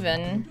it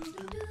even?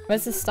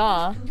 Where's the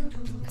star?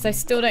 Because I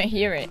still don't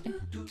hear it.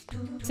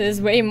 So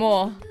there's way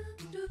more.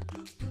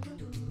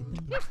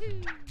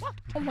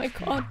 Oh my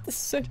god, there's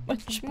so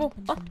much more.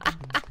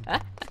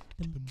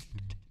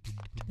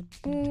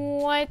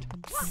 What?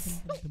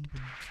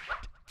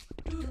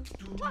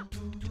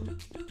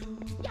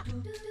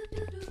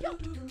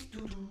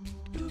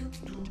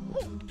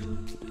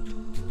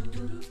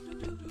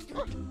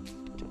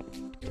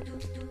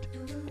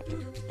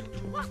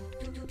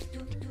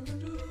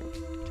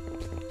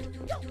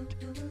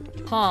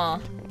 Huh.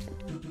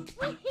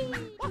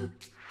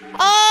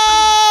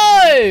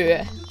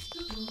 Oh!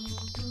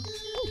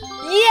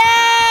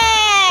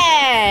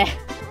 Yeah!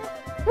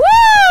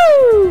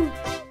 Woo!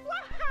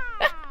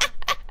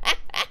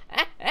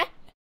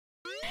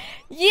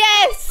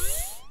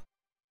 Yes!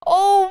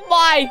 Oh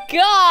my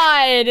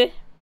god!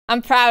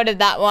 I'm proud of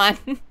that one.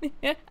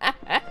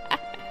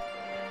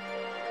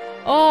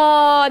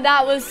 Oh,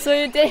 that was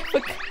so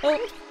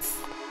difficult.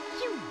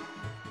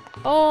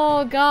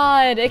 Oh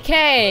god,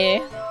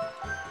 okay.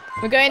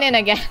 We're going in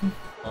again.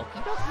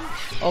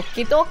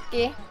 Okie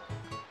dokie.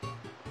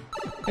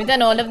 We've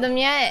done all of them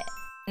yet?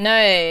 No,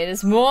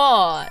 there's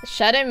more.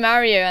 Shadow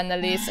Mario and the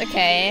loose,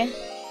 okay.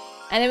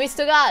 And then we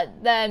still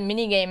got the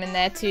mini game in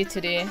there too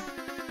to do.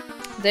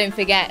 Don't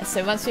forget,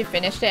 so once we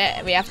finished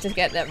it, we have to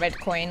get that red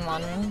coin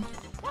one.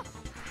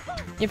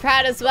 You're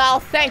proud as well,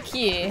 thank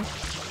you.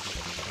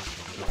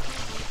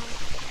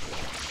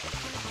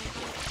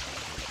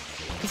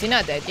 Is he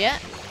not dead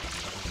yet?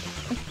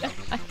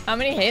 How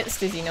many hits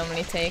does he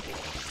normally take?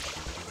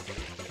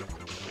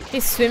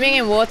 He's swimming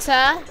in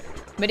water,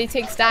 but he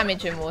takes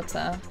damage in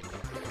water.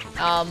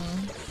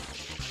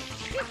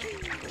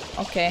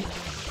 Okay.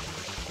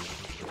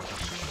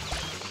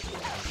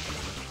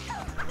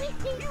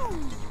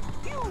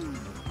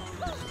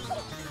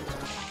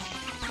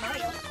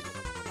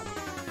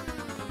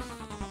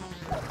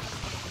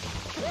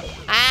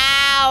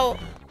 Ow!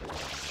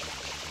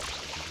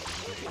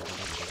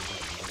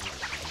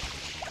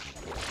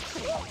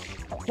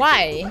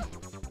 Why?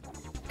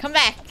 Come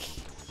back.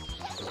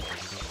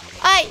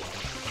 Aye.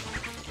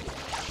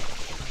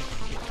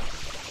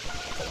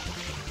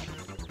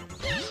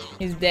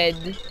 He's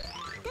dead.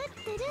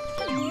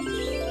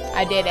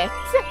 I did it.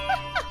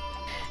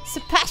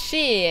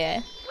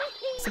 Sapashi.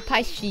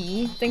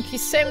 Sapashi. Thank you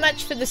so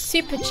much for the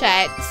super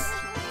chats.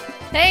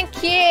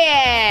 Thank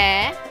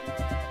you.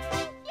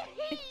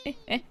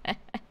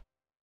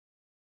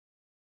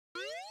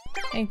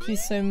 Thank you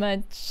so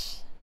much.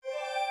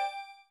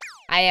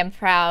 I am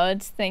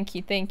proud. Thank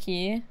you, thank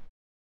you.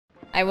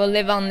 I will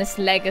live on this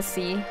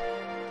legacy.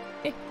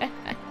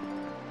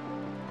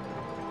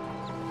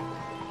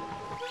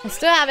 I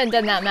still haven't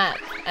done that map,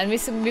 and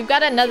we've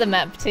got another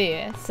map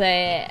too. So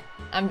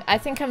I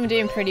think I'm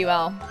doing pretty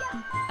well.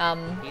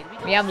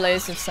 We have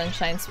loads of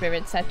sunshine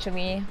spirits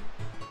actually.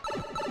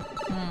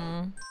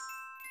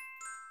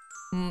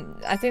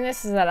 I think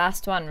this is the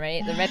last one,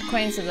 right? The red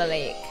coins of the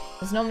lake.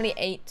 There's normally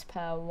 8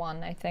 per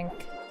one, I think.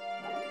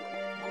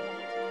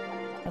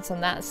 That's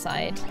on that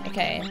side.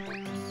 Okay.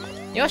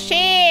 Yoshi!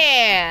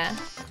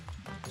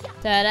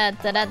 Da da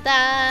da da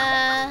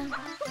da.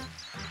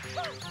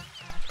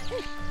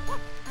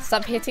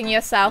 Stop hitting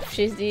yourself,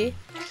 Shizzy.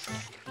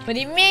 What do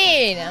you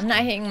mean? I'm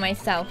not hitting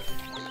myself.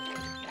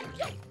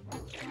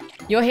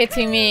 You're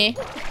hitting me.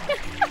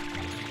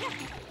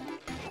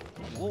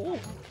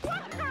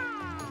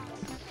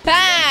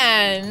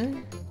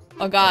 Pan!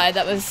 Oh god,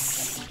 that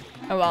was...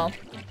 Oh well.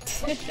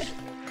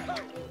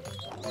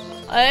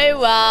 Oh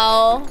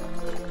well.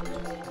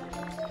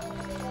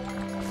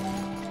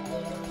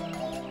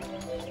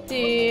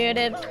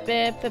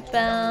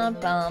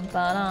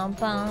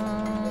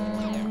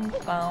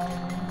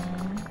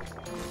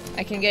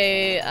 I can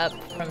go up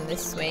from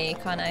this way,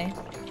 can't I?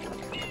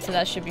 So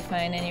that should be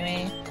fine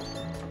anyway.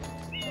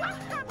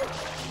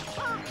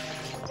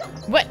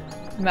 What?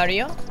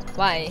 Mario?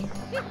 Why?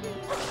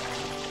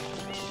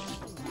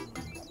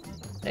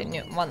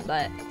 Don't want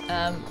that.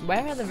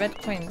 Where are the red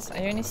coins?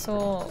 I only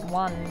saw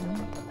one.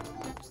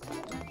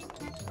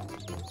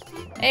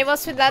 Hey,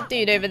 what's with that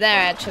dude over there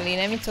actually?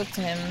 Let me talk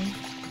to him.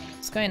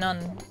 What's going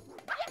on?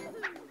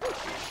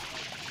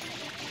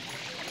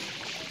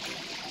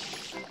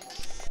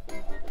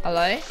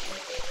 Hello?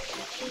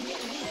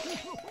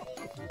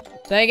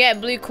 Do I get a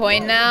blue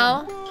coin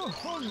now?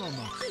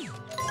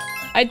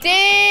 I do!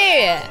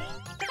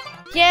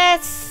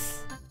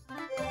 Yes!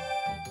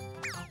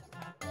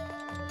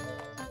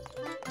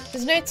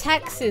 There's no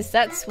taxes,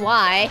 that's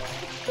why.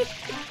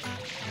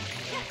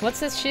 What's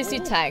this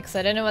Shizu tax?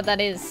 I don't know what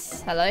that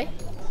is. Hello?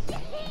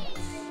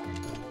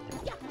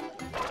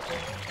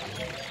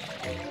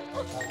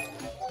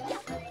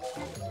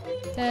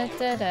 Da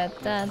da da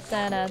da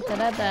da da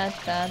da da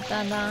da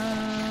da da.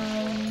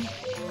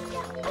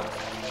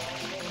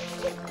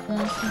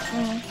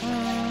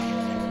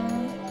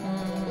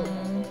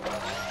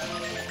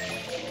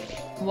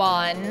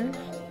 One.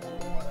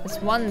 There's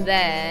one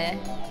there.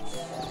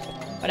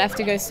 But I have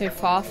to go so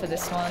far for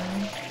this one.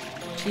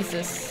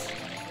 Jesus.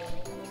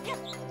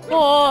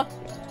 Oh!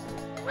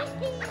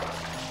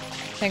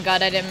 Thank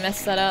God I didn't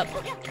mess that up.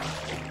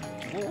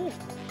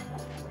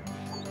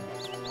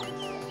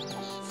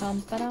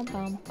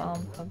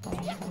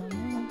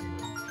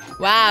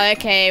 Wow,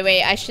 okay,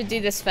 wait, I should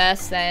do this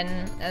first then.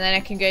 And then I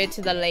can go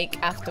to the lake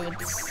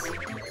afterwards.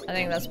 I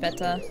think that's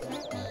better.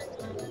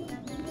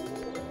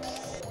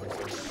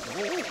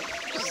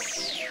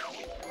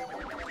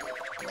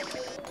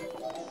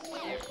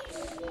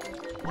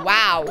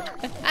 Wow.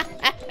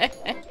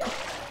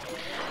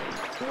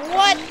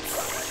 What?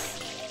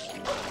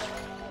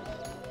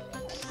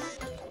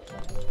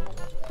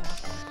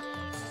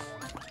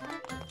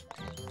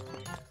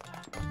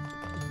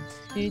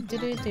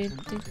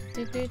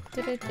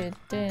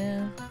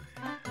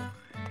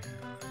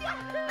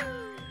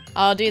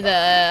 I'll do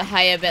the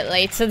higher bit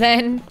later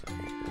then.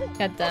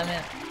 God damn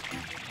it.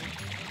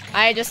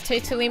 I just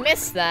totally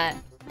missed that.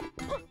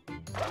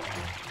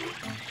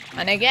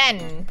 And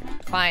again,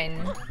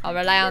 fine. I'll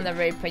rely on the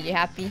rope. Are you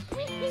happy?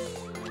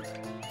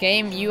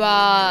 Game, you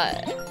are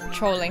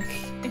trolling.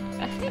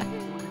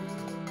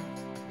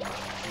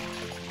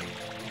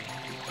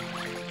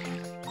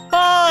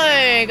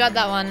 Oh, got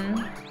that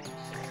one.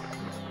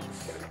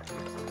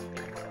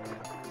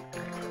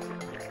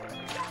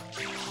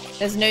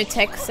 There's no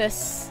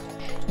Texas.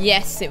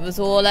 Yes, it was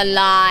all a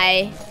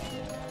lie.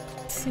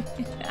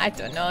 I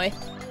don't know.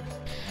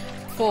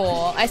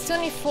 4. I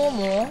still need 4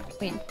 more.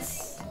 Wait.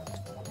 Is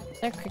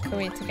there a quicker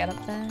way to get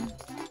up there?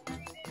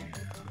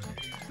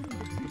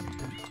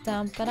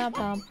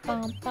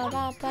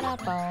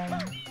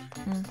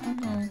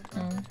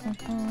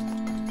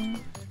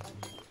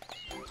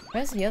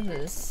 Where's the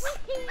others?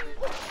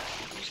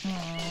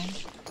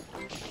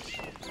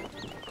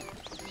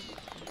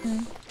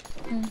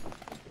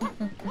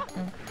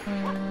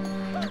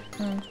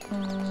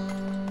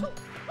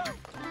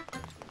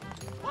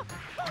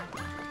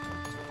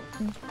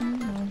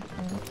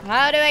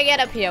 How do I get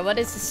up here? What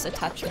is this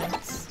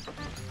attachment?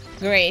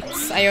 Great,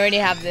 I already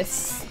have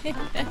this.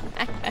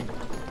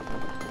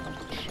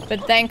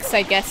 But thanks,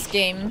 I guess,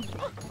 game.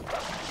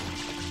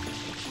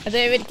 I thought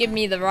it would give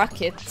me the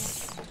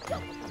rockets.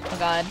 Oh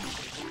god.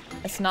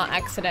 Let's not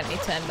accidentally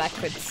turn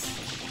backwards.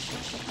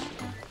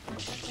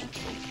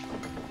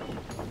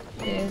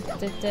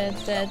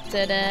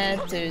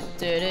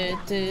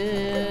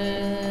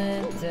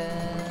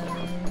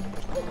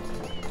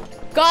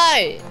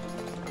 Go!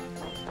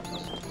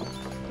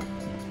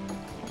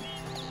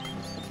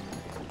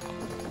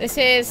 This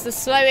is the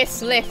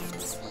slowest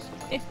lift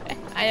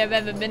I have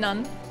ever been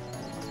on.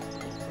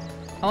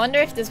 I wonder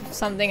if there's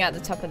something at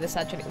the top of this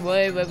actually.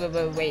 Whoa, whoa, whoa,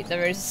 whoa, wait.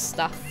 There is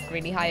stuff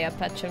really high up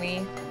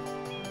actually.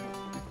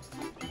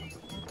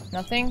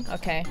 Nothing?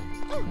 Okay.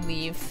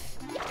 Leave.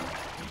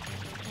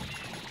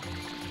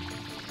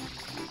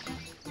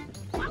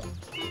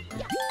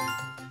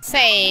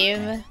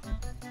 Save.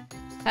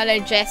 Hello,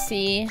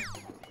 Jessie.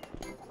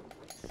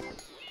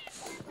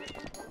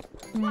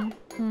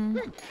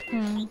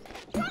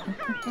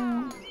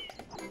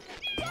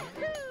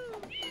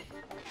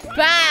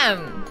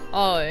 Bam!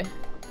 Oh.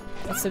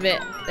 That's a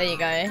bit... There you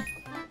go.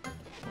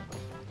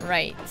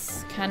 Right.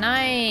 Can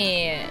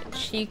I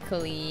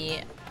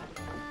cheekily...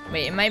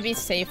 Wait, it might be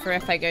safer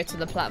if I go to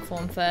the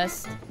platform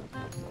first.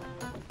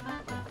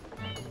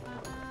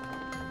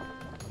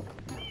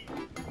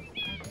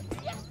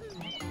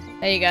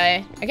 There you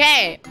go.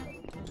 Okay!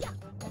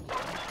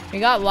 We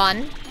got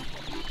one.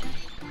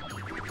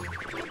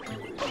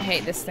 I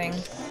hate this thing.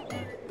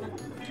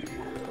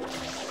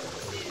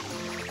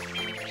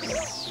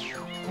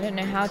 I don't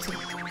know how to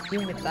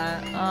deal with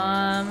that.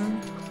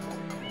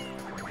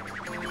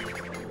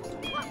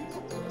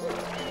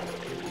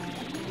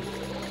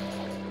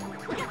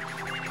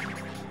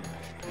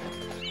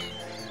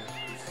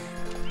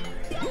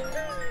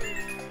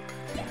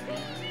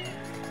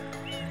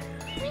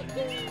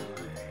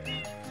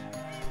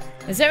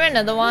 Is there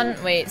another one?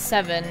 Wait,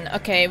 7.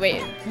 Okay,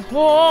 wait.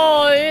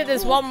 Whoa,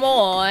 there's one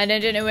more and I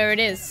don't know where it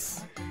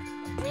is.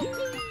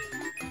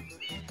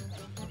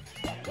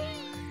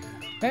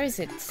 Where is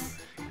it?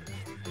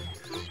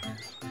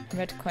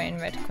 Red coin,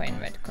 red coin,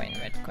 red coin,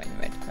 red coin,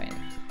 red coin.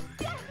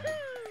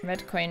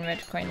 Red coin,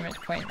 red coin, red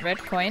coin, red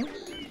coin.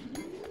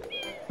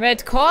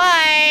 Red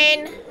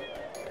coin!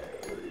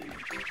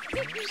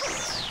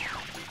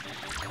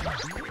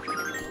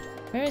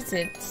 Where is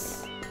it?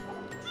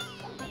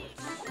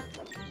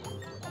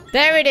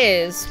 There it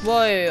is!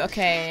 Whoa,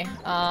 okay.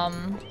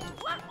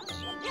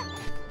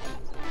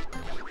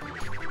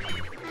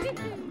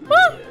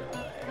 Woo!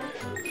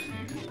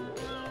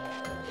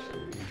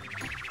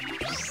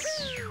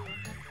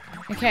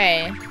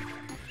 Okay.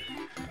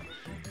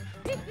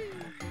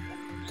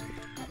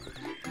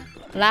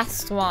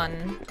 Last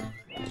one.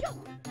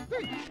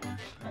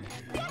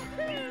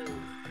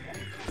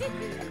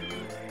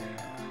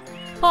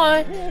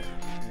 Hi.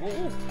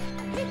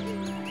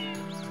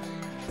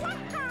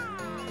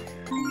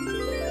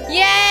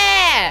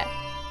 Yeah!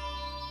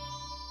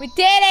 We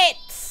did it!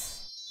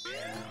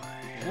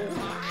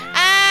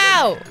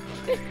 Ow!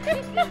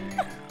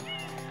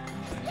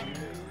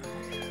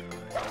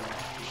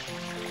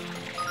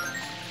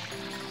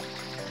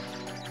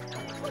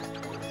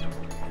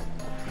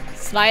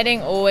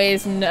 Sliding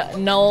always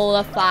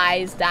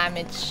nullifies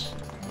damage.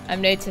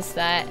 I've noticed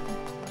that.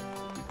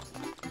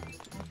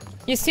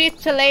 You're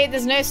super late.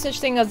 There's no such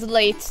thing as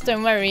late.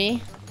 Don't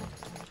worry.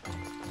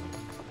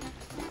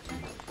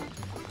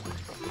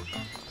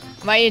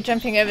 Why are you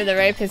jumping over the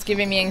rope is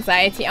giving me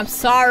anxiety. I'm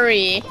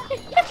sorry.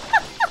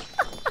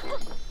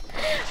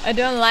 I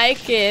don't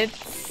like it.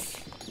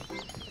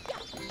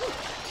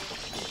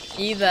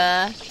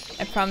 Either.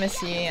 I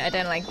promise you, I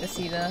don't like this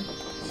either.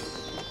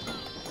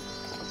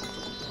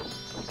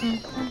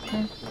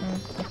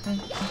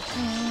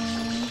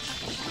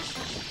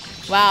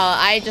 Wow,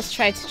 I just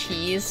tried to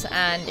cheese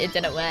and it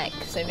didn't work,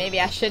 so maybe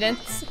I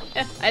shouldn't.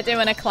 I don't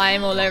want to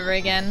climb all over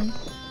again.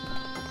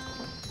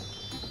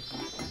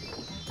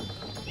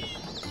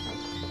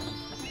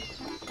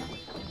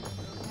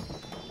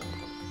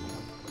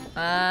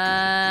 And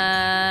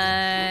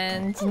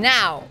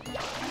now.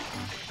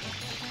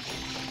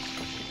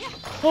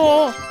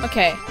 Oh,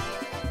 okay.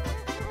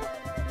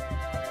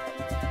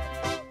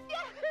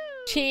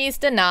 Cheese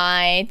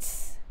denied.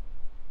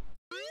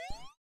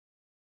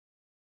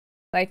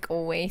 Like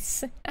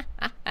always.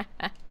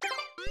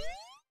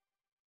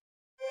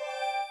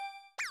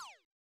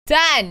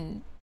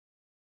 Done!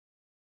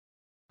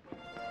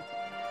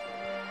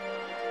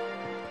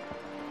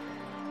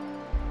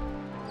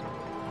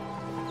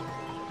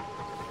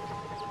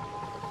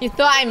 You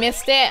thought I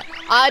missed it?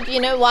 Oh, do you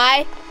know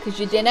why? Because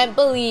you didn't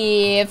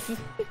believe.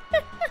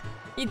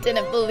 You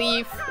didn't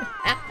believe.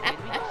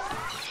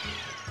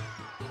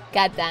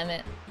 God damn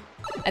it.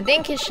 I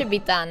think it should be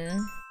done.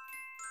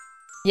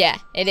 Yeah,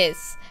 it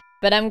is.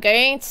 But I'm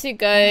going to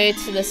go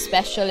to the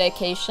special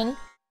location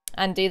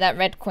and do that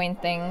red coin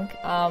thing.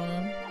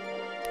 And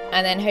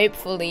then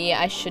hopefully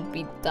I should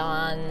be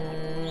done.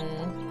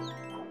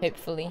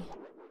 Hopefully.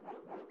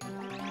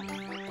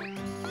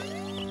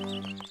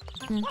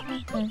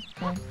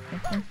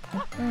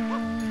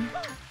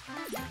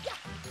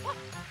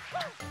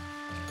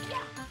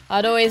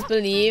 Odd always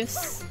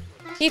believes.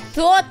 He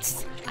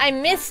thought I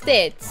missed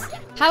it.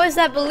 How is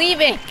that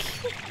believing?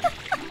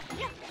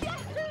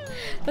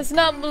 That's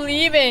not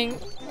believing.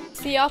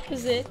 It's the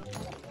opposite.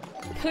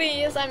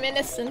 Please, I'm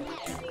innocent.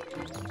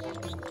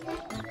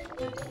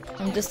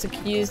 I'm just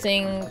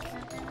accusing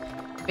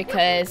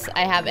because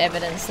I have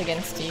evidence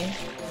against you.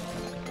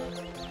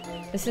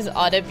 This is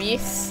odd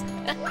abuse.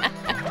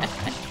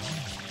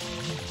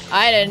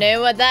 I don't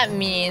know what that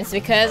means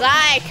because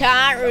I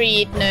can't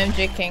read. No, I'm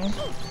joking.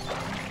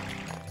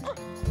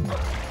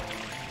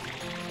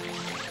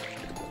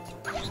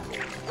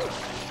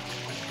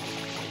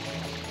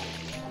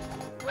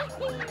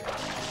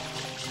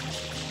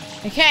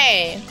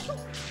 Okay.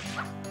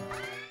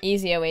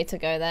 Easier way to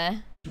go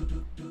there.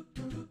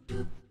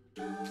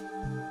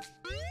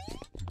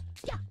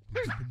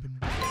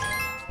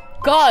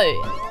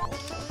 Go!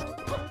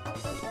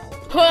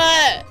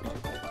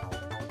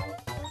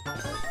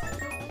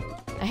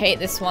 I hate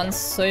this one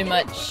so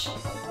much.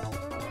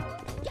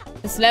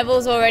 This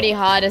level's already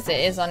hard as it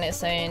is on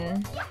its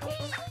own.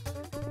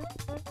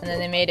 And then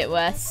they made it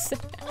worse.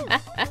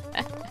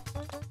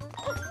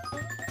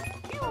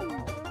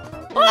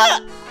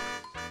 Ah!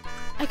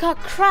 I got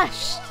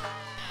crushed!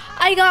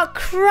 I got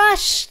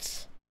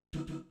crushed!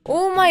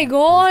 Oh my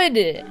god!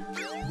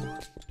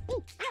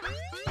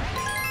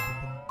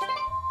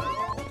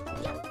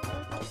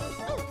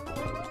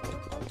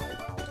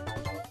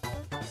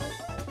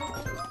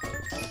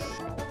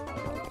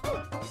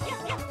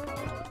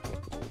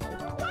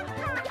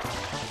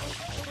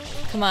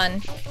 Come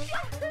on.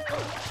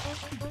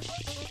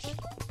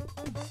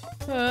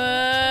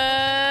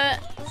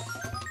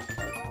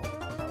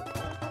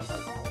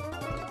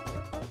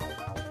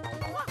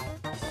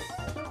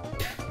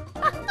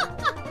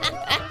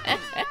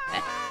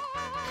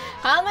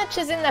 How much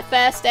is in the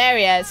first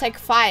area? It's like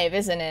 5,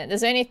 isn't it?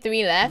 There's only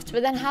 3 left,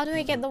 but then how do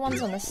I get the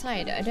ones on the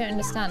side? I don't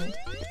understand.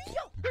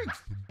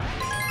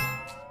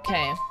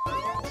 Okay.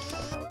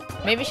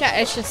 Maybe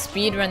I should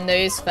speedrun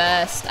those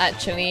first,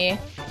 actually.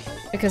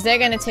 Because they're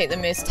gonna take the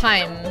most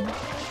time.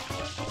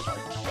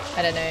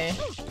 I don't know.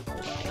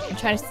 I'm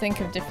trying to think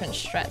of different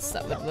strats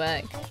that would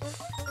work.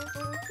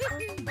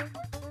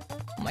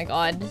 Oh my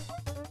god.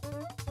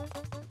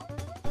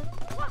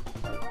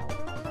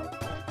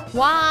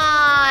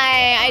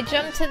 Why? I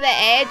jumped to the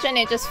edge and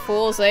it just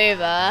falls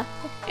over.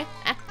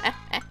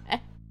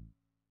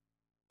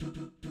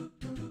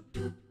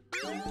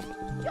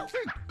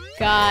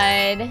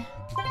 God.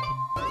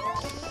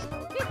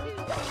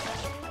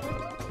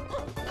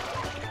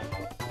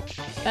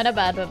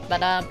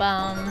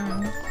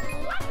 Ba-da-ba-da-ba-da-bum.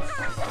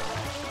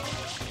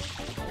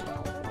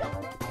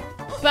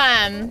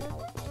 Bam.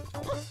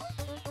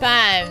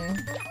 Bam.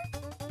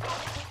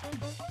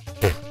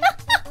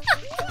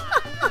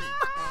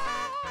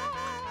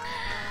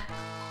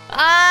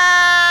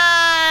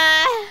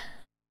 Ah!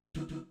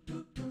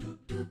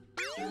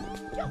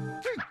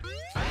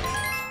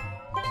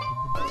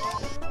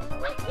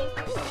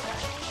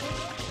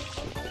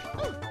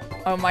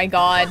 Oh my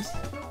god.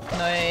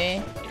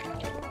 No.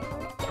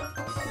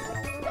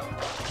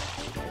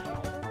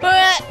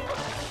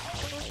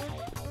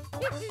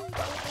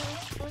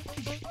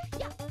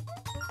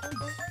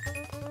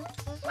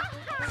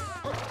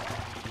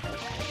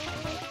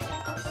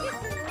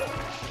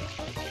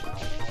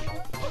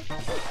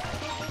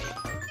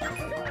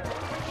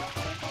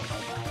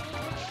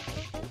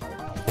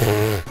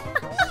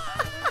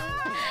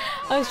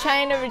 I was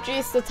trying to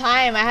reduce the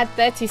time. I had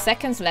 30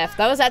 seconds left.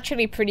 That was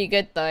actually pretty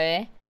good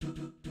though.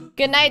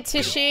 Good night,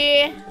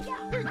 Tushy.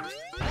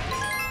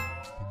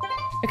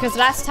 Because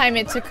last time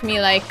it took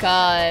me like,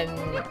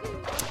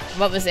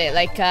 what was it?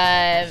 Like,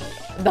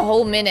 the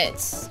whole minute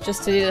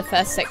just to do the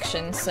first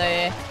section. So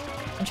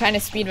I'm trying to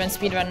speedrun.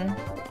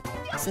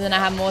 So then I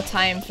have more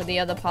time for the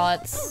other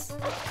parts.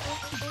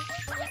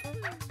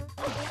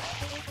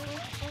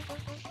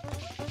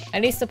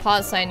 At least the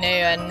parts I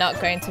know are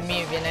not going to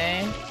move, you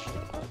know?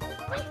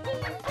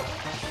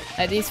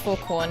 Like these 4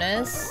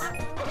 corners.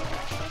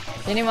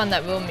 The only one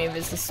that will move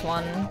is this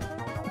one,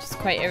 which is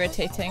quite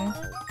irritating.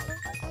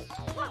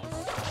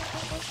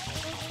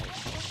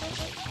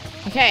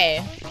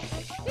 Okay.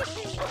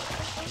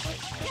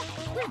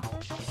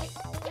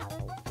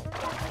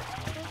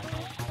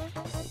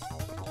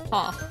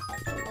 Huh.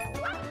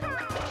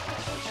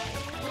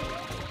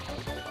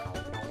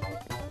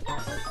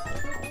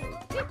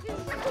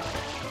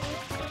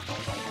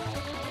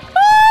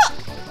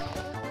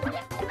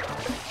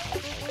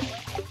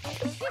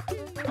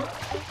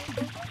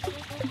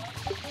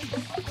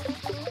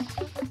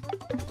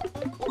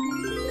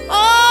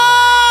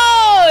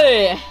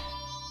 Oh!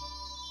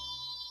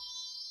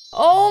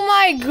 Oh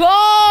my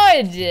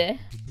god!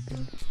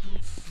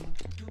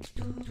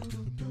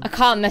 I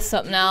can't mess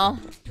up now.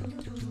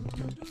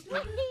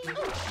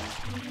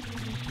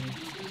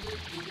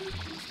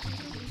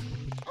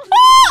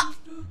 Ah!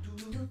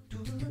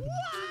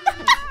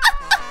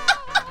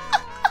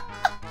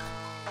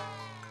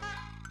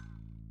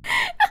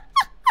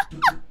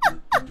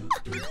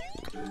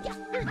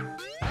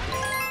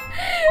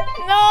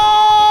 No!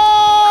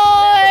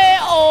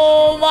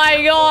 Oh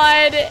my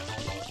god!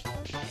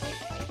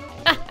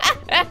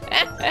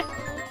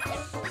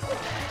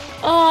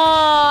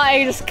 Oh,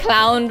 I just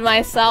clowned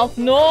myself.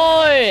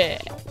 No!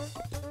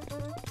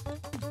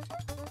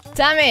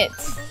 Damn it!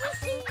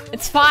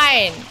 It's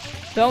fine.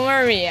 Don't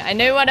worry. I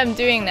know what I'm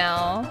doing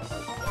now.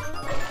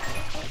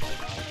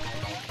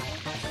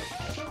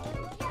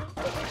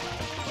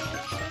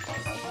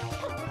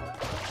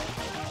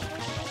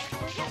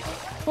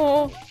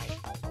 Oh.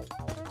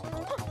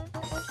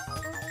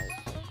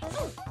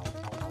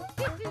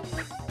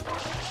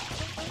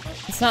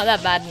 It's not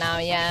that bad now,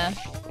 yeah.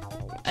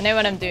 I know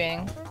what I'm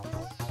doing.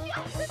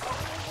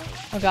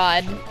 Oh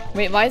god.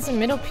 Wait, why is the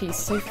middle piece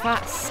so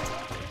fast?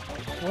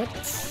 What?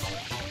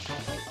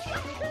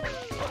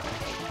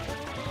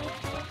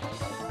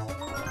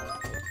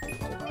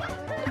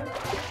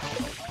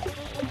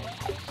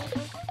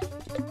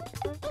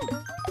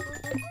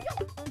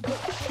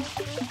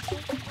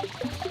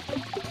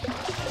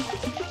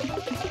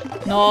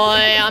 No,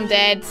 I'm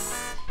dead.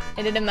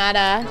 It didn't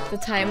matter. The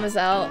time was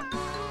out.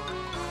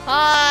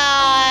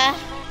 Ah.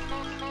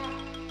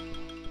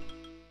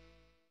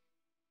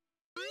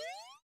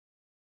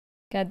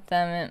 God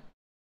damn it.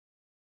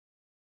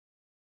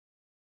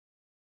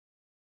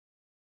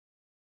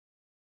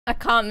 I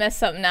can't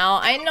mess up now.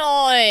 I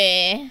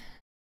know.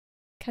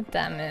 God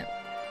damn it.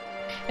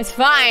 It's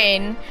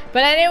fine.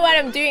 But I know what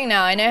I'm doing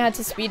now. I know how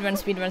to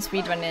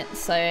speedrun it.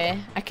 So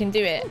I can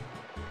do it.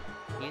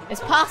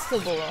 It's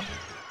possible.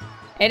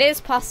 It is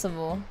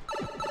possible.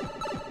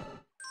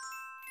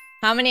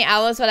 How many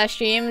hours will I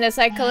stream? There's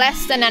like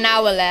less than an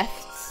hour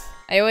left.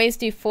 I always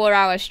do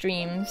 4-hour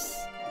streams.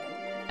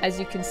 As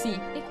you can see.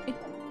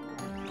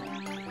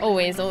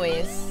 Always,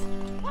 always.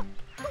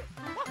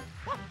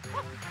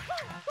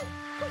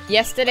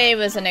 Yesterday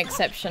was an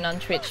exception on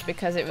Twitch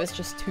because it was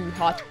just too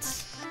hot.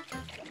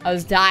 I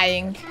was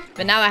dying.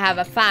 But now I have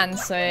a fan,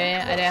 so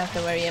I don't have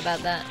to worry about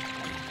that.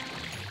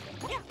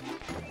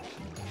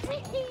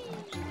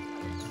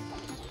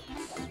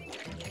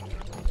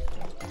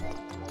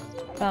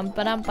 Bum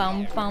ba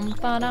bum bum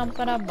ba dum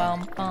ba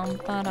bum bum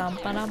ba dum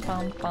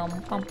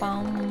bum bum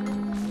bum.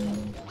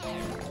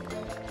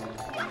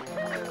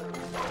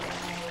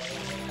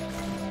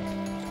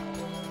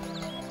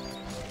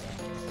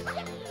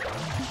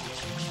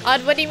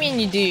 Odd, what do you mean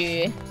you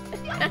do?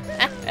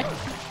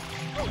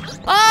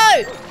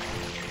 Oh!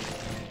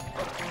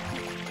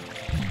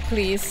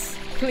 Please,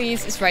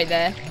 please, it's right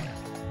there.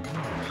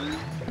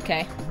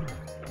 Okay.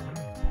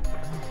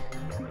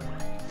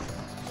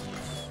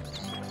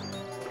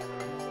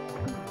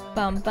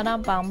 Bum ba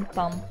dum bum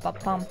bum ba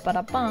bum ba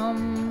da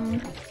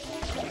bum.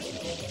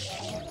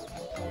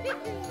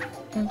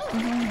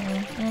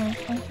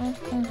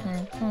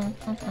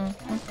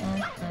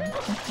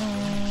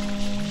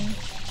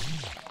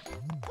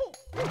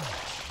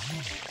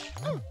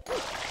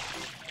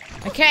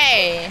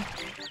 Okay.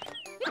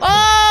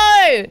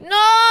 Oh no!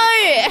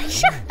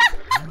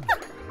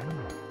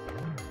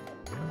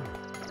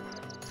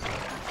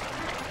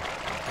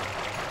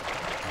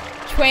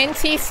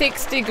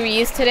 26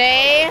 degrees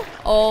today.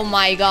 Oh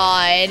my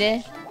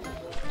god.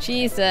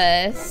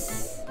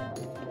 Jesus.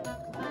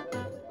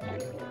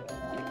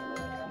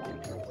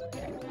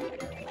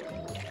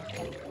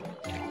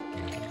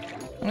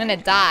 I'm gonna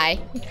die.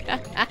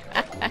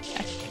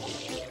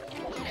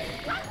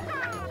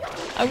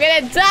 I'm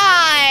gonna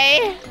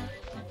die!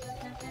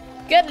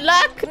 Good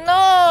luck!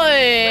 No!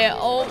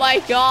 Oh my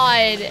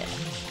god.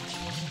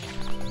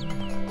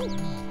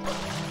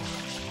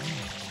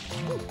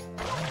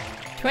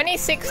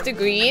 26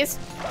 degrees.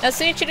 That's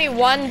literally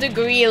 1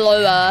 degree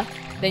lower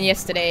than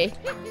yesterday.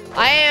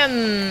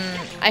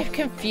 I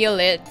can feel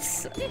it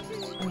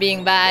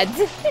being bad.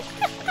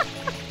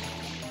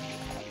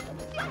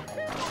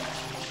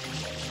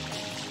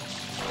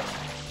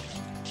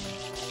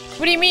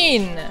 What do you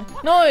mean?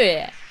 No,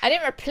 I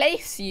didn't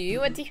replace you.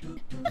 What do you...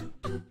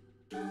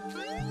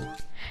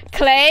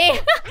 Clay?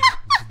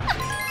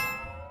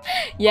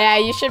 Yeah,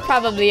 you should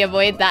probably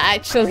avoid that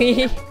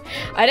actually.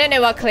 I don't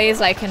know what clay is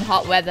like in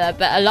hot weather,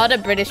 but a lot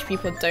of British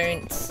people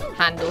don't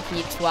handle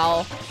heat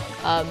well.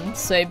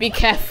 So be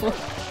careful.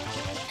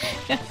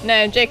 No,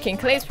 I'm joking.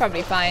 Clay's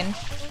probably fine.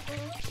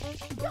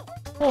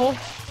 Oh.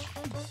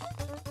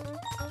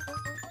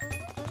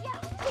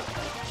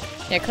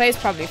 Yeah, clay's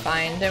probably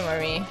fine. Don't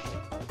worry.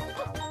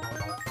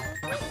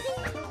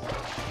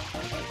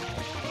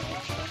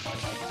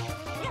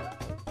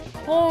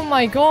 Oh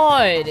my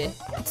god!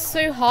 It's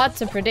so hard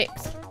to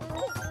predict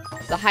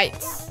the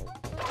heights.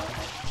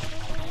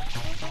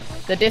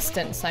 The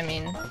distance, I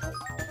mean.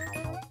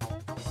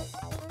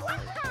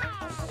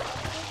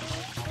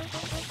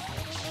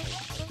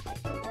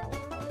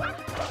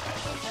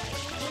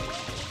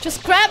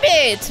 Just grab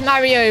it,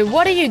 Mario!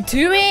 What are you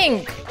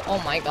doing?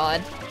 Oh my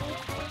god.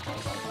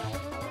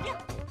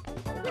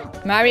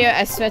 Mario,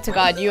 I swear to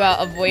god, you are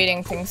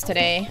avoiding things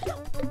today.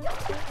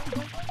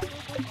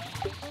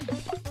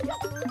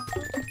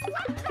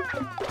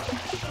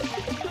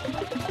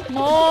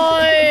 No!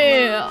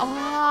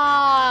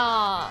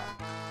 Ah!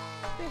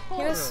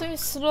 He was so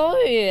slow.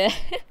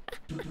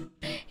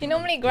 He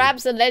normally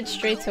grabs the ledge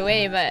straight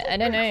away, but I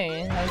don't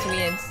know. That was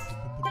weird.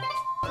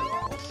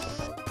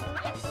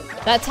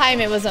 That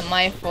time it wasn't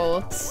my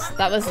fault.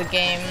 That was the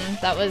game.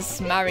 That was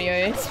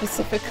Mario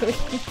specifically.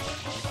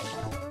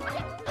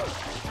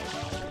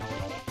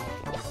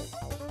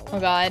 Oh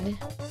god.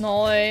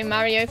 No,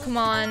 Mario, come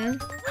on.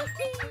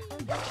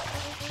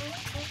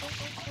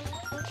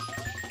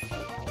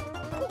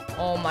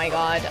 Oh my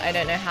god, I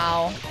don't know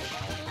how.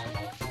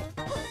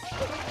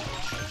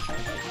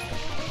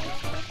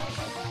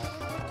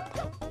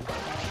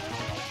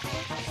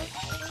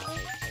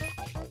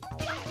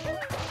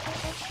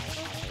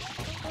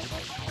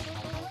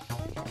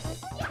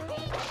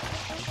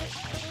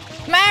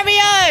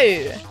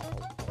 Mario!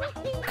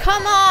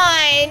 Come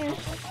on!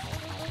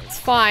 It's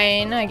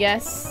fine, I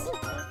guess.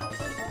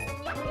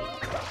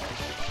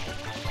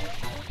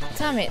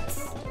 Damn it.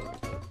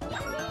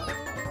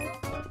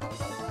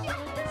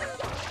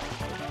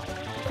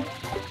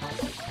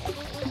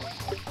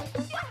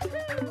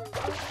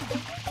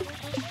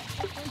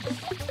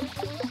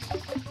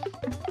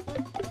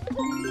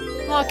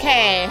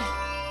 Okay.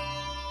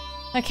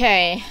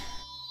 Okay.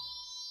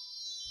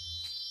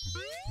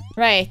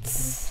 Right.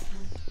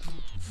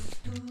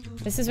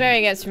 This is where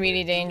it gets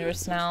really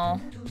dangerous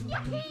now.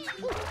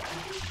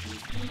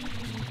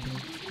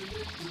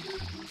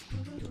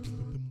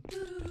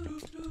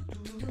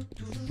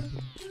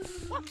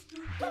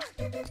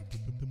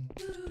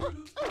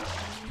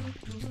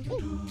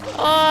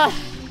 Oh.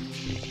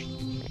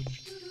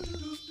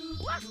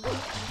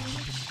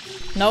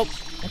 Nope,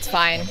 it's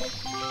fine.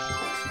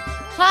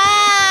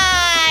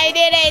 I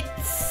did it!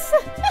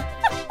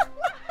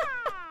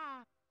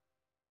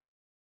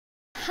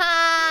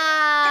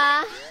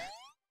 Ha!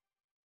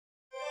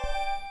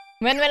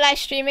 When will I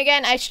stream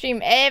again? I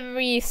stream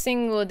every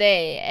single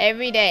day.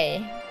 Every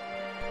day.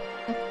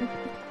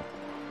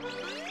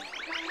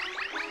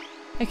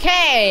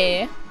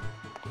 Okay!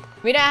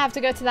 We don't have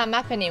to go to that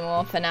map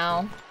anymore for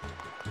now.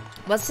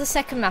 What's the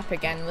second map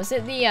again? Was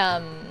it the,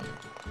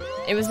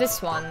 it was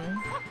this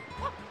one.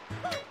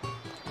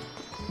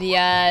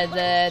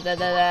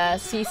 The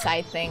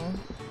seaside thing.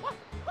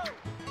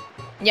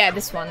 Yeah,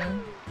 this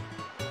one.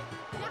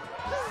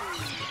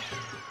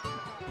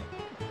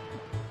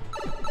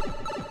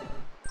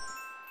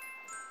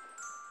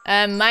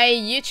 My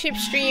YouTube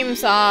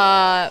streams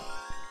are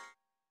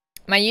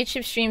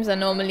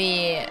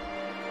normally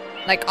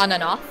like on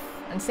and off,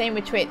 and same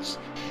with Twitch.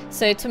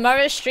 So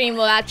tomorrow's stream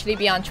will actually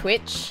be on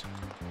Twitch,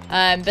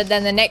 but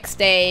then the next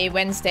day,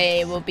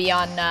 Wednesday, will be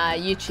on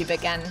YouTube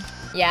again.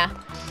 Yeah.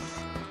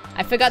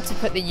 I forgot to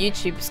put the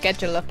YouTube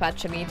schedule up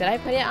actually. Did I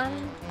put it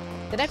on?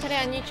 Did I put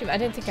it on YouTube? I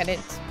don't think I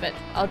did, but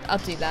I'll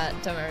do that.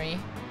 Don't worry.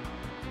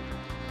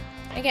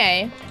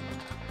 Okay.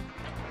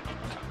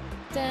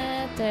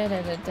 Da, da,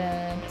 da, da,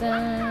 da,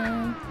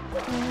 da.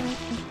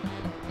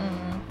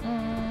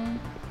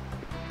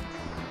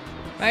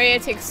 Mario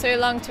takes so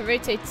long to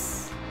rotate.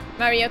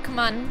 Mario, come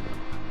on.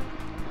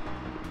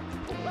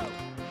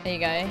 There you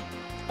go.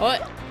 Oh,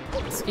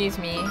 excuse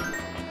me,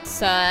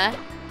 sir.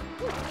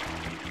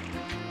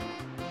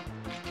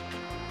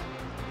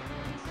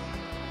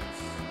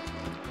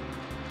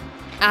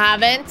 I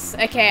haven't?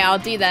 Okay, I'll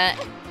do that.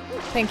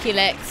 Thank you,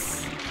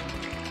 Lex.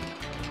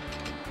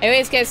 I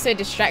always get so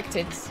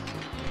distracted.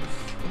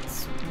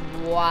 It's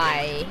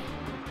why.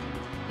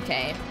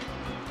 Okay.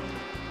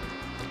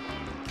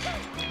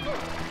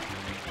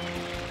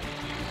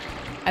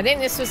 I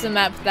think this was the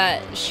map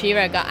that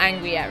Shira got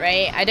angry at,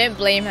 right? I don't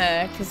blame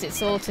her, because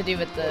it's all to do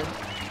with the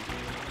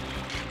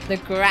The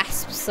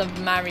grasps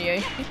of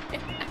Mario.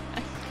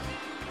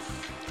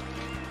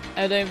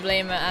 I don't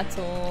blame her at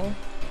all.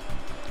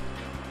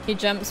 He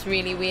jumps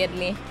really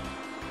weirdly.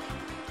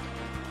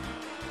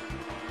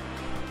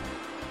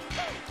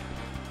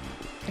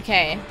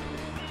 Okay.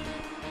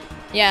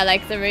 Yeah,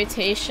 like the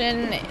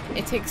rotation,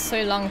 it takes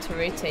so long to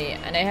rotate,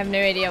 and I have no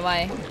idea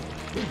why.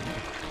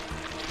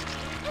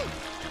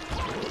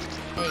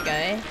 There you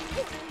go.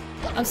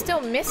 I'm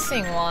still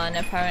missing one,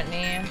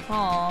 apparently.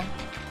 Oh.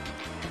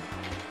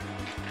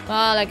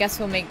 Well, I guess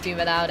we'll make do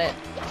without it.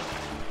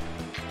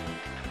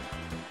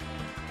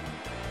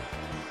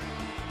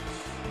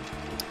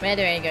 Where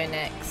do I go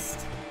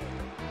next?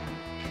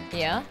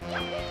 Here?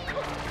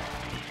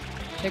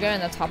 Should I go in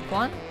the top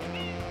one?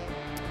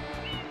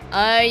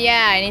 Oh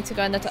yeah, I need to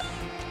go in the top.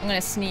 I'm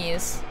gonna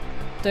sneeze.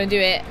 Don't do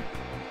it.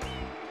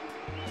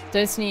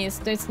 Don't sneeze.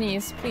 Don't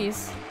sneeze,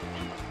 please.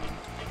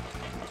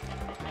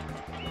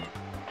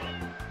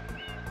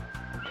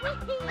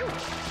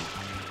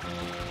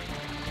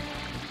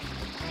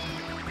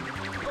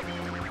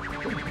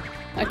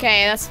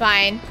 Okay, that's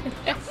fine.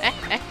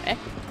 I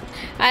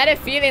had a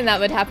feeling that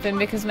would happen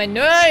because my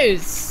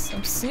nose!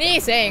 I'm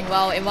sneezing!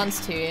 Well, it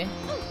wants to.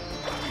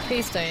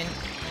 Please don't.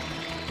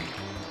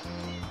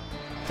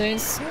 Don't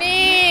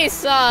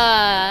sneeze!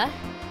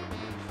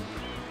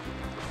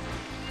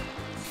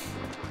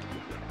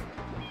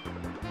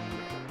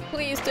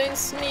 Please don't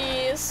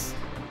sneeze.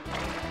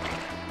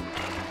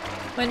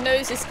 My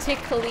nose is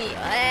tickly.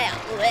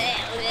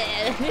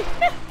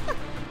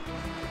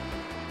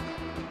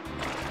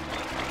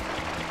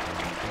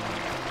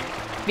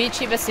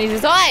 VTuber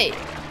sneezes. Oi!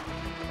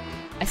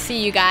 I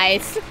see you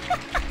guys.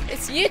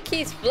 It's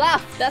Yuki's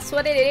bluff. That's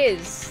what it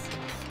is.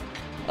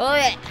 Oh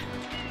yeah.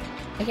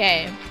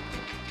 Okay.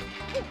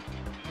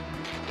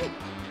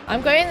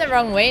 I'm going the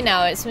wrong way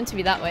now. It's meant to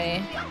be that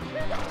way.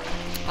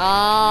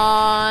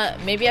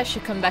 Maybe I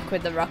should come back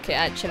with the rocket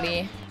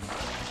actually.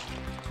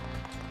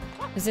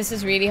 Because this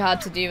is really hard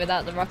to do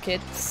without the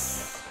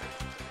rockets.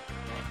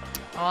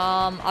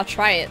 I'll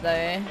try it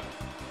though.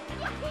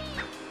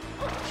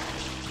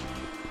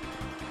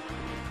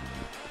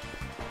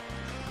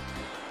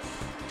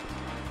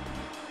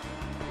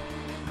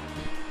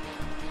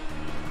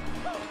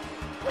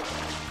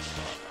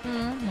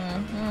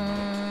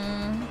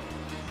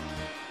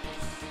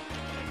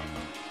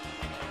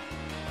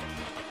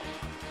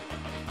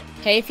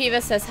 Hay fever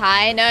says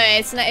hi. No,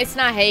 it's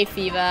not hay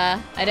fever.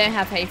 I don't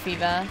have hay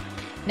fever.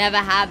 Never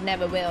have,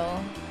 never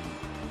will.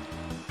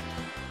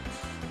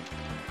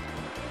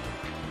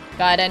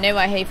 God, I know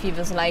what hay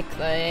fever's like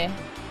though.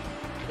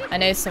 I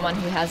know someone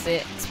who has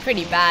it. It's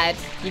pretty bad.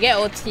 You get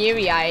all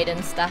teary-eyed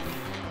and stuff.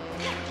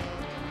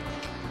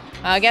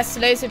 Well, I guess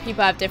loads of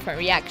people have different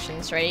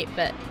reactions, right?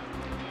 But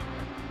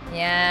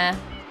yeah.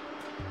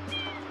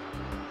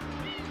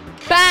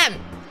 Bam!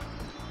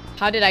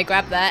 How did I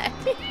grab that?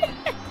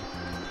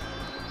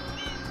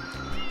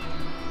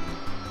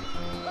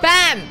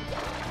 Bam!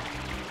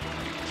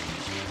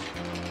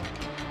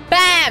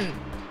 Bam!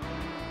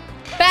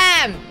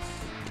 Bam!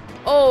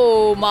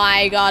 Oh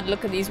my god,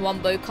 look at these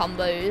wombo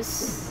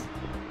combos.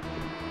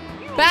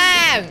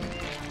 Bam!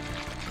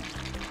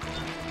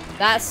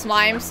 That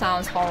slime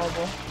sounds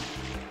horrible.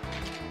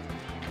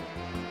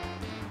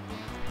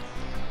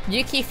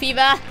 Yuki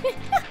fever?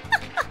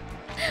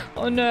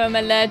 Oh no, I'm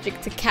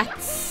allergic to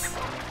cats.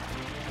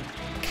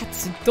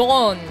 Cats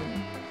dawn.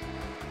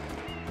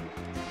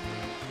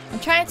 I'm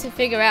trying to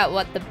figure out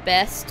what the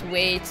best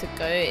way to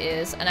go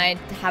is, and I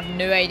have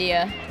no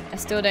idea. I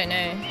still don't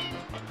know.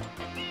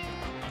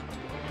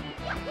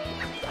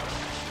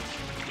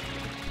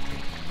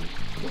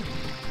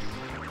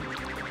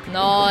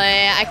 No,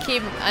 I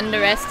keep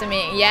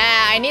underestimating.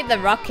 Yeah, I need the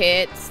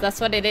rockets.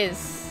 That's what it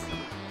is.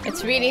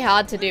 It's really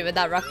hard to do with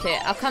that rocket.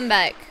 I'll come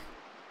back.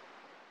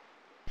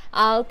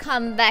 I'll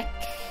come back.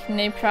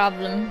 No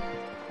problem.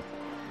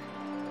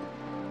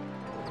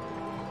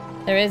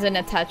 There is an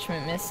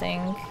attachment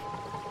missing.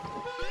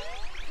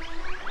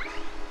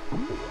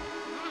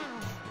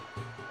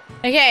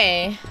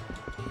 Okay.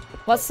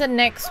 What's the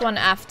next one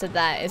after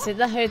that? Is it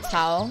the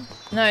hotel?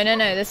 No, no,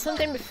 no. There's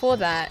something before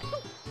that.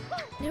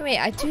 No, wait.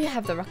 I do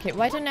have the rocket.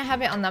 Why don't I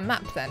have it on the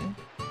map then?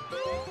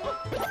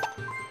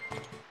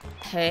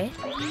 Hey?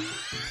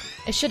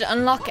 It should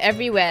unlock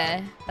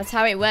everywhere. That's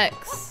how it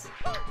works.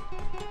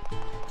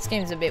 This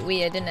game's a bit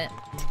weird, isn't it?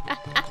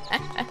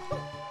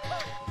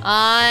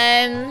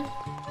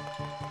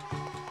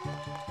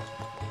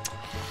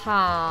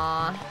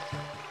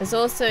 There's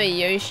also a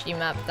Yoshi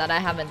map that I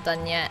haven't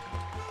done yet.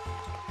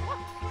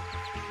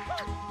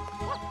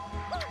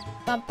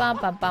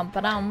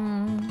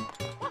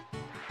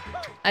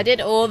 I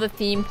did all the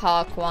theme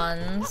park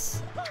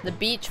ones. The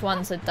beach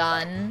ones are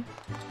done.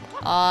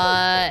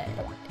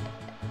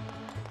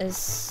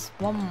 There's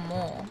one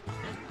more.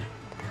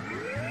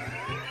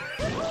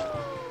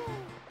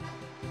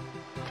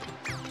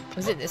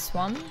 Was it this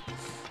one?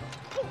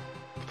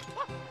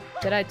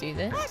 Did I do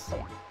this?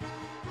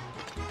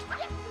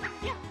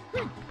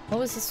 What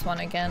was this one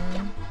again?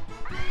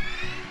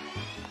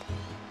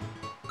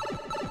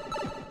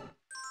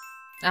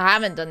 I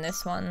haven't done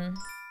this one.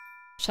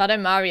 Shadow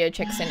Mario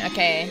checks in.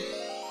 Okay.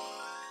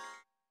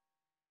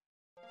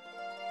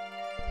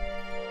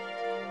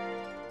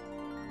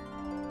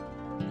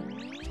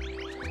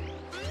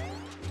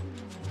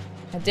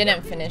 I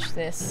didn't finish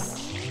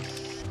this.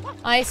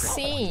 I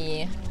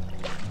see.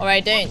 Or I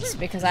don't,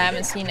 because I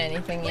haven't seen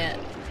anything yet.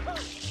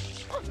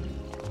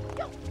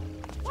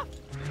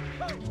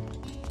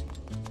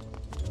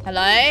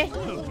 Hello?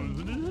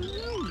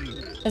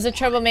 There's a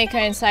troublemaker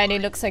inside who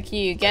looks like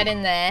you. Get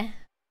in there.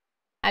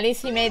 At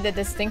least he made the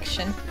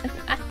distinction.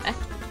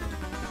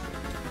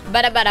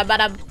 Bada bada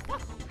bada.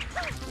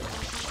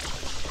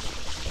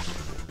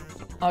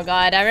 Oh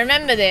god, I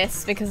remember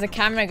this because the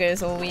camera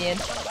goes all weird.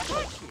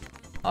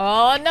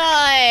 Oh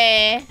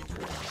no!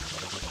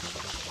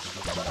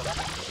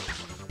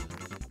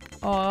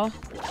 Oh.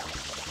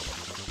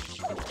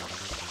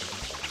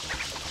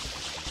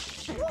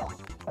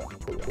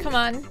 Come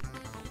on.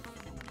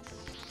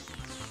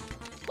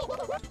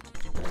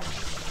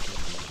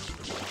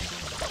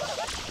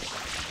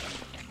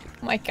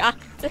 Oh my god.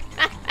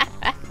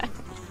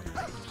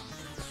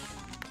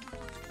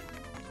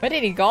 Where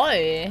did he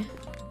go?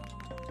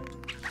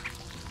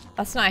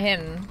 That's not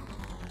him.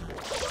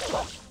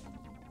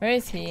 Where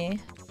is he?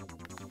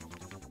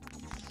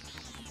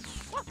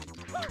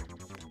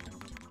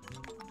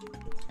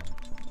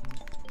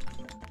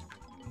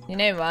 You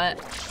know what?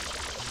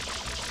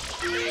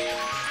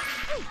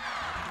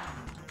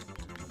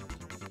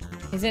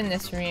 He's in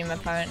this room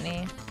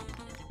apparently.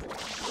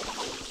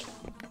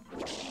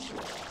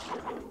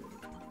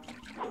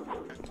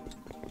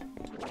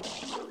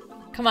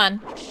 Come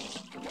on.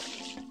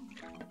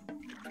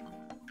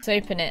 Let's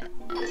open it.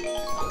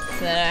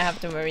 So that I don't have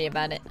to worry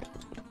about it.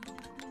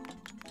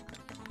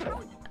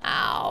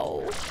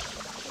 Ow.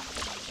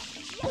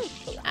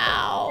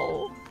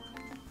 Ow.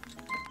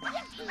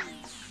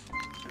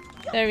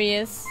 There he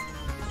is.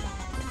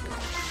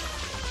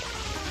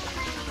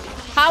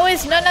 How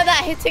is none of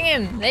that hitting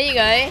him? There you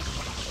go.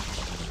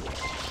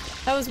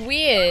 That was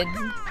weird.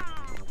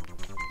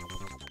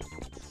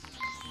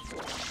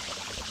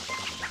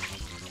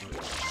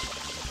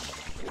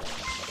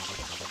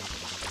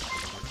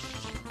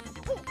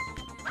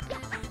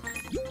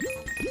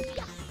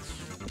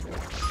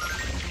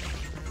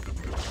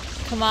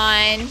 Come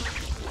on.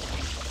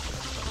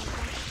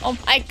 Oh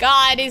my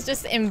god, he's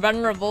just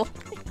invulnerable.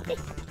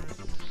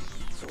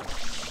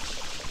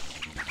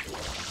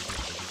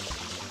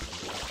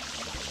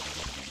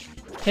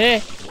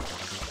 Hey.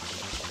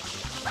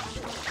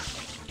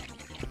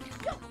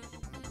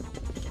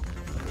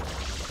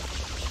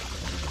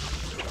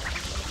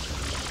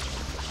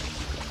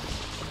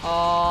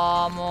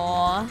 Oh,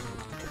 more.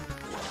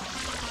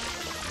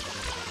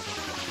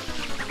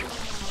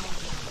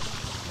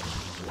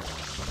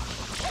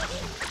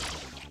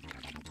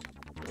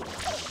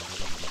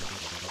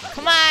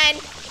 Come on!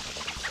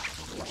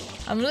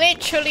 I'm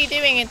literally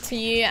doing it to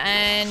you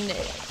and...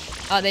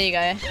 Oh, there you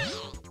go.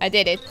 I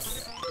did it.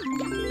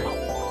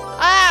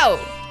 Ow!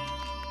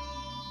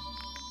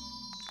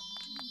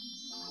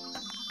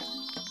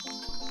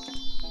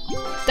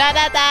 Da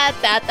da da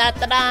da da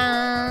da da.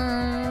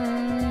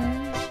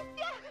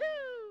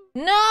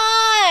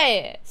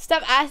 No!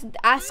 Stop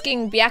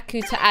asking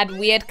Byaku to add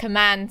weird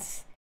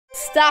commands.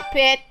 Stop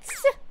it!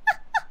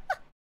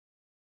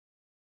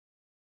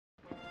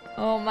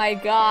 Oh my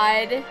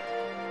god.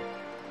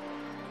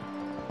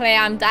 Play,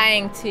 I'm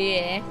dying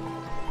too.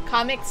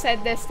 Comic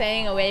said they're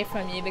staying away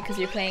from you because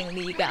you're playing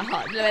League at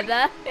hot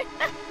weather.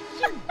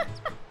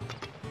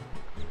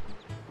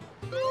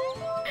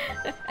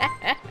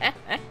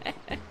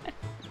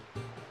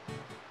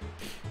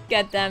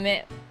 God damn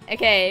it.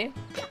 Okay.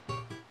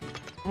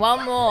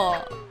 One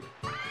more.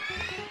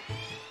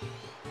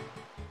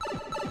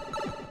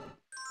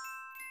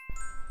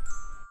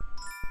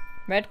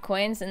 Red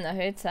coins in the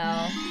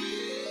hotel.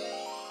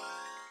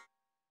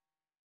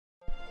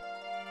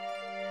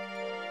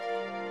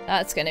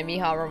 That's gonna be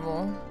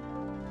horrible.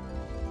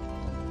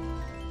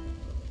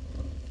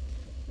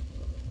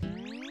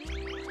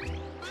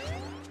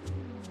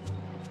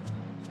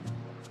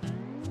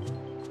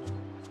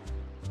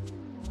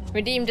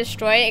 Redeem,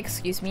 destroy,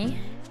 excuse me.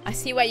 I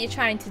see what you're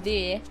trying to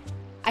do.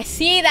 I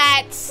see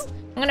that!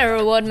 I'm gonna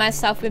reward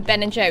myself with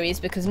Ben &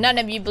 Jerry's because none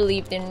of you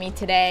believed in me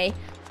today.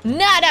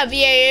 None of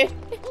you!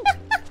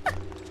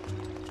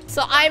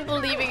 So I'm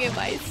believing in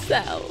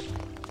myself.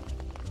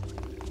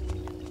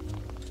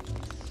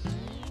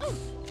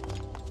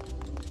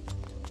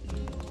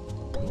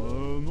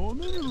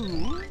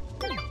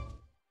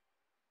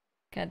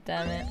 God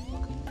damn it.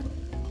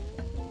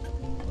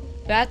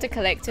 Do I have to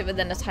collect it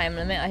within a time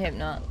limit? I hope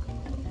not.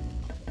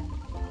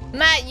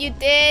 Matt, you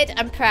did!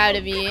 I'm proud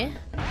of you.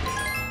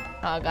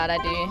 Oh god, I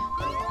do.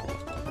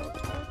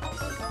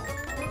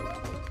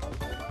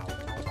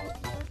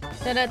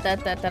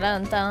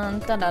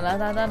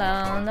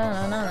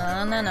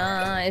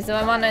 Is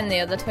there one in the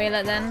other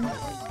toilet then?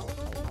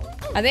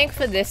 I think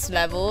for this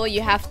level,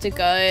 you have to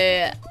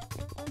go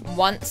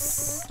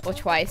once or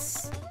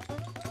twice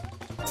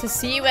to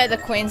see where the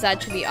coins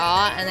actually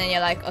are, and then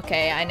you're like,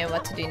 okay, I know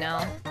what to do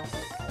now.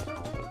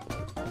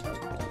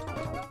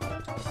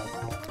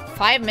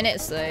 5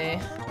 minutes though.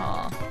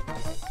 Aw.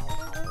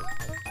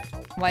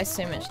 Why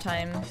so much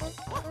time?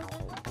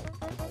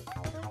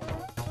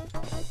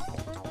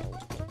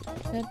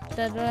 I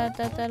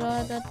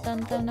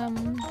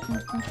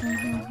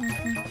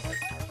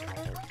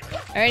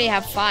already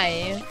have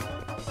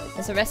 5.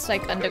 Is the rest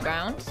like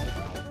underground?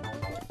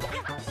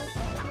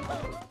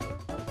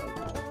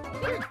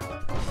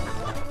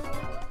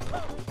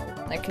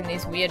 Like in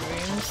these weird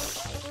rooms.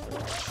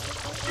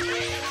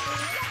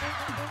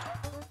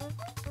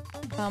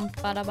 Oh,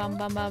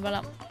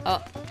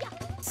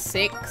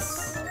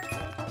 6.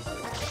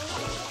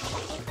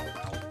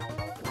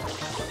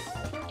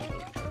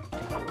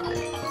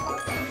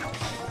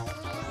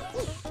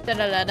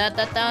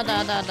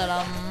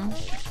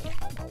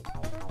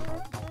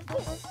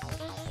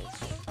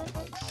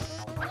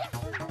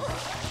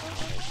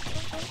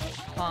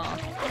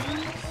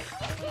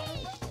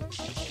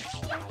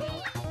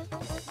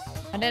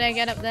 How did I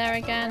get up there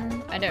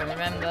again? I don't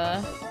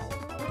remember.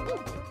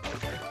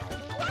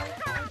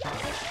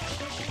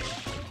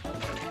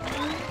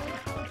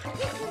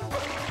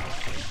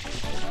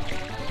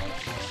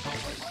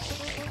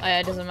 Oh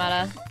yeah, it doesn't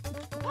matter.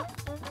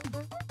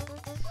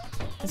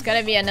 There's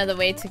gotta be another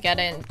way to get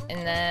in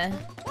there.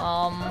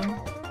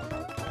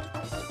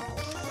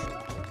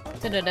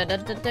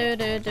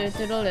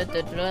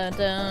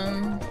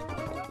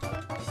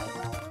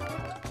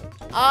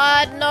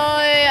 Ah, no!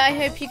 I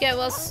hope you get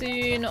well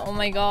soon. Oh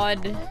my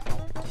god.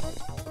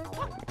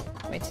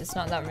 Wait, it's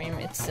not that room.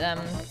 It's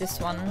this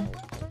one.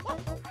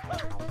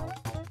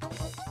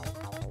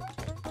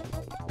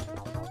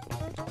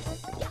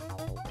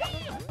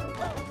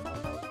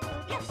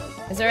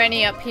 Is there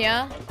any up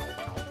here?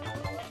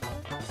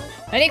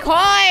 Any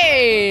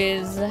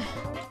coins?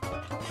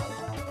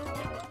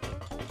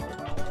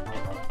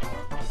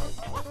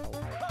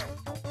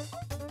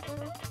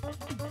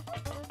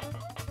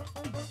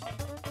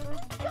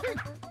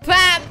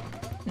 Bam!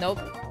 Nope.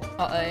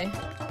 Uh-oh.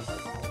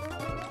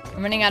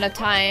 I'm running out of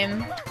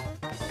time.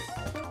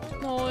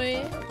 No.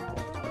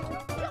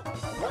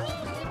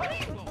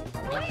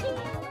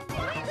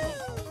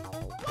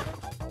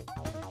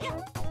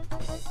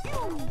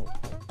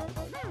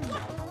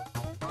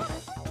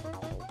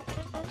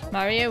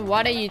 Mario,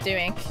 what are you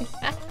doing?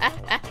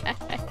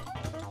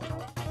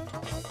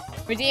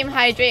 Redeem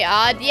hydrate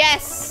odd.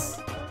 Yes!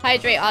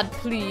 Hydrate odd,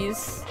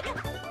 please.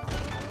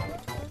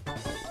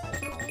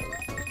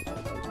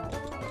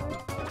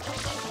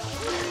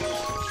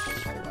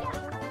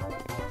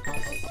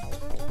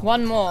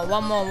 One more.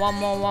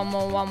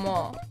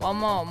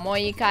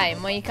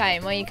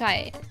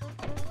 Moikai.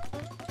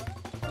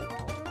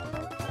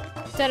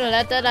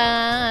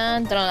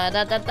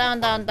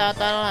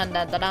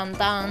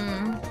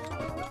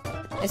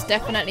 It's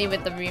definitely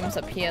with the rooms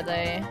up here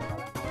though.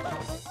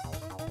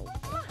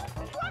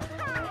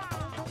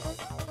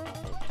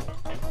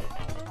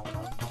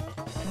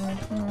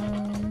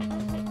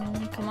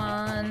 Come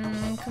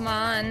on.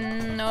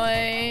 No,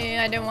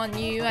 I don't want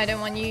you. I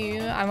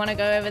want to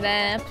go over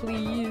there,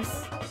 please.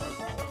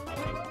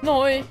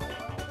 No. Where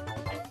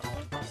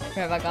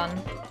have I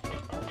gone?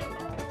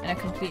 In a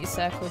complete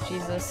circle,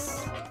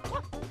 Jesus.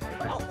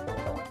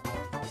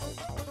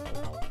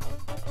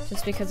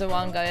 Just because of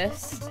one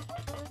ghost.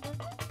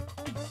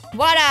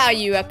 What are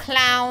you, a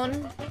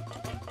clown?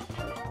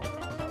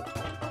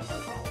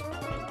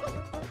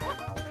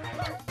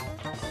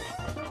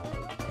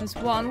 There's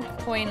one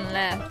coin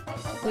left.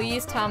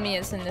 Please tell me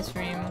it's in this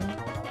room.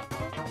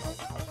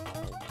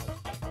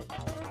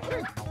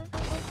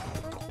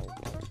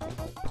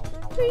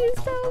 Please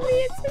tell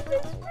me it's in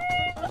this room.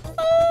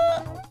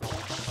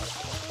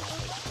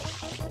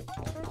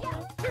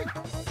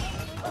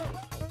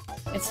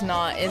 It's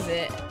not, is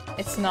it?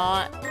 It's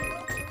not.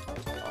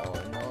 Oh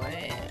no.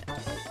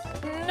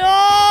 No!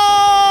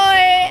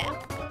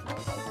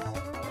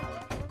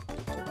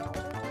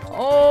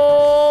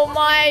 Oh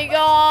my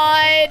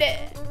god!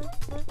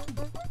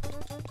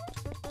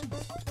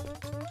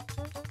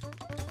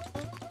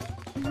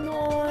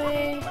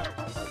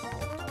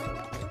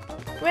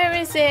 Where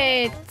is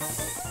it?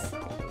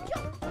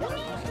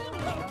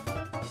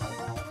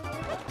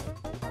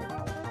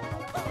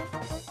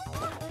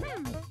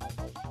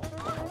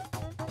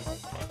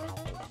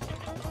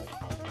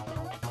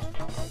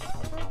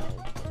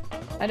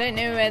 I don't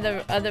know where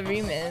the other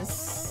room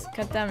is.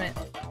 God damn it.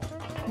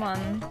 Come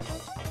on.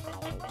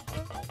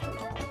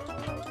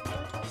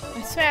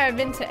 I swear I've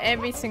been to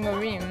every single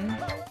room.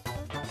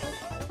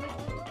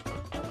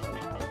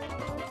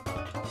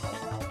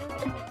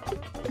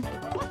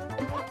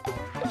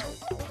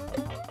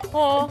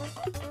 Oh.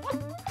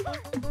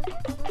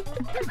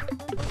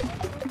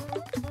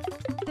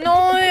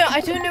 No,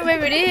 I don't know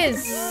where it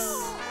is.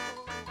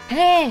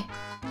 Hey.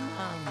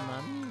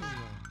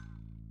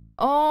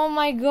 Oh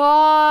my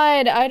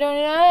god, I don't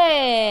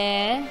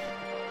know.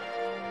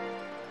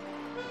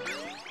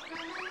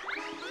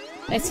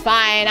 It's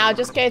fine, I'll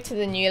just go to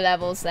the new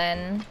levels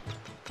then.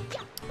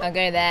 I'll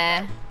go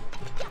there.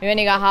 We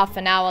only got half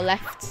an hour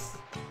left.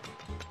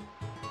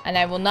 And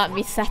I will not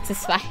be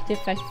satisfied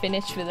if I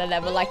finish with a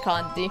level I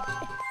can't do.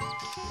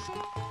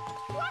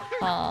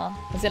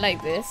 Is it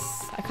like this?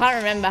 I can't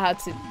remember how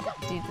to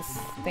do this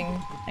thing.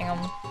 Hang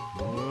on.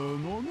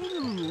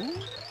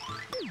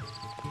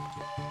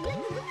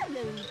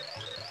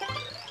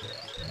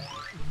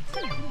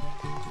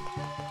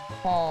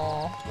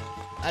 Oh,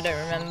 I don't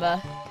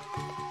remember.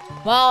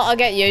 Well, I'll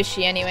get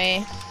Yoshi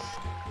anyway.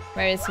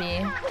 Where is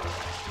he?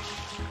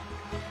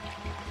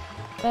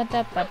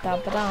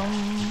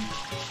 Ba-da-ba-da-ba-dum.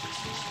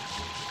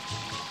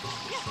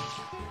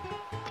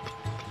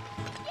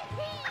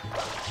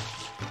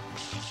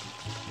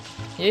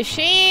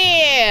 Yoshi!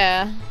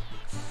 I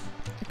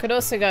could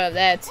also go up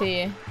there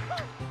too.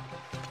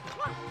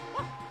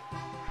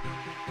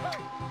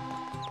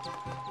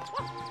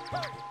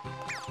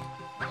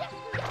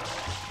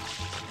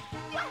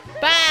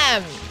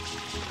 Bam!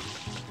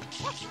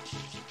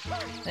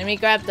 Let me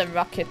grab the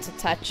rocket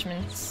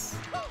attachments.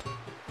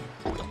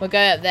 We'll go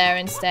up there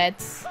instead.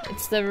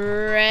 It's the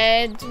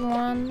red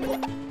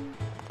one,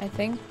 I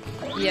think.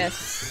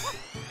 Yes.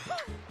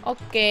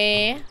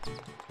 Okay.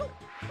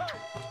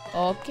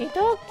 Okie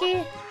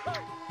dokie.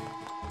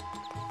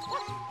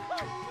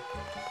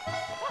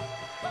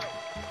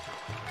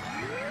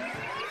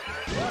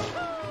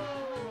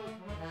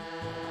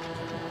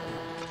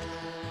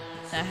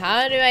 Now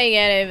how do I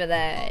get over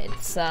there?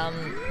 It's there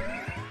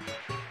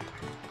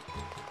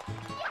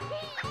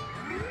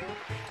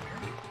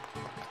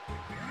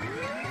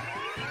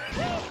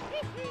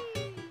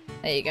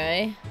you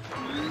go.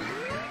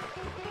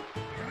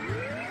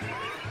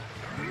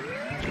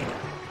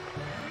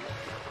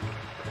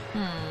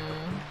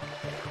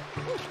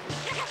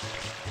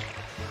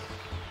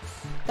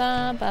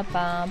 Ba ba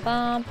ba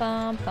ba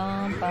ba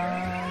ba ba.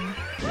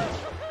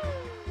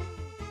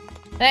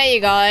 There you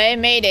go,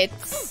 made it.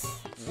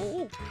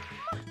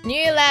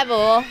 New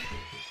level.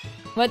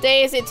 What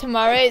day is it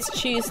tomorrow? It's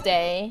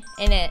Tuesday,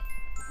 innit?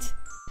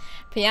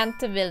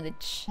 Pianta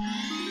Village.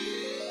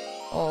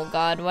 Oh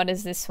god, what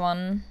is this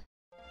one?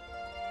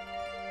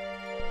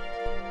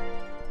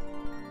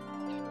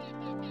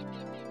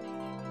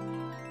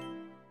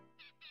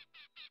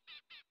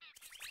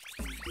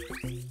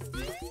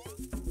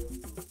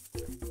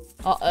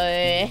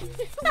 Uh-oh.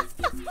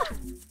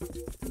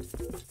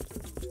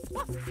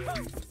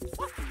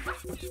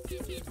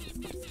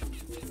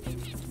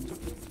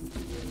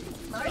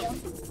 Mario.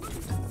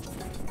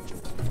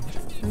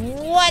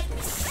 What?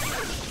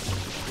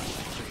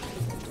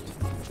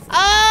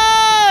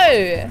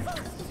 Oh!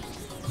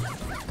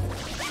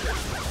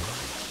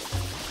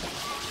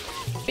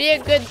 Be a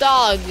good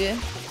dog.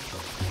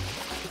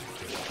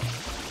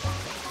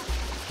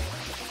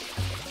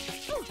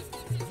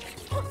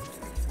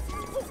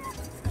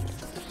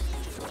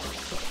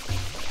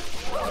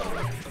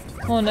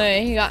 Oh no,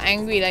 he got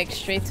angry like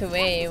straight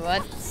away.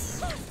 What?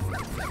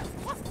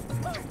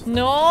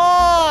 No!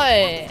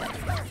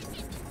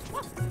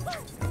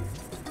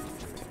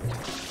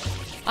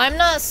 I'm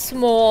not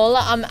small,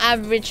 I'm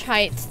average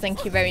height,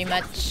 thank you very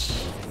much.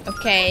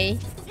 Okay.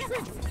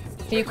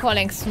 Who are you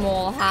calling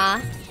small, huh?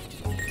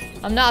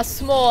 I'm not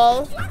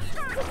small.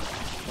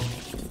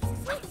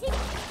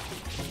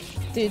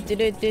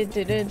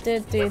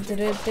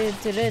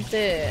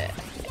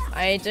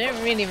 I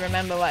don't really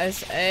remember what I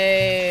was.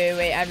 Oh,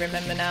 wait, I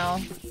remember now.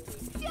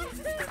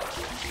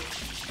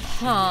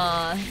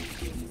 Huh.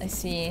 I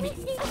see.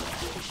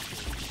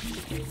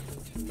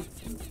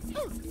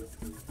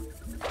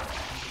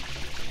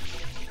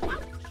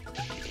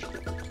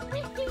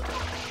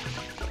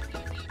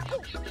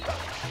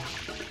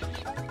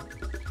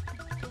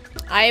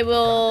 I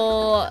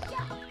will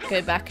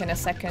go back in a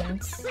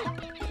second.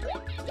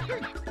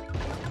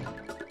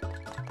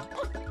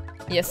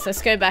 Yes,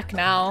 let's go back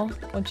now.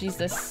 Oh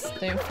Jesus,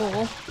 don't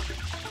fall.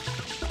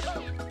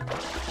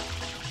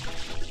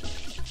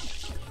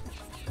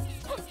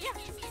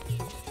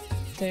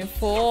 Don't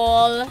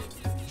fall.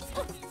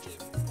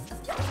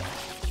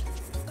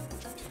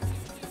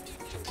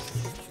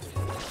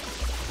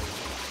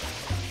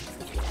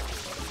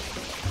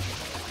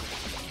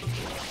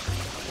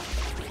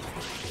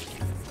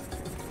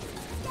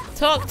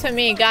 Talk to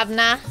me,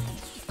 governor.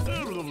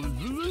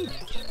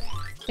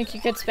 Think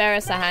you could spare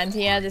us a hand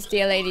here? This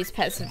dear lady's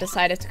pets have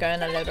decided to go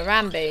on a little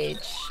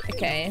rampage.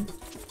 Okay.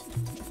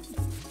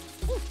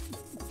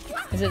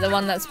 Is it the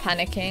one that's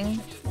panicking?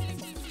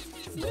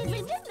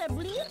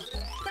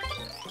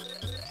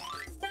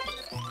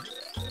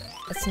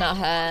 It's not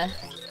her.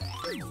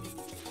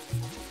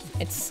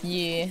 It's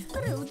you.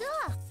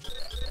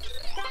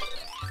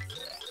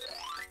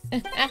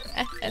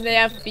 And they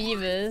have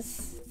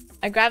fevers.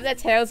 I grab their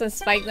tails and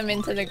spike them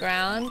into the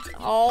ground.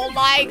 Oh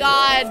my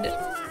god!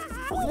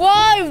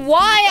 Why?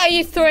 Why are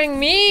you throwing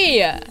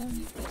me?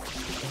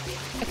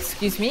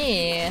 Excuse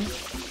me.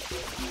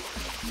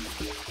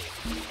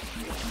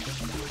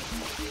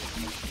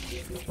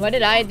 What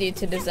did I do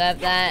to deserve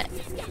that?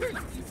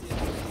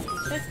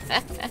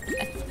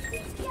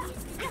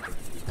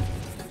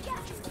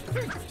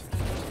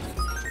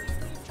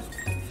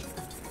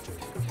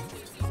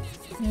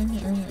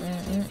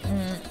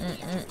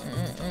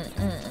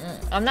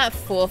 I'm not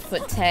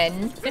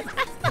 4'10".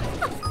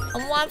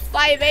 I'm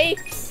 1'5'8".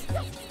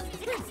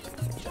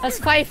 That's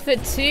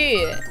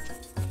 5'2".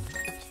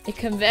 The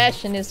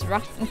conversion is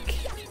wrong.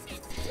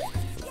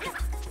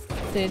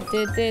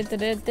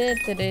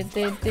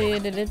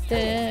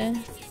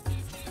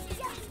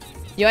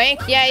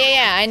 Yoink?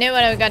 Yeah. I know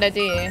what I gotta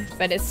do,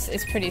 but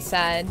it's pretty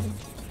sad.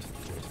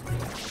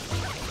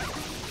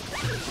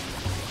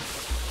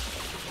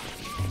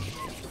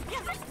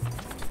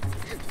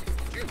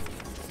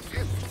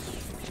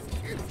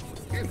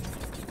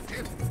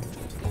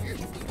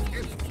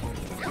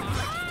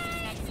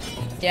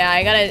 Yeah,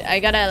 I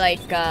gotta like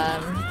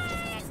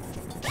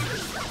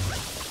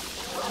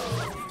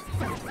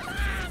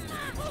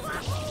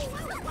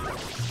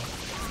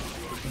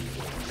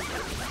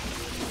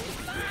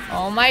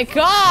oh my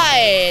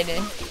god!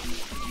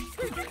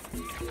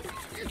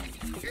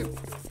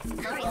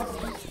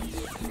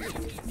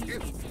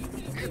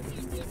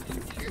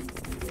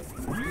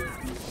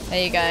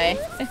 There you go.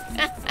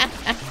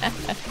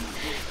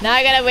 Now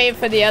I gotta wait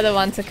for the other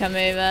one to come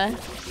over.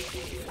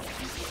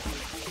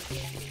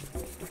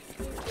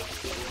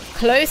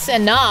 Close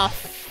enough.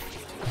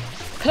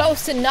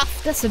 Close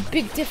enough, that's a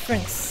big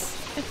difference.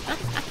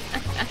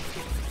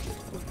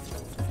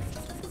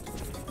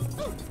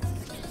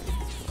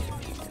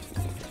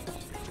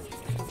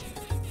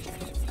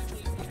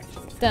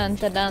 Dun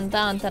dun dun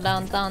dun dun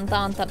dun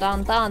dun dun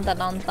dun dun dun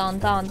dun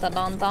dun dun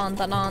dun dun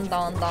dun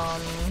dun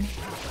dun.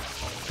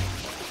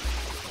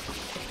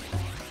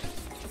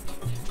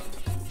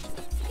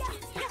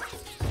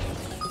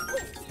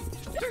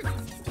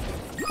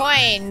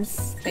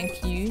 Coins,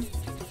 thank you.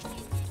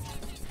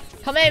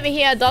 Come over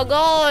here, doggo!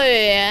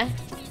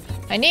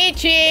 I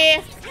need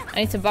you! I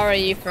need to borrow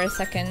you for a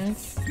second.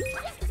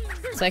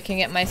 So I can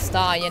get my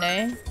star, you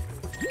know?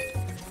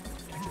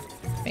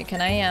 Wait, can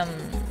I,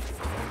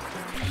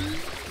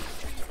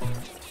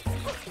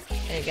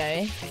 There you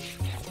go.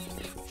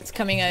 It's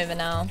coming over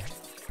now.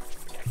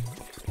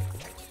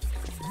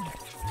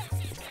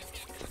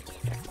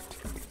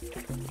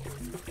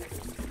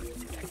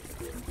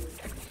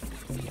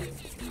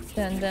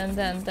 Dun dun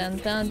dun dun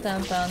dun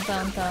dun dun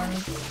dun dun.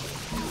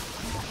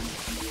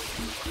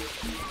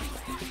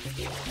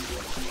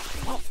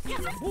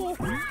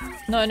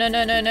 No.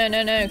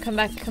 Come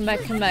back.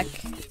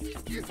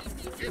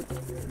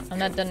 I'm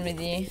not done with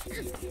you.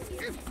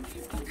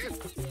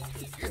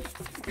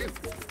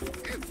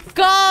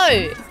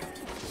 Go!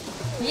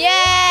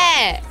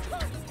 Yeah!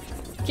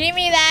 Give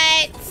me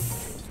that!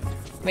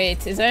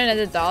 Wait, is there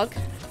another dog?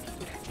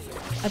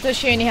 I thought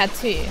she only had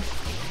 2.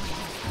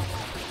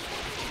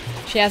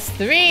 She has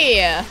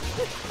 3!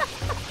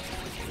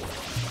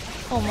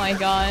 Oh my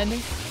god.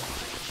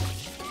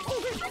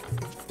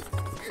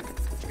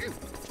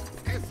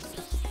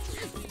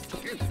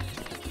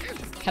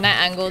 Can I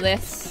angle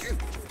this?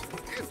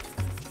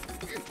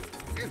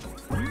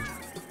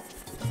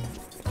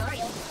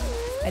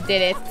 I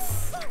did it.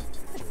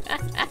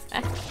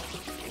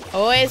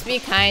 Always be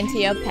kind to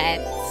your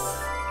pets.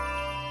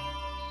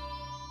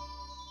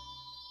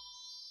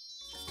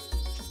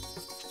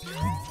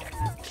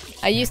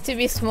 I used to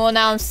be small,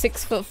 now I'm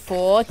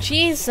 6'4".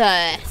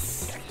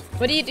 Jesus!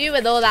 What do you do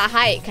with all that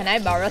height? Can I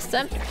borrow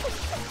some?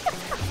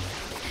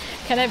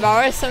 Can I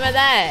borrow some of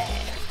that?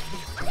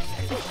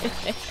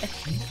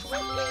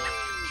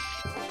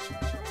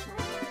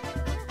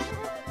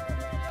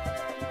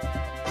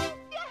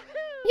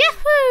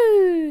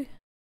 Yahoo!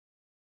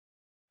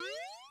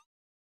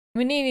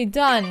 We're nearly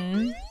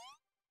done.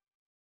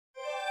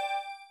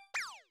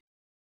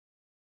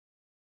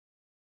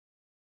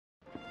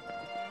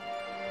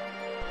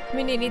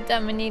 We're nearly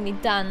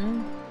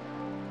done.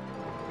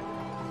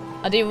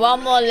 I'll do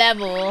one more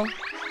level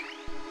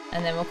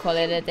and then we'll call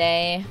it a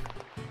day.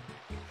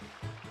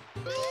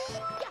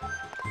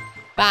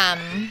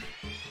 Bam.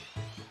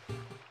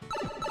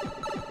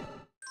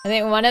 I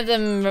think one of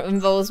them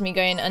involves me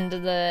going under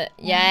the...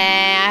 Yeah,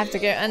 I have to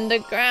go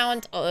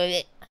underground.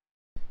 Oh.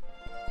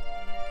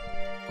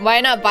 Why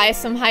not buy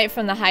some height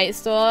from the height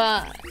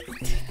store?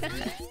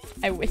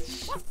 I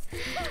wish.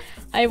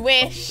 I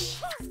wish.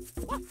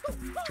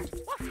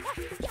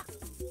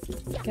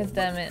 God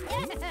damn it.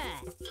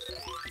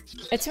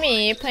 It's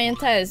me, playing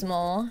TOS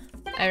more.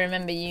 I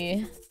remember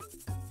you.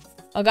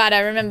 Oh god, I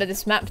remember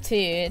this map too.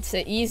 It's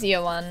an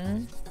easier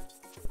one.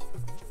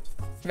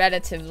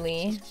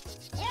 Relatively.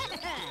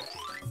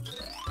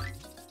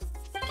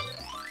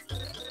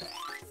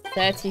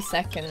 30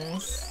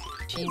 seconds.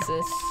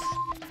 Jesus.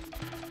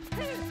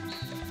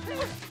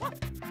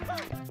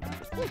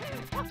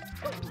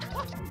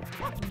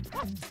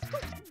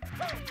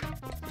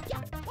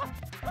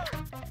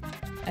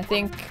 I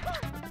think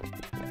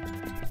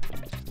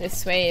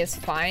this way is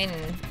fine.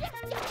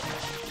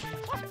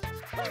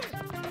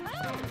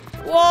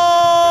 Whoa!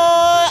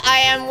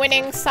 I am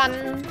winning,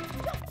 son.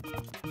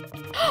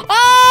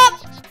 Oh!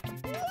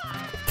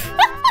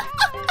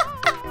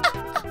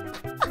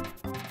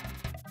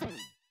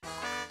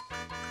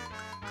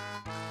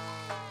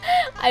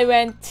 I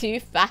went too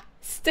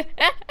fast.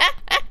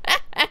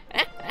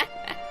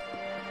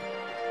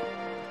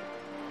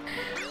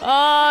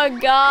 Oh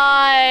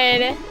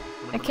god.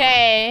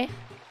 Okay.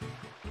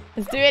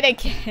 Let's do it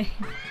again.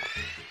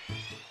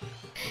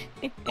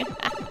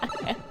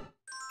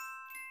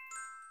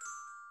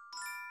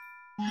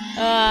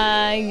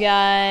 Oh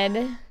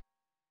god.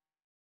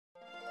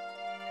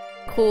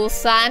 Cool,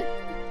 son.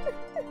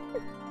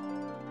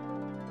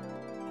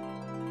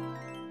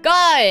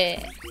 Go!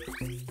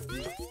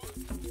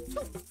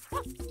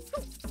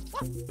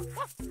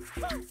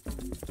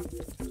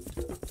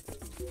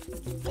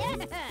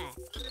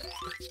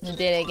 You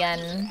did it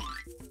again.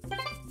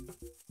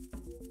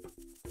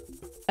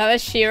 That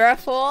was Shira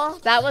 4?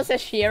 That was a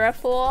Shira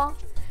 4?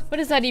 What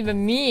does that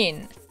even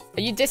mean?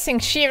 Are you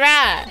dissing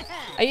Shira?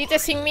 Are you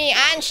dissing me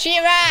and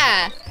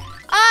Shira?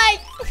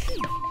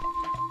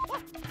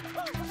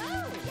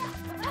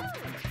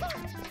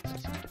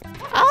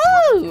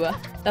 Oh!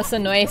 That's the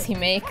noise he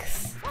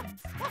makes.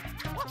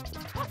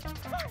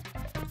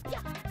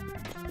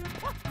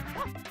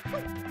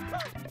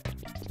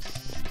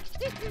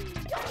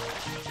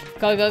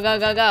 Go, go, go,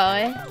 go,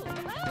 go.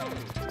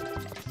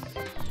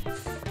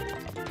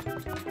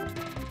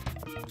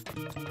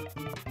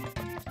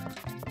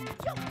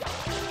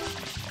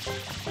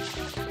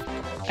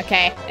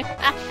 Okay.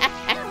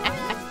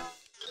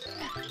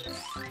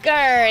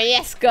 Grr,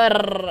 yes,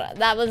 grr.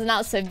 That was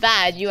not so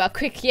bad. You are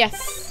quick,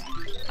 yes.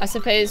 I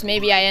suppose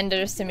maybe I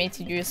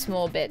underestimated you a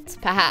small bit,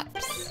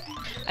 perhaps.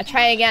 I'll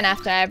try again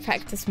after I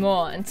practice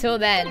more. Until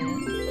then.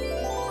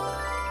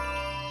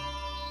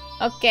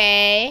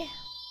 Okay.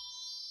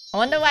 I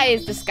wonder why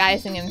he's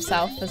disguising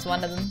himself as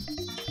one of them.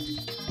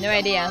 No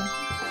idea.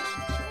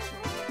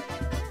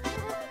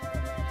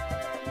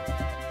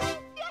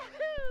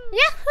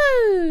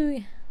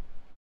 Yahoo!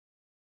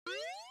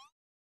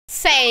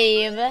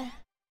 Save.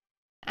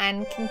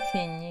 And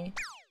continue.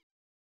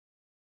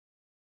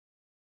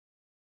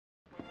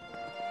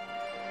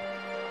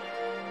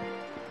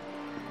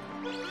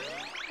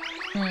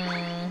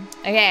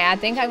 Okay, I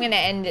think I'm gonna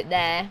end it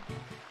there.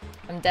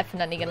 I'm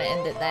definitely gonna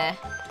end it there.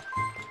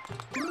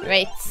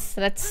 Wait,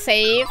 let's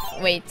save.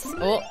 Wait,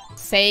 oh,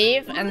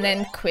 save and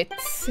then quit.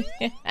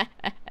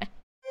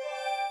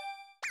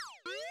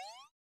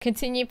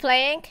 Continue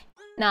playing?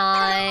 No.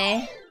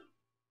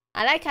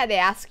 I like how they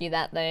ask you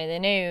that though. They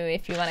know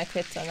if you want to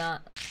quit or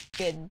not.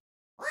 Good.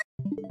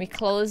 We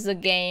close the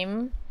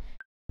game.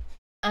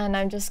 And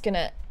I'm just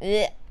gonna...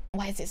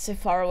 Why is it so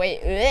far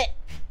away?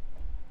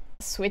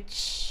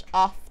 Switch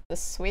off the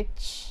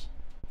switch.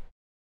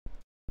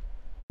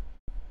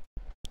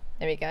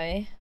 There we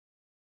go.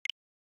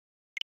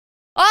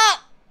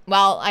 Oh!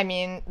 Well, I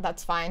mean,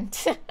 that's fine.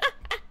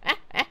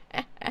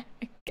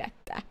 Get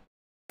that.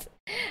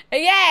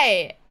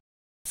 Okay!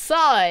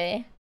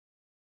 So...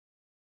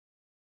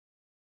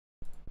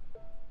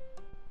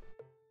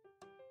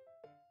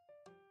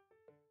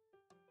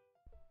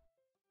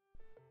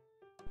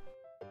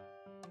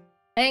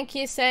 Thank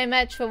you so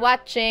much for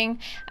watching.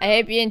 I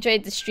hope you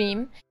enjoyed the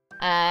stream.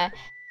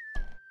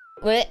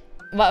 What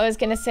I was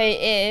gonna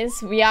say is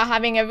we are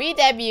having a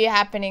re-debut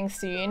happening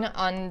soon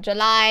on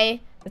July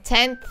the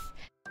 10th.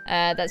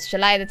 That's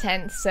July the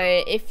 10th. So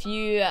if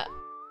you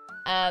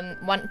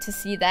want to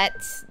see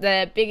that,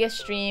 the biggest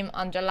stream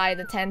on July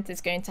the 10th is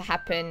going to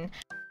happen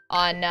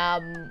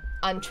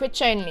on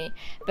Twitch only,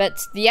 but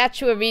the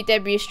actual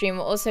re-debut stream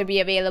will also be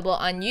available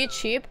on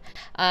YouTube.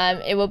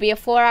 It will be a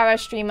 4-hour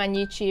stream on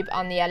YouTube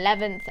on the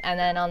 11th, and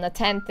then on the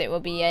 10th it will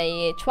be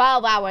a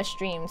 12-hour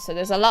stream, so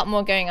there's a lot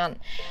more going on.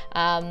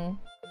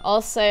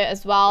 Also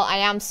as well, I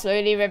am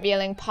slowly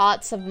revealing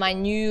parts of my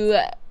new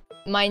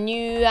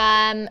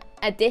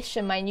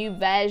edition, my new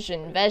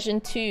version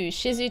 2,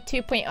 Shizu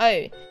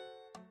 2.0.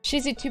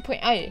 Shizu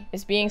 2.0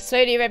 is being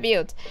slowly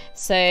revealed.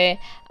 So,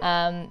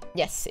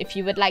 yes, if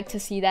you would like to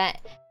see that,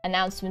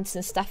 announcements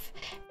and stuff,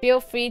 feel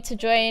free to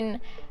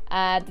join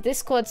the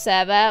Discord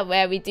server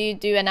where we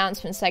do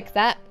announcements like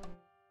that.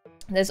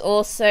 There's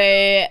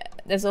also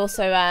what was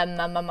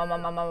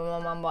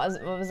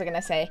I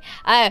gonna say?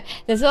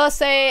 There's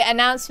also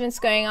announcements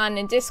going on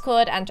in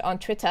Discord and on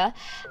Twitter.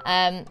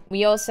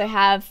 We also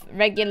have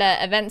regular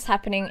events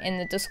happening in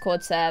the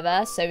Discord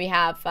server. So we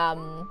have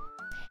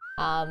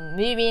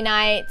movie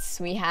nights,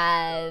 we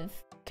have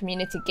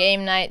community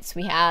game nights,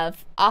 we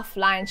have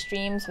offline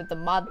streams with the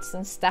mods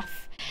and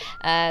stuff.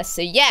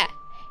 So yeah.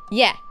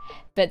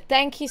 But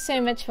thank you so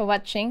much for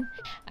watching.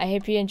 I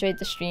hope you enjoyed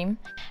the stream,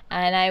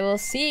 and I will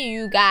see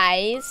you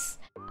guys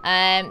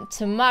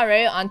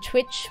tomorrow on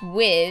Twitch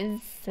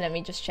with, let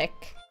me just check,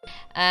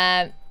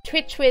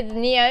 Twitch with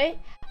Neo,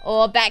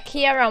 or back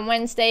here on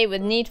Wednesday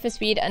with Need for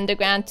Speed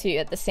Underground 2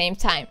 at the same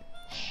time.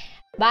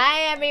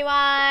 Bye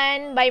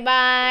everyone. Bye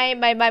bye.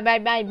 Bye bye bye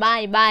bye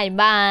bye bye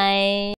bye.